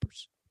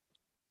goalkeepers.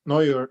 No,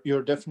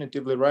 you're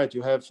definitely right.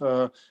 You have,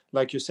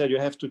 like you said, you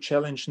have to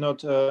challenge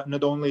not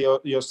only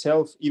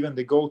yourself, even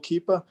the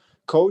goalkeeper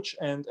coach,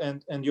 and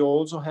you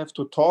also have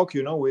to talk,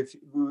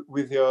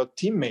 with your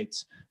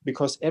teammates,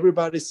 because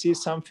everybody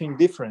sees something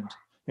different.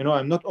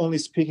 I'm not only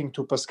speaking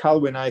to Pascal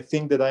when I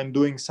think that I'm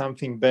doing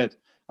something bad.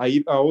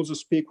 I also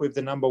speak with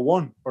the number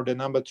 1 or the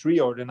number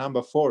 3 or the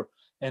number 4,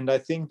 and I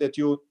think that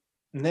you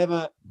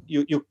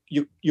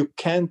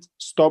can't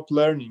stop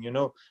learning.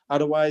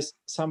 Otherwise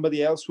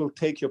somebody else will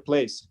take your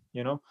place.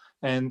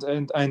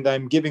 And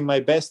I'm giving my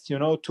best,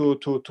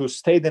 to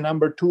stay the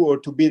number 2 or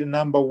to be the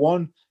number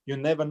 1. You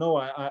never know.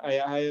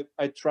 I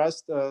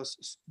trust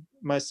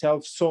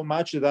myself so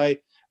much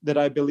that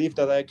I believe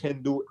that I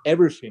can do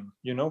everything.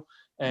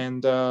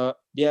 And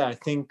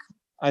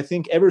I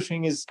think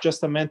everything is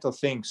just a mental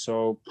thing.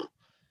 So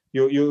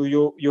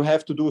you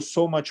have to do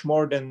so much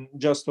more than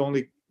just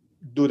only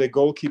do the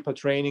goalkeeper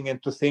training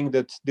and to think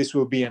that this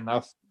will be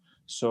enough.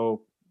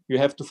 So you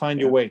have to find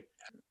your way.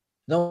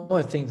 No,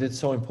 I think that's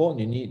so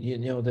important. You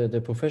need, the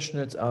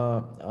professionals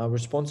are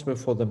responsible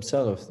for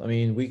themselves. I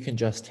mean, we can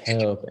just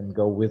help and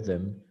go with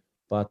them,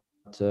 but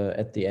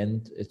at the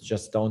end, it's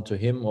just down to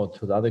him or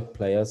to the other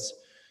players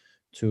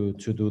to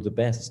do the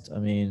best. I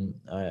mean,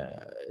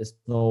 it's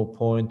no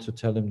point to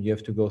tell him you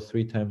have to go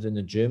 3 times in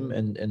the gym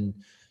and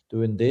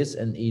doing this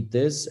and eat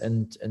this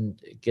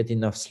and get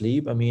enough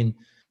sleep. I mean,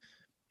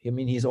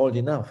 he's old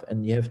enough,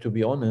 and you have to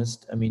be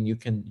honest. I mean, you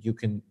can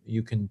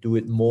do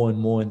it more and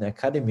more in the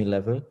academy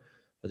level,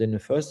 but in the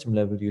first team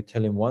level, you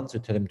tell him once, you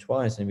tell him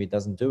twice, and if he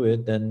doesn't do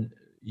it, then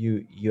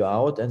you're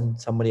out and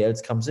somebody else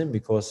comes in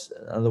because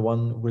another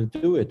one will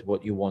do it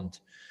what you want.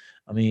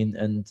 I mean,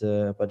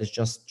 but it's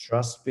just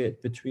trust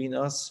between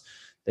us.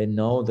 They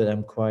know that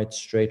I'm quite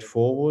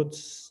straightforward,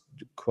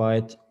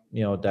 quite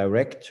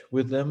direct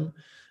with them,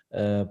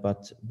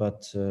 but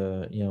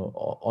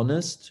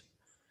honest.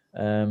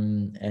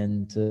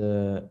 And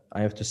I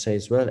have to say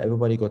as well,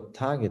 everybody got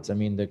targets. I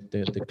mean,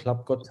 the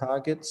club got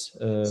targets,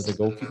 the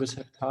goalkeepers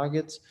have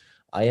targets,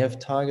 I have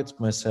targets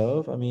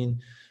myself. I mean,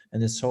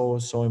 and it's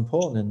so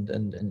important.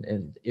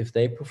 And if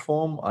they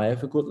perform, I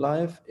have a good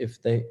life. If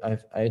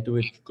I do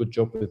a good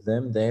job with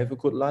them, they have a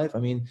good life. I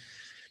mean,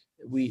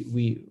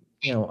 we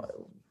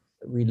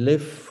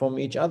live from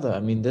each other. I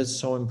mean, that's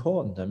so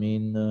important. I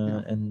mean,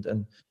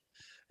 and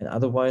and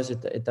otherwise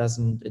it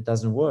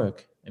doesn't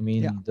work. I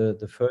mean,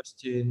 the first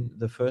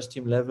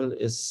team level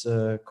is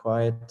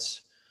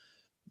quite,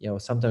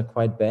 sometimes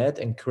quite bad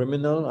and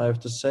criminal, I have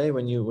to say,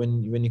 when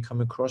you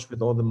come across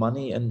with all the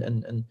money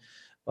and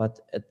but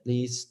at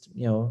least,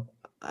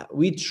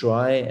 we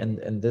try,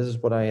 and this is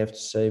what I have to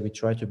say, we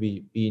try to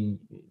be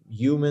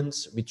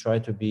humans, we try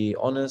to be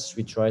honest,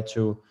 we try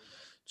to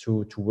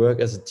work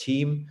as a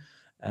team.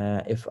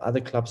 If other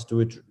clubs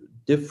do it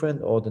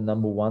different, or the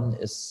number one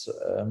is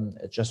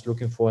just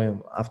looking for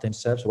him after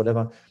himself, so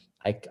whatever,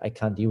 I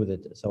can't deal with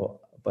it.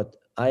 So, but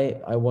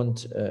I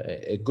want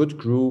a good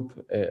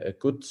group, a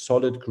good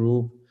solid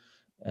group,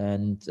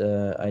 and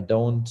I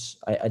don't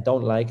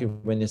like it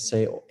when they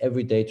say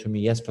every day to me,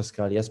 yes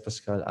Pascal.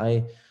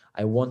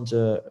 I want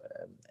a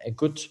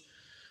good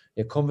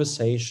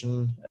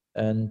conversation,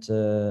 and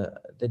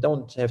they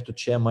don't have to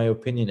share my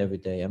opinion every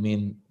day. I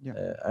mean,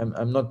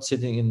 I'm not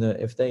sitting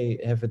if they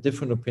have a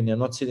different opinion, I'm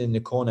not sitting in the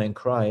corner and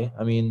cry.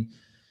 I mean,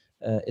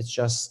 it's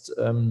just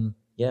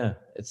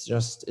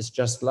it's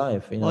just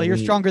life. Well, you're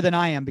stronger than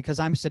I am, because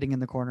I'm sitting in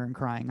the corner and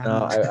crying.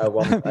 I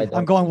won't.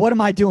 I'm going, what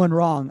am I doing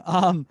wrong?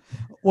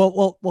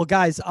 Well,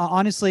 guys,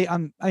 honestly,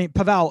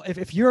 Pavel,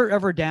 if you're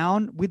ever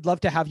down, we'd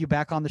love to have you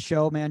back on the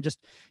show, man.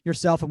 Just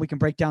yourself, and we can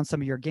break down some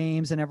of your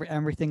games and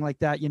everything like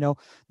that.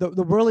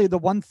 The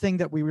one thing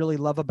that we really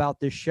love about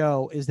this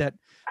show is that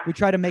we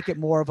try to make it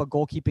more of a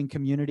goalkeeping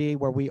community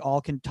where we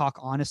all can talk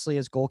honestly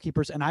as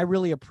goalkeepers. And I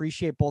really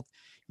appreciate both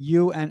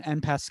you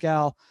and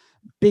Pascal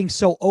being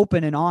so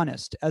open and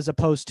honest, as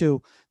opposed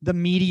to the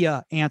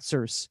media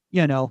answers.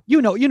 You know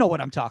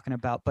what I'm talking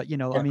about. But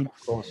I mean,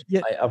 of course,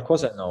 of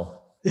course I know.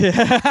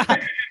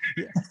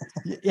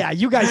 Yeah,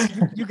 you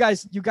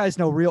guys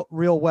know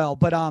real well.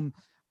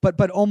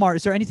 But Omar,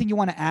 is there anything you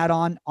want to add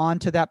on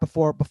to that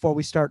before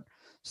we start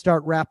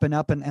wrapping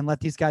up and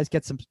let these guys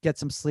get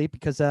some sleep?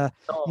 Because I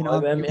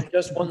mean,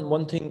 just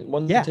one thing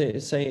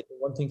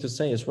to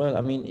say as well.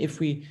 I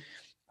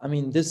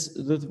mean, this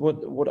is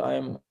what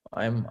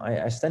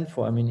I stand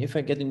for. I mean, if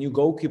I get a new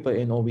goalkeeper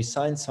in, or we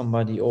sign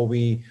somebody, or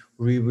we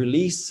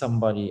release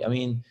somebody, I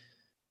mean,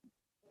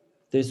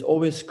 there's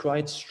always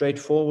quite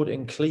straightforward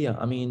and clear.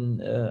 I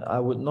mean, I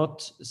would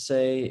not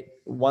say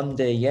one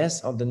day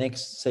yes, or the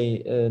next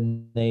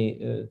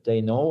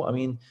day no. I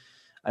mean,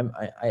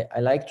 I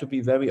like to be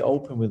very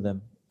open with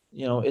them.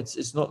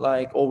 It's not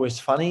like always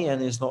funny,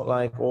 and it's not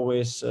like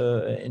always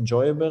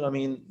enjoyable. I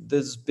mean,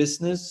 this is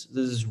business,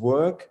 this is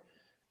work.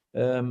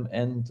 And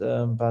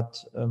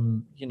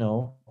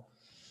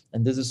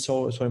this is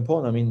so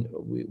important. I mean,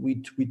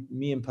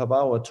 me and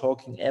Pavel are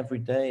talking every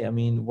day. I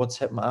mean, what's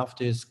happened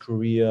after his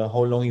career,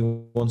 how long he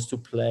wants to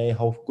play,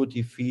 how good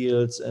he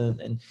feels,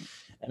 and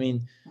I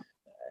mean,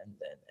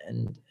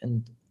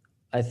 and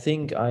I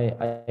think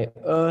I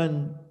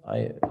earn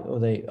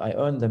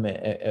them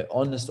a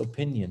honest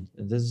opinion.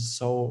 And this is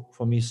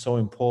for me so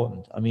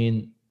important. I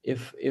mean,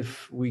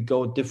 if we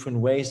go different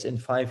ways in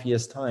 5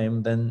 years'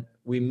 time, then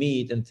we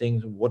meet and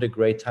think, what a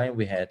great time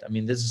we had. I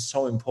mean, this is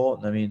so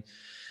important. I mean,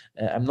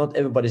 I'm not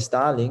everybody's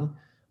darling,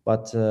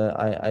 but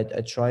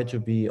I try to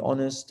be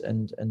honest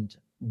and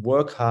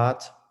work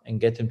hard and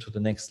get him to the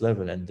next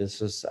level. And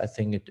this is, I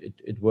think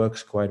it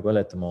works quite well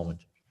at the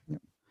moment. Yeah.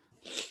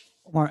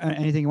 Omar,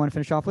 anything you want to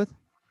finish off with?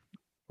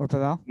 Or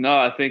Pavel? No,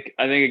 I think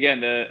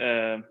again,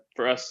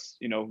 for us,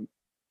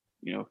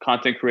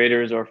 content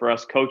creators, or for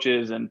us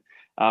coaches, and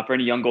for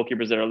any young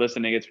goalkeepers that are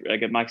listening, it's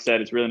like Mike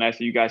said, it's really nice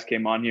that you guys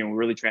came on here and we're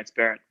really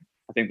transparent.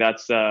 I think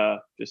that's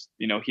just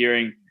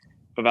hearing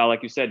Pavel,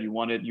 like you said, you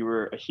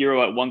were a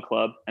hero at one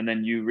club, and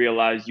then you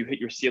realized you hit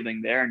your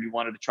ceiling there, and you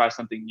wanted to try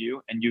something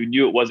new, and you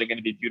knew it wasn't going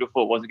to be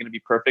beautiful, it wasn't going to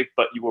be perfect,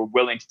 but you were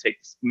willing to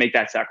make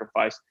that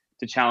sacrifice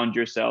to challenge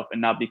yourself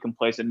and not be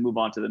complacent and move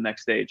on to the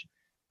next stage.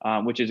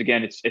 Which is,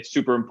 again, it's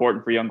super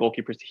important for young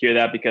goalkeepers to hear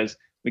that, because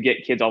we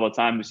get kids all the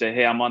time who say,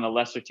 hey, I'm on the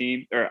lesser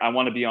team, or I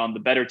want to be on the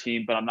better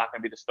team, but I'm not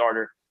going to be the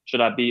starter. Should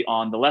I be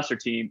on the lesser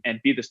team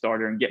and be the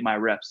starter and get my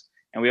reps?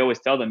 And we always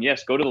tell them,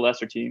 yes, go to the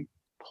lesser team,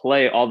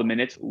 play all the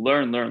minutes,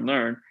 learn.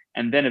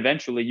 And then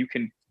eventually you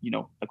can,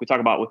 like we talk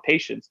about with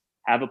patience,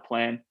 have a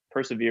plan,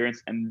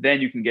 perseverance, and then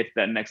you can get to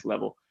that next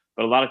level.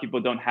 But a lot of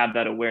people don't have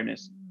that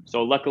awareness.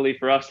 So luckily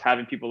for us,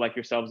 having people like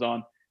yourselves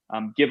on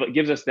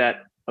gives us that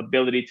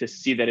ability to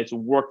see that it's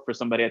worked for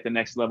somebody at the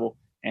next level,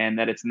 and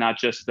that it's not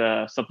just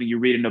something you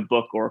read in a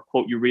book or a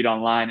quote you read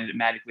online and it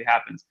magically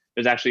happens.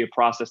 There's actually a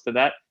process to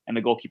that, and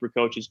the goalkeeper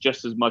coach is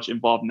just as much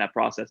involved in that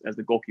process as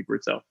the goalkeeper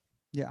itself.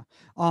 Yeah.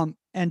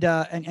 And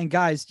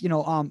guys,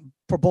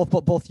 for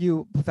both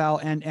you, Pavel,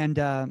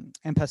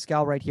 and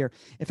Pascal right here,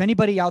 if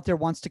anybody out there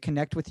wants to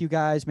connect with you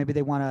guys, maybe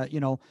they want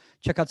to,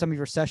 check out some of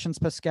your sessions,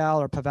 Pascal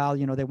or Pavel,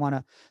 they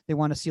want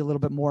to see a little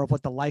bit more of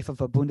what the life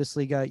of a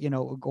Bundesliga,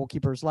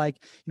 goalkeeper is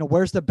like,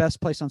 where's the best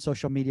place on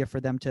social media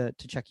for them to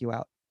check you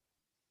out?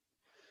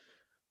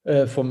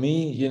 For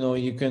me,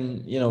 you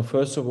can,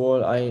 first of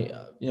all,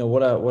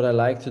 what I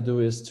like to do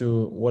is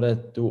what I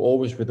do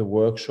always with the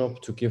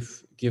workshop, to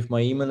give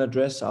my email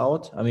address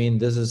out. I mean,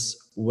 this is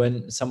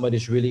when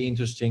somebody's really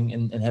interesting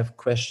and have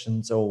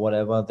questions or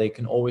whatever, they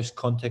can always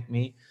contact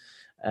me.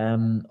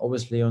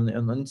 Obviously on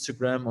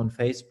Instagram, on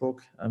Facebook.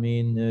 I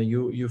mean,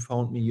 you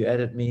found me, you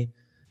added me.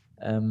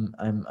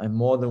 I'm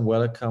more than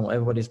welcome.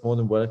 Everybody's more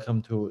than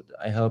welcome to.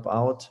 I help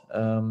out.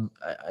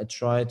 I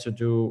try to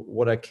do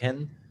what I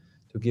can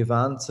to give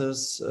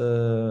answers,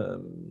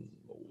 to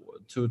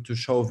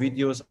show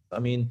videos. I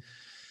mean,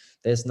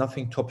 there's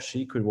nothing top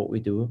secret what we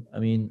do. I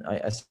mean,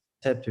 I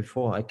said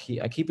before, I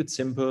keep it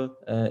simple.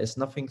 It's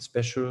nothing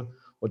special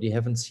what you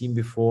haven't seen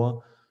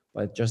before,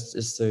 but just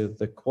is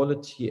the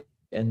quality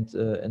and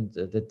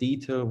the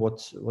detail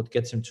what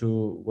gets our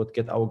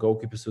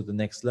goalkeepers to the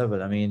next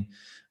level. I mean,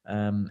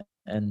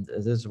 and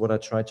this is what I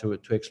try to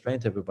explain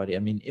to everybody. I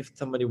mean, if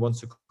somebody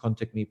wants to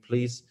contact me,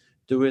 please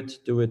do it.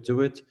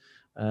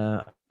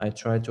 I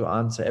try to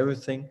answer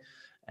everything,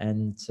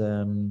 and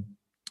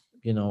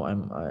you know,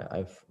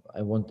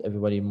 I want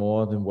everybody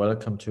more than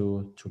welcome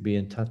to be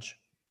in touch.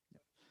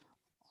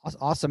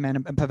 Awesome,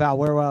 man. And Pavel,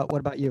 what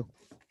about you?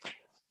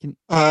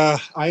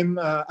 I'm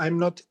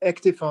not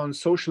active on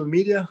social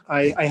media.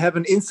 I have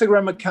an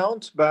Instagram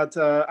account, but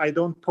I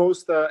don't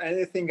post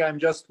anything. I'm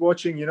just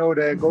watching,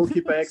 the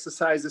goalkeeper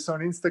exercises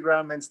on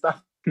Instagram and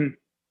stuff. So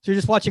you're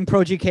just watching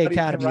Pro GK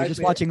Academy. You're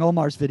just watching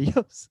Omar's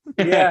videos.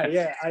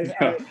 Yeah.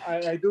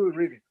 I do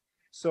really.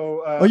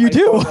 So. Oh, you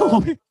do?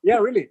 Yeah,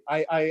 really.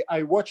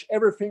 I watch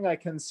everything I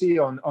can see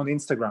on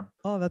Instagram.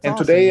 Oh, that's and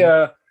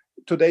awesome.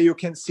 Today you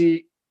can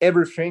see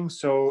everything.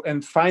 So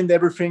and find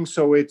everything.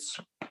 So it's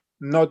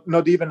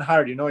not even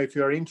hard, if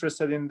you're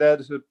interested in that,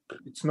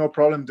 it's no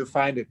problem to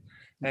find it.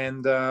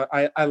 And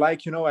I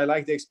like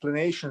the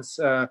explanations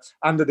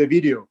under the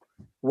video,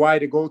 why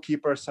the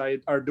goalkeepers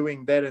are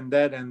doing that and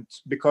that, and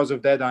because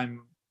of that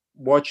I'm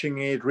watching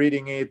it,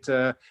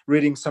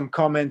 reading some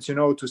comments,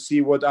 to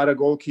see what other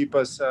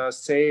goalkeepers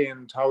say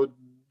and how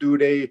do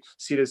they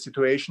see the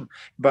situation.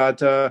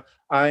 But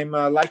I'm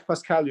like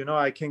Pascal,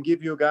 I can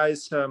give you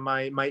guys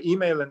my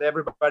email, and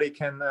everybody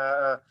can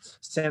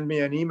send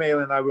me an email,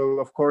 and I will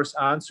of course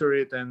answer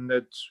it, and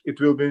it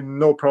will be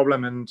no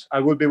problem. And I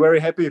would be very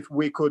happy if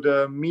we could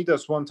meet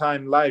us one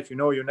time live.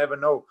 You never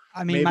know.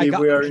 I mean, maybe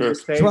we are in the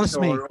States.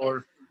 Trust me.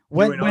 Or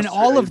when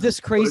all of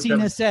this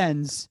craziness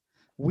ends,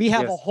 we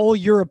have a whole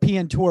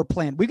European tour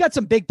planned. We got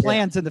some big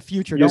plans in the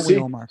future, don't we,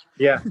 Omar?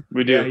 Yeah,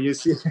 we do. Yeah, you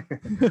see,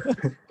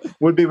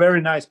 would be very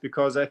nice,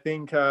 because I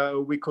think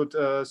we could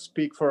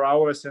speak for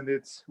hours and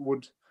it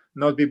would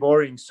not be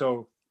boring.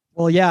 So,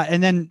 well, yeah,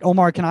 and then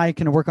Omar and I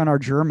can work on our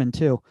German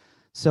too.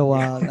 So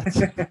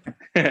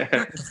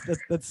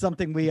that's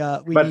something we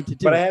need to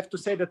do. But I have to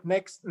say that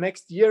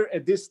next year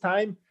at this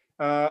time,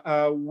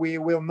 we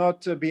will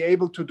not be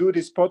able to do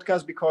this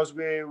podcast because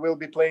we will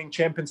be playing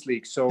Champions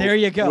League. So there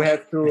you go. We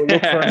have to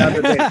look for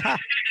another day.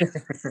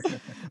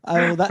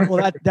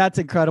 That's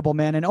incredible,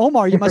 man. And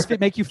Omar, you must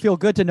make you feel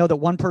good to know that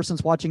one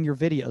person's watching your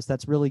videos.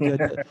 That's really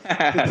good.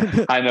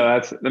 I know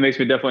that makes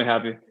me definitely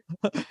happy.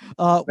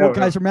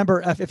 Guys,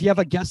 remember, if you have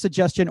a guest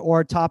suggestion or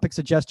a topic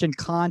suggestion,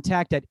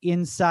 contact at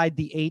Inside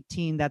the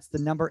 18. That's the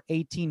number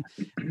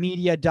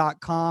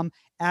 18media.com.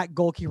 at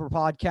Goalkeeper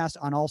Podcast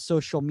on all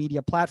social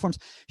media platforms.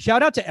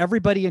 Shout out to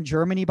everybody in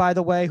Germany, by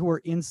the way, who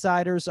are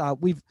insiders.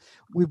 We've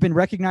been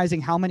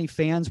recognizing how many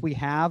fans we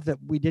have that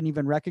we didn't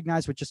even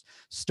recognize, with just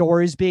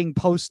stories being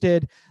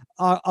posted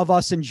of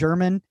us in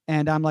German.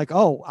 And I'm like,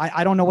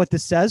 I don't know what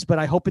this says, but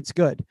I hope it's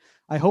good.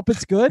 I hope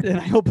it's good, and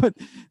I hope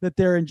that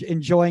they're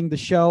enjoying the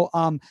show.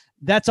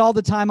 That's all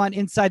the time on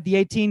Inside the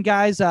 18,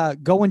 guys.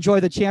 Go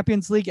enjoy the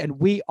Champions League, and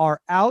we are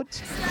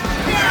out.